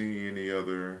don't see any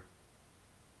other.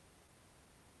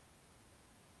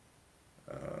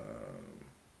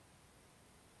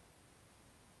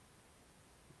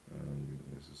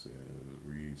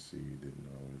 Reed Sea didn't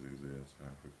always exist.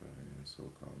 Africa and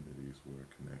so-called Mideast were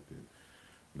connected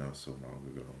not so long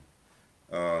ago.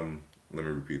 Let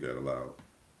me repeat that aloud.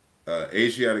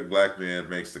 Asiatic Black Man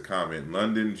makes the comment,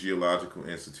 London Geological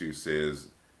Institute says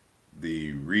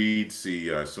the Reed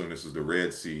Sea, I assume this is the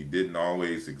Red Sea, didn't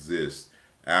always exist.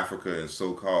 Africa and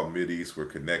so-called Mideast were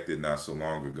connected not so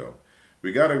long ago.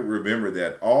 We got to remember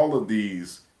that all of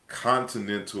these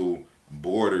continental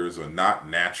borders are not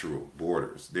natural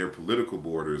borders. They're political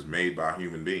borders made by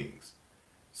human beings.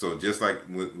 So just like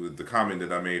with the comment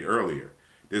that I made earlier,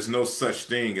 there's no such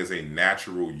thing as a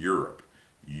natural Europe.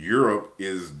 Europe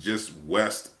is just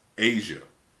West Asia,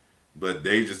 but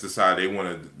they just decide they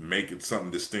want to make it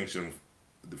something distinction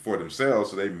for themselves,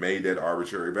 so they made that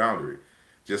arbitrary boundary.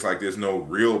 Just like there's no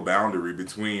real boundary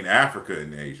between Africa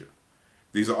and Asia.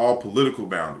 These are all political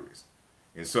boundaries.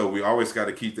 And so we always got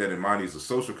to keep that in mind. These are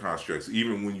social constructs,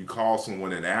 even when you call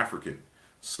someone an African,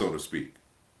 so to speak.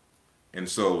 And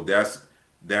so that's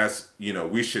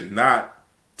we should not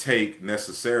take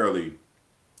necessarily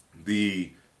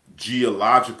the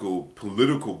geological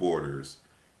political borders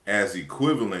as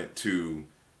equivalent to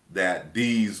that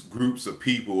these groups of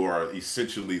people are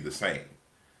essentially the same.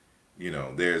 You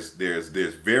know, there's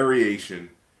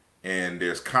variation and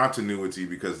there's continuity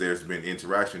because there's been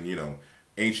interaction. You know,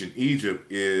 ancient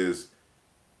Egypt is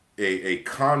a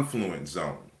confluent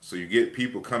zone. So you get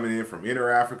people coming in from inner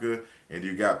Africa, and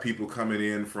you got people coming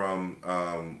in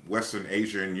from Western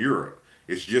Asia and Europe.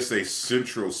 It's just a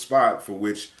central spot for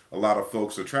which a lot of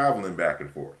folks are traveling back and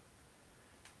forth.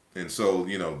 And so,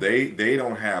 you know, they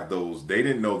don't have those. They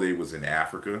didn't know they was in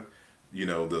Africa. You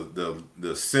know,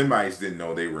 the Semites didn't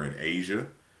know they were in Asia.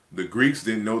 The Greeks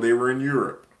didn't know they were in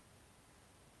Europe.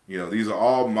 You know, these are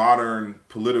all modern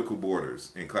political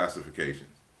borders and classifications.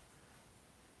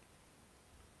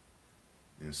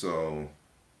 And so,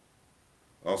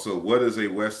 also, what is a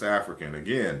West African?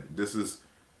 Again,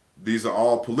 these are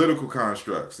all political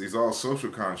constructs. These are all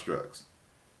social constructs.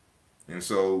 And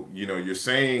so, you know, you're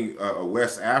saying a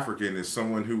West African is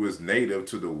someone who is native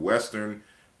to the western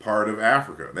part of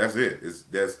Africa. That's it.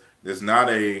 There's not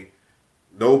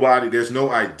there's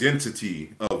no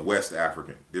identity of West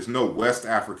African. There's no West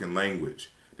African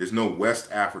language. There's no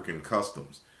West African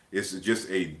customs. It's just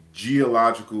a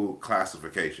geological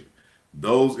classification.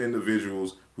 Those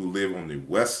individuals who live on the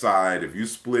west side, if you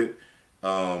split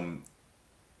Africa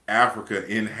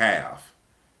in half,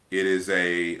 it is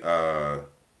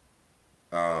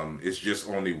it's just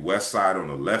on the west side, on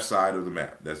the left side of the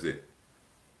map. That's it.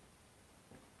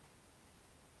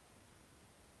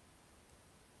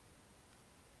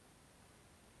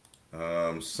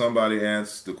 Somebody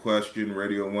asked the question,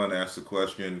 Radio 1 asked the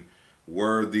question,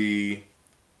 were the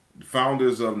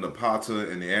founders of Napata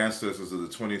and the ancestors of the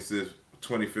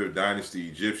 25th dynasty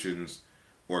Egyptians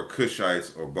or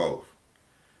Cushites or both?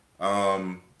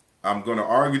 I'm going to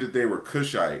argue that they were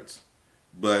Cushites,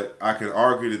 but I can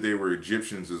argue that they were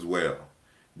Egyptians as well.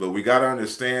 But we got to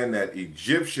understand that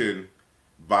Egyptian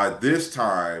by this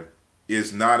time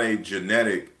is not a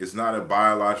genetic, it's not a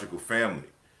biological family.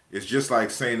 It's just like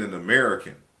saying an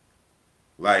American.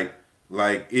 Like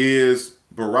is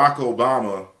Barack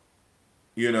Obama,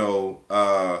 you know,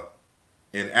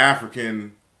 an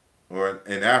African or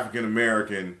an African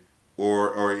American,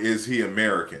 or is he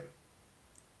American?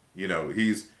 You know,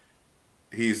 he's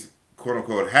quote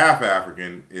unquote half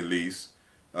African at least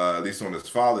on his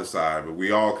father's side, but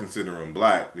we all consider him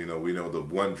black. You know, we know the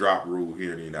one drop rule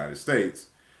here in the United States.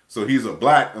 So he's a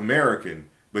black American,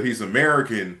 but he's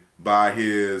American by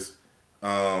his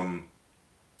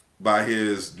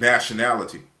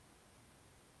nationality.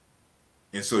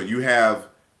 And so you have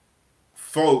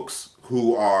folks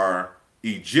who are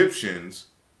Egyptians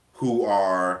who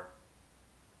have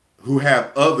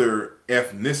other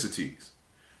ethnicities.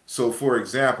 So for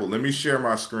example, let me share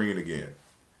my screen again.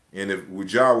 And if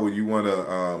Wujawa, you want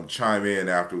to chime in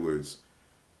afterwards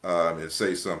and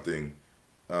say something,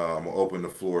 I'm going to open the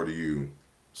floor to you.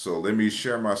 So let me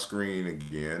share my screen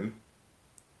again.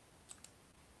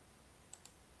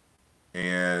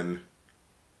 And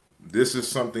this is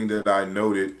something that I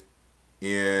noted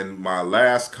in my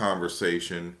last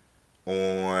conversation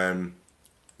on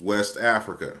West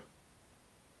Africa.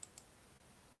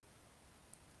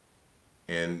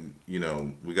 And, you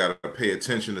know, we got to pay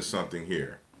attention to something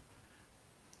here.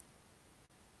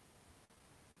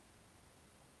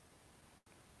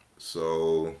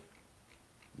 So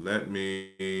let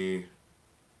me,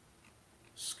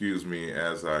 excuse me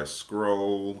as I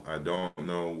scroll. I don't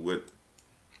know what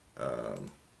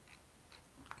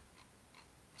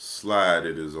slide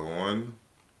it is on,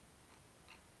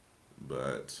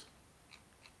 but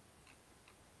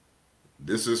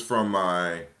this is from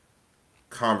my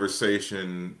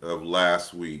conversation of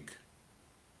last week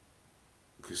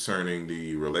concerning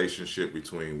the relationship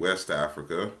between West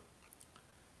Africa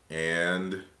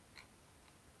and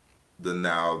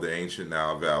the ancient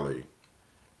Nile Valley.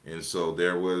 And so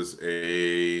there was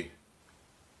it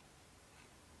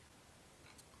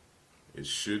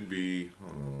should be,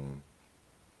 hold on.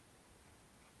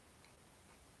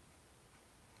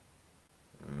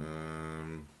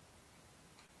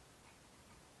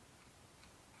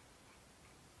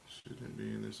 Shouldn't be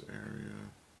in this area.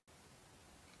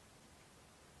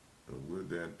 Or would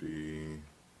that be?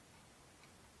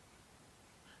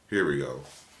 Here we go.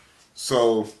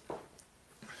 So,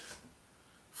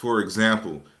 for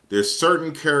example, there's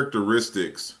certain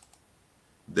characteristics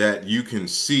that you can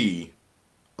see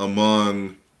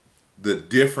among the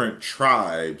different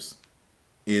tribes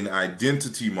in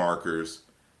identity markers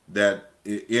that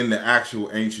in the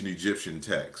actual ancient Egyptian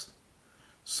text.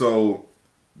 So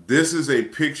this is a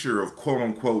picture of quote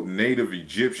unquote native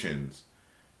Egyptians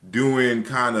doing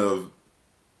kind of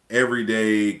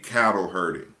everyday cattle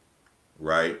herding,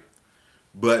 right?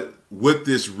 But what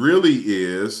this really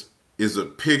is a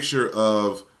picture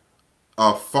of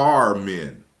Afar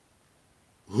men.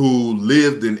 who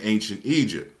lived in ancient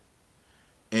Egypt.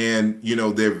 And, you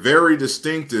know, they're very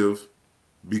distinctive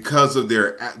because of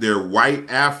their white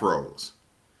afros.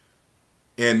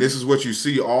 And this is what you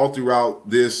see all throughout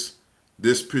this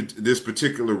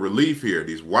particular relief here,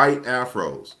 these white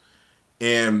afros.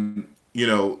 And, you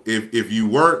know, if you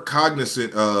weren't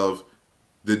cognizant of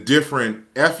the different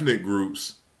ethnic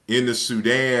groups in the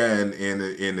Sudan and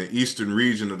in the eastern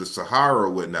region of the Sahara or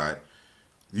whatnot,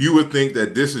 you would think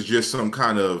that this is just some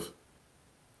kind of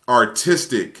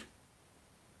artistic,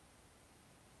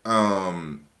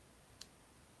 um,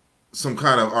 some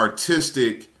kind of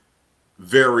artistic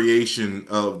variation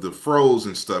of the froze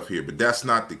and stuff here, but that's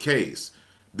not the case.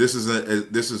 This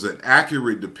is an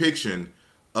accurate depiction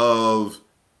of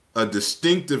a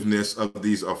distinctiveness of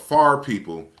these Afar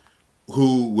people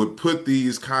who would put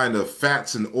these kind of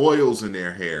fats and oils in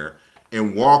their hair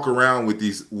and walk around with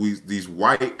these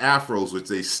white afros, which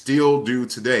they still do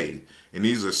today. And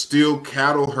these are still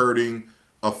cattle herding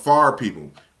Afar people.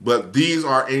 But these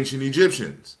are ancient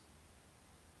Egyptians.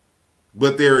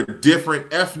 But they're a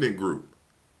different ethnic group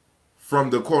from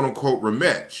the quote unquote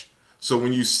Remech. So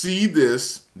when you see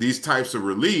these types of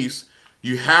reliefs,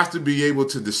 you have to be able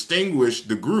to distinguish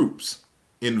the groups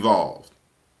involved.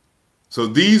 So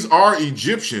these are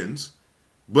Egyptians,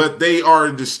 but they are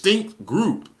a distinct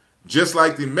group, just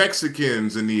like the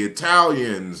Mexicans and the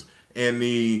Italians and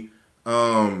the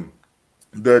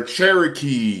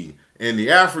Cherokee and the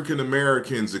African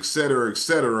Americans, et cetera,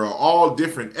 are all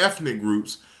different ethnic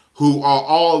groups who are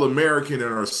all American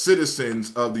and are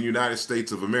citizens of the United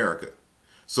States of America.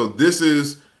 So this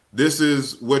is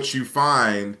what you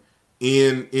find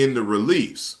in the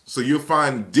reliefs. So you'll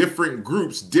find different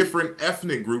groups, different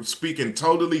ethnic groups speaking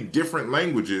totally different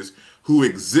languages who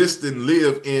exist and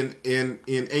live in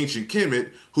ancient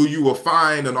Kemet, who you will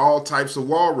find in all types of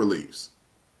wall reliefs.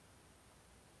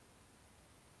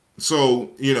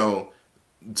 So, you know,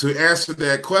 to answer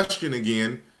that question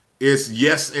again, it's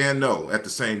yes and no at the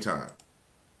same time.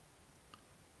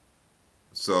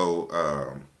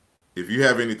 So if you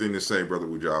have anything to say, Brother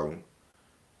Wujawu.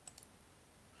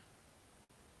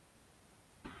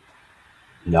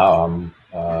 No,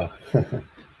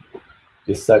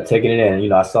 just start taking it in. You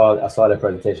know, I saw that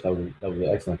presentation. That was an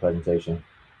excellent presentation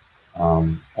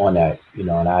on that. You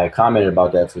know, and I commented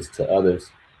about that to others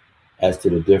as to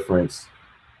the difference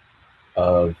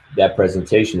of that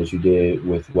presentation that you did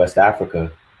with West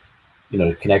Africa. You know,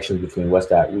 the connections between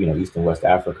East and West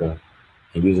Africa,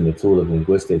 and using the tool of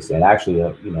linguistics, and actually,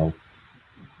 you know,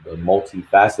 the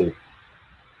multifaceted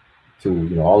to,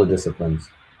 you know, all the disciplines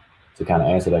to kind of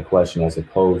answer that question, as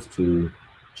opposed to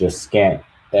just scant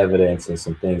evidence and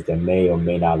some things that may or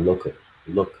may not look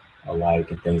alike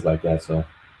and things like that. So,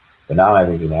 but now I have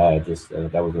anything to add. Just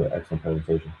that was an excellent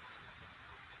presentation.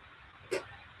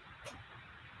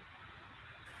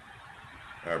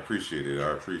 I appreciate it.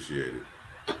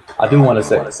 I do want to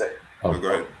say. Oh, go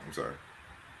ahead. I'm sorry.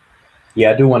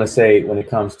 Yeah, I do want to say, when it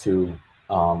comes to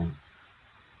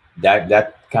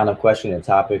that kind of question and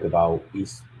topic about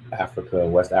East Africa,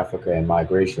 West Africa, and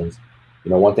migrations,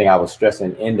 you know, one thing I was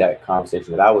stressing in that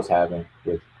conversation that I was having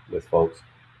with folks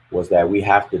was that we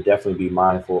have to definitely be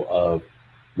mindful of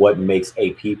what makes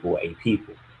a people a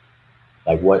people.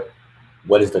 Like what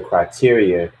is the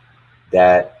criteria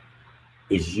that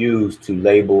is used to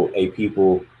label a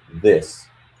people this,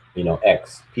 you know,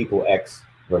 X, people X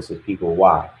versus people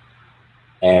Y.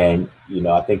 And, you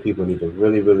know, I think people need to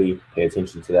really, really pay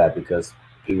attention to that, because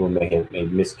people may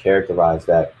mischaracterize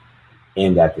that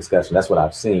in that discussion. That's what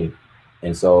I've seen.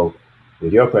 And so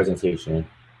with your presentation,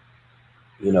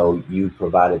 you know, you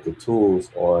provided the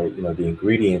tools, or, you know, the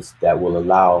ingredients that will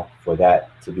allow for that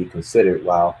to be considered,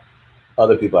 while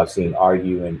other people I've seen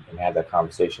argue and have that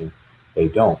conversation, they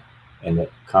don't. And the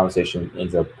conversation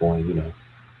ends up going, you know,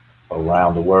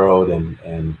 around the world,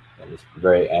 and it's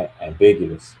very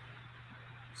ambiguous.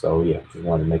 So yeah, just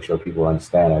wanted to make sure people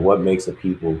understand that what makes a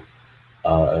people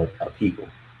a people.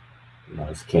 You know,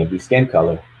 it can't be skin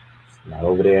color. It's not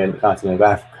over there in the continent of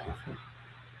Africa.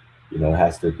 You know, it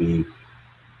has to be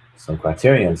some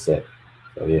criterion set.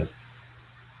 So yeah.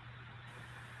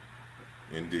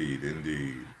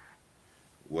 Indeed.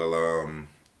 Well,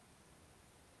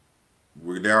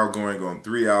 we're now going on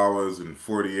 3 hours and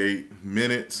 48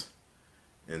 minutes.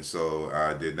 And so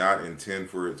I did not intend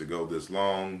for it to go this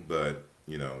long, but,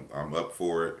 you know, I'm up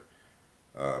for it.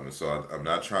 And so I'm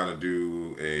not trying to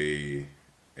do a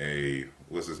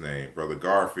what's his name, Brother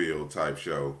Garfield type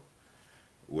show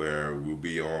where we'll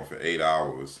be on for 8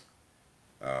 hours,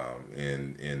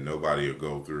 and nobody will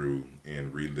go through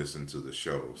and re-listen to the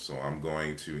show. So I'm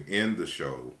going to end the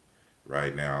show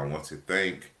right now. I want to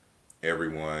thank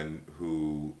everyone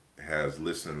who has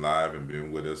listened live and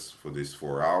been with us for these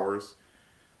 4 hours.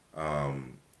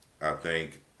 Um, I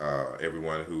thank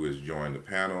everyone who has joined the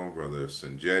panel, Brother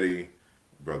Sanjetti,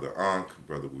 Brother Ankh,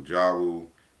 Brother Bujawu,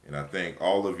 and I thank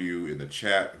all of you in the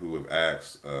chat who have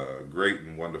asked great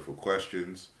and wonderful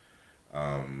questions.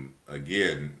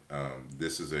 Again,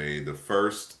 this is the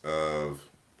first of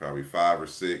probably 5 or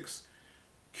 6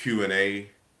 Q&A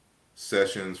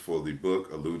sessions for the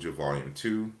book Aaluja Volume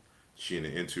 2,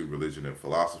 Cyena-Ntu Religion and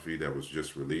Philosophy, that was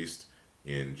just released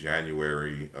in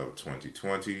January of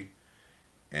 2020.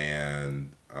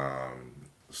 And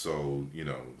so,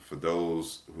 for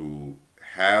those who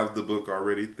have the book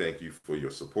already, thank you for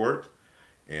your support.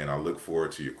 And I look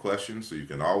forward to your questions. So you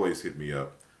can always hit me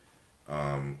up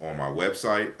on my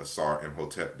website,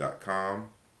 asarimhotep.com,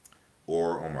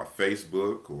 or on my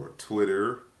Facebook or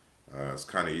Twitter. It's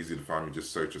kind of easy to find me.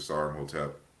 Just search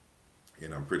asarimhotep,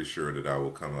 and I'm pretty sure that I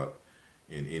will come up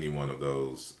in any one of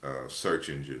those search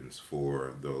engines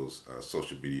for those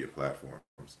social media platforms.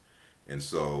 And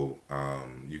so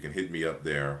you can hit me up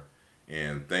there.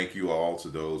 And thank you all to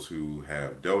those who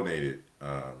have donated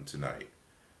tonight.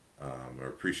 I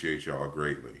appreciate y'all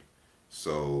greatly.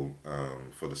 So,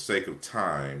 for the sake of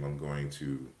time, I'm going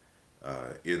to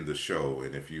end the show.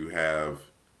 And if you have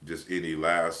just any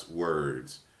last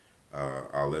words,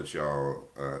 I'll let y'all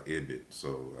end it.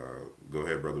 So, go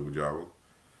ahead, Brother Bujawa.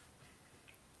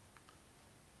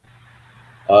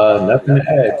 Nothing to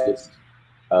add. Just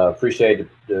appreciate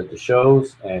the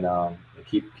shows and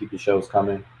keep the shows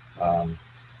coming. Um,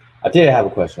 I did have a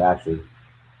question actually.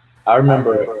 I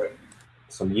remember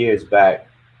some years back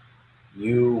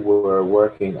you were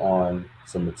working on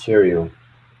some material,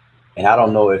 and I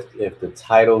don't know if the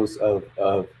titles of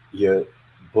your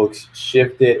books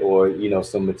shifted, or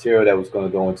some material that was going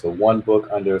to go into one book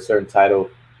under a certain title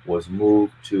was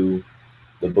moved to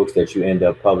the books that you end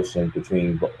up publishing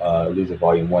between Aaluja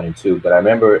Volume 1 and 2. But I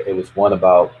remember it was one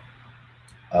about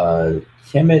uh,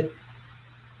 Kemet,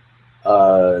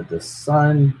 the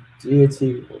sun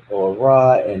deity, or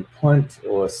Ra, and Punt,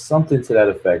 or something to that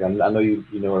effect. I know you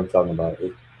know what I'm talking about.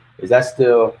 Is that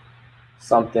still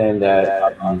something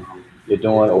that you're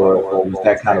doing, or was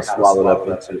that kind of swallowed up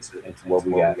into what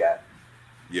we got?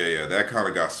 Yeah, that kind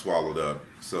of got swallowed up.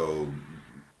 So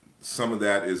some of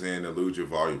that is in Aaluja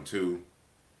Volume 2,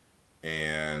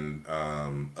 and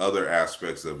other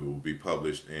aspects of it will be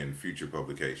published in future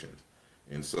publications.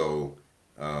 And so,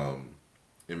 um,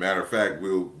 in matter of fact,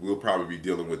 we'll probably be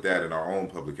dealing with that in our own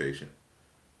publication,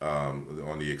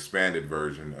 on the expanded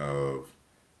version of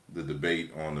the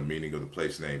debate on the meaning of the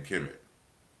place name Kemet.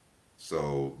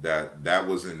 So that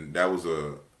was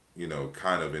a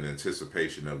kind of an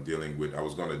anticipation of dealing with. I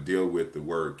was going to deal with the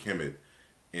word Kemet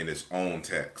in its own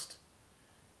text,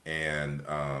 and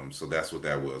so that's what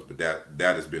that was. But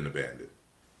that has been abandoned.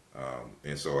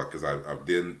 And so, because I've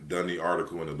done the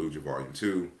article in Aaluja Volume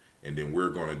 2, and then we're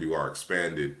going to do our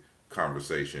expanded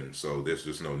conversation. So there's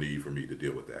just no need for me to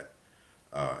deal with that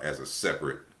as a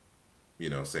separate,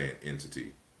 saying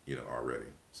entity, already.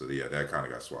 So yeah, that kind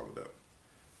of got swallowed up.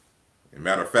 As a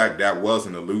matter of fact, that was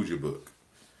an Aaluja book.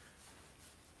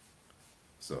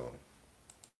 So,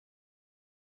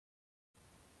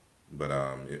 but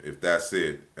if that's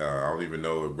it, I don't even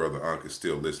know if Brother Unc is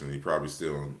still listening. He probably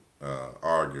still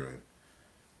arguing.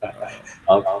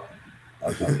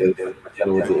 I'm just dealing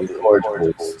with the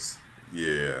incorrigibles.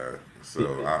 Yeah,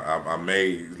 so I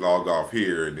may log off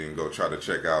here and then go try to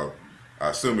check out. I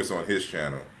assume it's on his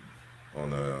channel,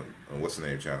 on what's the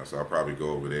name channel. So I'll probably go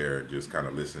over there and just kind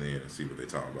of listen in and see what they're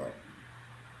talking about.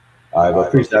 All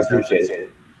right, but I appreciate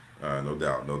it. No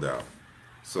doubt, no doubt.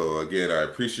 So again, I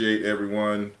appreciate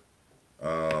everyone.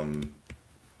 I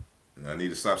need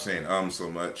to stop saying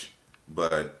so much,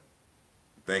 but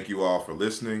thank you all for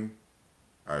listening.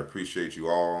 I appreciate you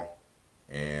all,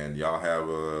 and y'all have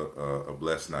a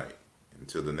blessed night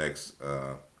until the next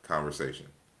conversation.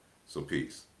 So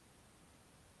peace.